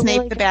think of Snape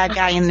really the bad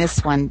guy in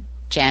this one,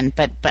 Jen,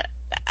 but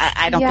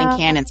I don't think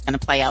canon's going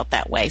to play out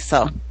that way.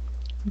 So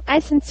I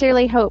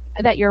sincerely hope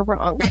that you're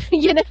wrong.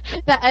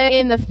 That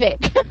in the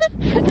fic.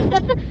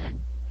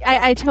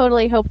 I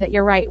totally hope that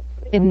you're right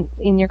in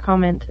your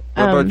comment.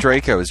 What about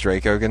Draco? Is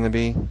Draco going to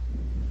be?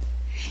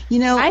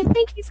 I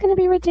think he's going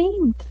to be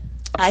redeemed.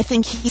 I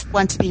think he's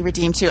one to be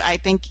redeemed too. I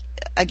think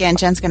again,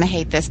 Jen's going to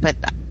hate this, but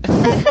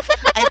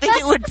I think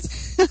it would.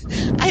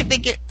 I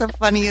think the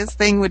funniest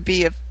thing would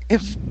be if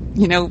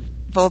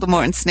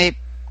Voldemort and Snape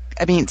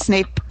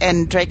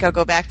and Draco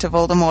go back to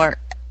Voldemort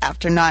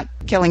after not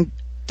killing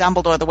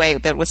Dumbledore the way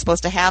that was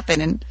supposed to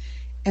happen,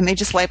 and they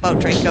just wipe out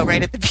Draco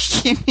right at the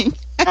beginning.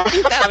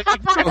 That would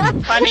be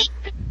so funny.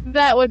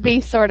 That would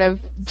be sort of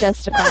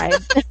justified.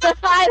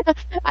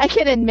 I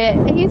can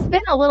admit he's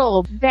been a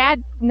little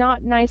bad,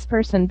 not nice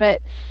person,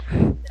 but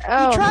he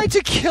tried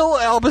to kill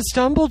Albus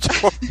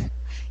Dumbledore.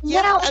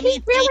 Yeah,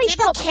 he really they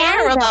didn't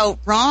care about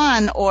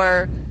Ron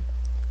or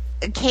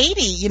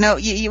Katie.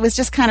 It was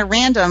just kind of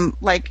random.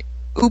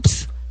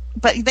 Oops,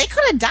 but they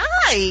could have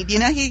died.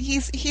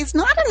 He's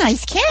not a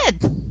nice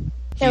kid.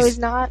 No, he's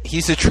not.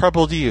 He's a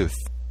troubled youth.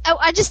 Oh,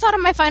 I just thought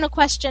of my final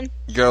question.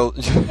 Go.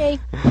 Okay.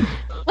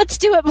 let's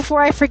do it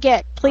before I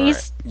forget,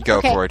 please. Right.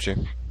 Go for it, you.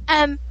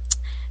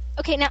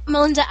 Okay, now,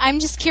 Melinda, I'm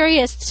just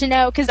curious to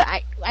know, because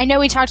I know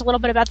we talked a little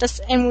bit about this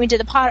when we did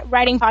the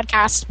writing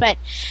podcast, but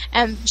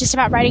just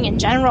about writing in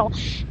general.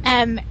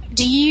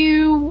 Do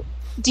you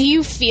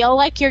feel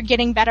like you're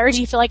getting better? Do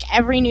you feel like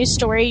every new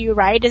story you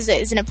write is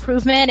an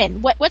improvement?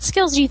 And what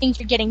skills do you think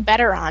you're getting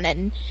better on?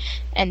 And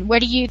where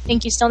do you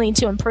think you still need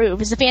to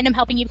improve? Is the fandom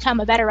helping you become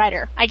a better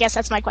writer? I guess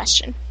that's my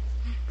question.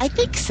 I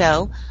think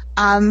so.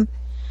 I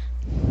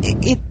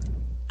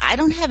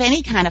don't have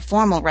any kind of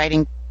formal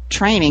writing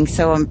training,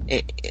 so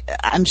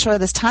I'm sure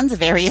there's tons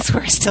of areas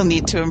where I still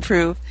need to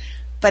improve,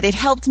 but it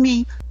helped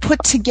me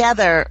put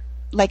together,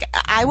 like,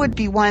 I would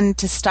be one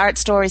to start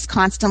stories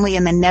constantly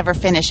and then never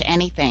finish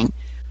anything,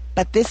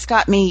 but this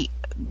got me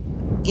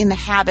in the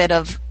habit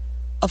of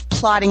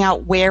plotting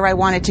out where I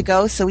wanted to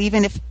go, so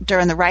even if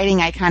during the writing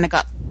I kind of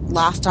got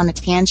lost on a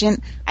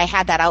tangent, I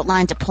had that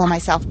outline to pull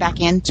myself back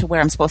into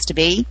where I'm supposed to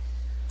be.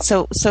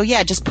 So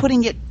yeah, just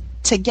putting it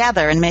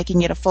together and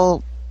making it a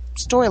full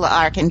story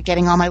arc and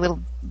getting all my little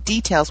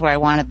details where I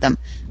wanted them.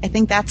 I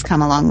think that's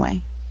come a long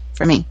way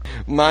for me.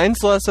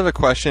 Mine's less of a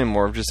question,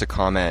 more of just a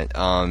comment.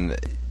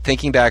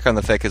 Thinking back on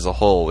the fic as a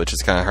whole, which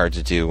is kind of hard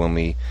to do when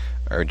we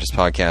are just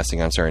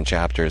podcasting on certain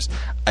chapters,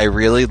 I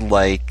really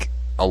like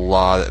a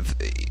lot of,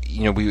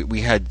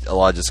 we had a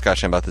lot of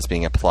discussion about this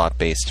being a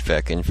plot-based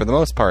fic, and for the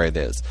most part it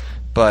is.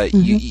 But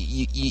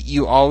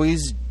you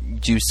always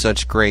do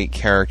such great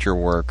character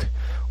work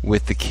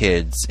with the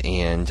kids,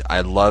 and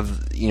I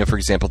love, for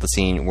example, the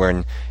scene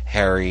when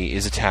Harry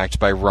is attacked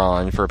by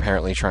Ron for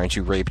apparently trying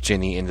to rape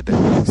Ginny in the bed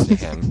next to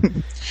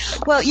him.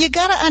 Well, you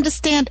got to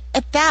understand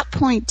at that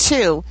point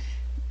too,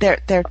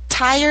 they're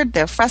tired,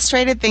 they're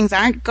frustrated, things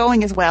aren't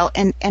going as well,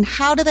 and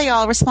how do they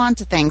all respond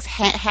to things?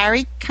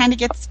 Harry kind of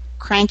gets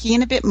cranky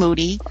and a bit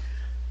moody.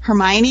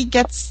 Hermione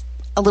gets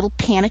a little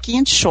panicky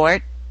and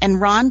short, and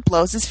Ron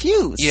blows his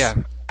fuse. Yeah,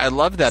 I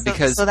love that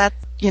because so that.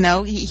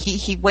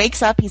 He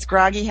wakes up, he's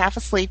groggy, half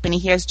asleep, and he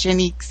hears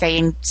Ginny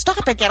saying,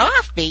 "Stop it, get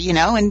off me,"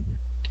 and,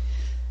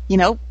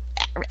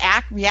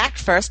 react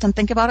first and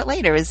think about it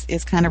later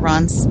is kind of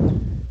Ron's.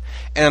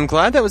 And I'm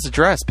glad that was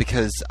addressed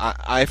because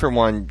I, for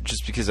one,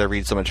 just because I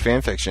read so much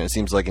fan fiction, it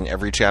seems like in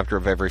every chapter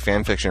of every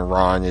fan fiction,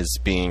 Ron is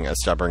being a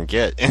stubborn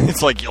git. And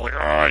it's like, you're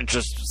like,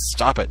 just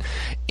stop it.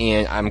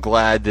 And I'm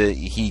glad that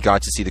he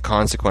got to see the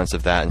consequence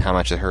of that and how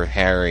much it hurt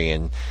Harry.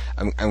 And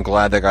I'm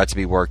glad that got to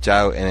be worked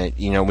out. And,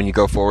 when you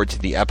go forward to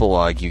the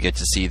epilogue, you get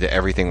to see that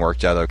everything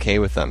worked out okay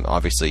with them.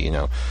 Obviously,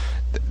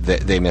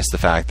 they missed the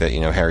fact that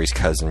Harry's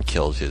cousin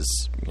killed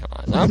his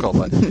uncle,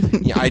 but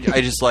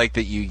I just like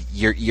that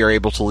you're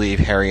able to leave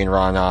Harry and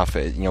Ron off,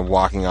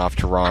 walking off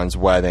to Ron's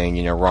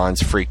wedding.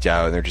 Ron's freaked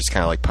out and they're just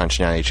kind of like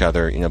punching at each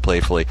other,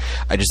 playfully.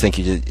 I just think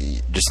you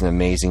did just an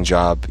amazing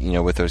job,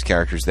 with those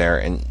characters there.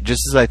 And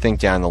just as I think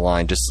down the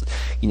line, just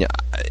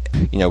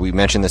we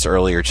mentioned this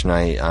earlier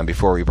tonight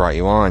before we brought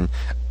you on.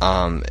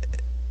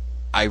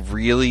 I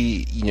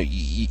really,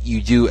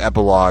 you do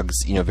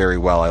epilogues, very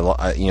well.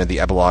 The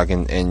epilogue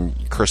in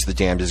Curse of the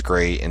Damned is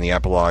great, and the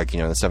epilogue,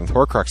 in the Seventh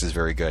Horcrux is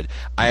very good.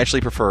 I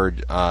actually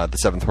preferred the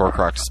Seventh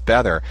Horcrux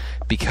better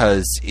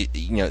because,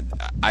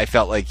 I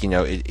felt like,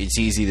 it's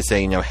easy to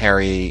say,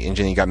 Harry and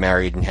Ginny got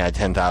married and had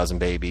 10,000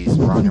 babies.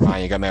 Ron and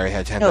Hermione got married and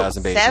had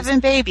 10,000 babies. 7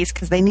 babies,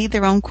 because they need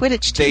their own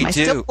Quidditch team. They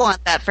do. I still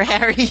want that for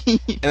Harry.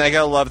 And I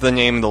gotta love the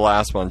name of the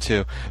last one,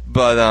 too.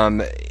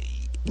 But,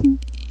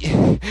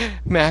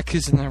 Mac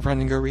is in the run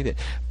and go read it.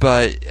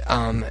 But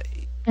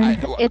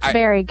it's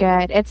very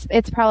good.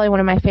 It's probably one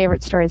of my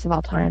favorite stories of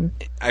all time.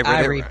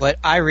 I read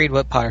what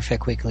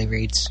Potterfic Weekly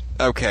reads.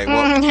 Okay,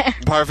 well,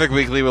 Potterfic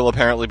Weekly will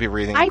apparently be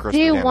reading. I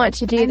do want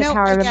to do the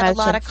Power of Emotion. I got a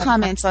lot of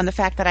comments on the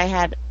fact that I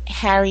had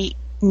Harry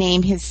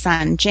name his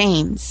son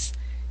James,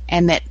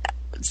 and that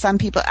some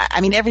people. I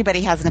mean,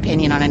 everybody has an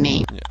opinion on a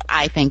name.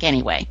 I think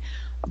anyway.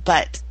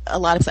 But a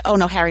lot of say, "Oh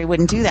no, Harry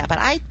wouldn't do that." But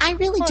I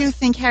really do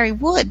think Harry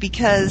would,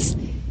 because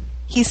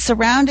he's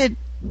surrounded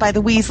by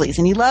the Weasleys,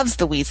 and he loves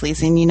the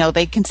Weasleys, and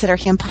they consider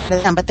him part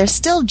of them, but they're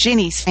still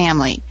Ginny's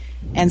family,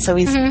 and so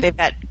they've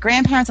got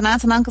grandparents and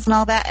aunts and uncles and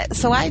all that.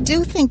 So I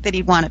do think that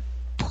he'd want to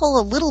pull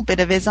a little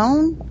bit of his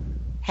own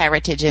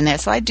heritage in there.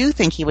 So I do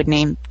think he would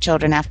name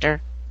children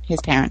after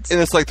his parents. And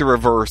it's like the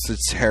reverse.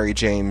 It's Harry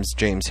James,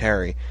 James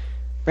Harry.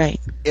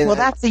 Right. And well,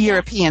 that's the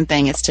European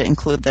thing, is to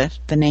include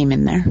the name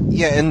in there.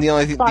 Yeah, and the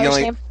only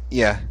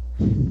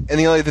And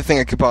the only other thing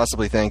I could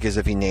possibly think is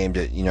if he named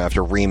it,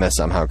 after Remus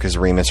somehow, because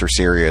Remus or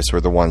Sirius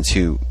were the ones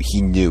who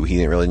he knew. He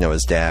didn't really know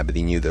his dad, but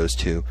he knew those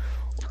two.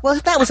 Well,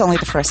 that was only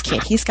the first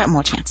kid. He's got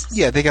more chances.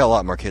 Yeah, they got a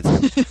lot more kids.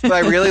 But I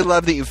really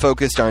love that you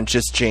focused on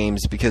just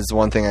James, because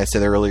one thing I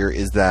said earlier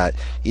is that,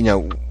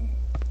 I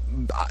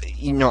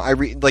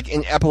like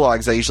in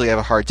epilogues, I usually have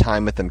a hard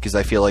time with them because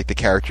I feel like the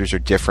characters are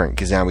different,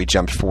 because now we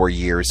jumped 4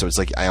 years, so it's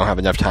like I don't have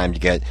enough time to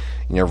get,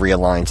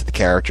 realigned to the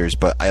characters.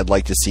 But I'd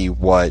like to see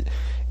what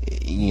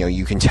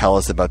you can tell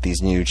us about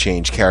these new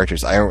changed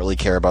characters. I don't really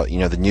care about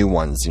the new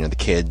ones, the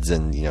kids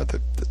and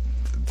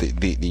the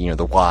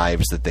the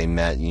wives that they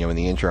met, in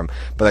the interim.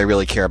 But I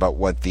really care about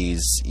what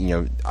these,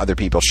 other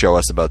people show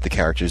us about the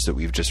characters that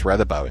we've just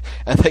read about.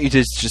 And I thought you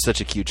did just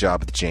such a cute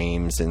job with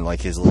James and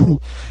like his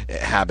little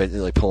habit,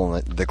 like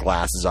pulling the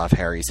glasses off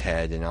Harry's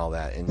head and all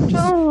that. And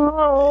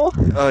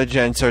just,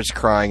 Jen starts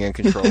crying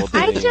uncontrollably.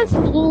 I just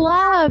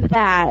love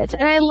that,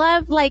 and I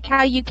love like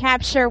how you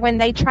capture when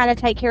they try to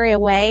take Harry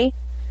away,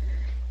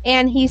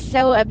 and he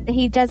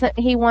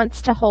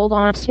wants to hold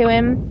on to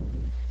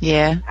him.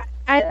 Yeah.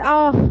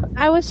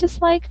 I was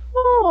just like,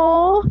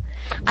 oh.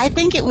 I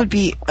think it would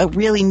be a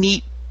really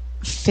neat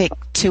fic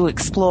to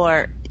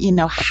explore,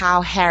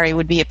 how Harry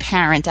would be a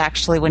parent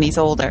actually when he's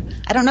older.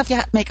 I don't know if you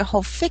have to make a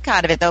whole fic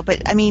out of it though,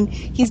 but I mean,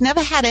 he's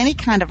never had any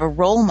kind of a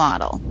role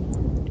model.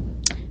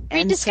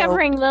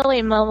 Rediscovering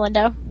Lily,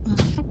 Melinda.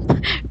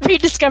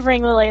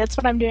 Rediscovering Lily. That's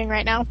what I'm doing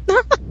right now.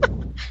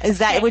 Is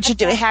that what you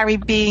do? Harry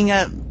being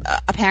a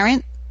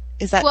parent?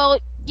 Is that? Well,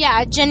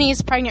 yeah. Jenny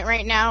is pregnant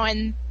right now,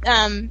 and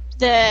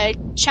the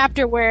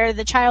chapter where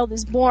the child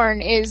is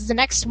born is the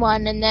next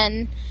one, and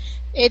then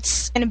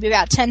it's going to be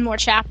about 10 more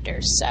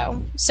chapters.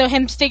 So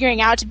him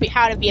figuring out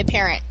how to be a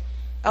parent.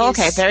 Oh,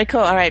 okay, very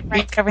cool. All right,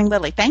 Rediscovering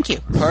Lily. Thank you.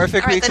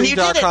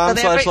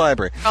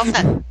 Perfectweekly.com/library.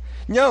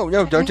 No,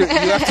 don't do it.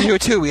 You have to do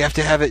it too. We have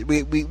to have it.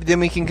 Then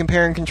we can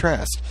compare and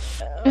contrast.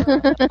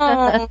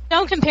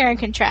 Don't compare and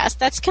contrast.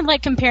 That's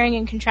like comparing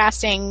and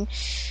contrasting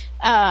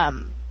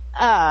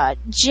J.R.R.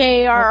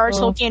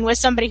 Tolkien with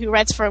somebody who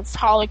writes for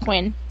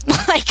Harlequin.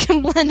 Like,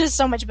 Melinda's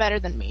so much better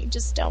than me.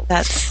 Just don't.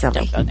 That's silly.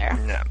 Don't go there.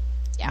 No.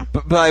 Yeah.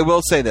 But I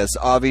will say this,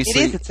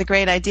 obviously. It is. It's a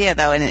great idea,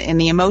 though, and in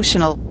the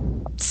emotional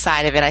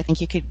side of it, I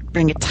think you could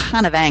bring a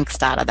ton of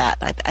angst out of that.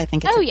 I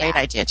think it's a great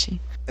idea, Chi.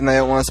 And I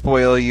don't want to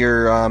spoil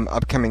your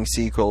upcoming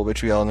sequel,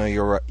 which we all know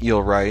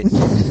you'll write.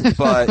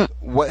 But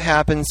what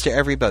happens to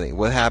everybody?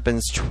 What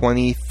happens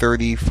 20,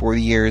 30,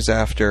 40 years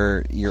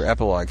after your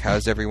epilogue? How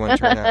does everyone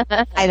turn out?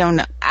 I don't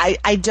know.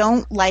 I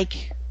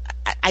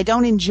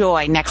don't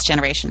enjoy Next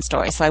Generation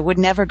stories, so I would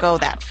never go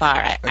that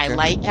far. I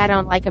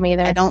don't like them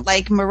either. I don't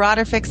like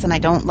Marauder fics, and I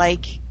don't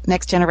like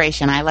Next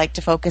Generation. I like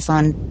to focus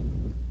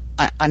on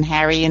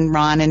Harry and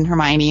Ron and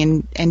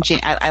Hermione and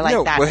Ginny. I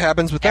like that. What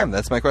happens with them?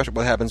 That's my question.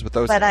 What happens with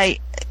those? But guys?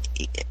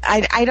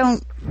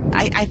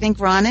 I think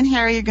Ron and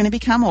Harry are going to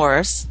become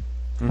Aurors.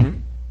 Mm-hmm.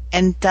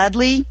 And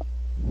Dudley,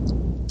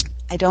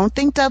 I don't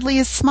think Dudley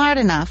is smart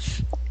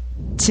enough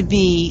to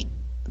be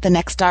the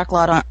next Dark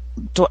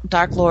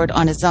Lord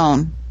on his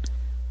own.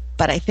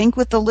 But I think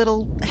with a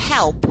little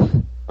help,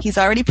 he's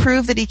already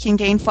proved that he can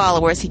gain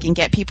followers. He can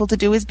get people to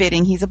do his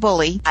bidding. He's a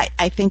bully.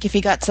 I think if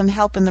he got some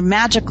help in the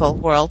magical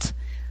world,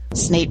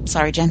 Snape,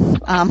 sorry, Jen,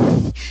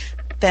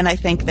 then I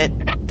think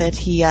that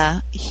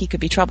he could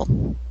be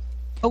trouble.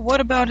 But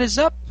what about his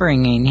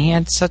upbringing? He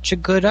had such a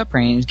good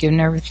upbringing. He was given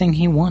everything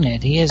he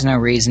wanted. He has no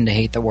reason to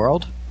hate the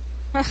world.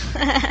 I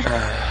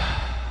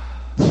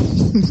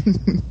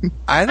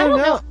don't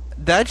know.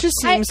 That just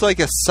seems like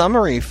a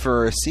summary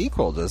for a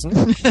sequel, doesn't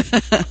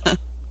it?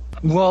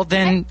 Well,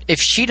 then,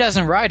 if she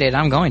doesn't write it,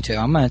 I'm going to.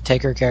 I'm going to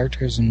take her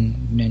characters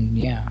and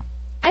yeah.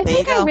 I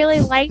think I really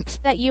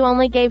liked that you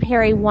only gave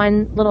Harry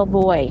one little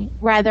boy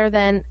rather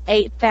than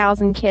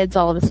 8,000 kids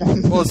all of a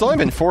sudden. Well, it's only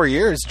been 4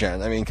 years,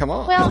 Jen. I mean, come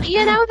on. Well,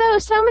 though,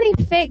 so many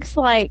fics,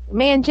 like,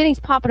 man, Jenny's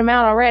popping them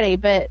out already,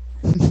 but...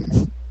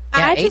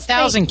 Yeah,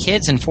 8,000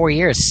 kids in 4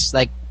 years.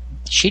 Like,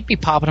 she'd be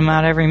popping them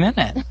out every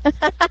minute.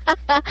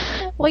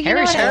 Well,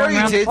 Harry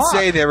did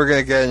say they were going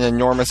to get an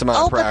enormous amount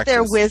of practice.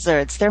 But they're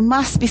wizards. There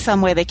must be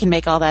some way they can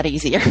make all that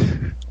easier.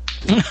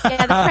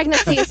 Yeah, the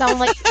pregnancy is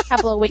only a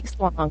couple of weeks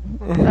long.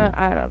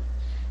 I don't.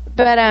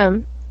 But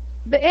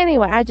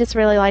anyway, I just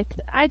really liked.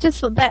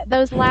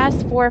 Those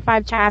last 4 or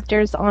 5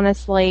 chapters.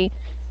 Honestly,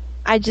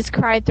 I just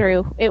cried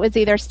through. It was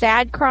either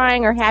sad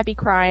crying or happy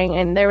crying,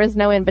 and there was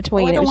no in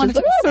between. I don't want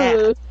to be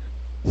sad.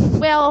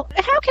 Well,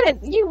 how can it?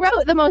 You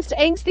wrote the most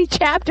angsty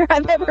chapter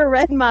I've ever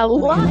read in my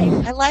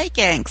life. I like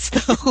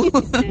angst, though.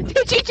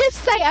 Did you just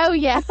say, "Oh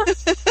yeah"?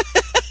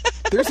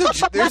 There's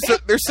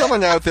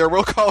someone out there.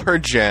 We'll call her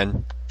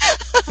Jen.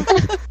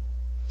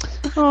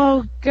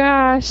 Oh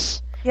gosh.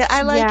 Yeah,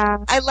 I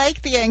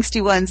like the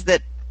angsty ones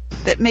that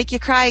make you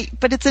cry,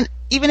 but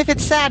even if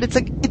it's sad, it's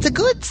a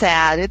good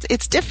sad.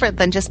 It's different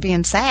than just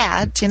being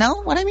sad. You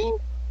know what I mean?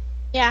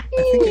 Yeah.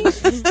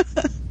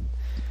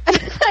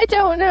 I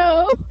don't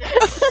know.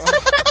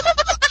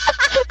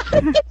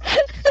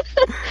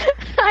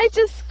 I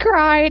just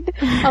cried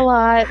a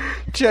lot.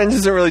 Jen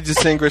doesn't really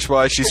distinguish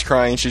why she's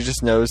crying. She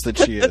just knows that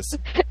she is.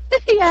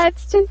 Yeah,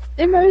 it's just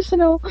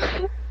emotional.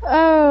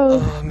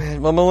 Oh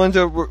man. Well,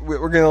 Melinda, we're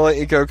going to let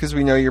you go because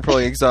we know you're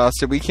probably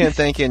exhausted. We can't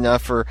thank you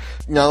enough for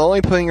not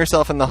only putting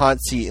yourself in the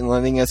hot seat and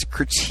letting us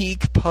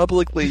critique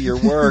publicly your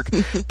work,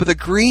 but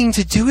agreeing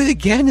to do it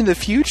again in the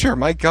future.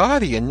 My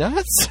God, are you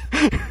nuts?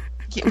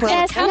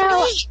 Well,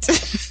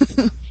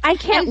 I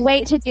can't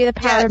wait to do the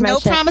power of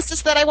motion. No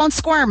promises that I won't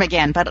squirm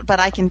again,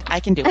 but I can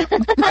do it.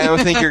 I don't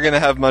think you're going to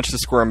have much to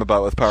squirm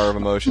about with Power of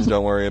Emotions.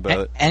 Don't worry about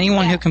it.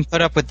 Anyone who can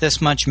put up with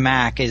this much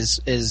Mac is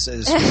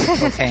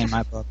okay in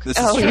my book. This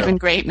is true. Even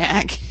great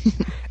Mac.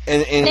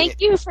 And Thank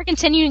you for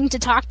continuing to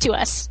talk to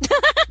us.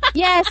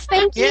 Yes,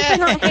 thank you for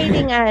not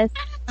hating us.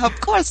 Of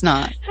course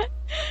not.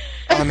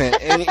 Oh, man.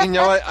 And you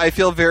know what? I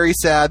feel very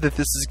sad that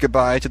this is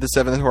goodbye to the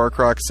Seventh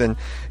Horcrux and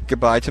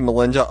goodbye to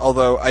Melinda.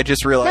 Although I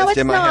just realized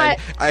in my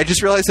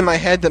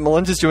head that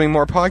Melinda's doing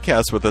more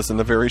podcasts with us in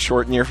the very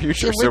short near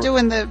future. Yeah, we're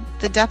doing the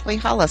Deathly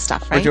Hollow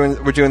stuff, right?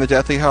 We're doing the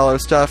Deathly Hollow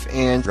stuff,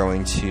 and we're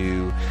going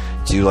to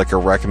do like a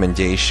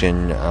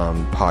recommendation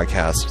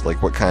podcast.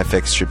 Like, what kind of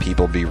fics should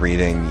people be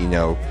reading? You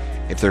know,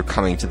 if they're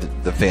coming to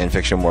the fan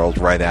fiction world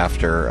right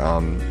after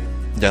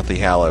Deathly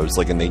Hallows,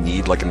 like, and they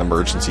need like an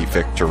emergency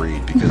fic to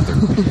read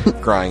because they're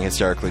crying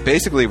hysterically.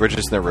 Basically, we're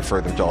just going to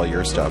refer them to all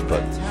your stuff,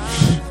 but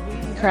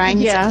crying.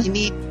 Yeah, you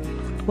need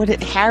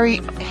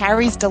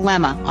Harry's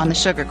Dilemma on the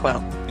Sugar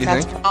Quill.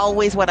 That's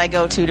always what I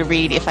go to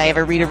read if I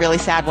ever read a really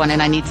sad one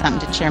and I need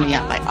something to cheer me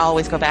up. I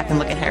always go back and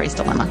look at Harry's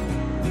Dilemma.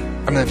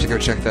 I'm going to have to go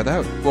check that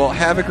out. Well,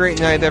 have a great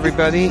night,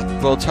 everybody.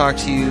 We'll talk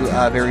to you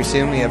very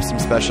soon. We have some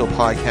special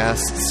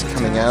podcasts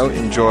coming out.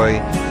 Enjoy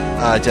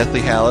Deathly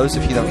Hallows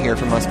if you don't hear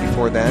from us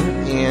before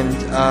then.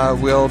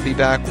 And we'll be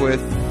back with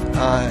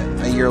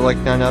A Year Like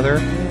None Other,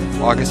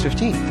 August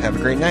 15th. Have a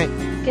great night.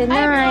 Good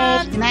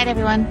night. Good night,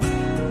 everyone.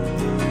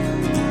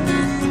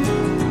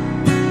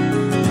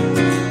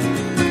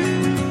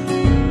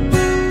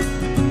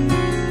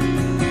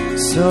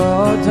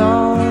 So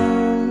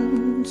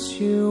don't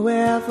you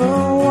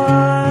ever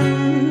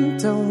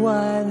wonder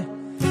what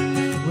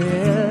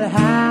will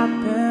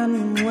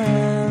happen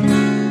when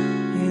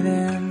it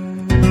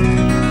ends.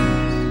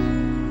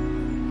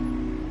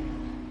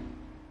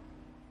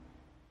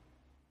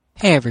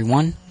 Hey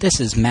everyone, this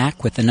is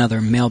Mac with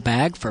another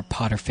mailbag for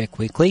Potterfic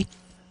Weekly.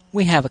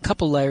 We have a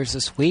couple letters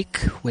this week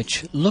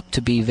which look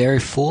to be very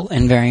full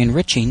and very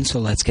enriching, so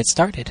let's get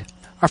started.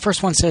 Our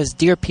first one says,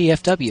 Dear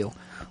PFW,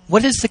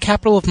 what is the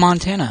capital of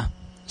Montana?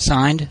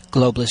 Signed,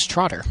 Globalist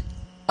Trotter.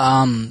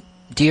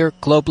 Dear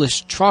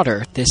Globalist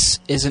Trotter, this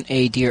isn't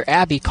a Dear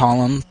Abby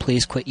column.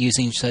 Please quit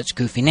using such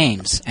goofy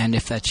names. And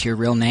if that's your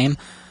real name,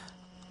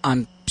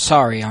 I'm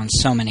sorry on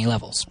so many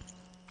levels.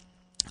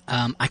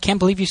 I can't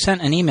believe you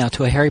sent an email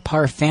to a Harry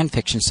Potter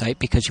fanfiction site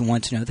because you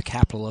want to know the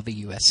capital of a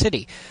U.S.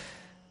 city.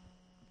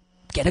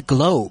 Get a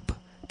globe.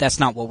 That's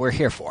not what we're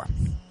here for.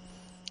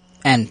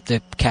 And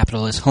the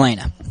capital is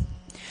Helena.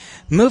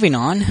 Moving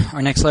on,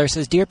 our next letter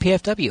says, Dear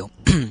PFW,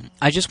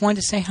 I just wanted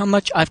to say how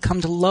much I've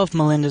come to love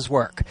Melinda's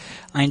work.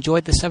 I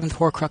enjoyed the Seventh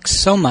Horcrux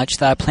so much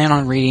that I plan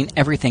on reading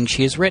everything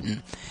she has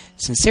written.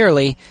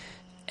 Sincerely,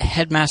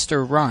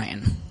 Headmaster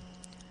Ryan.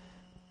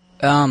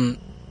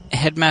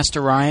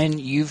 Headmaster Ryan,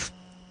 you've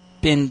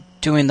been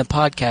doing the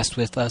podcast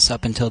with us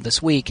up until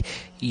this week.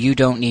 You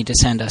don't need to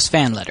send us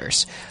fan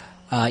letters.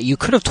 You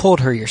could have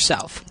told her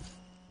yourself.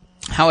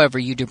 However,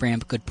 you do bring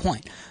up a good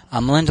point.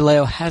 Melinda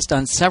Leo has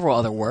done several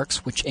other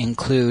works, which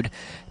include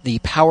The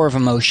Power of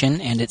Emotion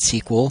and its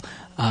sequel,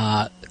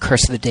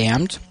 Curse of the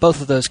Damned.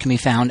 Both of those can be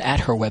found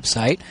at her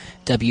website,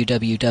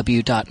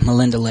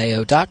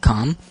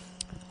 www.melindaleo.com,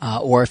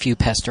 or if you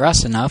pester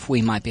us enough,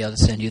 we might be able to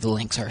send you the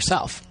links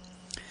ourselves.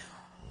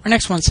 Our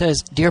next one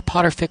says, Dear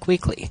Potterfic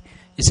Weekly,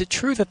 is it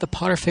true that the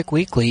Potterfic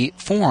Weekly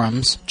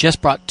forums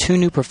just brought 2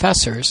 new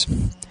professors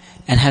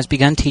and has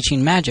begun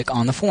teaching magic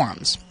on the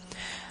forums?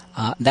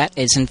 That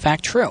is in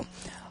fact true.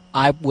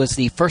 I was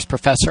the first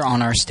professor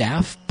on our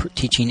staff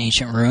teaching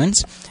Ancient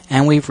Ruins,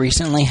 and we've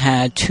recently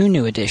had 2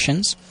 new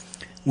additions.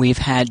 We've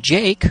had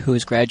Jake, who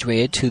has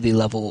graduated to the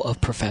level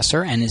of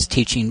professor and is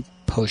teaching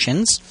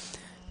Potions,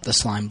 the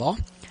Slime Ball,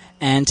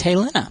 and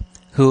Taylina,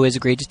 who has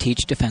agreed to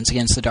teach Defense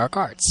Against the Dark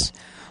Arts.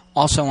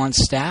 Also on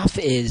staff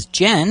is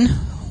Jen,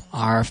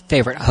 our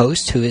favorite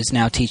host, who is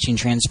now teaching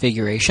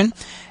Transfiguration,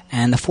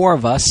 and the 4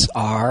 of us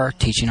are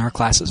teaching our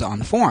classes on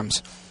the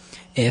forums.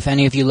 If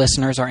any of you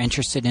listeners are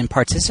interested in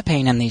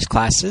participating in these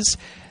classes,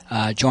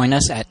 join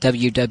us at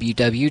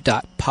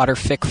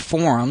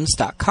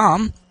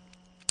www.potterficforums.com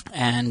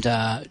and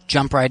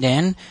jump right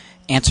in,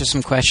 answer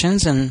some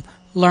questions, and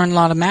learn a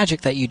lot of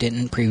magic that you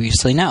didn't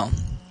previously know.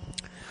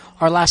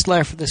 Our last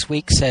letter for this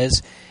week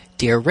says,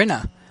 Dear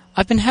Rinna,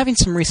 I've been having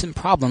some recent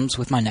problems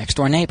with my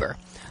next-door neighbor.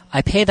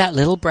 I pay that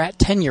little brat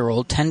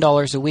 10-year-old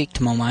 $10 a week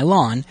to mow my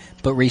lawn,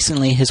 but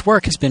recently his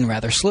work has been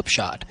rather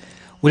slipshod.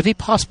 Would it be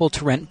possible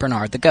to rent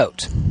Bernard the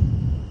Goat?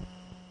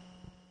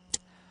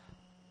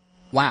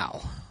 Wow.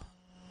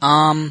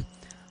 I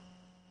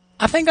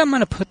think I'm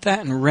going to put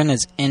that in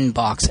Rinna's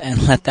inbox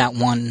and let that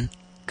one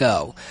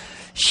go.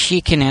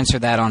 She can answer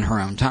that on her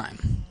own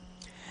time.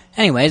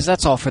 Anyways,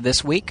 that's all for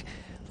this week.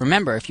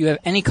 Remember, if you have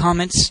any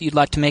comments you'd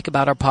like to make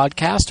about our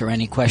podcast or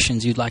any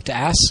questions you'd like to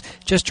ask,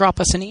 just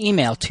drop us an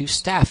email to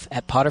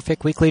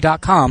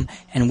staff@potterficweekly.com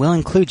and we'll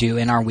include you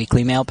in our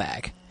weekly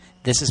mailbag.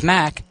 This is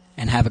Mac,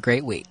 and have a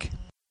great week.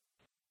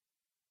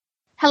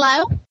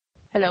 Hello?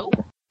 Hello?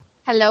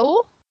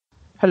 Hello?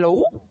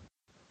 Hello?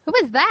 Who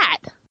is that?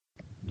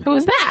 Who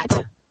is that?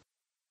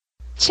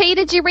 Chi,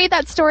 did you read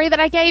that story that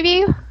I gave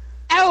you?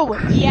 Oh,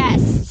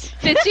 yes.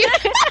 Did you?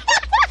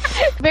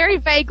 Very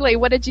vaguely,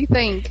 what did you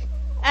think?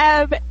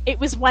 It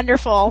was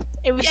wonderful.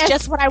 It was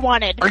just what I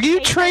wanted. Are you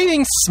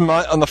trading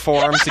smut on the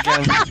forums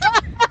again?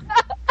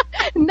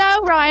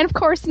 No, Ryan, of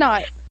course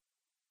not.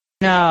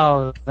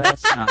 No,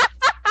 that's not.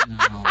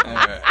 No.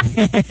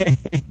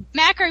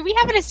 Mac, are we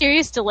having a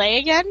serious delay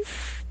again?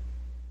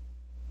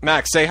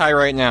 Max, say hi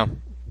right now.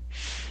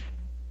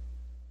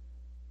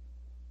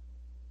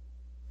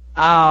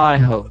 Oh, I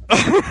hope.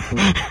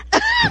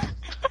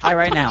 Hi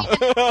right now.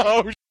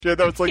 Oh shit,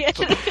 that was like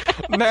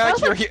Mac,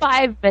 you're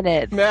 5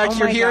 minutes. Mac,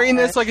 you're hearing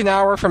this like an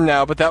hour from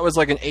now, but that was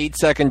like an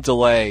 8-second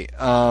delay.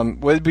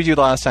 What did we do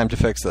last time to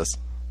fix this?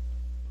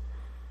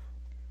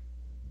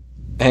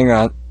 Hang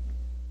on.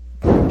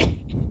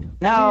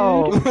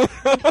 No.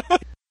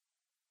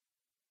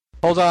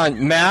 Hold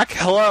on, Mac.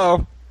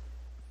 Hello.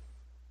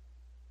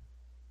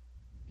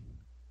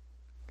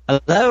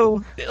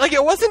 Hello. Like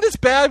it wasn't as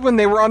bad when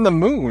they were on the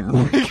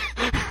moon.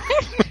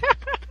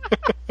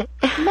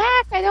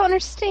 Mac, I don't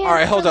understand. All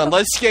right, hold on.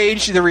 Let's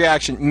gauge the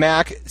reaction.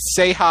 Mac,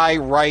 say hi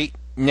right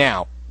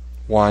now.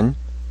 1,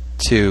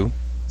 2,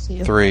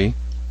 3,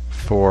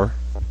 4,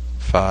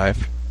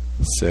 5,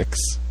 6,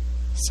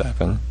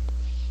 7,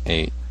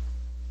 8.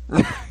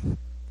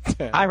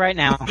 Hi right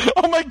now.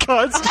 Oh my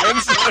God, it's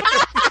 10 seconds.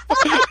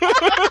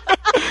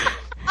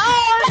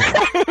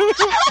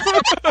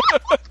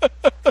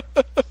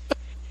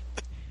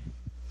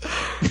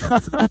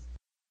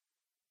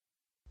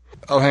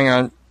 Oh, hang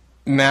on.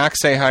 Mac,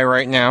 say hi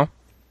right now.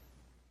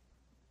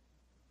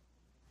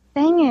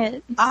 Dang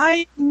it.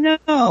 I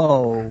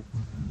know.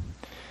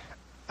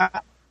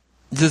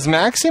 Does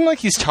Mac seem like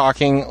he's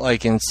talking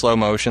like in slow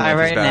motion, like his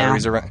right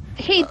batteries now. are?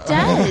 He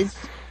does.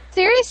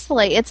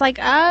 Seriously, it's like,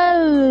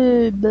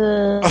 oh.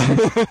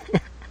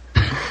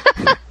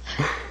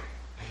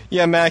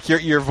 Yeah, Mac,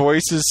 your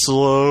voice is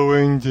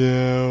slowing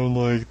down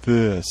like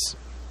this.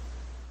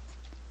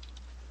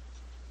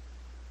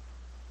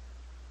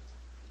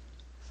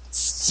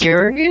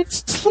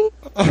 Seriously?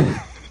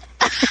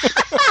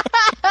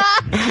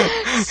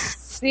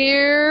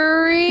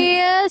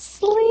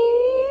 Seriously?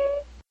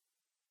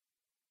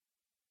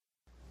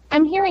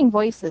 I'm hearing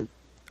voices.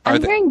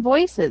 I'm hearing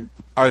voices.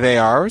 Are they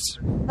ours?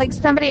 Like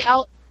somebody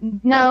else.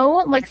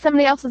 No, like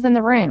somebody else is in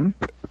the room.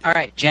 All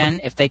right,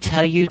 Jen, if they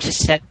tell you to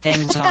set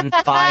things on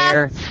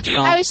fire, don't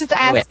I was just do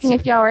asking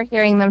it. if y'all were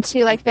hearing them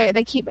too. Like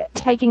they keep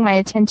taking my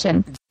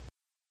attention.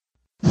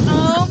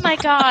 Oh my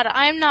God!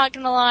 I'm not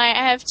gonna lie.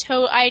 I have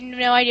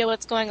no idea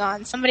what's going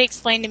on. Somebody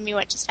explain to me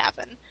what just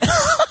happened.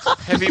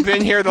 Have you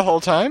been here the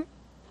whole time?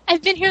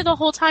 I've been here the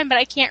whole time, but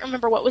I can't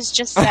remember what was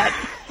just said.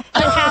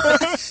 What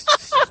happened?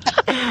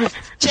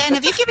 Jen,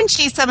 have you given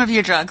Chi some of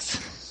your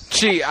drugs?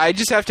 Gee, I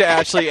just have to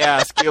actually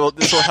ask.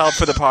 This will help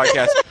for the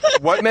podcast.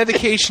 What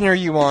medication are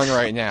you on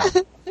right now?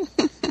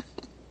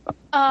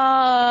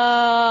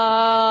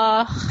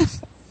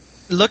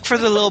 Look for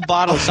the little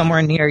bottle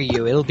somewhere near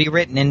you. It'll be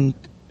written in.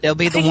 There'll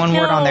be the I one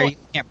word on there know. you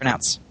can't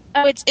pronounce.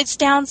 Oh, it's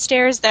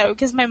downstairs though,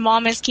 because my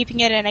mom is keeping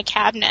it in a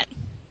cabinet.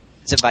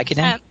 Is it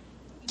Vicodin?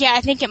 Yeah,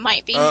 I think it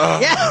might be. All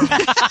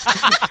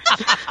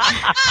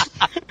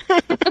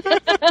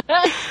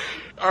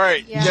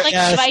right. Yeah.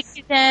 Like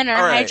Vicodin or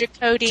All right.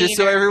 hydrocodone. Just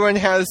so everyone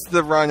has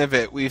the run of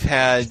it, we've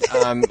had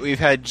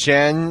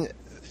Jen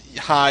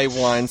high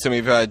once, and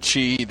we've had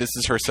Chi. This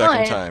is her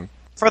second time.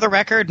 For the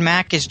record,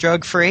 Mac is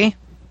drug free.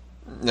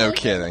 No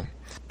kidding.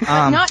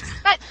 Not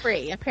smut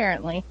free,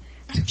 apparently.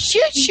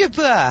 Shoot,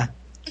 Shupa.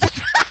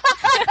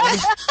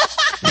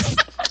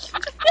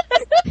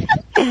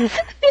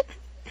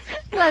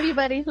 Love you,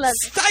 buddy. Love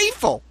you.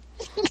 Stifle.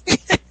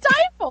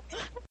 Stifle.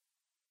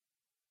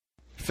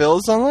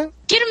 Phil's online?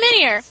 Get him in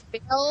here.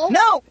 Phil.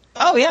 No.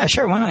 Oh yeah,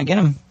 sure. Why not? Get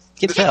him.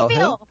 Get Phil.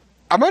 Phil.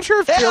 I'm not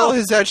sure if Phil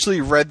has actually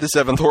read the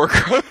Seventh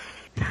Horcrux.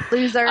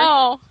 Loser.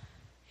 Oh,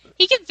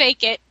 he can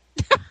fake it.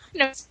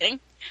 No, just kidding.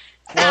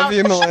 Love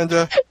you,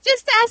 Melinda.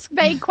 Just ask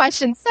vague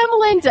questions. So,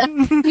 Melinda,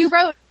 you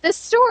wrote this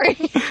story.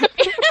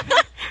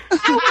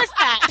 How was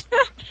that?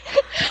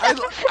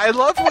 I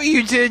love what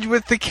you did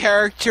with the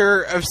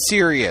character of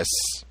Sirius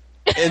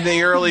in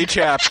the early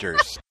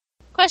chapters.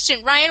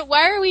 Question, Ryan,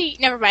 why are we...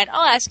 Never mind,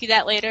 I'll ask you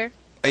that later.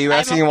 Are you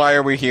asking why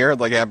are we here,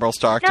 like Admiral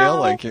Stockdale?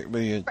 No. Like,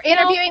 We're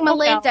interviewing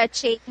Melinda,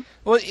 Chi.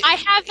 Well, I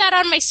have that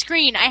on my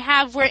screen.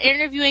 We're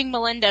interviewing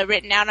Melinda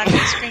written out on my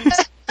screen.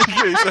 in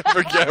case I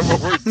forget what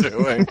we're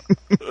doing.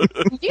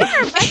 You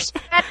are much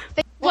better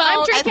than...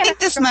 Well, I think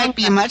this might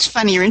be a much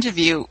funnier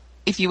interview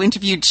if you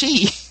interviewed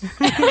Chi.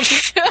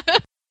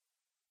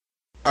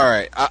 All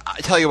right, I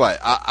tell you what.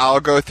 I'll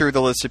go through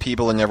the list of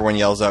people and everyone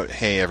yells out,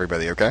 "Hey,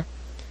 everybody!" Okay.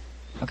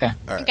 Okay.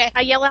 All right. Okay,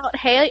 I yell out,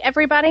 "Hey,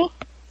 everybody!"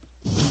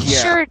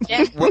 Yeah. Sure,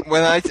 Jen.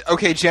 When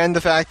okay, Jen,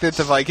 the fact that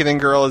the Vicodin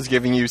girl is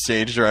giving you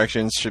stage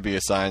directions should be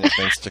a sign of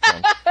things to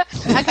come.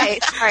 Okay,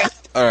 sorry.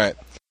 All right.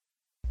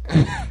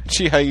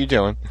 Chi, how you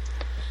doing?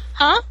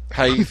 Huh?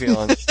 How you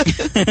feeling?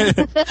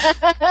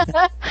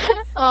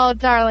 Oh,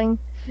 darling.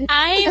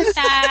 I'm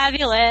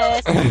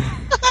fabulous.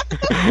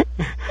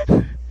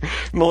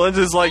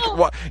 Melinda's like,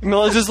 what?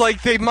 Melinda's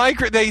like, they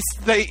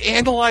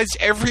analyzed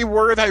every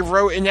word I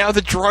wrote, and now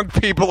the drunk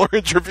people are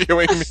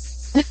interviewing me.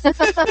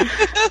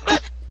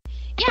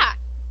 Yeah,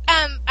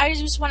 I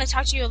just want to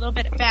talk to you a little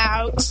bit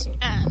about.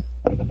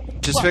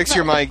 Just fix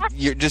your mic.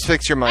 Just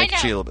fix your mic, I know.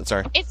 Sheila, a little bit.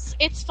 Sorry.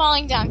 It's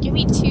falling down. Give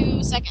me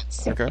 2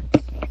 seconds. Okay.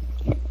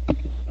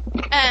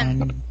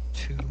 1,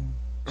 2.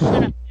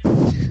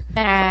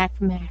 Mac,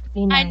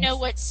 be nice. I know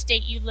what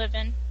state you live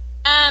in.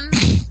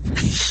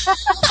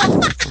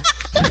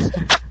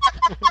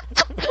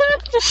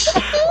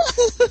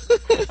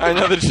 I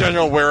know the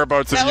general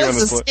whereabouts of That you in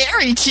was this. a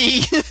scary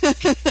key.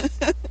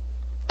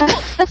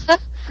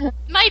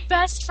 My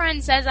best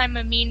friend says I'm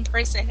a mean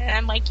person, and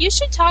I'm like, you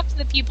should talk to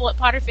the people at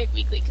Potterfic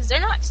Weekly because they're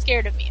not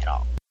scared of me at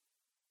all.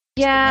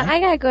 Yeah, I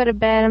gotta go to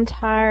bed. I'm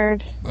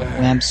tired.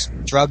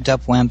 Wimps. Drugged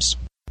up wimps.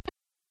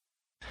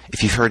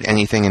 If you've heard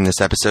anything in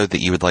this episode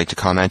that you would like to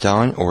comment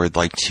on or would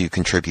like to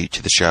contribute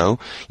to the show,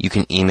 you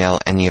can email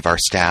any of our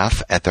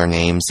staff at their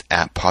names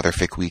at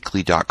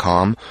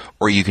potterficweekly.com,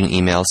 or you can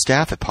email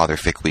staff at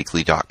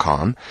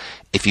potterficweekly.com.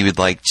 If you would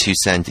like to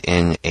send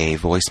in a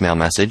voicemail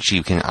message,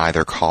 you can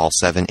either call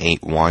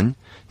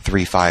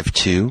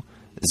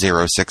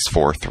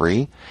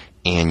 781-352-0643,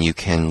 and you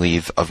can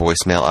leave a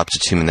voicemail up to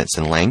 2 minutes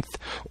in length,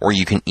 or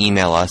you can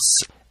email us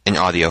an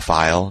audio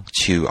file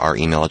to our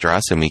email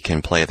address, and we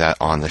can play that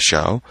on the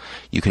show.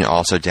 You can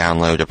also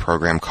download a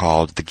program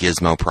called the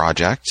Gizmo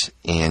Project,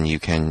 and you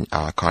can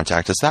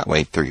contact us that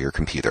way through your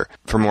computer.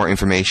 For more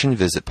information,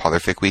 visit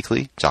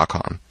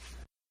potterficweekly.com.